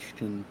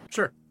question?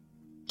 Sure.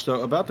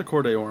 So, about the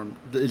Cordeorm,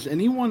 is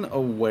anyone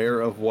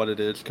aware of what it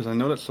is? Because I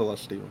know that's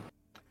celestial.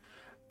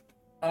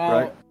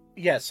 Right?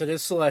 Yes, it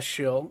is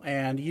celestial,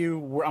 and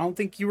I don't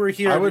think you were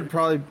here.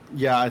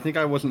 I think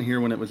I wasn't here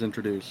when it was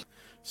introduced.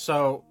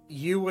 So,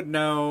 you would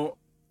know,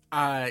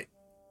 I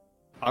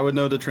would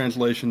know the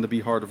translation to be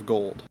Heart of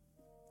Gold.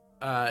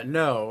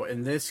 No,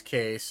 in this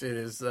case, it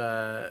is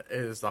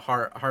the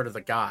heart of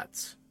the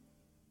gods.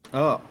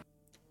 Oh.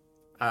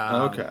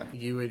 Okay.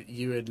 You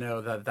would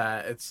know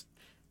that it's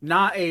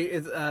not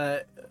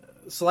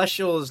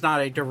celestial is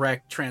not a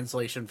direct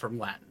translation from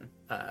Latin.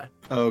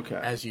 Okay.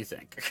 As you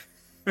think.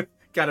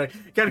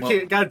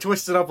 gotta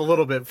twist it up a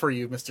little bit for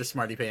you, Mr.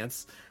 Smarty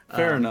Pants.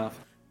 Fair enough.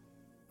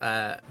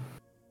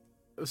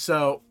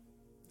 So,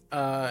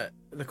 the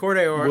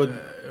Cordeorm.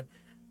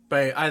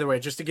 But either way,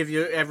 just to give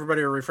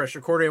everybody a refresher,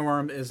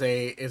 Cordeorm is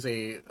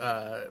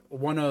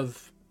one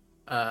of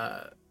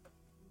I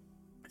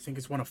think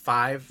it's one of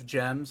 5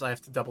 gems. I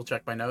have to double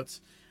check my notes.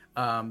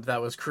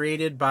 That was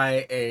created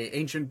by an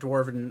ancient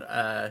dwarven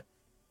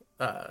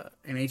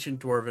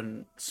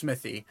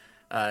smithy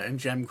and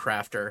gem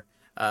crafter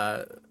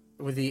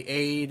with the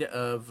aid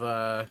of.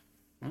 Let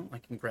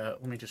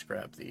me just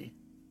grab the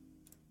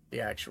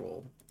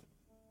actual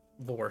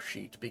lore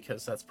sheet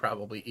because that's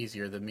probably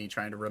easier than me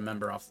trying to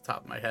remember off the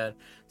top of my head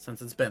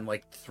since it's been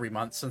like 3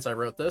 months since I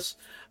wrote this.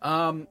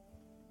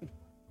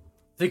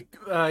 The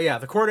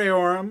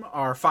Cordeorum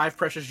are 5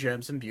 precious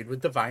gems imbued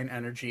with divine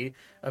energy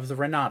of the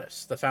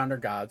Renatus, the founder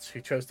gods,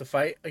 who chose to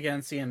fight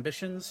against the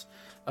ambitions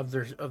of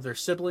their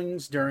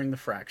siblings during the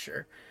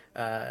fracture.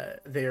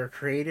 They are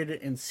created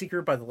in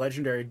secret by the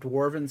legendary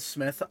dwarven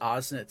smith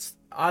Osnet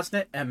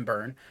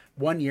Emburn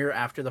 1 year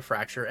after the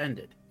fracture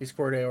ended. These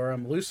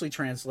Cordeorum loosely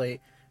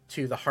translate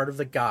to the heart of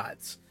the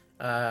gods.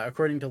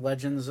 According to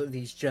legends,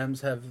 these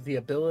gems have the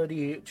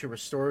ability to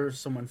restore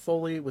someone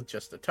fully with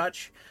just a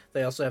touch.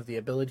 They also have the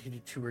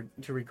ability to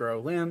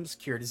regrow limbs,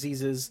 cure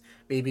diseases,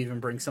 maybe even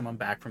bring someone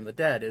back from the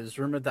dead. It is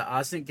rumored that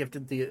Osnet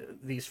gifted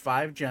these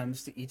 5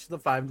 gems to each of the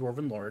 5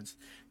 dwarven lords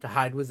to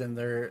hide within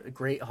their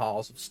great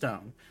halls of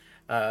stone.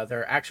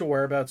 Their actual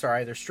whereabouts are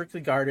either strictly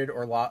guarded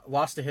or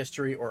lost to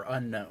history or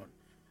unknown.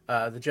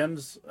 The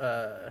gems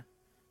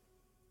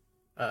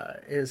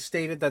is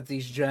stated that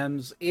these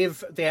gems,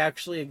 if they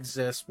actually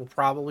exist, will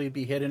probably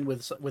be hidden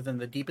within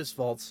the deepest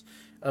vaults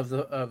of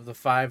the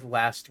 5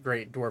 last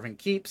great dwarven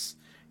keeps,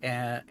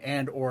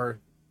 and or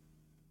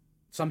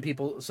some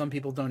people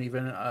don't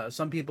even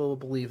some people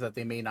believe that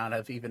they may not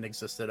have even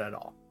existed at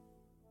all.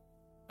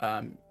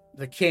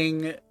 The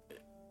king,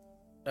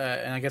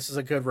 and I guess is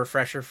a good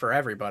refresher for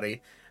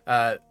everybody.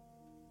 The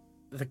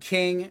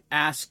king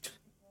asked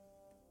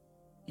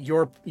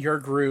your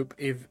group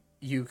if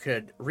you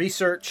could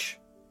research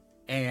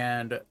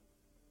and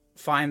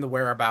find the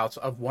whereabouts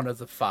of one of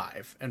the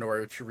 5 in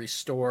order to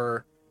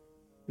restore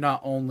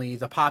not only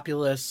the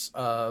populace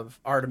of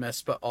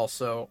Artemis, but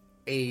also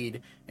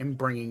aid in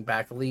bringing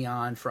back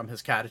Leon from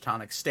his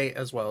catatonic state,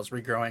 as well as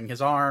regrowing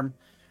his arm,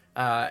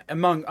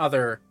 among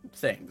other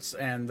things.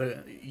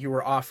 And you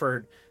were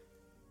offered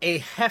a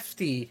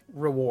hefty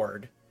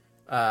reward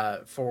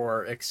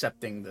for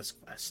accepting this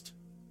quest.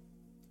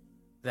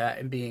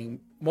 That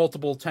being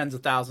multiple tens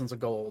of thousands of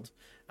gold,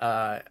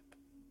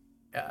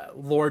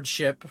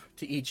 lordship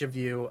to each of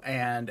you,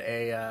 and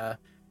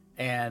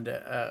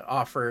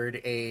offered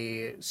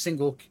a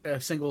single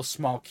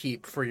small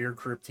keep for your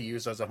group to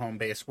use as a home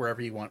base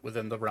wherever you want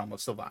within the realm of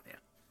Sylvania.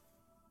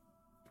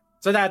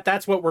 So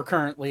that's what we're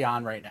currently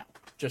on right now,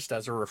 just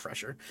as a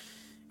refresher.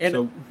 And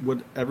so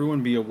would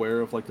everyone be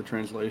aware of like the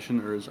translation,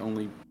 or is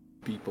only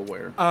Beep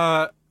aware?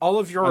 All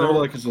of your, I know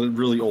like it's a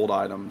really old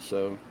item,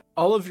 so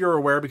all of you are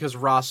aware because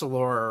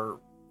Rossalor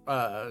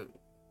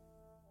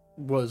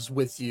was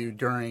with you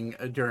during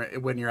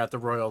when you're at the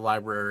Royal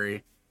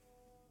Library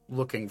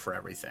looking for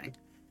everything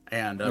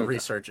and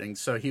researching.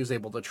 So he was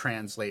able to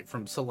translate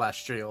from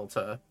Celestial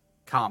to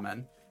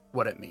Common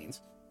what it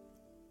means.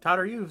 Todd,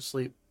 are you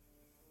asleep?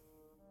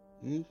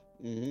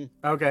 Mm-hmm.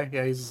 Okay,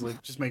 yeah, he's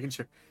asleep. Just making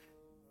sure.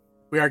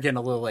 We are getting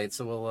a little late,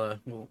 so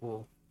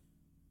we'll.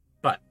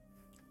 But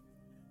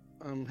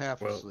I'm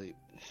half asleep.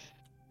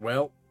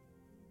 Well,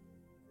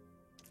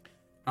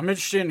 I'm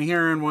interested in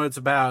hearing what it's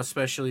about,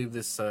 especially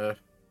this. I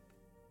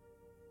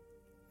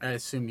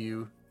assume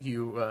you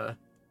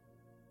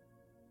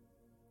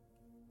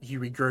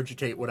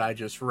regurgitate what I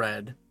just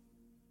read.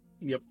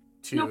 Yep.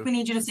 Nope, we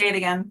need you to say it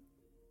again.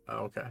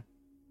 Oh, okay.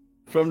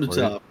 From the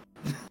top.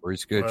 Or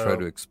he's going to try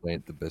to explain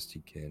it the best he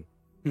can.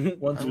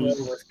 Once more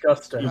with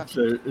gusto.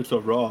 It's a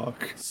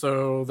rock.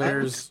 So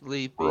there's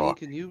sleepy. Rock.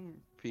 Can you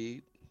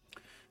repeat?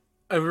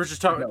 We were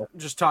just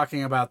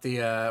talking about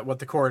the what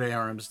the Cord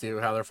Arms do,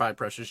 how they're 5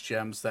 precious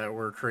gems that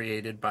were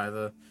created by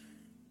the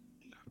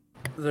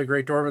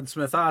great Dwarven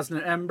smith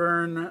Osna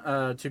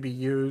Embern to be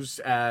used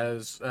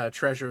as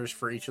treasures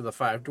for each of the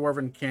 5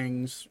 Dwarven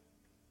kings,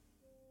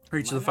 or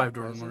each of the 5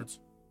 Dwarven lords.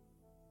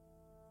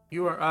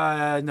 You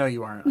are no,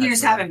 you aren't. You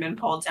just haven't been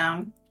pulled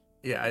down.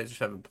 Yeah, I just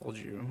haven't pulled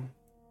you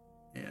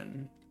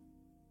in.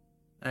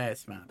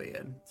 That's not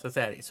bad. So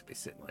Thaddeus would be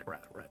sitting like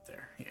right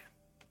there. Yeah.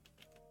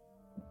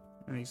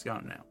 And he's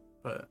gone now,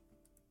 but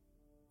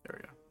there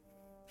we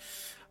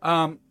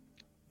go.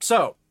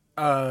 So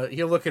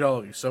he'll look at all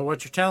of you. So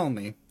what you're telling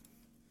me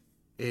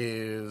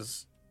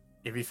is,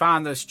 if you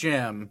find this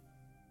gem,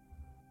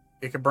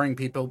 it could bring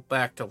people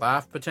back to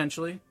life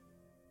potentially,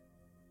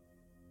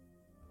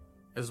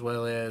 as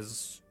well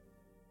as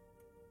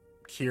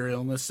cure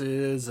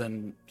illnesses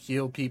and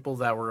heal people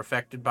that were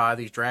affected by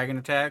these dragon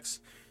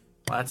attacks.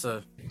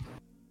 Well,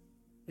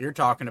 you're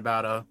talking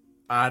about a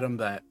item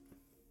that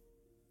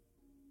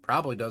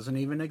probably doesn't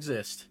even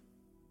exist.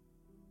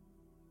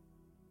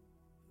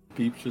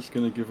 Beep's just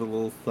gonna give a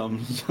little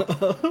thumbs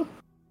up.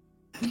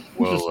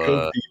 Well, just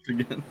go Beep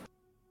again.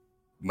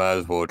 Might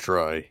as well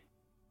try.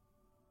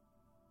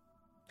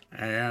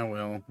 Yeah,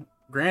 well,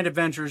 grand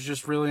adventures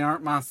just really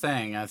aren't my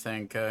thing. I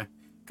think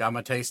got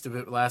my taste of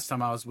it last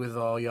time I was with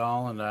all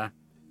y'all, and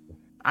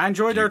I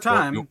enjoyed our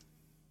time.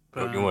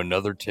 Don't you want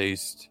another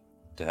taste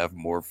to have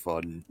more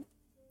fun?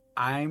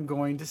 I'm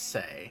going to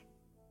say,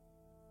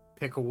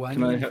 pick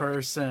one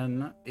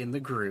person in the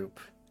group.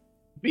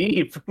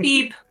 Beep.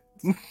 Beep.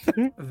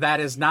 That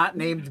is not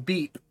named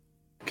Beep.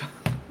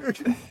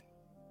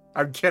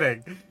 I'm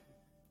kidding.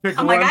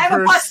 I'm like, I have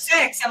a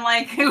 +6. I'm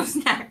like, who's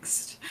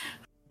next?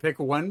 Pick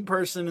one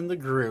person in the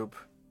group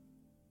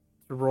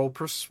to roll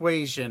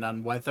persuasion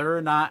on whether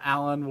or not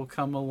Alan will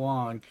come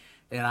along.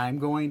 And I'm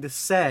going to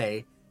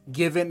say,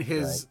 given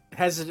his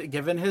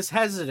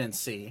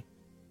hesitancy,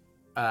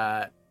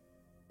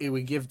 it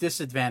would give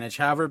disadvantage.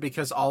 However,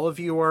 because all of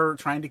you are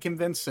trying to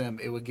convince him,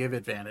 it would give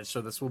advantage.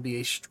 So this will be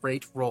a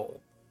straight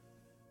roll.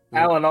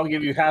 Alan, I'll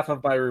give you half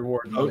of my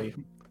reward money.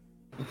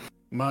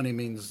 Money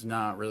means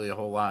not really a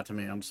whole lot to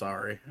me. I'm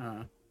sorry.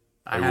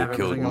 I will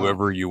kill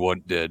whoever you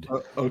want dead.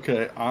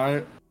 Okay,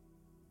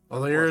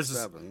 Well, there is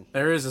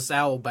this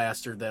owl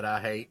bastard that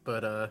I hate,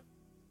 but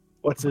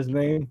what's his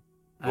name?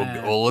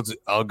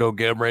 I'll go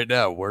get him right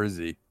now. Where is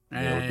he?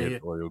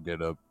 You'll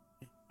get up.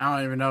 I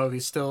don't even know if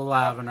he's still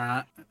alive or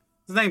not.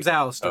 His name's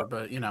Alistair,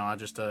 but I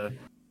just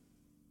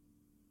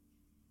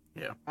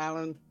yeah.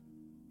 Alan,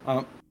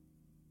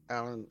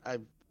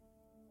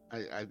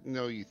 I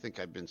know you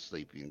think I've been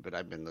sleeping, but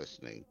I've been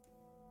listening.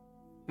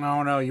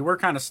 No, you were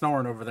kind of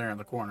snoring over there in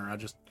the corner.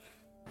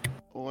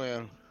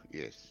 Well,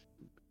 yes.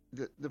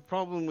 The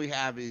problem we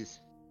have is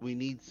we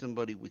need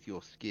somebody with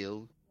your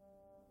skill,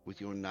 with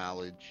your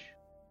knowledge,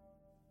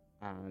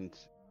 and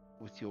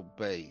with your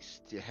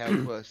base to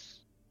help us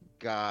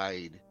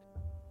guide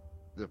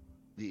the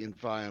the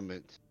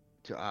environment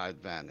to our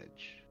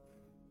advantage.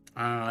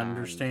 I And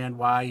understand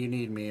why you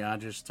need me.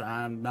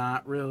 I'm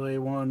not really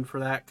one for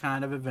that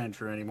kind of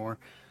adventure anymore.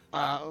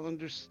 I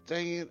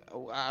understand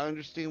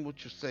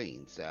what you're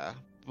saying, sir,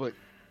 but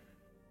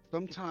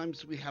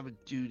sometimes we have a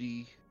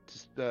duty to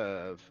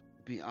serve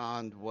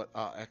beyond what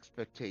our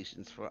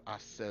expectations for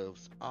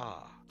ourselves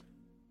are.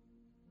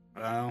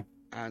 Well,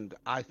 And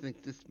I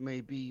think this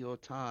may be your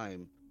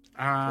time.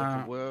 That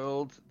uh,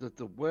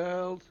 the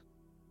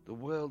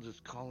world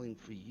is calling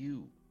for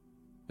you.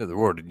 Yeah, the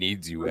world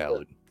needs you,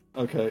 Alan.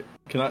 Okay.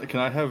 Can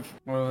I have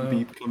well,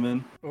 Beep come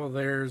in? well,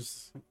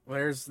 there's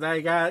that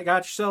you got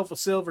yourself a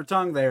silver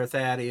tongue there,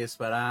 Thaddeus,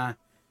 but I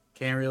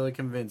can't really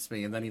convince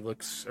me. And then he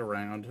looks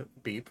around.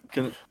 Beep.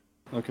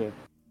 Okay.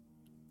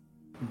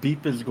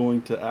 Beep is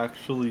going to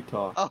actually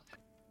talk. Oh,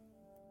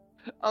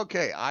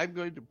 okay, I'm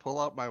going to pull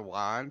out my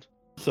wand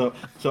So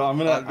I'm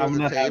under the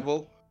gonna have,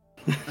 table.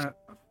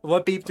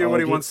 Let Beep do what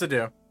he wants to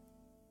do.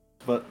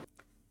 but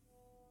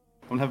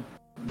I'm gonna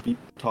have Beep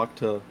talk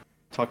to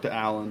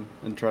Alan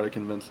and try to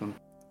convince him,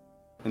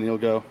 and he'll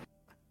go,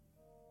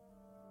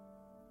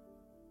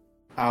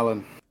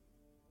 Alan,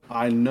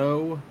 I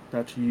know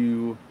that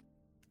you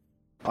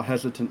are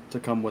hesitant to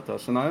come with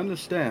us, and I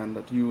understand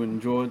that you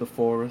enjoy the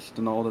forest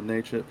and all the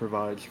nature it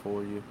provides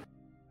for you.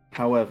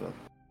 However,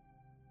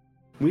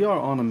 we are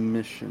on a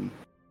mission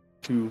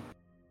to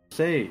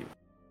save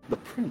the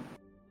prince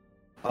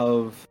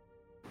of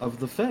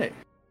the Fae.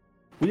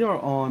 We are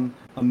on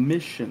a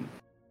mission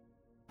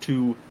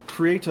to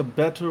create a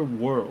better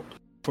world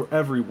for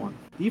everyone,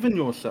 even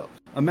yourself.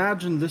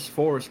 Imagine this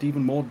forest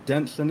even more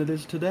dense than it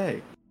is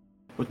today,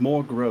 with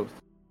more growth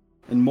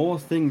and more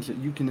things that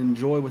you can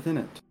enjoy within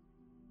it.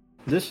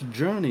 This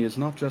journey is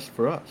not just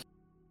for us,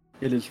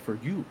 it is for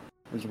you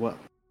as well.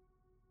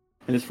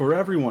 It is for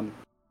everyone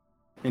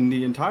in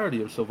the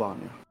entirety of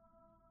Sylvania.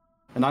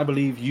 And I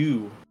believe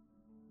you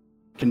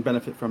can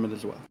benefit from it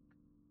as well.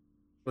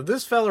 Would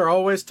this feller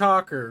always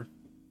talk, or?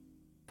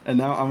 And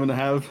now I'm going to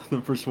have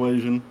the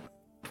persuasion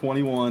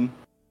 21,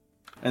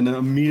 and then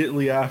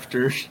immediately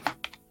after,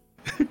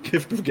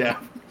 Gift of Gab.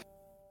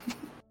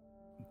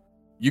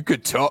 You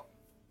could talk.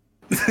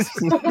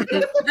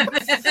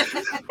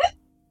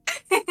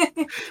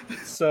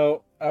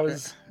 So I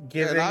was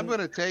giving. And I'm going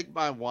to take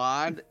my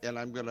wand and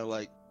I'm going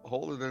to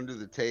hold it under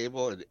the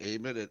table and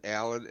aim it at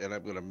Alan, and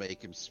I'm going to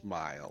make him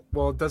smile.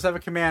 Well, it does have a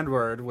command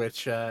word,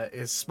 which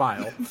is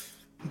smile.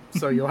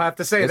 So you'll have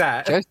to say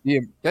that. Can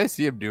I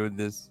see him doing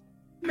this?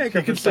 Make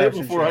You a can say it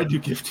perception before I check. do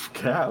Gift of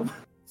Gab.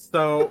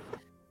 So,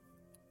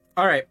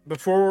 all right,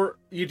 before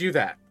you do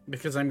that,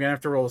 because I'm gonna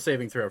have to roll a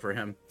saving throw for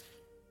him.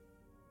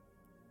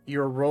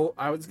 Your roll.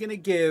 I was gonna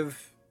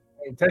give.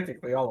 I mean,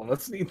 technically, all of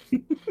us need.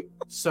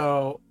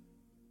 So.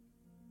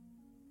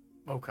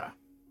 Okay.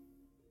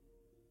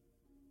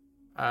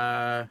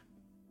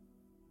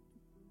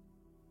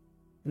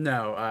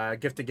 No.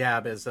 Gift of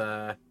Gab is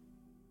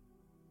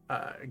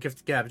Gift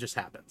of Gab just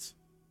happens.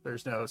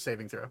 There's no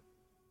saving throw.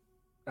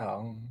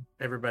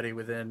 Everybody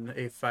within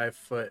a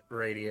 5-foot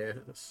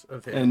radius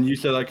of him. And you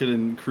said I could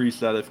increase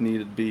that if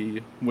needed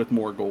be with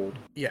more gold.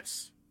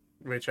 Yes,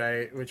 which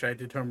I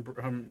did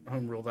home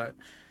rule that.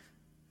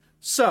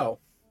 So,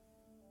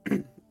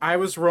 I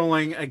was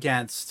rolling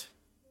against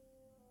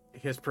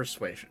his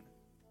persuasion,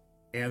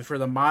 and for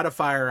the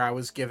modifier I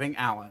was giving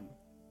Alan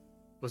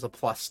was a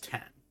 +10,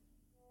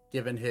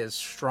 given his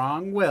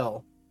strong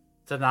will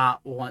to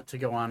not want to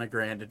go on a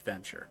grand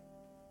adventure.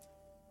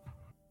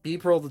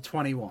 Beep rolled a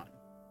 21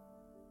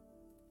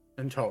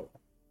 in total.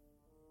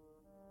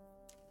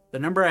 The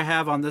number I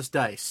have on this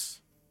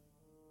dice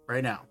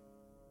right now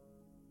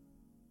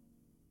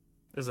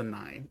is a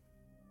 9.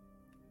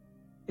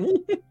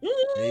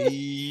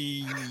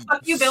 Hey.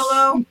 Fuck you,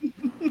 Bilbo.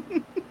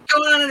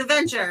 Going on an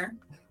adventure.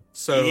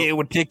 So Yeah,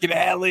 we're taking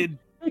Alan.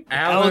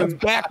 Alan Alan's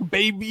back,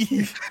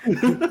 baby.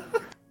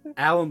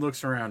 Alan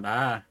looks around.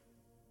 I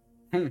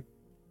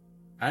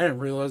didn't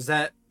realize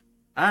that.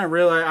 I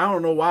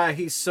don't know why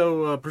he's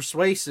so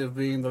persuasive,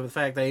 being the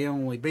fact that he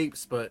only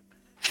beeps, but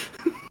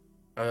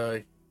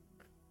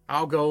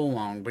I'll go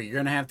along, but you're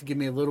going to have to give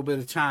me a little bit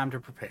of time to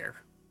prepare.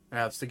 I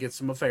have to get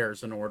some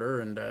affairs in order,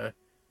 and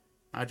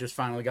I just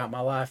finally got my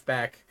life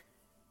back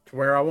to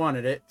where I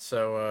wanted it,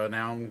 so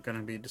now I'm going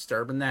to be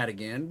disturbing that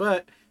again.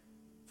 But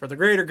for the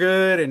greater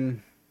good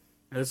and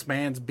this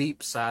man's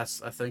beeps, I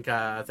think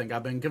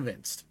I've been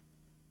convinced.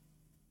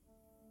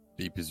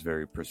 Beep is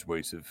very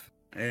persuasive.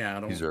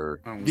 Yeah, He's our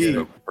I don't get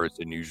it.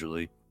 spokesperson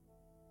usually.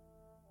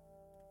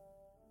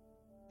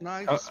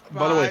 Nice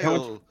by the way,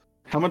 smile.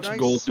 How much Nice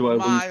gold do I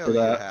lose smile for you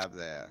that? have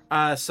there.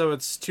 So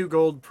it's 2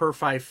 gold per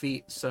 5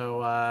 feet.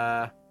 So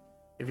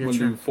if you're Wanna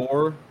do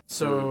 4?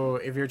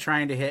 if you're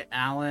trying to hit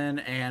Alan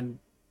and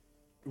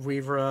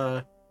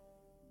Weaver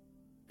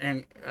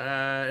and in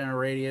a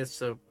radius,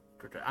 so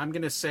I'm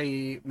gonna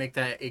say make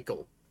that 8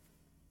 gold.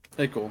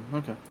 Hey, cool.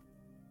 Okay.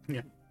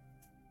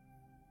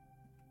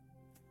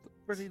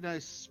 Pretty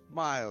nice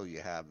smile you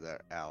have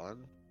there,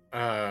 Alan.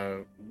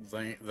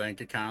 Thank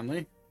you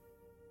kindly.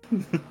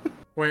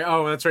 Wait,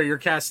 oh, that's right. You're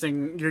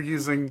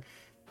using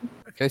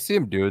Can I see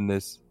him doing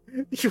this?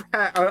 you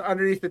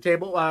underneath the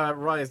table.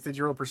 Royce, did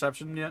you roll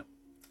perception yet?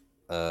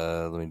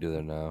 Let me do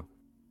that now.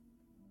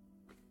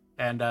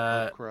 And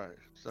Oh, Christ.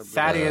 Somebody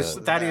Thaddeus,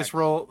 has Thaddeus, axe.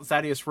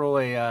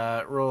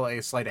 roll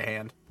a sleight of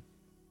hand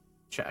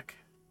check.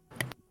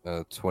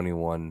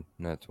 21,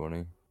 not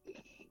 20.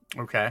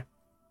 Okay.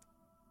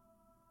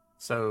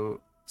 So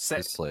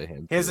His sleight of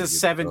hand's his really is good.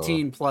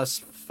 17 plus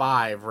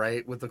 5,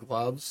 right? With the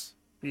gloves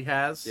he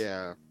has.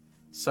 Yeah.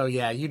 So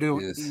yeah, you do.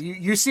 Yes.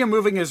 You see him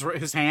moving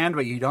his hand,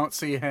 but you don't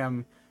see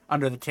him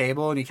under the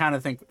table, and you kind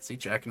of think, is he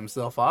jacking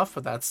himself off?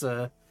 But that's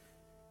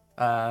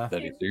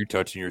Thaddeus, you're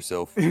touching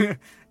yourself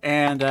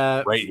and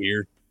right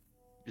here.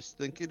 Just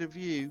thinking of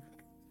you.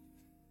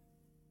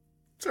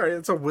 sorry,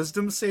 it's a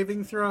wisdom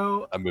saving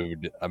throw. I'm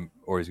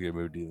always gonna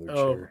move to the other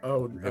Oh, chair.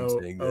 oh, for him oh,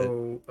 saying that.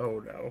 oh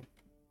no,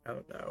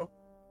 oh no.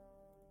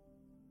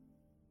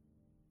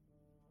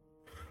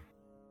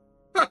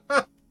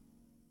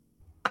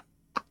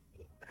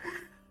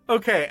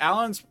 Okay,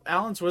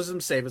 Alan's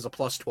wisdom save is a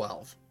plus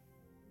 12.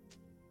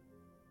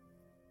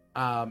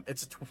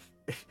 It's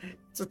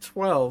it's a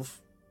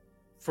 12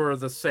 for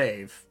the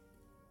save,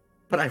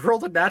 but I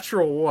rolled a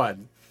natural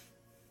 1.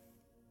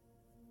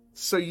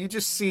 So you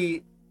just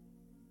see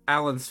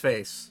Alan's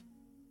face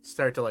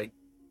start to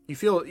you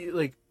feel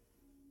like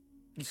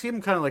you see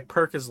him kind of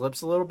perk his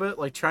lips a little bit,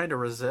 like trying to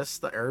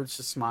resist the urge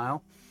to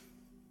smile.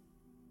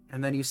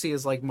 And then you see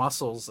his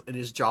muscles in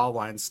his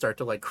jawline start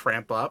to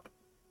cramp up.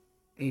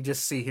 And you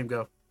just see him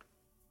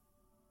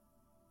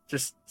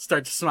just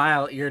start to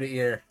smile ear to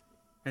ear.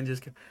 And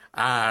just go,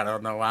 I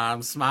don't know why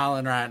I'm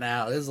smiling right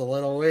now. This is a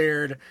little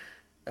weird.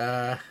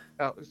 Oh,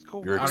 it's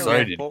cool. You're I don't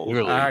excited, know.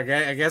 clearly.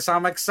 I guess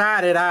I'm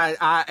excited.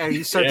 And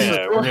he starts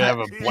Yeah, we're gonna have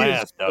a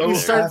blast out So He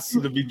there. starts-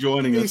 happy to be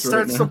joining he us right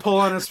starts now. to pull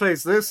on his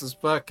face. This is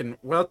fucking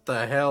what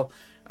the hell?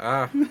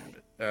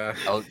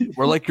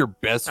 We're like your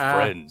best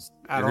friends.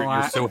 I You're, don't you're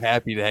like- so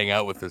happy to hang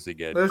out with us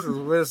again. This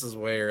is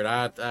weird.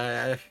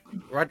 My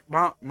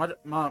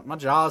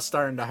jaw's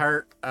starting to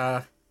hurt.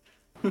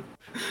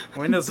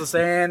 When does this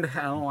end?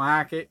 I don't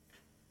like it.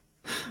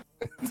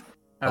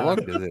 How long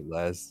does it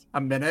last? A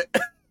minute.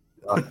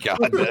 Oh god,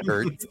 that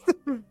hurts.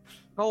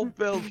 Cold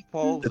Bill's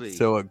palsy. It's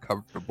so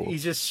uncomfortable.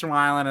 He's just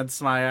smiling and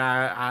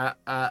smiling.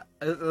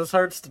 This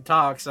hurts to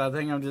talk, so I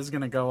think I'm just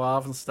gonna go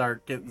off and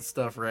start getting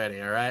stuff ready.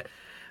 All right.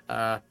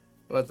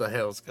 What the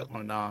hell's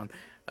going on?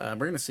 We're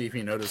gonna see if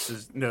he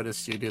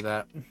noticed you do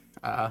that.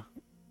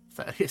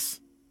 Thaddeus.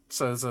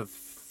 So it's a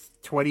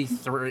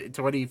 23,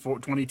 24,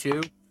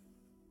 22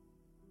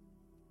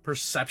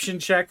 perception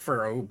check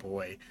for oh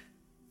boy.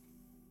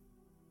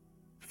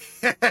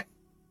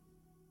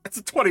 It's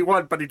a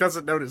 21, but he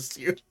doesn't notice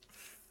you.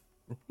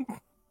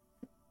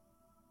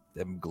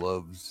 Them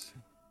gloves.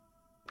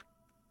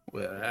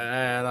 Well,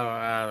 I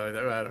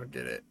don't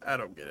get it. I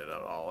don't get it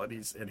at all.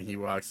 And he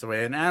walks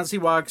away. And as he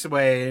walks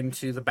away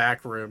into the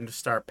back room to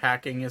start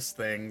packing his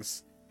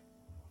things,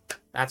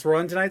 that's where we're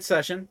on tonight's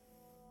session.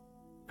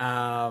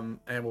 And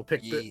we'll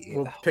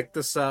pick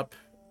this up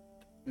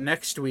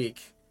next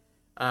week.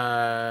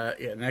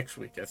 Next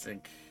week I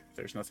think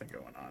there's nothing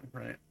going on,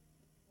 right?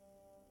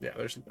 Yeah,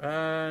 there's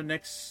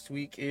next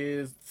week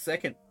is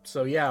 2nd.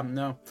 So yeah,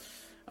 no.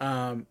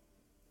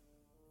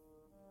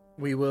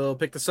 We will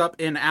pick this up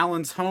in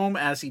Alan's home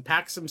as he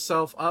packs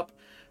himself up,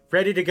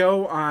 ready to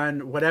go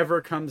on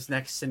whatever comes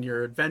next in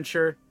your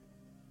adventure.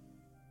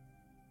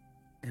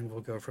 And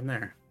we'll go from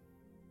there.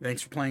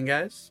 Thanks for playing,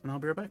 guys, and I'll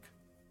be right back.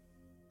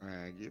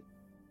 Thank you.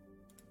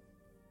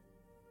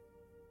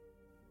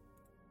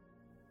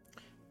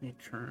 Let me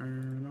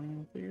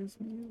turn off this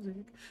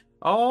music.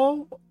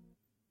 Oh,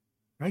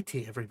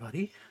 righty,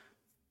 everybody.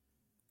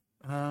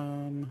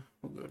 We'll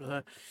go to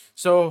that.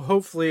 So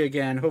hopefully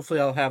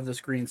I'll have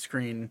this green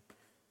screen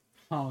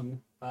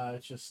hung. I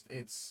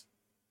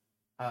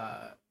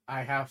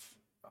have,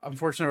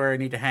 unfortunately, where I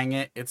need to hang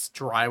it, it's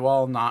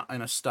drywall, not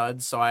in a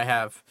stud, so I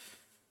have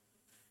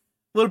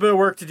a little bit of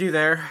work to do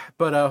there,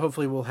 but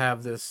hopefully we'll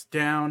have this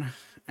down,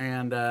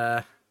 and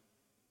yeah,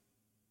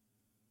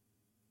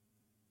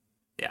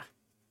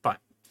 but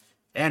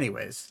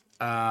anyways,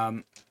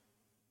 thank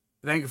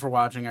you for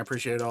watching. I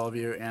appreciate all of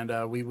you, and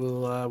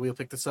we'll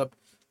pick this up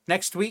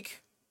next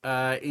week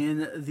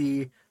in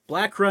the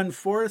Black Run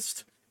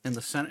Forest in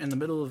the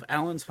middle of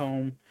Alan's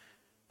home,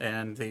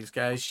 and these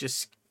guys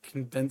just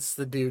convinced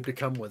the dude to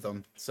come with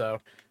them.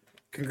 So,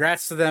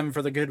 congrats to them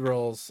for the good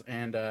rolls,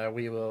 and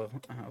I'll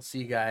see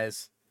you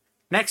guys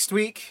next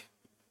week.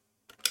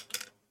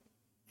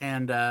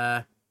 And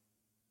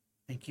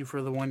thank you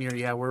for the 1 year.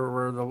 Yeah, we've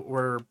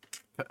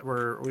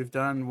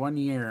done 1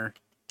 year.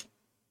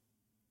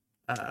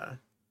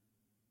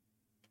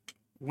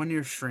 1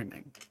 year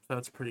streaming, so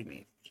that's pretty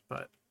neat.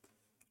 But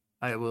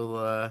I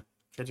will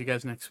catch you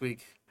guys next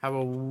week. Have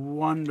a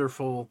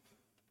wonderful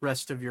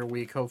rest of your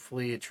week.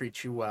 Hopefully it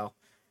treats you well,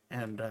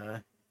 and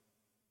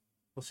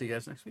We'll see you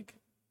guys next week.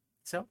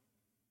 So.